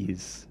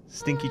cheese.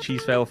 Stinky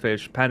cheese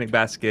failfish panic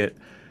basket,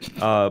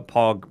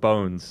 pog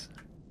bones.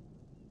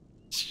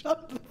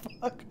 Shut the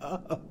fuck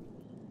up.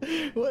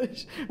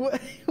 What?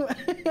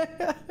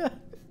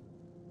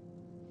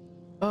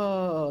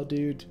 Oh,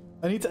 dude.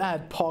 I need to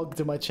add Pog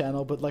to my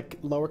channel, but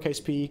like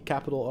lowercase p,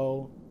 capital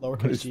O,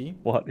 lowercase g.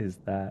 What is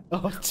that?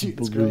 Oh, dude,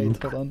 it's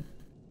great. Hold on.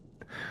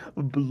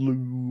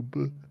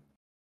 Bloob.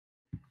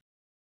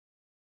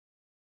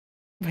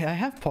 Wait, I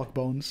have Pog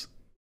Bones.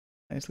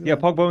 Yeah,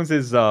 Pog Bones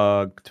is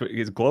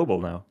global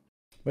now.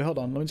 Wait, hold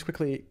on. Let me just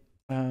quickly...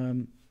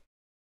 Oh,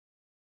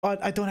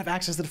 I don't have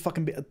access to the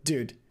fucking...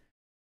 Dude.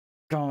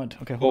 God.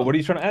 Okay, hold on. What are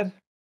you trying to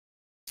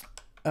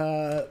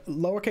add?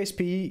 Lowercase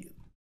p...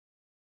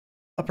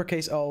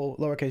 Uppercase O,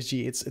 lowercase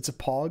g. It's a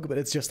pog, but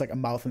it's just like a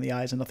mouth and the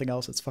eyes and nothing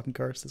else. It's fucking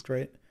cursed. It's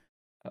great.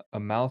 A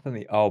mouth and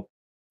the... Oh,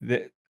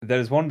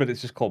 there's one, but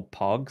it's just called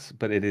pogs,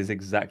 but it is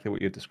exactly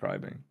what you're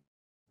describing.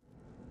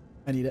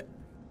 I need it.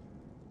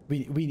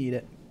 We need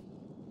it.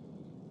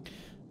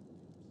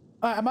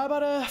 Alright, am I about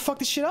to fuck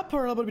this shit up,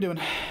 or what are we doing?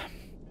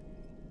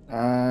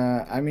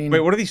 I mean... Wait,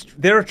 what are these?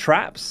 There are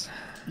traps?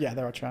 Yeah,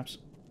 there are traps.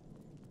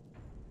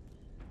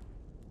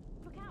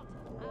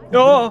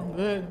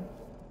 Oh!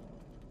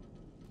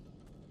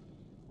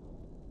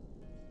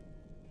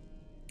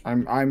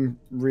 I'm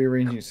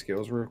rearranging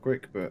skills real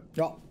quick, but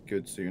yeah.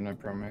 Good soon, I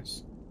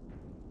promise.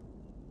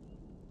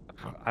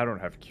 I don't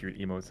have cute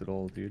emotes at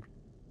all, dude.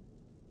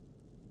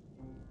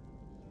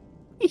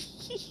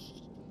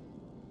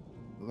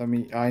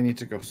 I need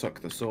to go suck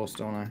the sauce,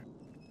 don't I?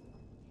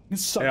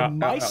 It's sucking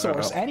my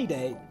source any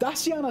day.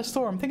 Daciana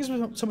Storm, thank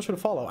you so much for the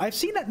follow. I've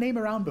seen that name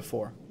around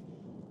before.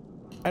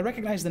 I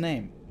recognize the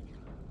name.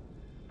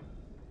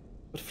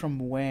 But from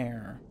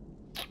where?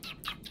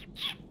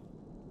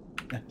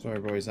 Sorry,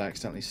 boys, I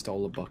accidentally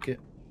stole a bucket.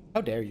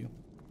 How dare you?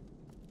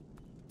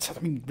 I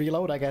mean,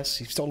 reload, I guess.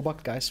 You stole a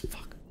bucket, guys.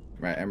 Fuck.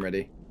 Right, I'm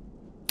ready.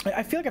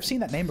 I feel like I've seen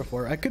that name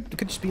before. It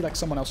could just be like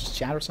someone else's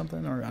chat or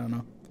something, or I don't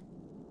know.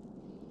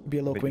 Be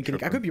a local Winky.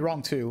 I could be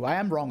wrong too. I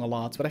am wrong a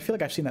lot, but I feel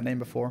like I've seen that name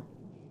before.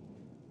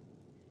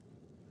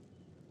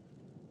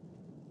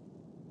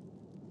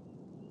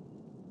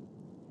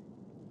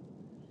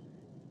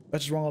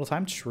 That's just wrong all the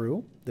time.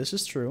 True. This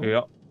is true.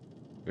 Yeah.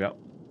 Yeah.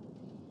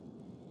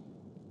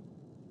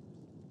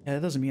 Yeah,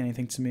 that doesn't mean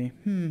anything to me.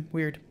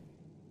 Weird.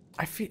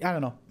 I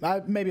don't know.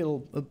 Maybe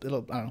it'll. I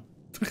don't know.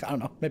 I don't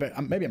know.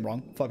 Maybe I'm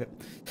wrong. Fuck it.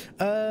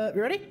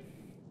 We ready?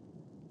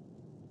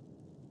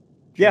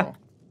 Yeah.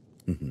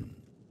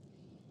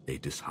 A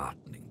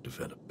disheartening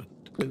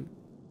development.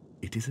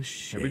 It is a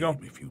shame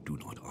if you do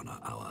not honor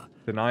our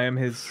deny him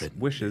his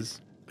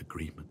wishes.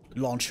 Agreement.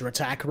 Launch your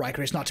attack.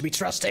 Riker is not to be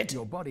trusted.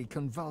 Your body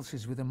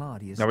convulses with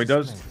Amadia's No, he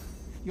does.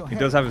 He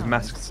does have his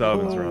masked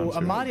servants around.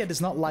 Amadia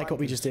does not like what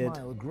we just did.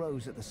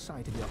 Grows at the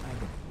sight of your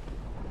agony.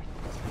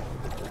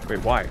 Wait,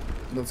 why?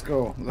 Let's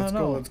go. Let's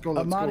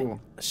go.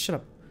 Shut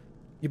up.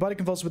 Your body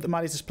convulses with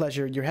Amadia's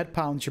displeasure. Your head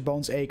pounds. Your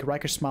bones ache.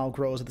 Riker's smile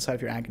grows at the sight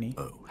of your agony.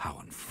 Oh, how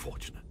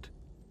unfortunate.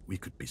 We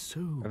could be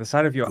so. At the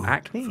sight of your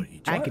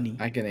acne? Agony.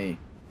 Agony.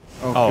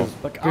 Oh.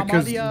 Like,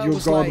 because Amadia your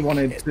was god like,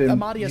 wanted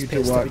Amadia's you to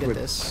pissed that we work did with.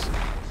 this.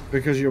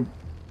 Because your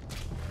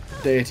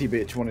deity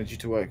bitch wanted you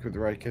to work with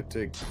Riker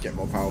to get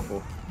more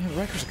powerful. Yeah,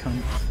 Riker's a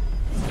cunt.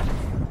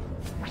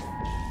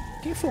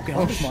 Can you fucking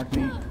outsmart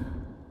me?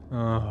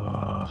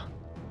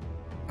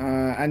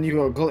 And you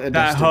got glitter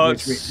that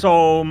dusted, hurts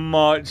so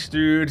much,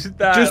 dude.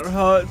 That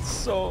hurts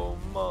so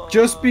much.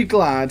 Just be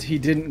glad he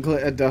didn't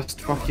glitter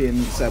dust fucking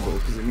Sebel,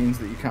 because it means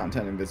that you can't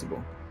turn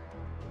invisible.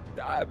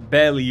 I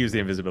barely use the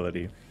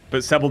invisibility, but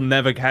Sebel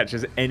never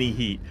catches any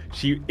heat.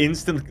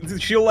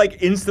 She'll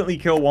like instantly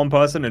kill one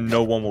person and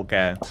no one will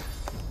care.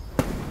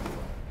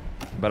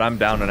 But I'm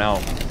down and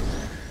out.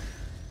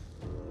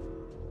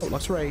 Oh,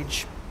 Lux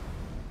Rage.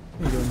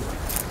 What are you doing?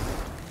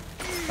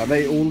 Are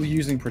they all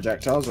using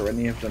projectiles, or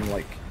any of them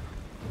like?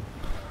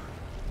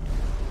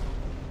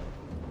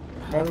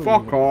 Oh,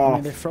 fuck off! I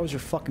mean, they froze your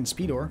fucking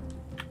speedor.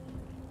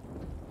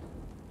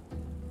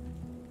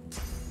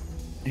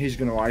 He's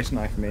gonna ice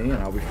knife me, and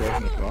I'll be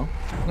frozen as well.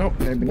 Nope,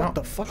 maybe not. What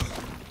the fuck?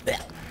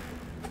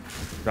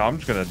 No, I'm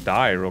just gonna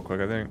die real quick,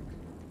 I think.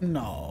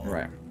 No.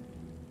 Right.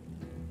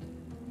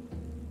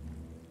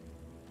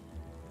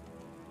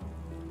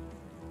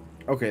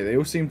 Okay, they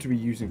all seem to be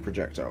using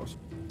projectiles.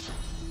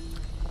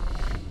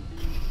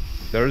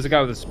 There is a guy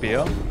with a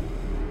spear.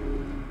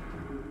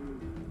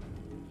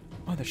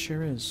 Oh, there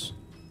sure is.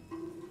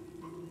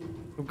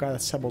 The guy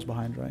that Sebel's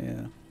behind, right?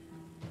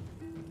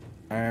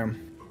 Yeah.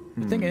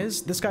 The thing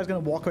is, this guy's gonna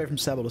walk away from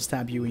Sebel to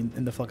stab you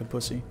in the fucking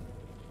pussy.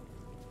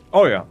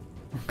 Oh yeah.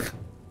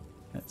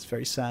 That's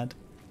very sad.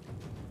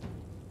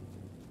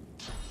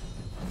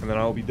 And then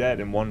I'll be dead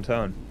in one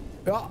turn.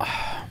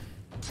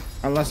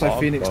 Unless I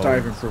Phoenix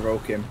dive and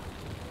provoke him.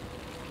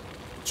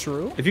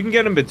 True. If you can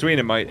get in between,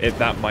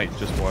 that might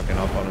just work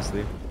enough,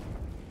 honestly.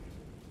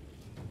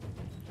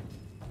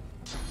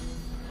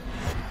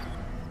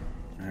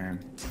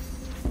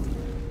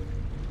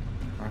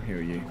 I'll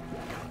heal you.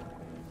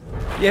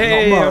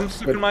 Yay! Not much, I'm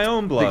sucking my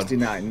own blood.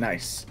 69,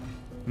 nice.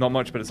 Not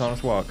much, but it's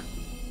honest work.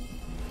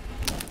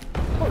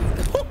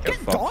 Oh,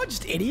 get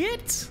dodged,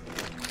 idiot!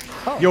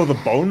 Oh. Yo, the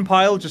bone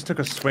pile just took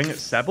a swing at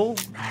Sebel?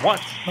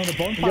 What? No, the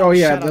bone pile Oh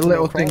yeah, shot the out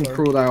little a thing crawler.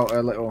 crawled out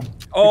a little.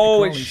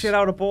 Oh, it shit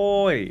out a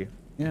boy.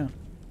 Yeah.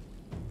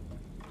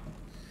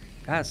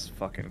 That's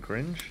fucking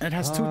cringe. And it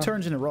has 2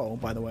 turns in a row,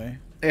 by the way.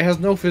 It has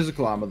no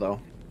physical armor though.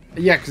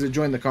 Yeah, because it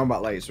joined the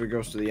combat late, so it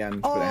goes to the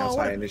end, but it has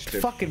high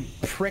initiative. Fucking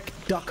prick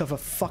duck of a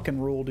fucking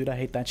rule, dude. I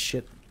hate that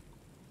shit.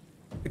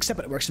 Except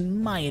it works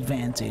in my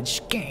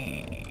advantage.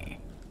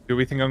 Do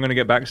we think I'm gonna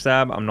get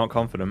backstab? I'm not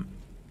confident.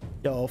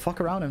 Yo,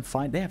 fuck around and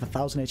find. They have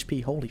 1,000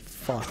 HP. Holy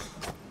fuck.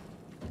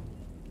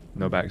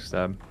 No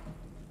backstab.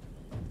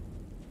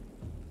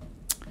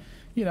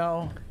 You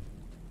know.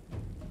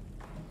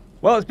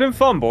 Well, it's been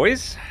fun,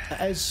 boys.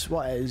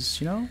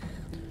 You know?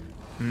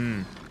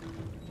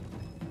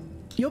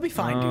 You'll be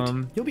fine,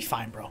 dude. You'll be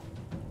fine, bro.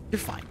 You're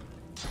fine.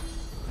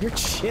 You're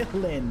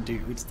chilling,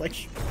 dude. It's like,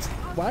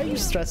 why are you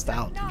stressed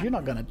out, dude? You're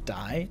not gonna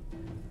die.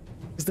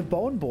 Because the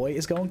Bone Boy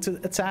is going to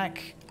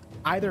attack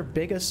either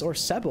Bigus or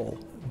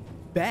Sebel.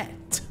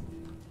 Bet.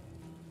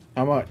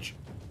 How much?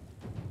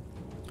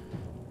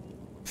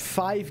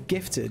 5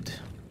 gifted.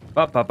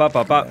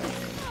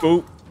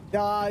 Ooh.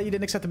 You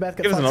didn't accept the bet.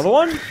 Give us another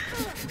one.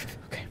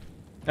 Okay.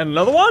 And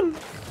another one.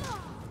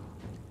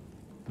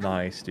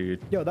 Nice,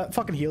 dude. Yo, that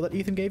fucking heal that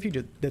Ethan gave you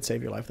did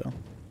save your life, though.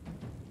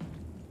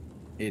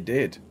 It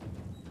did.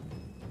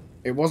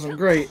 It wasn't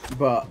great,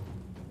 but...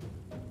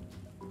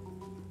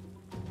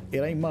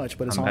 It ain't much,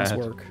 but it's honest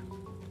work.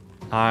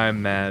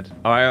 I'm mad.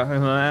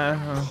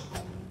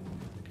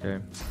 Okay.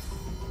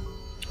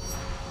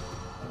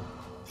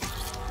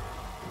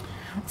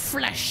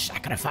 Flesh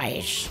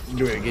sacrifice.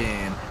 Do it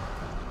again.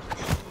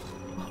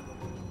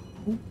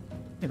 Ooh.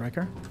 Hey,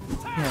 Riker.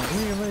 Yeah,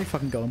 where are you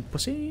fucking going,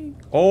 pussy?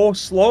 Oh,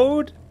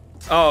 slowed?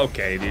 Oh,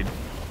 okay, dude.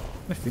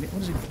 What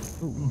is he?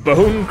 Ooh.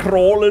 Bone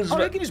crawlers. Oh,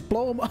 they can just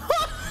blow him up.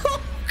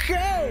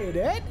 Okay,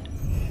 dude.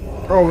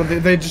 Oh,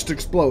 they just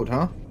explode,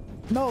 huh?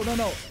 No.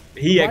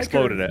 He Riker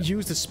exploded it.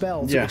 Used the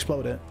spell to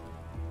explode it.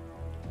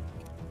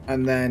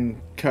 And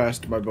then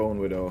cursed by Bone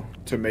Widow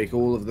to make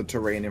all of the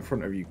terrain in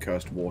front of you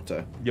cursed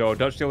water. Yo,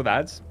 dodge deal with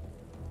ads.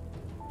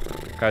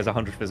 Guy's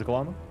 100 physical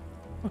armor.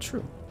 Oh,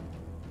 true.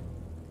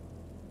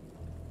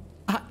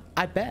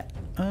 I bet.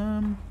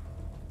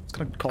 It's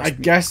gonna cost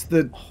me. Guess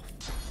that.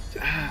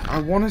 I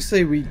want to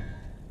say we,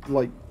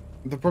 like,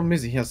 the problem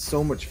is he has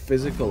so much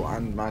physical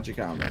and magic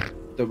armor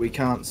that we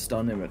can't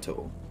stun him at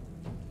all.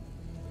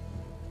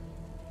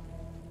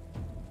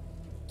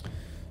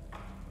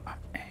 I'm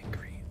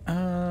angry.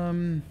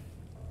 I'm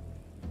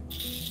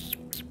just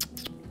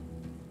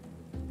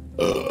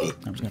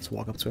gonna have to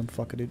walk up to him.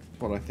 Fuck it, dude.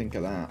 What I think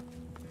of that?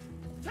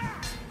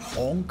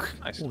 Honk.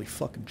 Nice. Holy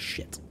fucking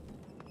shit.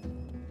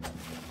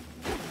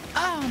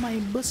 Ah, my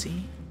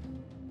pussy.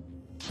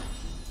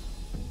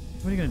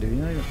 What are you gonna do? You're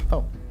not even...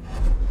 Oh.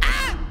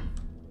 Ah!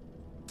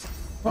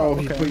 Oh,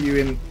 he put you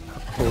in.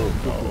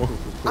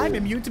 I'm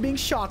immune to being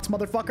shocked,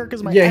 motherfucker,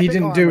 because my he epic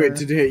didn't do armor- it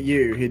to hit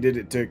you. He did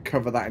it to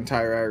cover that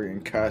entire area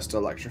and cursed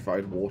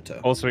electrified water.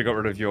 Also, we got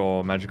rid of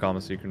your magic armor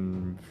so you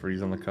can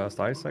freeze on the cursed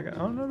ice. I guess.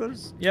 Oh no,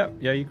 there's yeah,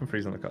 you can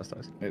freeze on the cursed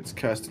ice. It's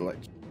cursed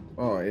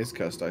Oh, it is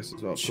cursed ice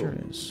as well. Sure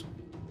cool. is.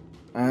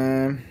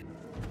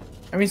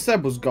 I mean,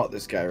 Seble's got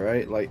this guy,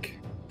 right? Like,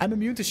 I'm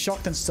immune to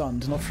shocked and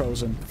stunned, not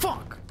frozen.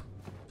 Fuck!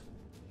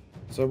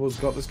 Seble's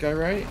got this guy,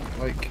 right?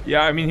 Like,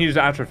 Yeah, I mean he's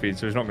atrophied,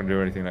 so he's not gonna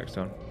do anything next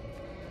turn.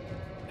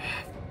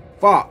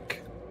 fuck.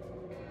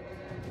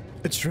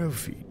 It's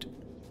trophied.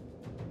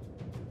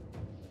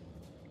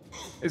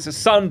 It's a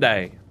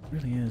Sunday.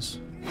 It really is.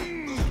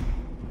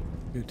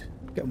 Dude,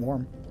 get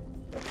warm.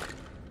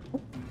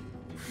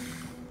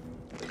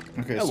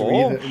 Okay,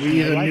 Hello. so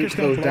we either Riker's nuke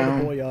gonna those blow the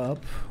down. boy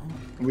up.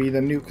 We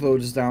either nuke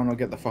loads down or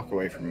get the fuck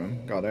away from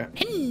him. Got it.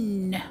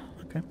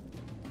 Okay.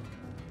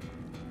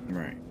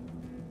 Right.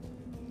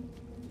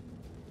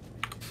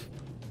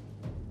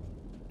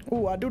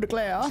 Oh, I do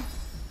declare.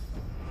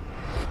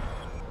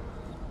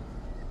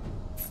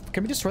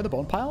 Can we destroy the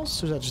bone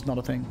piles? Or is that just not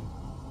a thing?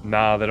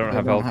 Nah, they don't They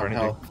have don't health or have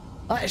anything.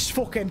 health. That is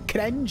fucking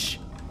cringe.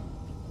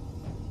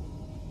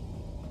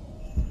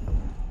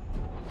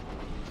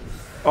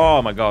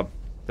 Oh my god.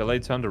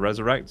 Delayed turn to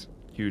resurrect.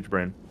 Huge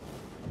brain.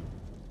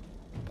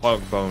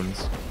 Plug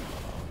bones.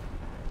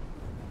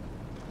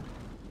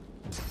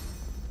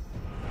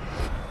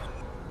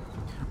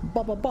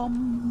 Ba ba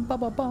bum, ba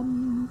ba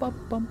bum, ba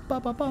bum, ba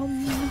ba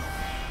bum.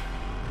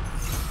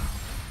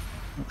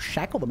 Oh,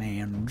 shackle the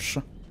mans.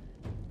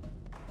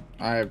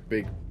 I have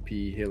big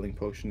P healing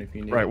potion if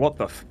you need Right, it. what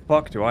the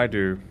fuck do I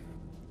do?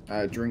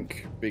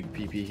 Drink big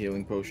PP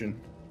healing potion.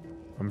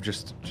 I'm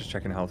just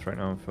checking health right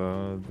now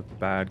for the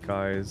bad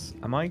guys.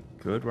 Am I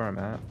good where I'm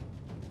at?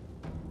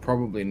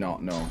 Probably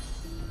not, no.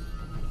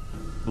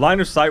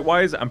 Line of sight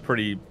wise, I'm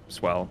pretty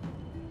swell.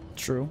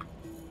 True.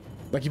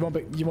 Like you won't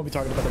be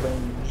talking about the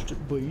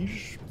ranged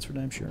boys. That's for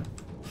damn sure.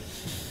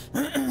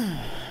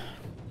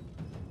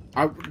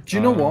 Do you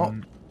know what?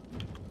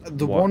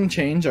 The what? one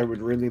change I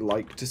would really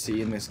like to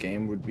see in this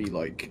game would be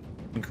like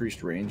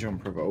increased range on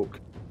provoke,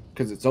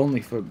 because it's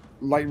only for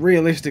like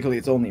realistically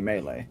it's only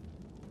melee,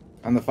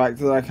 and the fact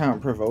that I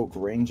can't provoke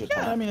range attack.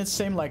 Yeah, I mean it's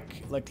same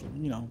like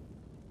you know.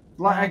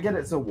 Like I get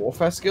it's a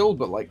warfare skill,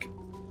 but like.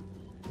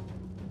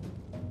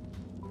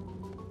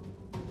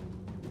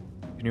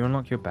 Can you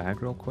unlock your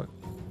bag real quick,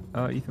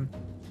 Ethan?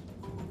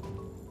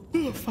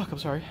 Oh, fuck, I'm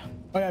sorry.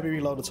 Oh yeah, we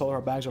reloaded, so all our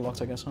bags are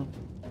locked, I guess, huh?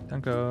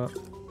 Thank you.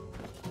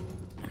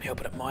 Let me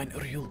open up mine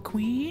real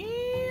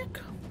quick.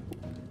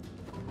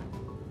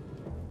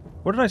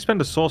 Where did I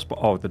spend a source?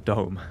 Oh, the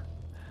dome.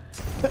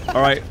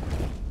 All right.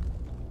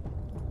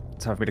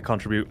 It's time for me to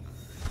contribute.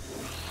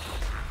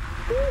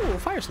 Ooh,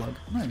 fire slug.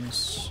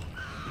 Nice.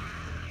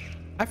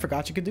 I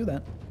forgot you could do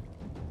that.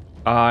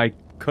 I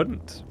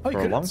couldn't Oh, you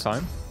for a long couldn't?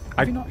 time.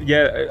 Have you not?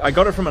 Yeah, I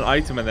got it from an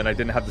item and then I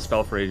didn't have the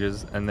spell for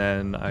ages, and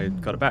then I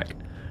got it back.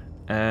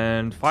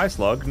 And Fire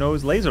Slug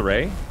knows Laser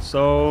Ray,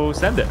 so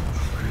send it.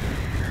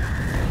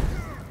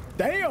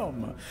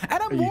 Damn!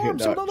 And I'm You warm,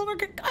 hit so that. no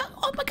longer.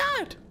 Oh my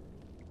god!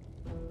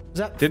 Is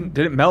that Did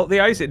it melt the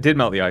ice? It did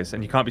melt the ice,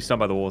 and you can't be stunned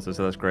by the water,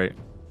 so that's great.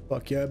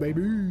 Fuck yeah,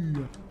 baby!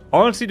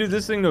 Honestly, dude,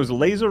 this thing knows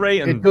Laser Ray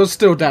and It does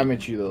still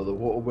damage you though. The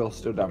water will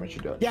still damage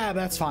you, don't it? Yeah,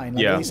 that's fine.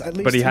 Like, yeah, at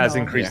least but he you has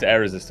know. increased air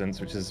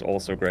resistance, which is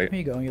also great. Here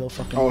you go, you little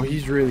fucking. Oh,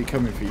 he's really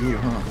coming for you,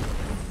 huh?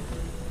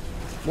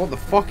 What the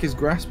fuck is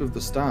Grasp of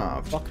the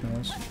Starved? Fuck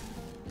knows.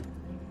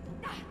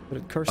 But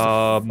it cursed the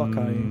fuck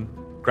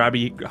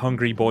Grabby,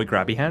 hungry boy,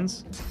 grabby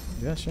hands.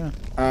 Yes, yeah.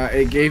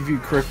 It gave you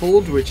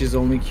crippled, which is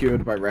only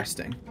cured by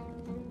resting.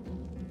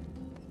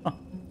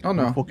 Oh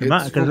no, Fucking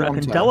mad, because I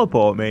can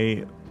teleport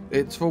me.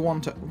 It's for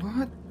one time.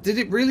 What? Did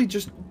it really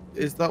just...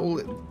 Is that all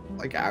it...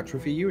 Like,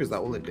 atrophy you? Is that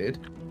all it did?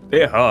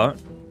 It hurt.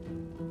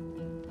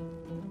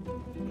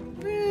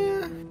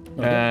 Yeah.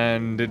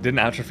 And it didn't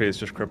atrophy, it's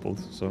just crippled,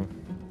 so...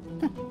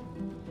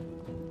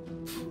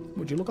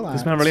 Would you look alive?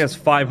 This man really has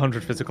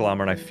 500 physical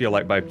armor, and I feel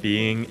like by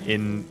being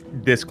in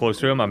this close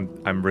to him,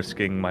 I'm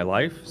risking my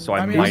life, so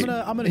I mean, might...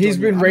 I'm gonna He's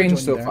join been you. I'm gonna ranged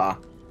join so you there. far.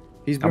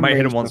 He's been I might hit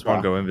him ranged once so more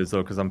and far. go invis,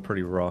 though, because I'm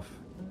pretty rough.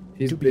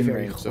 He's To be been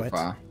very ranged so wet.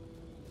 far.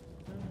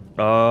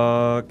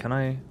 Can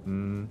I?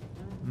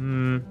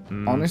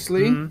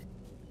 Honestly,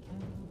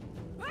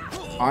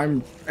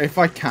 if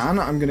I can,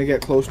 I'm gonna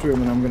get close to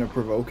him and I'm gonna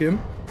provoke him,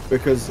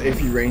 because if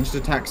he ranged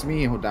attacks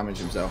me, he'll damage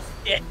himself.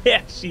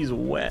 Yeah, she's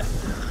wet.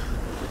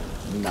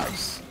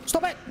 Nice.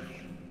 Stop it!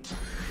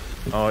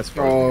 Oh, it's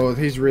frozen. Oh,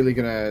 he's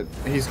gonna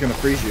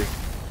freeze you.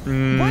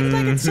 Why did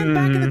I get sent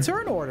back in a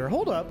turn order?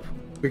 Hold up.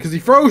 Because he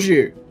froze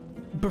you.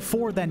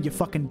 Before then, you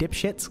fucking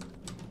dipshits.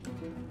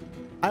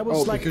 I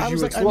was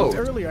I looked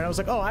earlier and I was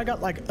like, oh, I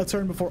got like a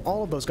turn before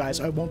all of those guys.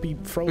 I won't be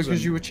frozen.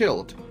 Because you were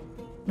chilled.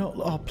 No,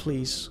 oh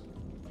please.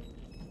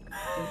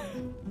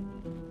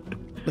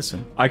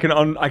 Listen. I can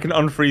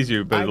unfreeze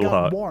you, but it'll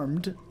hurt. I got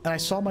warmed and I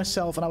saw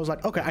myself and I was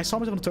like, okay, I saw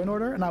myself in a turn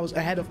order and I was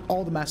ahead of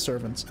all the mass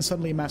servants, and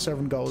suddenly a mass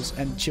servant goes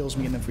and chills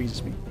me and then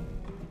freezes me.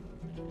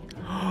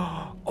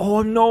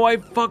 Oh no, I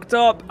fucked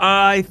up.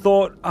 I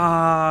thought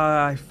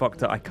I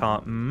fucked up. I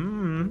can't.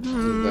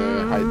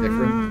 The height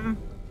different.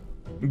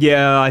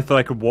 Yeah, I thought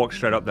I could walk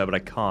straight up there, but I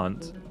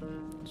can't.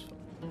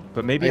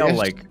 But maybe I'll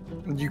like.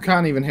 You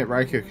can't even hit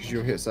Riker because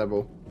you'll hit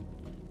Sebel.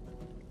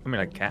 I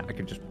mean, I can't. I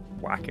could just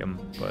whack him,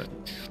 but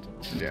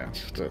yeah,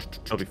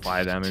 it'll be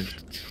fire damage.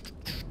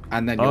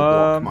 And then you'll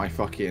block my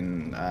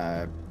fucking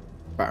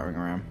battering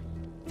ram.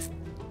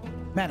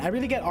 Man, I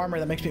really get armor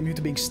that makes me immune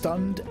to being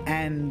stunned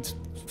and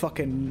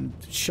fucking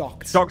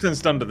shocked. Shocked and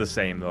stunned are the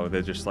same though.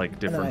 They're just like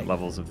different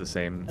levels of the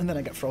same. And then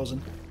I get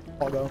frozen.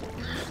 I'll go.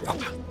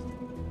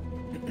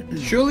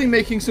 Surely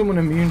making someone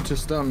immune to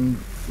stun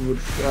would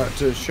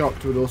to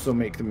shocked would also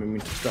make them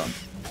immune to stun.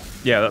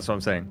 Yeah, that's what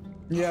I'm saying.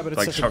 Yeah, but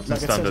it's like shocked and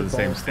stunned are the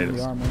same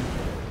status.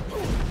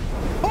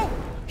 Oh,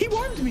 he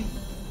warmed me.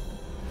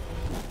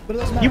 But it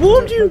doesn't matter. He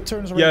warmed you?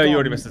 Yeah, you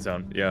already missed the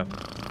turn. Yeah.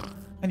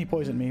 And he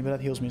poisoned me, but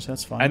that heals me, so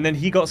that's fine. And then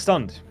he got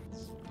stunned.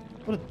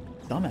 What a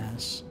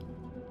dumbass.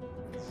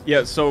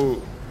 Yeah,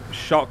 so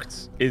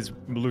shocked is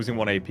losing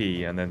 1 AP,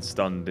 and then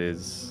stunned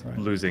is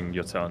losing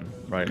your turn,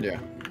 right? Yeah.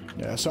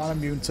 Yeah, so I'm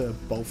immune to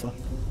both.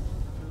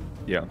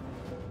 Yeah.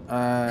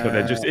 So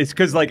they're just, it's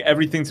because like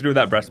everything to do with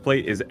that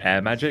breastplate is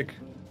air magic,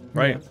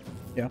 right?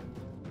 Yeah.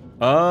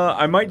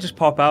 I might just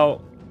pop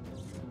out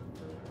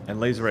and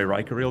laser ray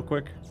Riker real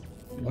quick.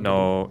 Okay.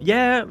 No.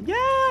 Yeah,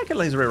 I can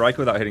laser ray Riker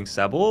without hitting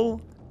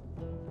Sebel.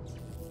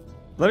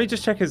 Let me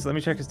check his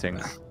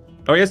things.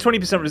 Oh, he has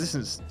 20%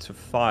 resistance to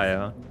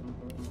fire.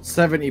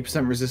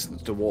 70%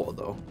 resistance to water,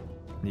 though.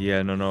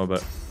 Yeah, no,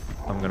 but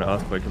I'm gonna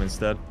earthquake him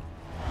instead.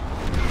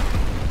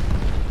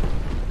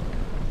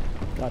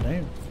 God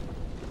damn.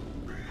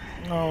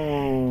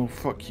 Oh,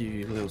 fuck you,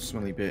 you little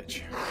smelly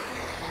bitch.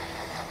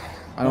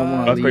 I don't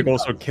want to Earthquake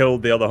also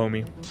killed the other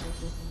homie.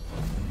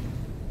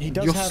 He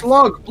does Your have...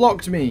 slug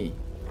blocked me.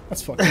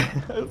 That's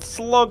fucking...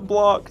 Slug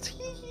blocked.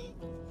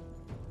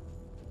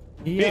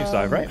 He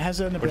right? has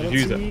an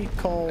ability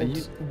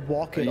called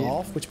Walk It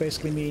Off, which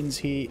basically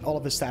means all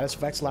of his status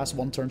effects last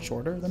 1 turn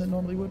shorter than it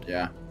normally would.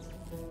 Yeah.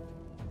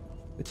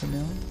 Good to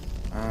know.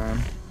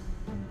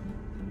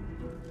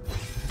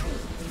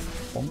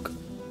 Bonk.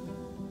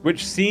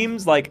 Which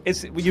seems like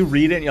you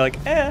read it and you're like,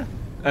 eh,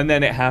 and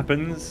then it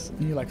happens,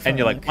 and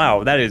you're like,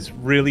 wow, that is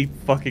really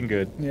fucking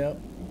good. Yep.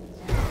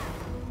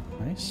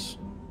 Nice.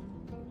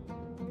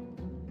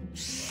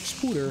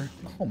 Spooter.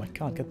 Oh my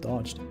god, get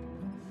dodged.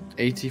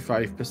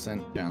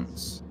 85%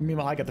 chance.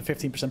 Meanwhile, I got the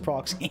 15%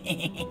 procs. Yeah,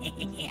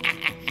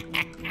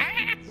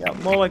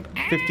 more like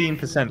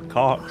 15%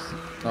 cocks.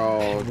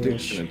 Oh,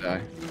 dude's gonna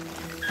die.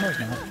 No, he's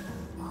not.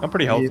 I'm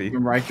pretty healthy.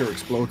 When Riker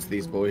explodes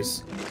these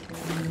boys.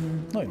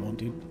 No, he won't,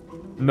 dude.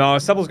 No,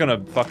 Sebel's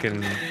gonna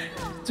fucking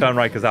turn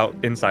Riker's out,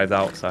 insides,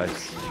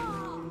 outsides.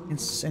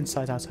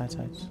 Inside, outside,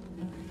 sides.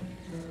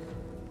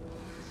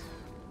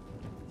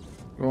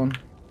 Go on.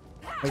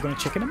 Are you gonna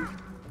chicken him?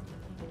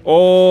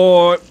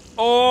 Oh,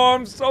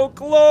 I'm so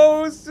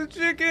close to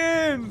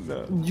chicken.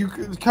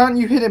 Can't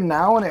you hit him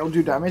now and it'll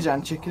do damage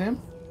and chicken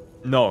him?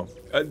 No,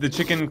 the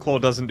chicken claw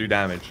doesn't do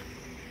damage.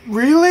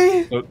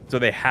 Really? So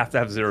they have to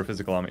have 0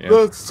 physical armor. Yeah.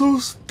 That's so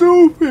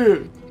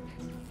stupid.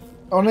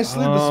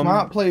 Honestly, the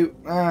smart play.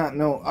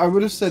 No, I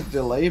would have said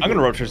delay. I'm gonna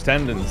rupture his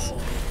tendons.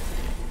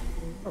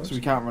 So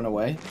we can't run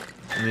away.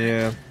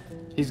 Yeah.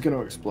 He's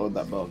gonna explode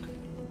that bug.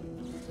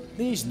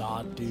 He's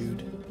not,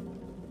 dude.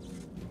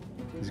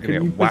 He's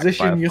gonna get whacked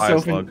by a fire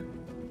slug.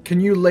 Can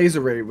you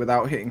laser ray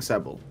without hitting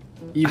Sebel?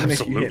 Even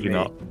Absolutely if you hit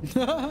not.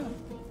 me.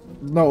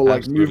 No, like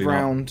Absolutely move not.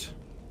 round.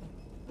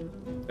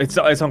 It's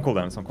on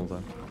cooldown. It's on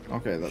cooldown.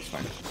 Okay, that's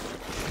fine.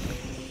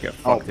 Get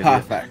Oh, fucked,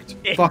 perfect.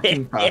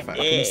 Fucking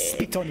perfect.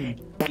 Spit on him.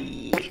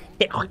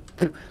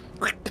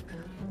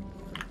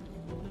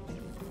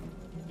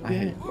 I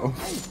hate. Oh.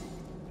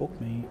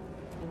 Fuck me.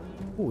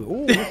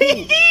 Ooh.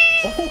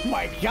 Oh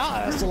my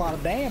god, that's a lot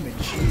of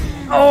damage.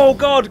 Oh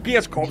god, he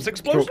has corpse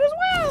explosion as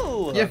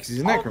well. Yeah, because he's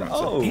a necromancer.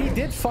 Oh. He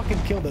did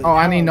fucking kill the. Oh,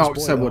 and he hell out of knocked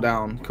his boy, Sebel though.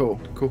 down. Cool.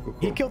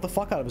 He killed the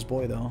fuck out of his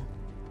boy though.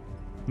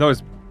 No,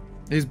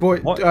 his boy.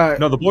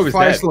 No, the boy was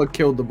Fire dead. Slug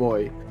killed the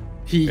boy.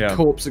 He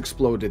corpse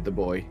exploded the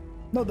boy.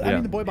 No, I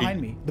mean the boy behind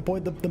me. The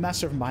boy, the mass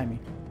servant behind me,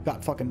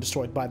 got fucking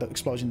destroyed by the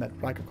explosion that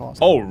Riker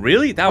caused. Oh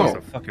really? That was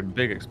a fucking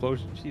big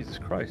explosion. Jesus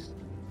Christ.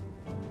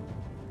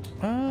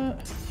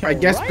 I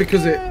guess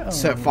because it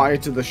set fire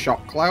to the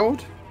shock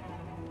cloud.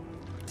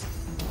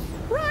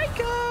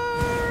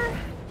 Riker!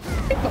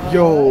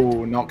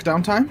 Yo,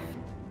 knockdown time?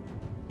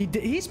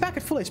 He's back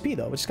at full HP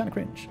though, which is kind of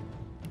cringe.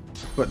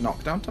 But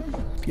knockdown time?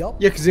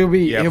 Yup. Yeah, because he'll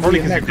be probably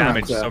a because he damaged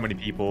necromancer. so many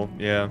people.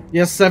 Yeah. He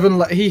has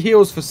 7. He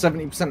heals for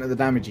 70% of the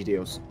damage he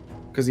deals,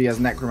 because he has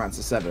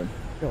necromancer 7.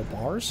 Yo,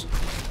 bars.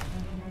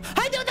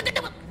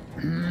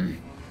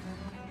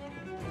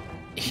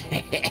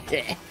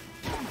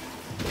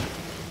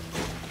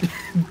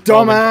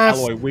 Dumbass!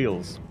 Alloy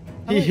wheels.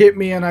 He hit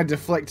me and I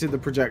deflected the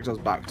projectiles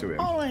back to him.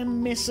 Oh, I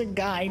miss a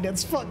guy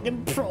that's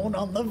fucking prone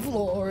on the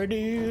floor,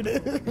 dude.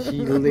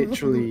 He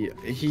literally,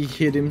 he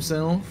hit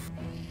himself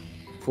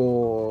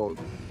for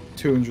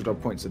 200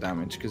 odd points of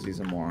damage because he's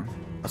a moron.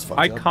 That's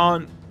fucked I up.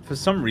 can't, for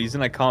some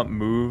reason, I can't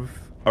move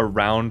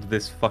around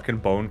this fucking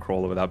bone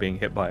crawler without being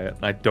hit by it.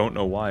 And I don't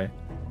know why.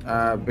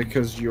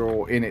 Because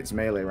you're in its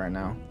melee right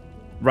now.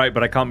 Right,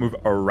 but I can't move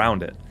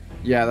around it.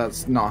 Yeah,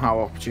 that's not how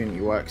opportunity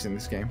works in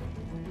this game.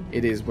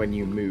 It is when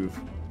you move,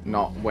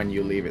 not when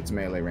you leave its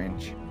melee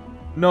range.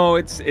 No,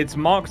 it's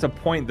marked a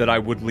point that I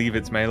would leave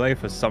its melee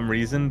for some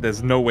reason.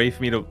 There's no way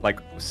for me to like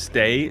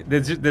stay.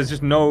 There's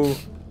just no.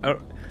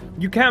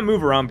 You can't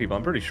move around people.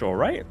 I'm pretty sure,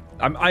 right?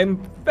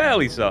 I'm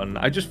fairly certain.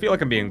 I just feel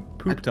like I'm being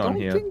pooped on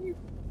here. Think you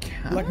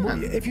can. Like,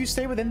 if you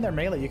stay within their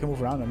melee, you can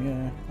move around them.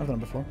 Yeah, I've done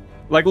it before.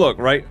 Like, look,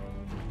 right?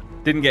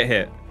 Didn't get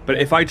hit, but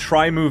if I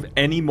try move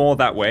any more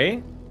that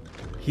way,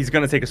 he's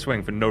gonna take a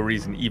swing for no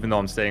reason, even though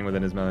I'm staying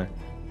within his melee.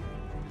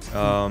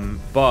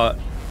 But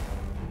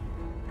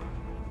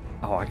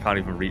oh, I can't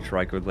even reach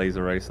Riker with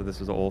laser ray, so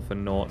this is all for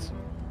naught.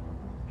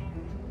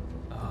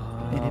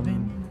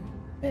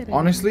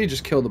 Honestly,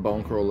 just kill the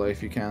bone crawler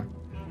if you can.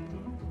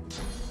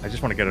 I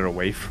just want to get it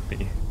away from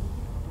me.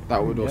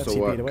 That would also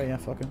work. Away, yeah,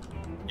 fuck it.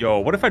 Yo,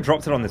 what if I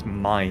dropped it on this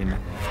mine?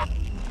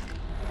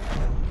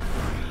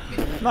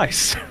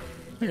 Nice.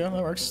 Yeah,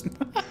 that works.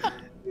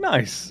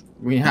 Nice.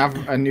 We have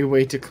a new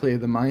way to clear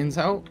the mines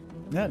out.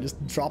 Yeah,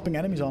 just dropping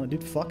enemies on it,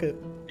 dude. Fuck it.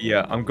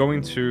 Yeah, I'm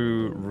going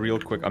to, real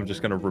quick, I'm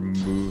just going to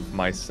remove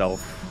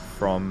myself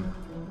from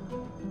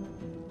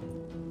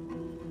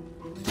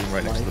being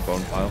right next to the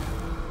bone pile.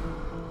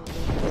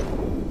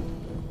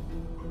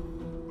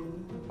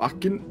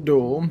 Fucking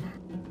dome.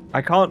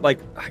 I can't, like,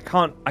 I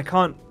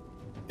can't.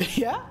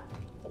 Yeah?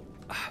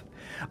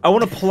 I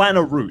want to plan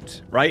a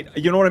route, right?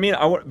 You know what I mean?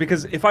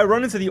 Because if I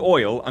run into the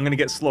oil, I'm going to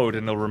get slowed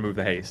and it'll remove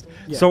the haste.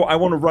 Yeah. So I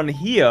want to run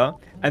here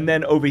and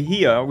then over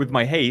here with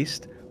my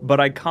haste, but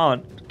I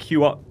can't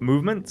queue up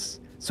movements.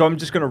 So I'm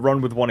just going to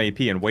run with 1 AP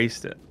and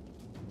waste it.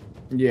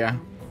 Yeah.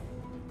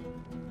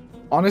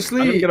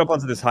 Honestly... I'm going to get up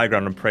onto this high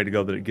ground and pray to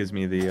God that it gives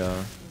me the...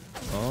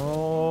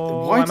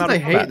 Oh, why do they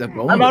hate the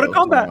bone? I'm out of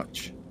combat!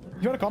 So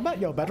you out of combat?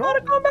 Yo, bedroll? I'm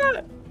out of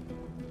combat!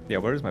 Yeah,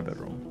 where is my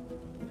bedroll?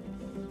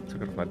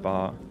 Took it off my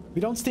bar. We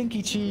don't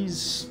stinky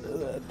cheese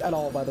at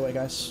all, by the way,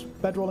 guys.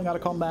 Bedrolling out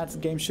of combat, the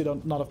game should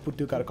not have put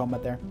Duke out of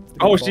combat there.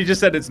 Oh, she just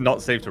said it's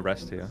not safe to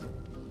rest here.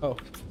 Oh,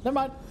 never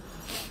mind.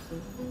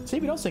 See,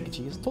 we don't stinky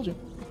cheese. Told you.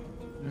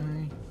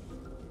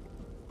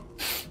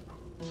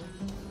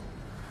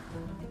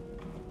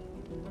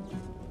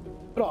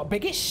 Oh,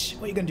 biggish.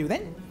 What are you gonna do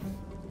then?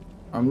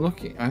 I'm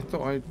looking. I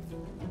thought I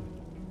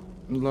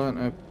learned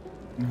a...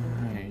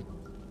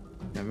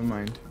 Never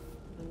mind.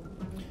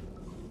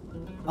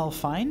 I'll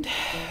find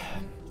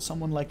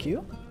someone like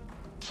you.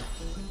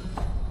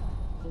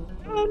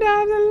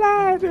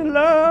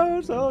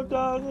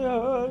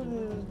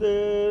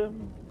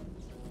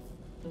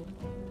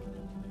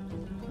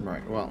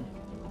 Right, well.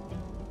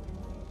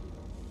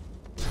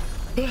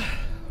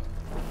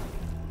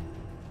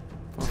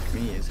 Fuck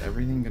me, is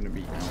everything gonna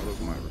be out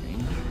of my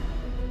range?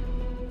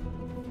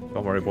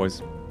 Don't worry,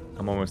 boys.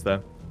 I'm almost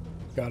there.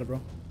 Got it,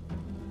 bro.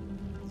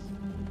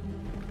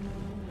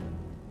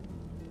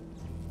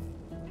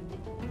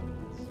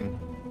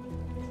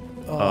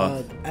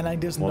 And I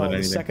just know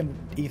the second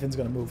Ethan's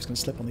gonna move, he's gonna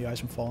slip on the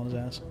ice and fall on his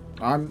ass.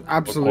 I'm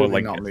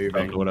absolutely like not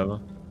moving. Or whatever.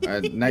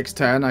 Next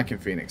turn, I can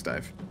Phoenix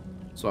Dive.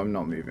 So I'm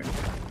not moving.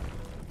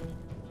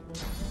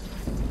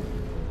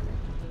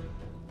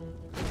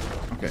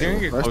 Okay, Do you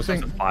think get closer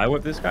to fire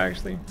with this guy,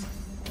 actually?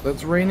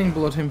 Let's Raining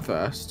Blood him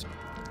first.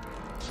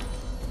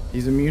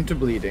 He's immune to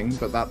bleeding,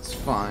 but that's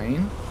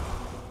fine.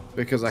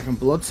 Because I can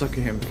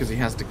Bloodsucker him because he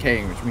has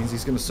Decaying, which means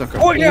he's gonna suck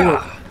up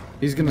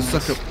he's gonna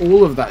suck up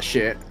all of that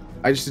shit.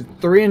 I just did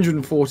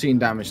 314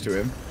 damage to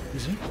him.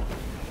 Easy.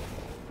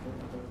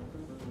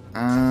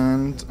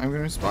 And I'm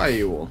gonna Inspire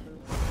you all.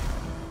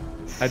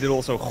 I did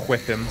also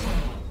whip him.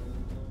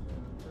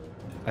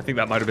 I think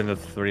that might have been the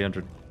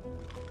 300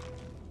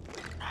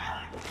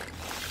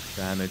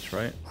 damage,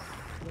 right?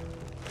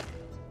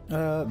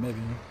 Maybe.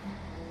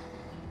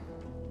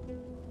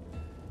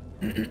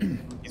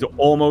 He's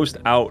almost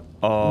out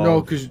of...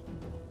 No, because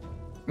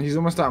he's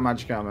almost out of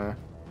magic armor.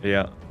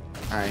 Yeah.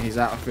 He's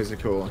out of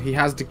physical. He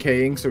has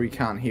Decaying, so he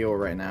can't heal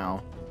right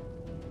now.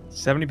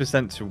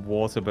 70% to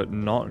water, but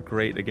not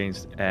great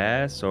against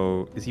air.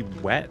 So is he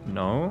wet?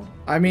 No.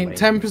 I mean,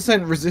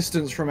 10%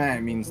 resistance from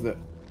air means that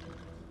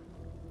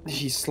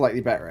he's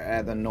slightly better at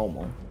air than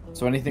normal.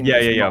 So anything.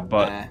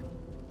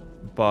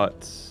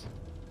 But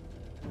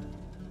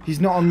he's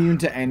not immune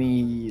to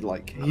any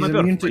like. I might be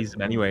able to freeze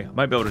him anyway. I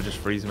might be able to just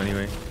freeze him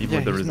anyway. Even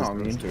with the he's resistance. not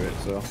immune to it,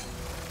 so.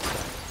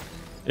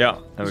 Yeah,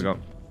 there we go.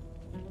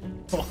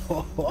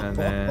 And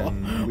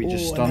then we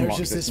just stun there's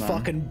just this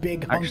fucking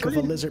big hunk of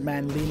a lizard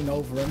man leaning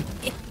over him.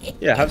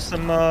 Yeah, have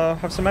some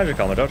magic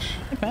armor, Dutch.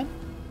 Okay.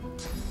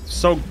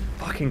 So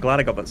fucking glad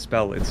I got that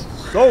spell. It's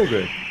so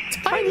good.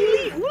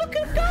 Tiny, look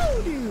at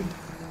go, dude.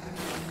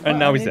 And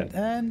now he's dead.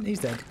 And he's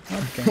dead.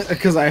 Okay.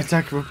 Because I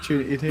attack of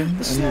opportunity at him,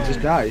 and he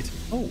just died.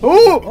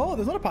 Oh,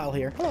 there's another pile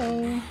here.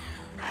 Hello.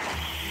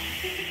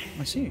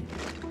 I see.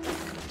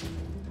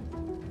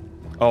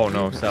 Oh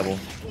no, Sebel.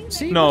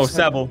 See? No,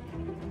 Sebel.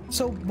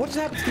 So what just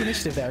happened to the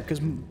initiative there?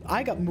 Because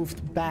I got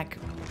moved back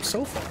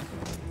so far.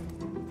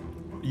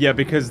 Yeah,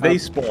 because they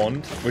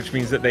spawned, which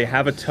means that they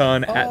have a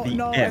turn at the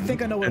end. I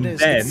think I know what it is.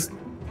 Then,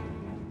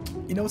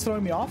 you know what's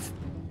throwing me off?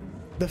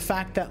 The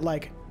fact that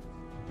like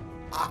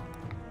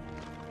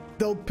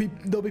they'll be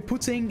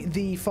putting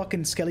the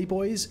fucking Skelly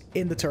boys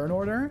in the turn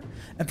order,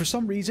 and for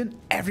some reason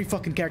every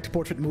fucking character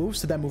portrait moves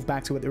to then move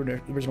back to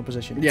their original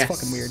position. It's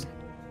fucking weird.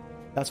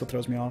 That's what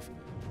throws me off.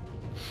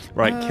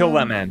 Right, kill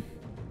that man.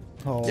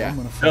 Oh, yeah. I'm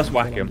gonna just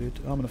whack him. Dude.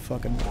 I'm gonna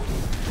fucking.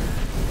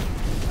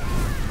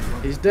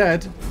 He's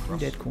dead. I'm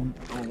dead, Corn.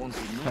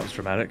 That was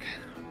dramatic.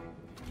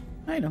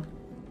 I know.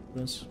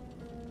 This.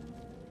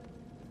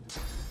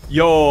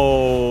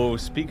 Yo,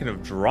 speaking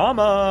of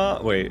drama,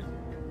 wait.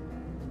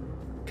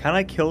 Can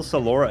I kill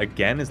Salora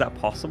again? Is that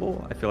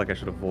possible? I feel like I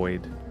should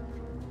avoid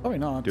probably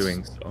not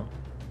doing so.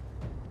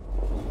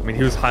 I mean,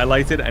 he was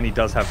highlighted and he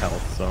does have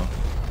health, so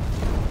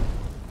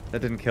that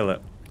didn't kill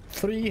it.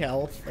 3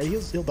 health.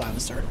 He'll die in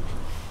the start.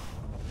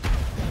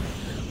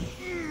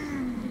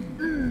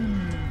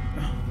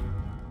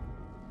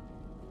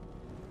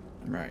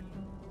 Right.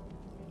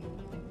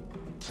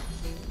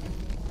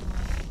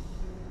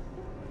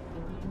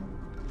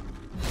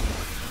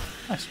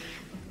 Nice.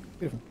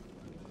 Beautiful.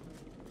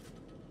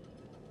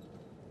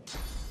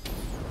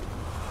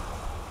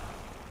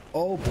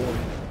 Oh boy.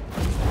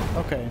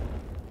 Okay.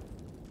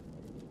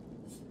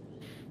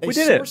 We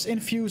did it.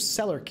 Source-infused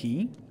cellar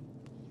key.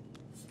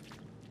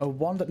 A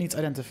one that needs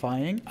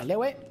identifying.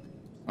 Alewe.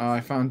 Oh,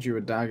 I found you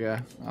a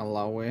dagger.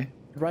 Alewe.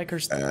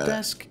 Riker's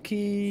desk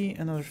key.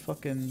 Another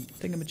fucking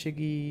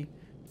thingamajiggy.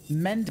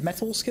 Mend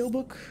metal skill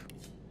book.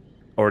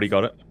 Already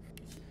got it.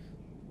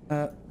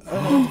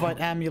 Unidentified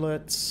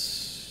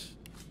amulets.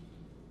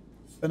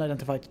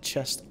 Unidentified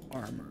chest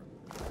armor.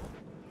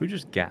 Who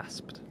just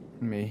gasped?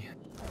 Me.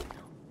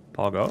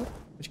 Pogo?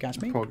 Which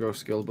gasped me? Pogo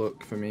skill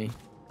book for me.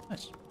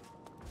 Nice.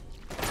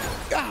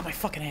 Ah, my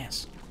fucking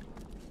ass.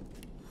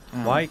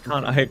 Why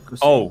can't I?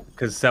 Oh,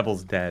 because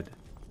Sebel's dead.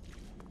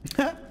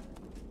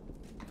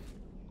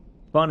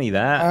 Funny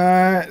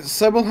that.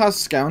 Sebel has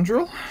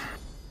Scoundrel?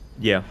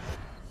 Yeah.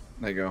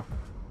 There you go.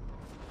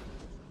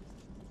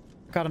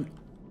 Got an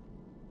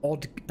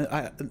odd...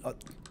 I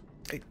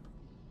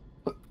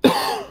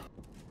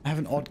have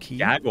an odd key.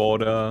 Gag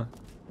order.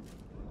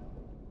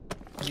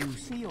 You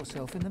see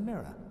yourself in the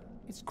mirror.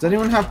 Does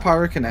anyone have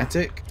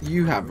pyrokinetic?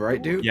 You have,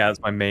 right, dude? Yeah, that's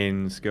my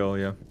main skill,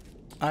 yeah.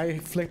 I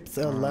flipped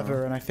a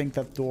lever and I think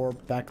that door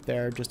back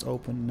there just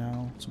opened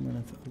now. So I'm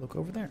gonna look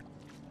over there.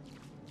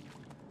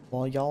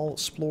 While y'all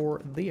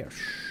explore this.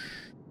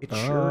 It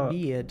sure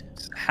did.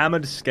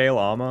 Hammered scale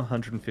armor,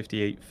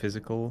 158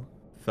 physical,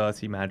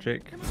 30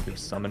 magic, with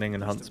summoning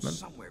and huntsman.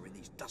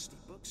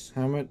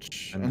 How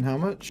much and how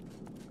much?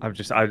 I'll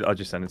just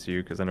send it to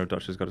you because I know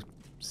Dutch has got a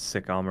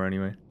sick armor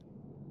anyway.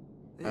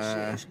 This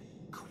is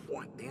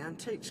quite the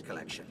antiques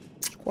collection.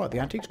 It's quite the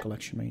antiques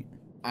collection, mate.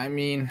 I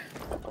mean,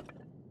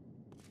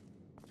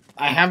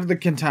 I have the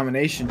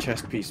contamination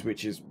chest piece,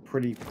 which is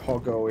pretty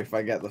pogo if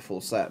I get the full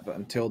set, but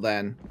until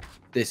then,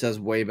 this has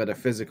way better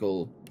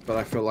physical, but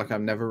I feel like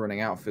I'm never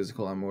running out of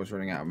physical, I'm always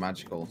running out of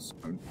magical, so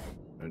I'm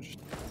just...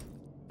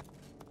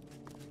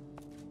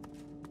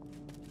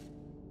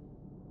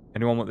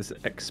 Anyone want this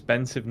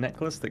expensive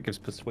necklace that gives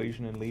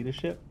persuasion and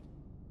leadership?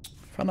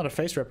 Found out a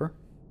face ripper.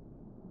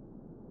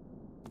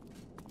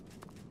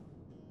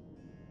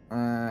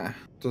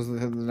 Does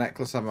the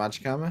necklace have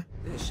magic armor?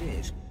 This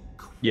is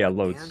yeah,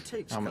 loads. the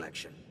antiques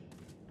collection.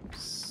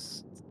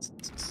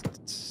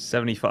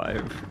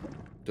 75.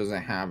 Does it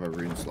have a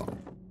rune slot?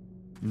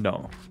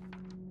 No.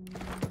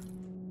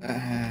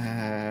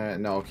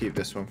 No, I'll keep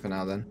this one for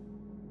now then.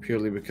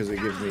 Purely because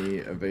it gives me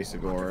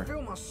evasive aura.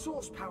 Feel my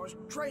source powers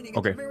draining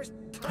Okay. at the merest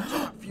touch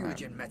of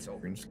fusion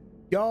metal.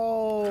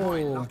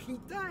 Yo! Lucky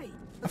day.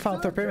 I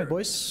found third pyramid,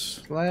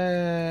 boys.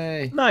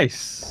 Play.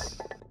 Nice.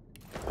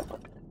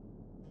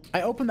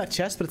 I opened that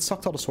chest, but it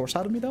sucked all the source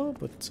out of me, though.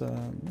 But, you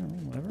know,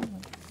 whatever.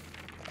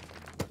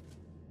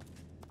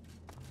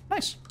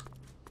 Nice.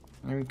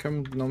 I mean,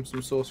 come nom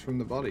some source from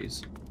the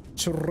bodies.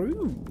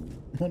 True.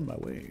 On my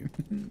way.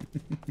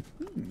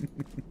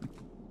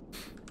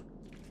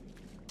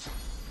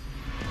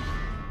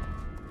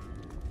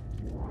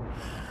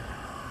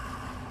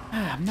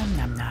 Nom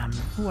nom nom.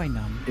 Who I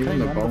nom? Even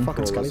Can I the nom bone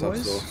fucking crawlers Skelly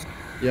have boys? sauce.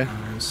 Yeah.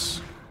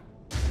 Nice.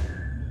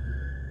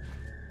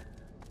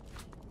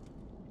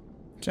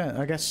 Yeah,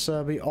 I guess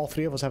we all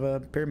three of us have a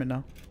pyramid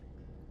now.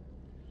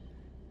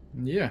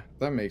 Yeah,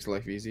 that makes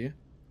life easier.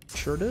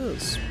 Sure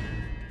does.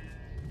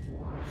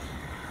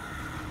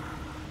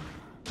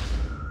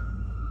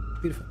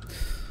 Beautiful.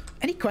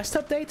 Any quest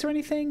updates or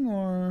anything,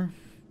 or?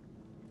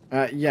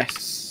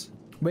 Yes.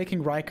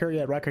 Waking Riker.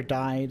 Yeah, Riker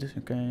died.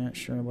 Okay, yeah,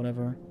 sure,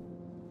 whatever.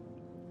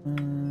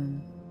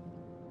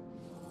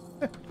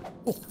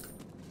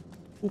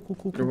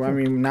 Cool. I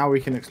mean, now we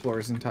can explore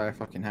his entire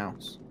fucking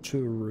house.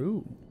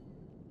 True.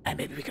 And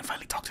maybe we can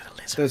finally talk to the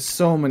lizard. There's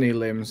so many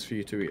limbs for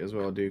you to eat as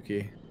well,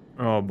 Dookie.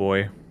 Oh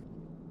boy.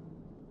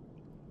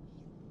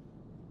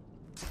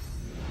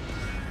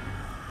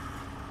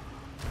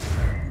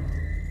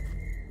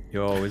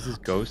 Yo, is this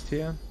ghost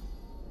here?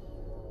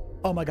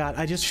 Oh my god,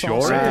 I just saw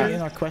something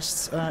in our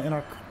quest, in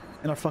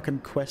our fucking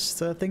quest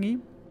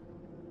thingy.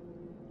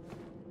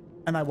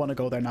 And I want to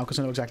go there now because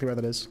I know exactly where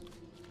that is.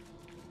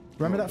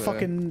 Remember that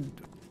fucking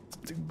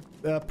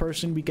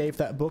person we gave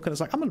that book and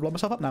it's like, I'm gonna roll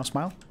myself up now,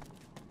 smile.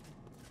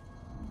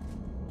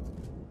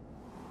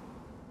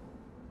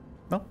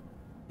 No?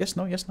 Yes,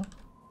 no, yes, no.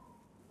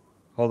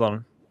 Hold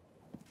on.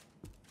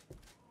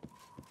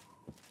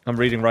 I'm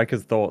reading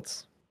Riker's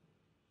thoughts.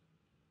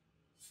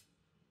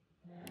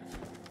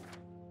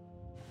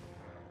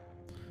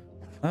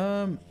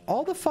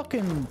 All the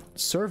fucking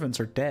servants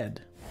are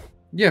dead.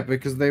 Yeah,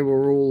 because they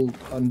were all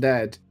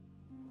undead,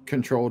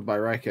 controlled by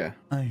Riker.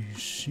 I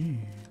see.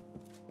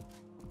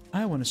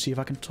 I want to see if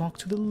I can talk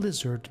to the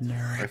lizard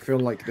now. I feel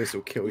like this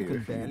will kill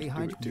you.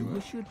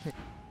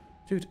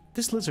 Dude,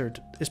 this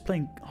lizard is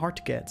playing hard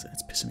to get.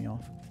 It's pissing me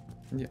off.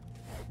 Yeah.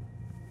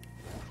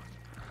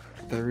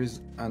 There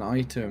is an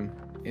item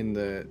in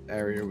the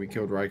area we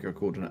killed Riker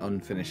called an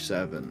unfinished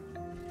servant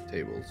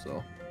table,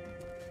 so...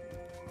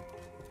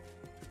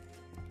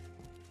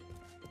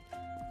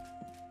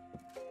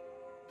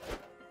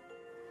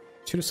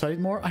 Should have studied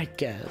more? I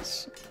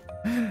guess.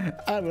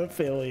 I'm a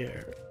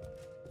failure.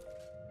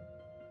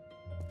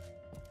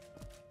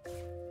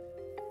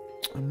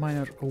 A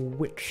minor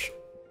witch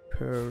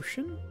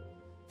potion?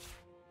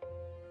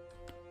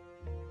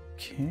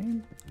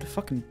 Okay. The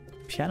fucking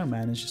piano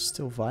man is just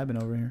still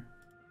vibing over here.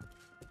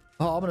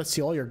 Oh, I'm gonna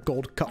see all your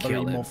gold cutlery,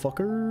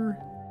 motherfucker.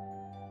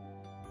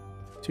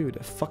 Dude,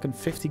 a fucking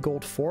 50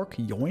 gold fork?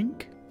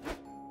 Yoink?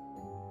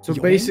 So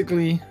Yoink?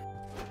 basically...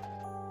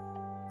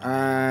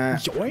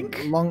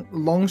 Yoink?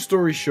 Long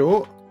story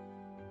short,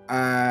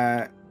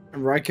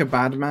 Riker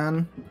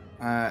Badman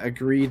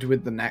agreed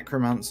with the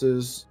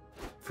necromancers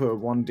for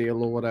one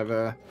deal or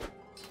whatever,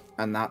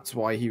 and that's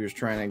why he was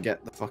trying to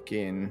get the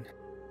fucking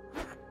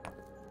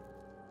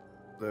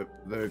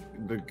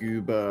the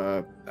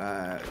goober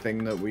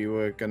thing that we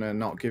were gonna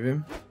not give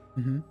him.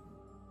 Mm-hmm.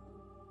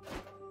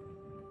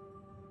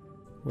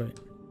 Wait.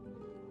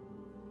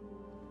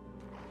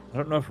 I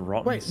don't know if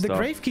rotten Wait, the stuff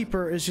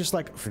Gravekeeper is just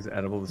like... is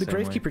edible the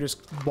Gravekeeper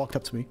just walked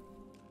up to me.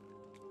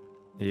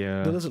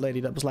 Yeah. The lizard lady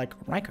that was like,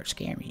 Riker,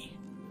 scare me.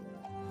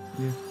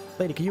 Yeah.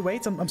 Lady, can you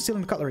wait? I'm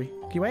stealing the cutlery.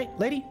 Can you wait?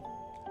 Lady?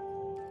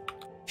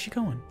 Where's she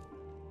going?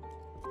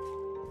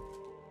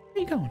 Where are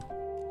you going? What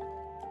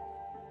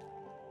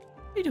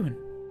are you doing?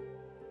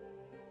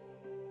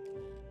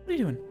 What are you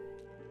doing?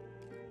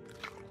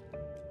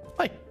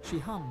 Hi. She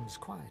hums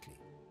quietly.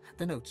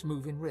 The notes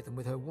move in rhythm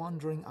with her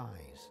wandering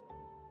eyes.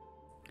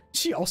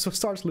 She also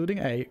starts looting.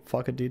 Hey,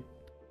 fuck it, dude.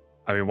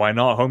 I mean, why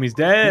not? Homie's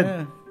dead.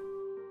 Yeah.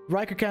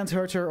 Riker can't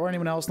hurt her or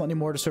anyone else. Not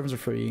anymore. The servants are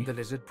free. The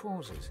lizard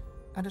pauses,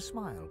 and a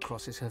smile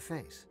crosses her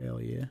face. Hell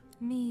yeah.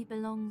 Me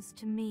belongs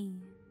to me.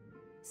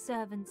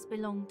 Servants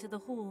belong to the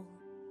hall.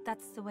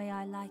 That's the way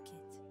I like it.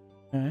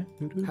 Her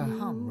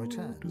hum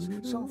returns,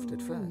 soft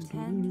at first.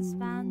 10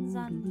 spans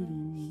under,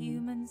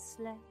 humans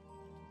slept.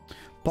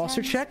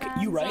 Posture check?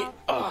 You right?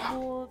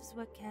 Dwarves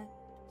were kept.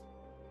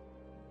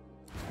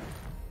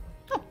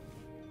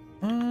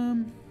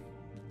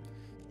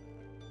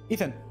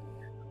 Ethan.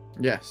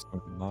 Yes.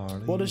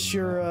 What is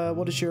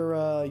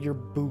your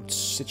boots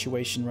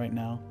situation right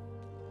now?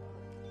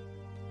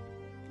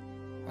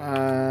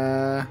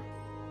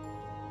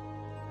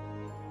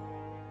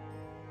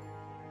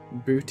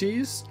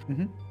 Booties?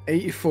 Mm-hmm.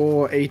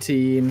 84,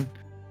 18,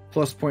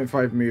 plus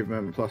 0.5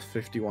 movement, plus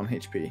 51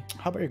 HP.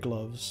 How about your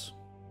gloves?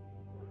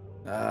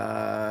 Wait,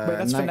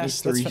 that's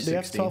finesse. Do you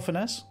have 12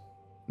 finesse?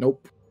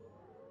 Nope.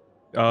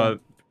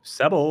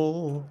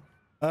 Sebel.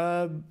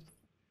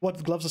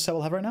 What gloves does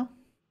Sebel have right now?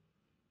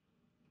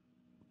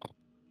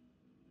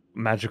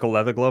 Magical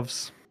leather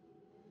gloves.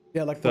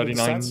 Yeah, like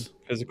 39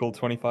 physical,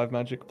 25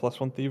 magic, plus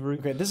 1 thievery.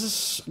 Okay, this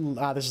is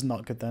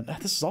not good then.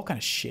 This is all kind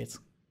of shit.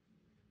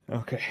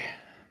 Okay.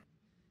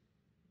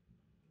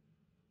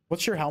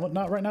 What's your helmet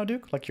not right now,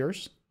 Duke? Like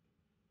yours?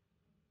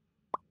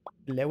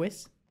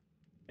 Lewis?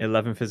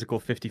 11 physical,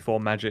 54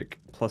 magic,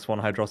 plus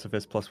 1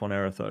 hydrosophist, plus 1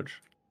 aerothurge.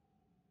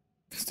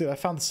 Dude, I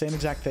found the same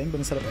exact thing, but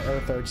instead of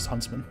aerothurge, it's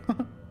huntsman.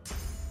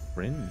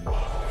 Fringe.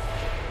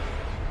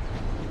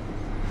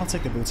 I'll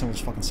take the boots and we'll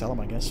just fucking sell them,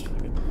 I guess.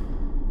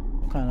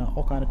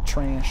 All kind of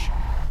trash.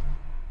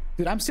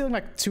 Dude, I'm stealing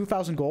like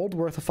 2,000 gold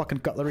worth of fucking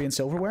cutlery and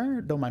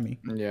silverware. Don't mind me.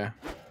 Yeah.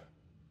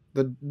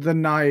 The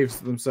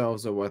knives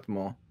themselves are worth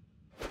more.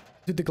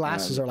 Dude, the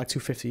glasses are like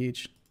 250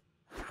 each.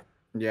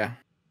 Yeah.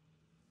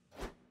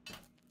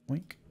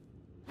 Wink.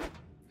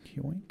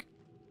 Yoink.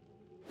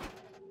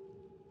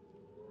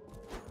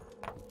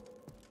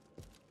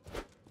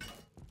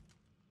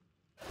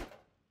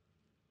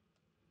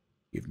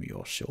 Give me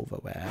your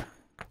silverware.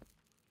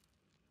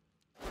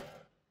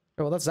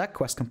 Oh, well, that's that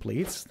quest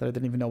complete that I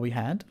didn't even know we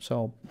had.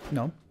 So, you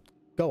know,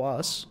 go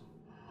us.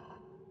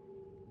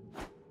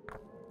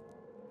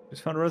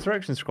 Just found a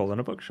resurrection scroll on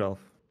a bookshelf.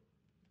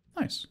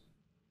 Nice.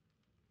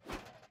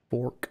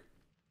 Fork.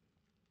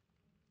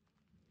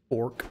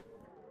 Fork.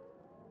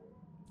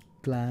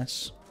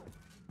 Glass.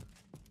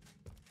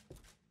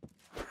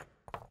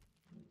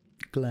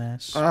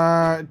 Glass.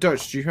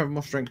 Dutch, do you have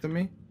more strength than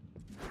me?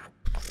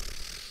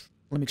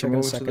 Let me check Come in a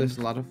over second. to this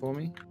ladder for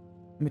me.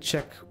 Let me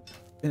check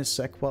in a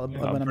sec while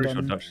when I'm I'm pretty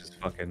done. sure Dutch is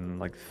fucking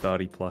like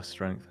 30 plus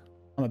strength.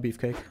 I'm a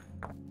beefcake.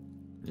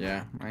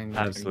 Yeah,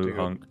 Absolute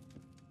hunk.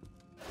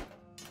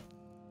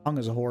 Hung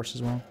as a horse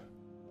as well.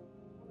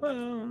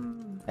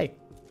 Hey.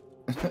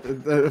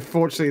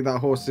 Fortunately, that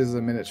horse is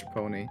a miniature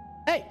pony.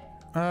 Hey.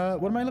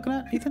 What am I looking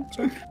at, Ethan?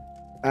 Sorry.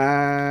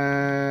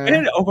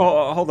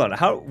 Hold on.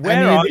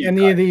 Where are you?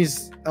 Any of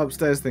these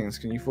upstairs things?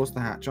 Can you force the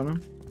hatch on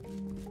them?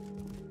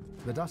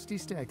 The dusty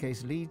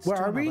staircase leads. Where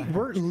are we?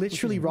 We're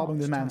literally robbing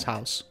this man's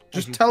house.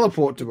 Just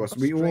teleport to us.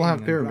 We all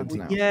have pyramids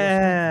now.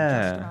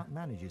 Yeah.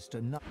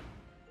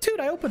 Dude,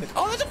 I opened it.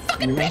 Oh, there's a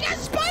fucking big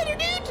ass spider,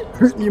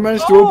 dude! You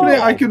managed to open it?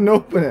 I couldn't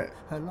open it.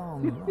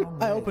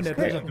 I opened it.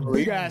 There's a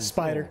big ass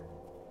spider.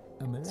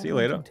 See you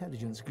later.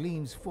 Intelligence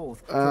gleams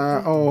forth.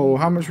 Oh,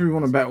 how much do we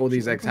want to bet all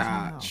these eggs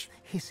hatch?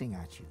 Hissing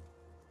at you.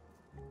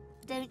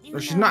 Oh,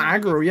 she's not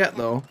aggro yet,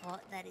 though.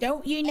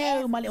 Don't you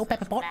know, my little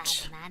pepper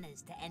pot?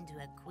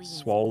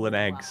 Swollen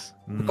eggs.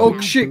 Oh,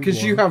 shit,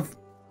 because you have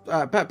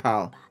Pet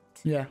Pal.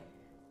 Yeah.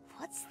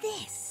 What's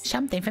this?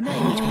 Something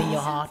familiar within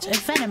your heart. A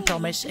venom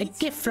promise. A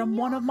gift from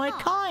one of my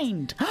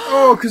kind.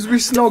 Oh, because we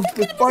snogged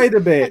the spider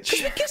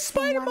bitch. We kissed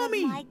Spider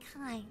Mummy.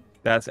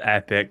 That's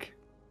epic.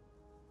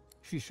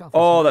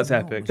 Oh, that's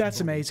epic.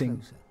 That's amazing.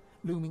 Closer,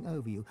 looming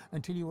over you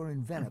until you are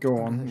enveloped.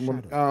 Go under her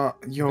on. shadow.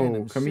 Yo,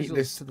 Venom can we eat sizzles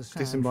this to the sound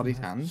disembodied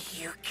from her hand?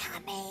 You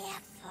come here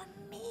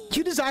for me.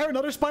 You desire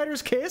another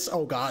spider's kiss?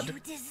 Oh god.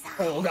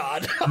 Oh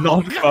god.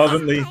 Not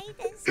fervently.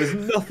 There's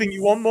nothing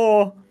you want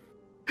more.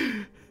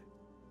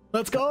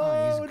 Let's Her go,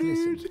 eyes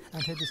glisten, dude.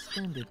 and her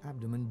distended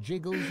abdomen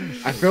jiggles and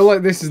shakes. I feel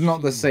like this is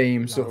not the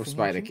same sort of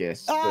spider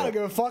kiss. I don't but-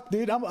 give a fuck,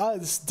 dude.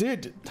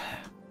 Dude.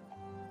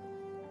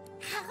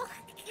 How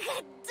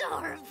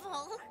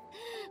adorable.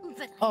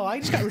 But Oh, I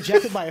just got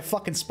rejected by a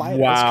fucking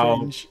spider. Wow. That's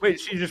cringe. Wait,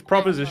 she just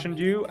propositioned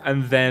you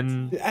and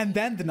then. And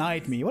then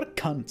denied me. What a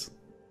cunt.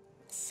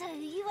 so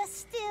you are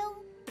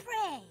still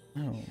prey,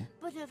 Oh.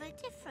 but of a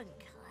different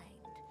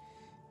kind.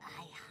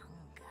 I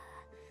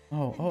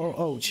hunger.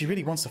 Oh. She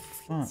really wants to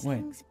fuck.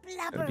 Wait.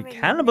 It'd be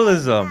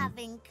cannibalism.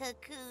 Having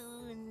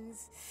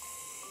cocoons.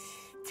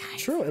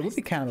 True, it would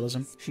be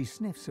cannibalism. She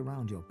sniffs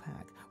around your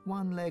pack,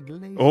 one leg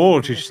lazy.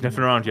 Oh, she's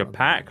sniffing around your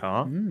pack,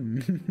 huh?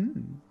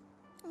 Nothing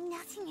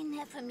in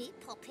there for me,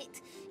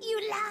 Poppet.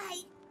 You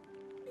lie.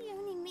 The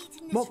only meat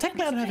in this Well,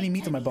 technically, I don't have any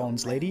meat on my refrigerator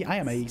bones, lady. I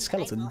am a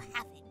skeleton.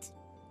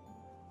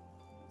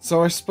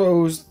 So I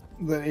suppose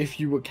that if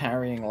you were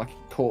carrying like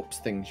corpse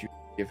things, you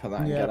give her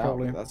that and Yeah, get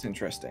probably. out. That's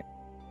interesting.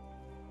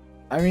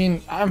 I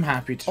mean, I'm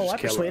happy to. Oh, just I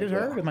kill persuaded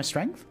her but- with my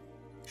strength?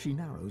 She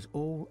narrows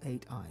all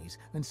 8 eyes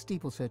and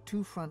steeples her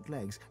 2 front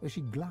legs as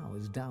she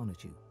glowers down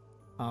at you.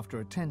 After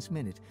a tense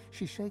minute,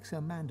 she shakes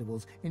her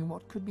mandibles in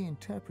what could be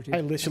interpreted. I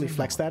literally as a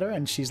flexed nod. at her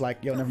and she's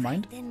like, yo, never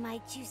mind. Then my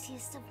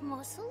juiciest of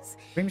morsels.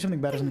 Bring me something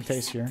better, something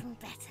tastier. Something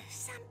better,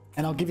 something.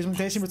 And I'll give you something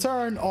tasty in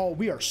return. Oh,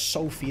 we are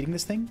so feeding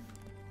this thing.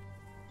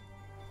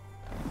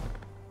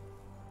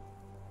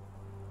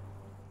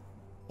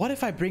 What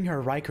if I bring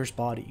her Riker's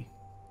body?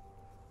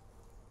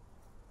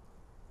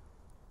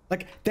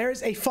 Like,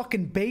 there's a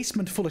fucking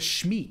basement full of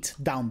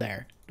schmeat down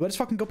there. Do I just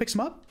fucking go pick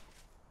some up?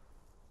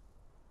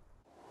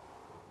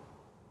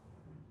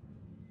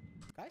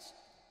 Guys?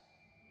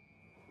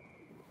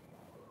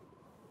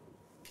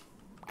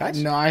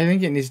 Guys? No, I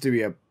think it needs to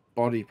be a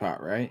body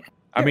part, right?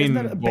 I Yeah, mean, isn't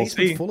that a we'll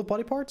basement see. full of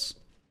body parts?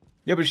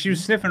 Yeah, but she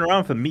was sniffing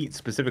around for meat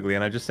specifically,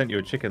 and I just sent you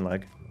a chicken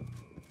leg.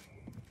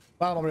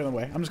 Well, I'm on my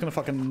way. I'm just gonna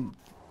fucking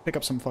pick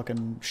up some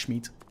fucking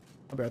schmeat.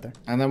 I'll be right there.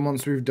 And then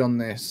once we've done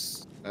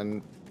this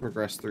and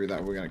progressed through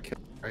that, we're gonna kill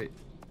it, right?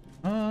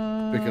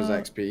 Because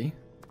XP.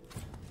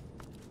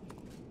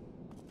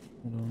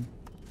 Hold on.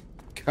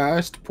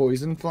 Cursed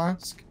poison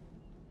flask.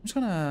 I'm just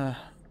gonna...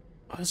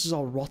 Oh, this is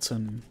all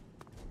rotten.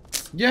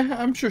 Yeah,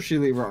 I'm sure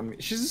she'll eat rotten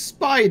meat. She's a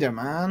spider,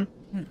 man.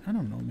 I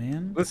don't know,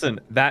 man. Listen,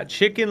 that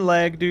chicken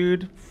leg,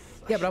 dude.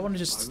 Yeah, but I want to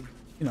just,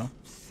 you know,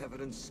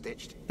 Severed and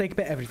stitched. take a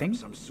bit of everything.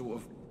 Some sort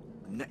of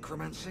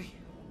necromancy.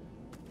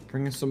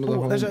 Bring us some of the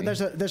Oh,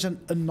 homie. there's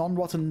a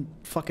non-rotten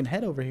fucking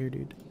head over here,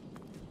 dude.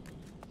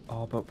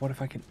 Oh, but what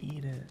if I can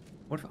eat it?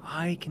 What if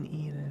I can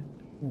eat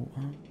it? Ooh,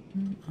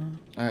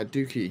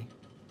 Dookie.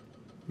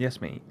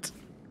 Yes, mate.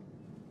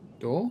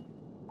 Door?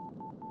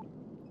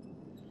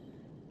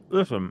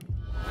 Listen.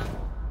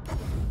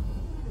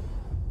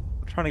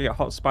 I'm trying to get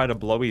hot spider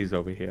blowies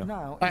over here.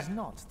 Now is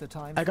not the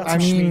time. I got some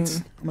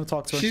schmeats. I'm gonna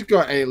talk to her. She's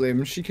got 8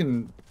 limbs. She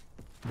can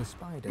The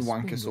spider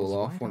wank us all spindles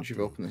off right once up you've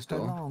to opened this her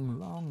door.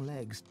 long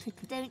legs tick.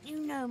 Don't you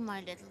know, my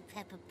little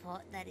pepper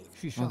pot, that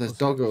it's... Oh, there's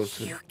doggos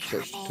to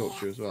talk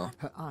to as well.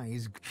 Her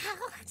eyes.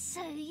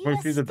 So you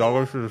Want to see the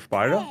doggos to the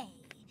spider?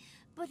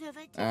 but of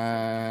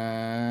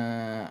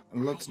a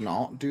Let's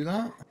not do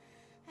that.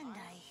 And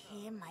I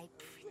hear my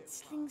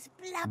princelings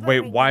blubbering.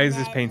 Wait, why in is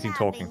this their painting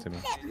loving. talking to me?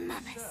 Let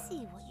Mama see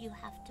what you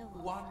have to offer.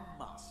 One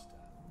master,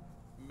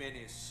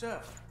 many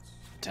servants.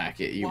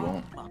 Attack it, you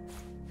One won't.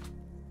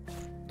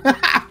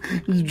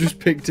 You just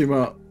picked him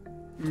up.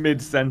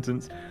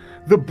 Mid-sentence.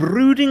 The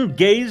brooding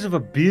gaze of a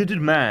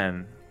bearded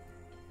man.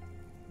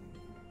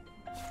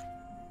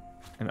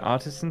 An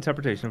artist's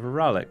interpretation of a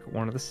relic,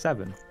 one of the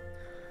 7.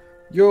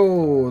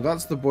 Yo,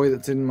 that's the boy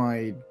that's in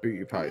my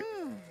booty pipe.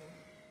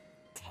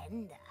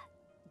 Tender.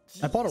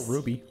 I bought a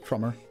ruby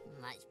from her.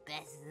 Much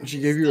better than She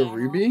gave you a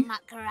ruby?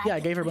 Yeah, I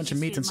gave her a bunch of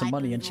meat and some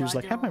money, and she was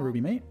like, "Have my ruby,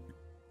 mate."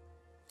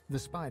 The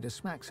spider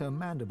smacks her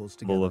mandibles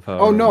together. Full of her.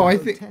 Oh no, I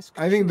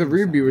think the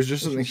ruby was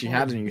just something she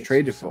had and you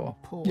traded for.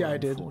 Yeah, I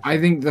did. I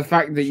think the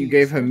fact that you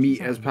gave her meat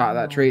as part of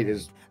that trade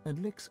is... And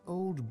licks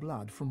old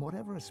blood from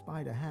whatever a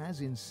spider has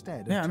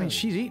instead of Yeah, I mean, toad.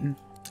 she's eating.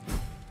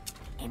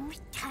 In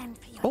return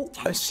for your Oh,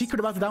 a secret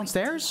about the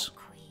downstairs?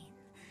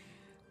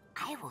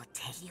 I will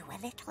tell you a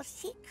little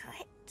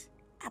secret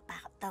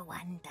about the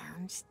one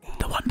downstairs.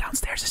 The one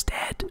downstairs is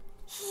dead.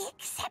 He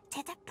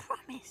accepted a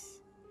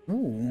promise.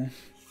 Ooh.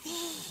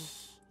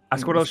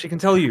 Ask what else she can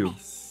tell you.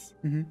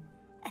 Mm-hmm.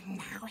 And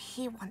now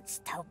he wants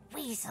to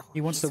weasel. He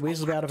wants to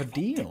weasel me out of a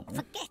deal.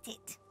 Forget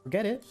it.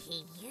 Forget it.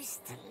 He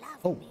used to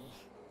love me.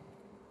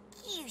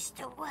 He used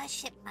to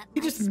worship my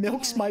He just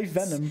milks my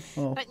venom.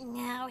 Oh. But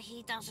now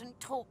he doesn't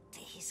talk to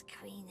his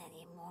queen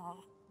anymore.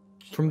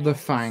 From the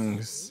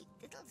fangs.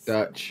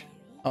 Dutch.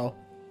 Oh.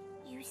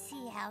 You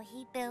see how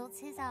he builds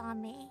his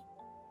army?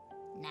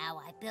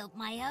 Now I build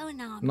my own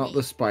army. Not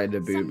the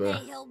spider boober.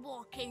 Someday he'll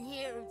walk in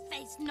here and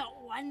face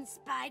not one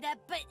spider,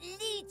 but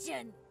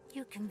legion.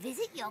 You can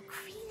visit your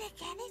queen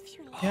again if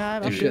you like.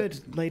 Yeah, I'm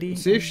good, lady.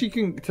 See if she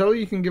can tell her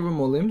you can give her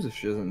more limbs if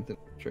she doesn't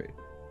trade.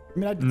 I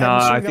mean,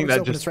 I think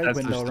that that's just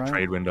a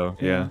trade window.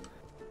 Yeah.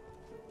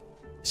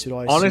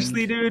 So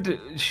Honestly, dude,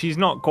 she's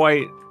not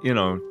quite,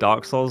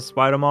 Dark Souls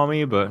spider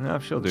mommy, but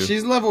she'll do.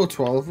 She's level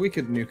 12. We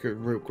could nuke her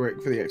real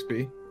quick for the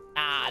XP.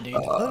 Ah, dude.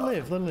 Let her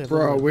live. Let her live.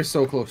 Bro, we're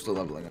so close to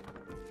leveling up.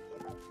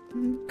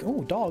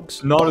 Oh,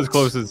 dogs. Not dogs. as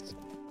close as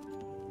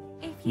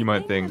you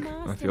might think.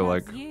 I feel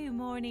like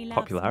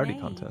popularity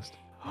contest.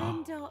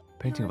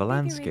 Painting of a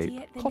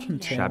landscape.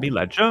 Shabby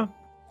ledger.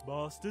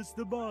 Master's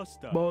the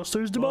master.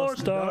 Master's the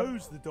master.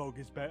 Knows the dog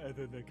is better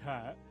than the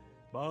cat.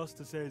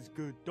 Master says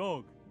good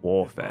dog.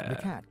 Warfare.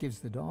 The cat gives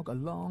the dog a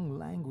long,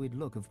 languid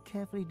look of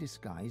carefully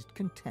disguised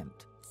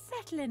contempt.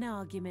 Settle an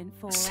argument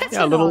for us.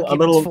 Yeah, a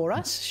little for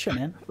us. Sure,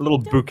 man. A little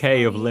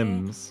bouquet of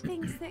limbs.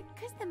 Thinks that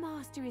because the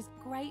master is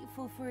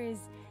grateful for his,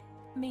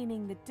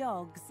 meaning the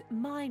dog's,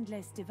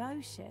 mindless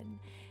devotion,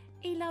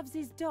 he loves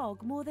his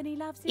dog more than he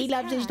loves his cat. He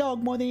loves his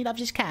dog more than he loves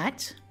his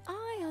cat.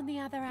 I, on the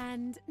other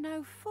hand,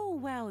 know full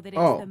well that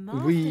it's the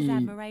master's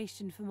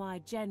admiration for my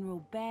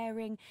general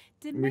bearing,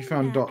 we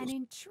found demeanour, Dot's and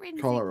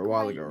intrinsic collar a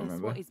while ago, greatness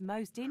remember? what is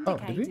most did we?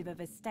 indicative of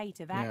a state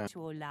of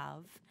actual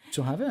love.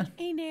 So have it?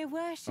 He near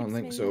worships I don't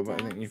think me, so, he but I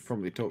think does. you've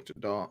probably talked to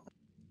Dart.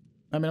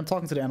 I mean, I'm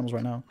talking to the animals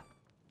right now.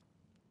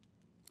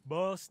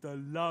 Master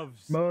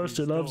loves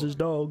Master loves his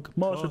dog.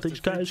 Master thinks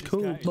cat is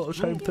cool. Not the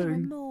same You're a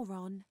thing.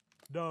 moron.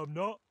 No, I'm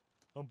not.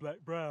 I'm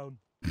black-brown.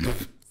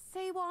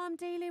 See what I'm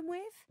dealing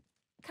with?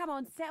 Come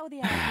on, settle the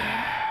argument.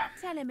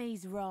 Tell him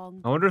he's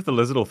wrong. I wonder if the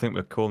lizard will think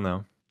we're cool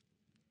now.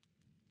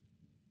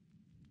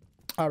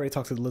 I already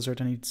talked to the lizard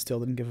and he still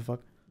didn't give a fuck.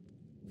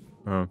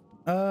 Oh.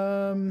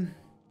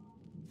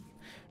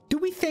 Do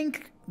we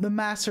think the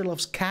master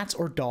loves cats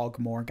or dog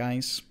more,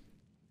 guys?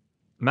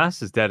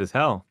 Master's dead as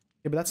hell.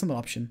 Yeah, but that's not an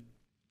option.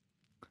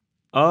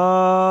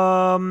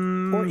 Or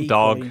equally,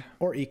 dog.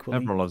 Or equally.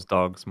 Everyone loves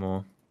dogs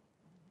more.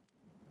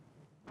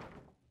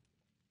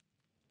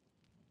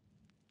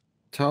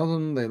 Tell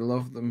them they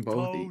love them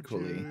both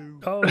equally.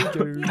 Oh,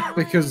 dude.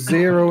 Because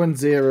 0 and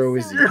 0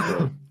 is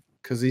equal.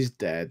 Because he's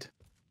dead.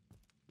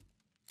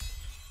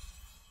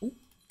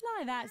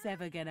 Like that's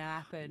ever gonna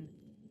happen.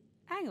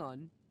 Hang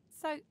on.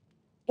 So.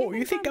 Oh,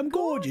 you think I'm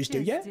gorgeous, do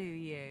you? Do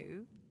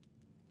you?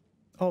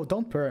 Oh,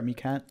 don't purr at me,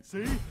 cat.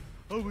 See?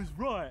 I was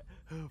right.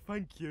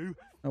 Thank you.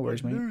 No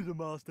worries, I mate. knew the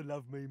master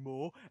loved me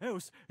more,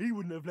 else he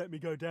wouldn't have let me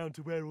go down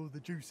to where all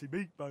the juicy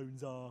meat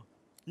bones are.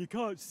 You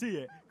can't see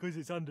it because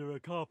it's under a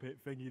carpet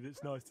thingy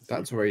that's nice to see.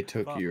 That's where he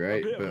took but you,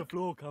 right? A bit of But... the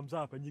floor comes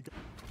up and you go...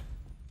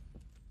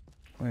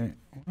 Wait,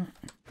 what?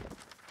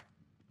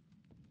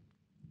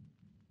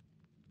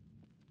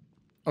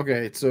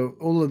 Okay, so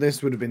all of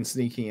this would have been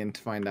sneaking in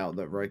to find out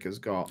that Riker's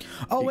got...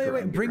 Oh, wait,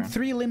 secret wait. Bring underground.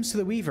 3 limbs to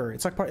the Weaver.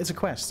 It's like it's a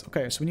quest.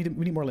 Okay, so we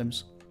need more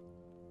limbs.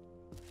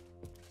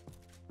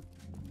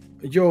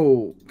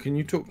 Yo, can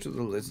you talk to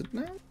the lizard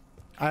now?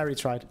 I already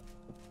tried.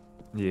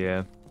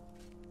 Yeah.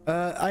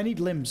 I need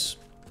limbs.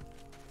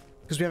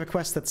 Because we have a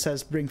quest that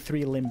says bring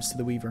 3 limbs to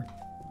the Weaver.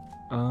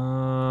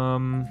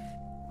 I'll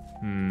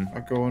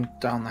go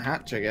down the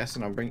hatch, I guess,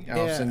 and I'll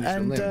send you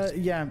some limbs.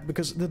 Yeah,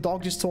 because the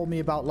dog just told me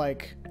about,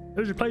 like,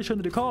 there's a place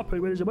under the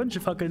carpet where there's a bunch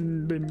of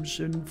fucking limbs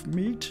and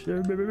meat.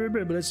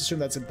 But let's assume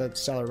that's that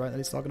cellar, right, that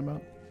he's talking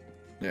about.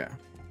 Yeah.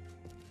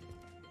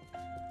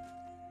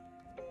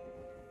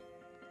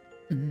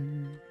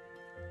 I'm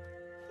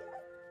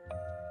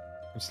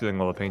stealing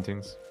all the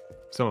paintings.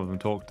 Some of them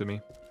talk to me.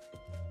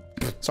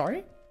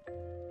 Sorry?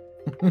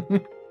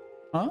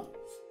 Huh?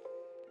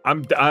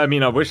 I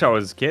mean, I wish I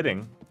was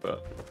kidding,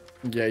 but...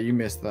 Yeah, you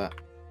missed that.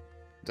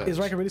 Is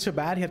Riker really so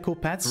bad? He had cool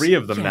pets? 3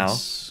 of them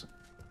yes.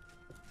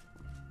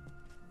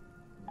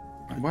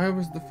 now. Where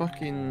was the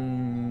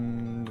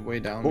fucking way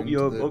down? Up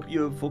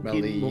your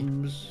fucking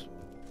mums.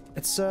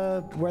 It's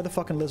where the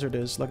fucking lizard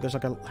is. Like there's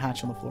like a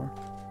hatch on the floor.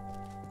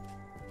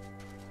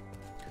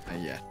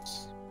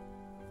 Yes.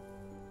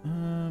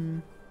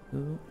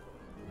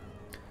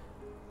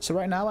 So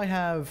right now I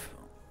have.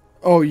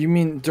 Oh, you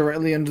mean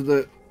directly under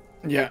the?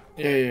 Yeah.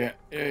 Yeah,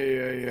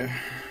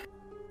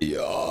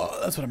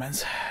 that's what I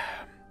meant.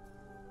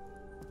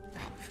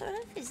 For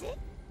a visit?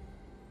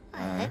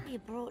 I hope you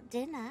brought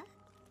dinner.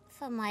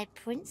 For my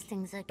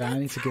princelings are I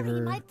need to give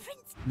her. I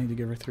need to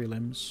give her 3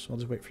 limbs. I'll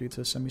just wait for you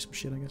to send me some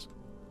shit, I guess.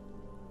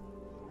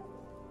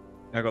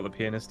 I got the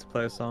pianist to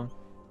play a song.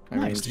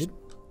 Nice, dude.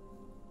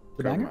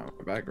 The banger? Out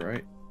my bag,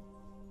 right?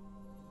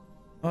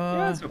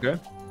 Yeah, it's okay.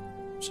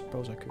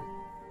 Suppose I could.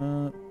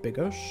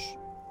 Bigos.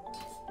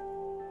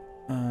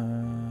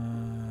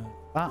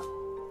 That.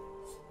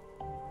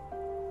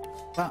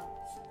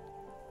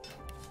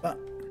 Let's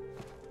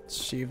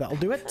see if that'll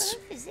do it.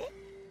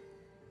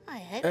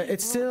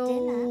 It's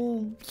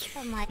still.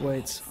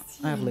 Wait,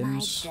 I have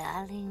limbs.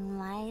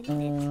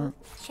 Arm.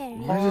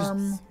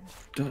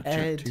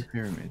 Head. 2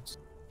 pyramids.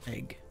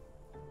 Egg.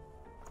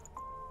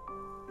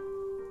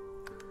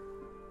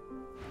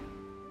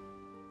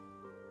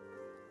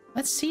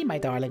 Let's see, my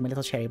darling, my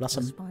little cherry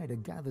blossom. The spider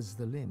gathers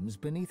the limbs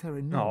beneath her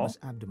enormous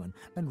abdomen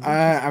and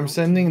I'm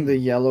sending the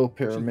yellow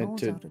pyramid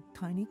to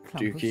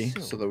Dookie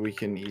so that we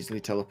can easily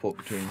teleport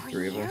between the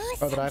 3 of us.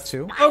 Oh, that I have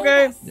 2?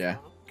 Okay. Yeah.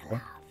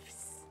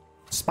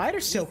 Spider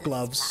silk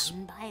gloves.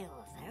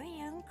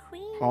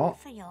 Hot.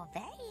 For your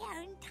very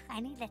own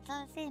tiny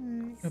little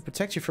limbs. It'll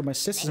protect you from my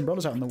sisters and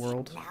brothers out in the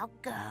world. Now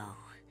go.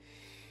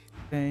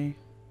 Okay.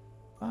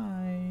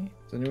 Bye.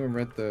 Has anyone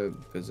read the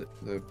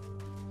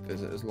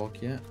visitor's log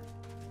yet?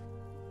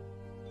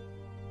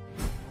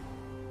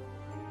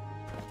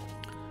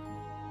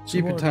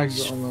 Super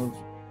tags on those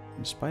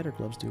spider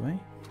gloves, do I?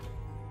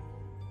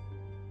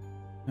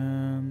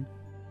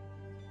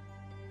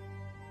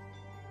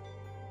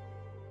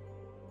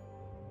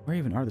 Where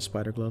even are the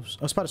spider gloves?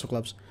 Oh, spider silk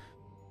gloves.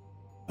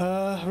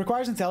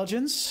 Requires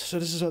intelligence, so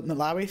this is an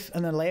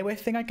layaway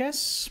thing, I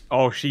guess.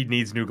 Oh, she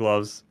needs new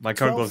gloves. My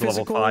current gloves are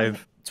level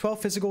 5.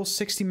 12 physical,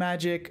 60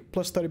 magic,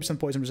 plus 30%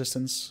 poison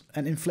resistance,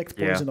 and inflict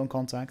poison on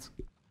contact.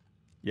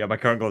 Yeah, my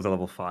current gloves are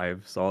level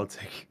 5, so I'll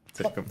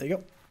take them. There you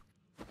go.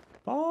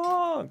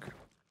 Fuck.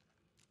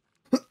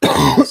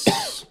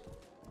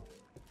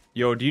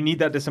 Yo, do you need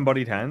that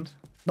disembodied hand?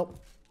 Nope.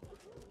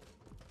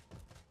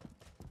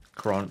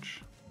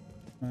 Crunch.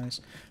 Nice.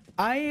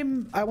 I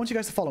want you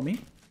guys to follow me.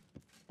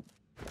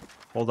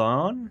 Hold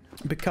on.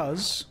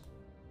 Because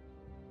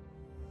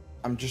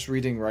I'm just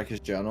reading Riker's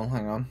journal.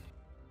 Hang on.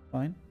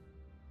 Fine.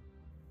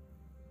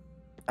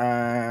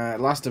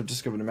 Last I've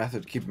discovered a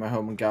method to keep my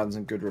home and gardens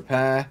in good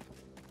repair.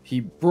 He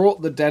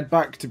brought the dead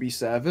back to be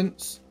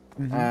servants.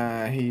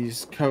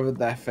 He's covered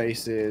their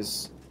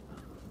faces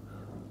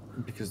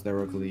because they're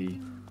ugly.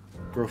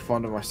 Grow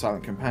fond of my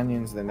silent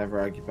companions. They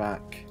never argue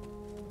back.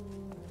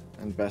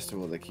 And best of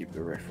all, they keep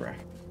the riffraff.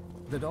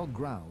 The dog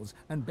growls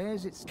and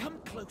bears its... Come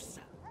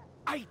closer.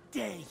 I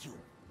dare you.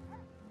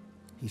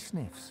 He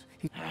sniffs.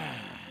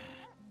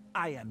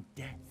 I am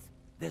death.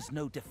 There's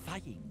no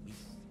defying me.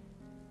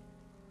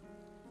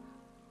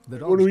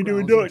 What do we do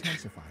in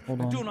Dutch?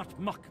 Do not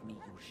mock me,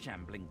 you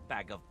shambling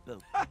bag of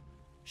bilth.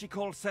 She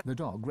calls the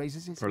dog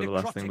raises its... For the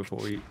last thing before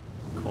we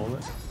call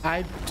it.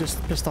 I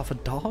just pissed off a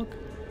dog?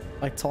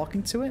 Like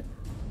talking to it?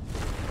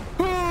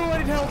 Oh, I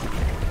need help!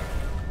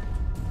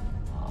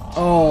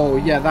 Oh,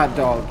 yeah, that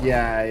dog.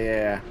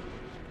 Yeah.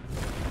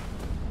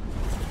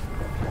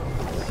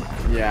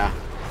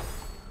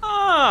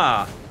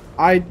 Ah!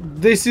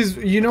 This is,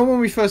 you know when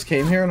we first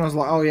came here and I was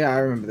like, oh yeah, I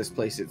remember this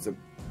place, it's a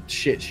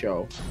shit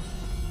show.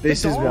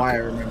 This is why I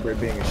remember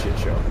it being a shit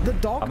show. The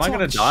dog Am I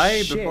gonna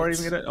die shit. before I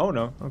even get it? Oh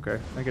no, okay,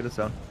 I get it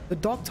done. The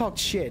dog talked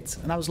shit,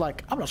 and I was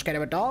like, I'm not scared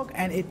of a dog,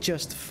 and it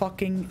just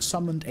fucking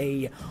summoned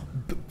a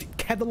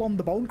kettle on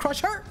the bone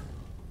crusher.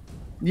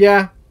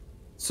 Yeah.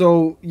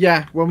 So,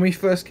 yeah, when we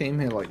first came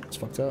here, like, it's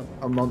fucked up.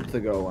 A month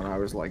ago, and I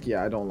was like,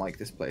 yeah, I don't like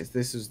this place.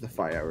 This is the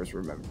fight I was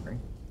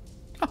remembering.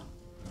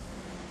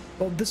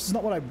 Well, this is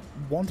not what I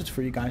wanted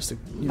for you guys to,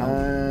 you know,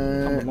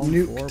 come along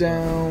nuke for,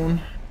 down.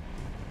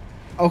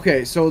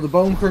 Okay, so the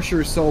bone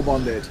crusher is soul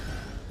bonded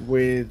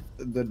with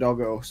the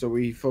doggo, so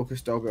we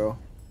focus doggo.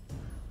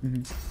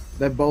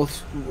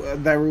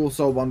 They're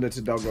also bonded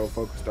to Doggo,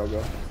 Focus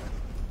Doggo.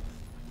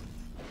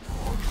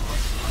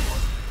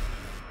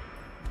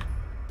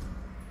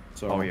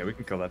 So. Oh yeah, we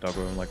can kill that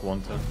doggo in like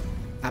 1 turn.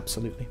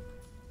 Absolutely.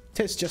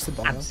 Tis just a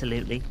doggo.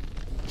 Absolutely.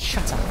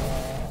 Shut up.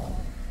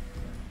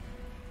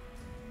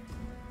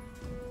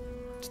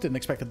 Just didn't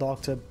expect a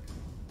dog to,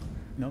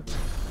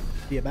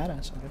 be a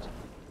badass, I guess.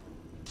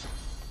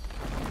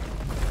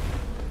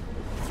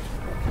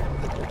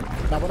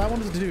 Now, what I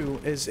wanted to do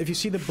is, if you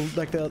see the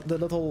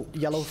little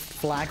yellow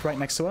flag right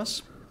next to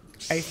us,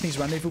 Aethne's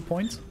rendezvous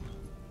point.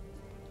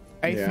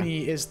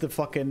 Aethne is the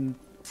fucking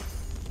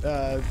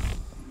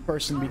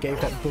person we gave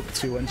that book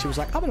to, and she was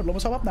like, "I'm gonna blow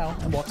myself up now,"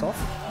 and walked off.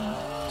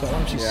 So I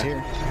wonder if she's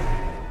here.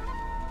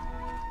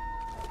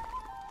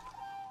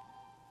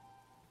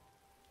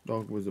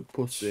 Dog was a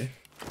pussy.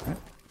 Right.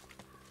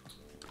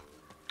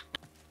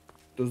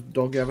 Does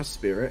dog have a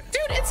spirit?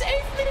 Dude, it's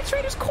Aethne the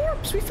Traitor's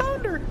corpse. We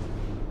found her.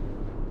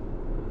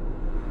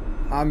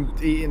 I'm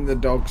eating the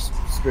dog's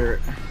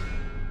spirit.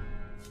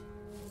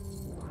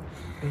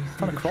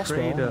 Found a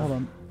crossbow. Hold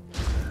on.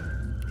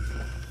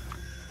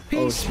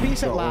 Peace,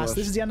 peace at last.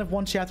 This is the end of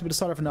one chapter, but the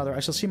start of another. I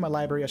shall see my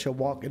library. I shall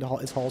walk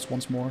its halls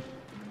once more.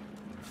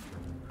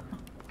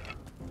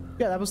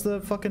 Yeah, that was the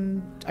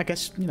fucking... I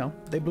guess,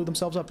 they blew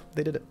themselves up.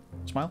 They did it.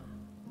 Smile.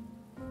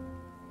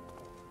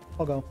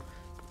 I'll go.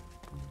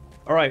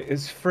 All right,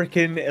 it's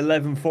freaking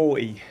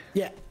 11:40.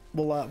 Yeah,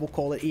 we'll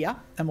call it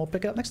and we'll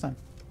pick it up next time.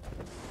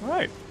 All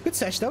right. Good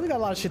sesh, though. We got a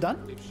lot of shit done.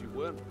 If she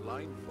weren't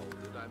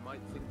blindfolded, I might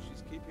think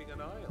she's keeping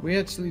an eye on. We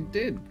actually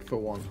did, for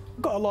one.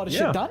 Got a lot of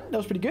shit done. That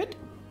was pretty good.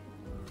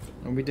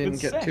 And we didn't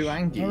get too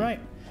angry. All right.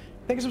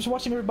 Thank you so much for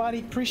watching, everybody.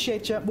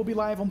 Appreciate you. We'll be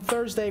live on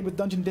Thursday with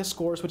Dungeon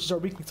Discourse, which is our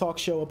weekly talk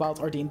show about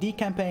our D&D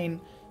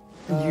campaign.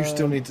 You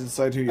still need to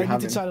decide who you're having. I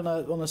need to decide on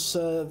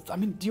a I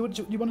mean, do you want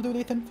to do it,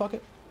 Ethan? Fuck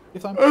it.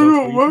 If I'm. I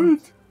don't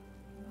mind.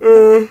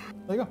 There you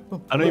go.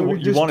 Boom. I know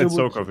you wanted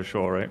Soko for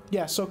sure, right?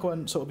 Yeah, Soko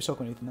and it'll be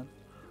Soko and Ethan then.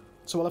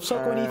 So we'll have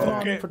Soko and Ethan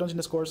on for Dungeon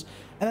Discourse,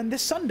 and then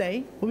this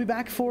Sunday we'll be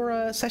back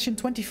for session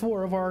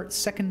 24 of our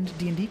second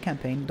D&D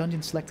campaign,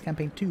 Dungeon Select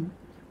Campaign 2.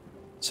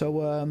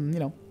 So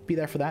be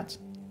there for that.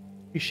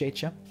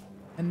 Appreciate you,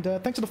 and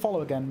thanks for the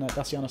follow again,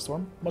 Daciana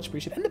Storm. Much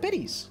appreciated, and the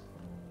biddies.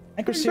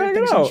 And Chris,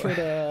 thanks so much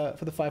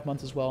for the 5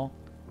 months as well.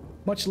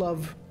 Much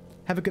love.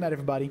 Have a good night,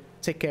 everybody.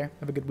 Take care.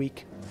 Have a good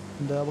week,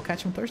 and we'll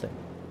catch you on Thursday.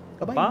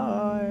 Bye-bye.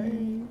 Bye.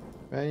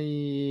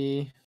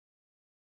 Bye.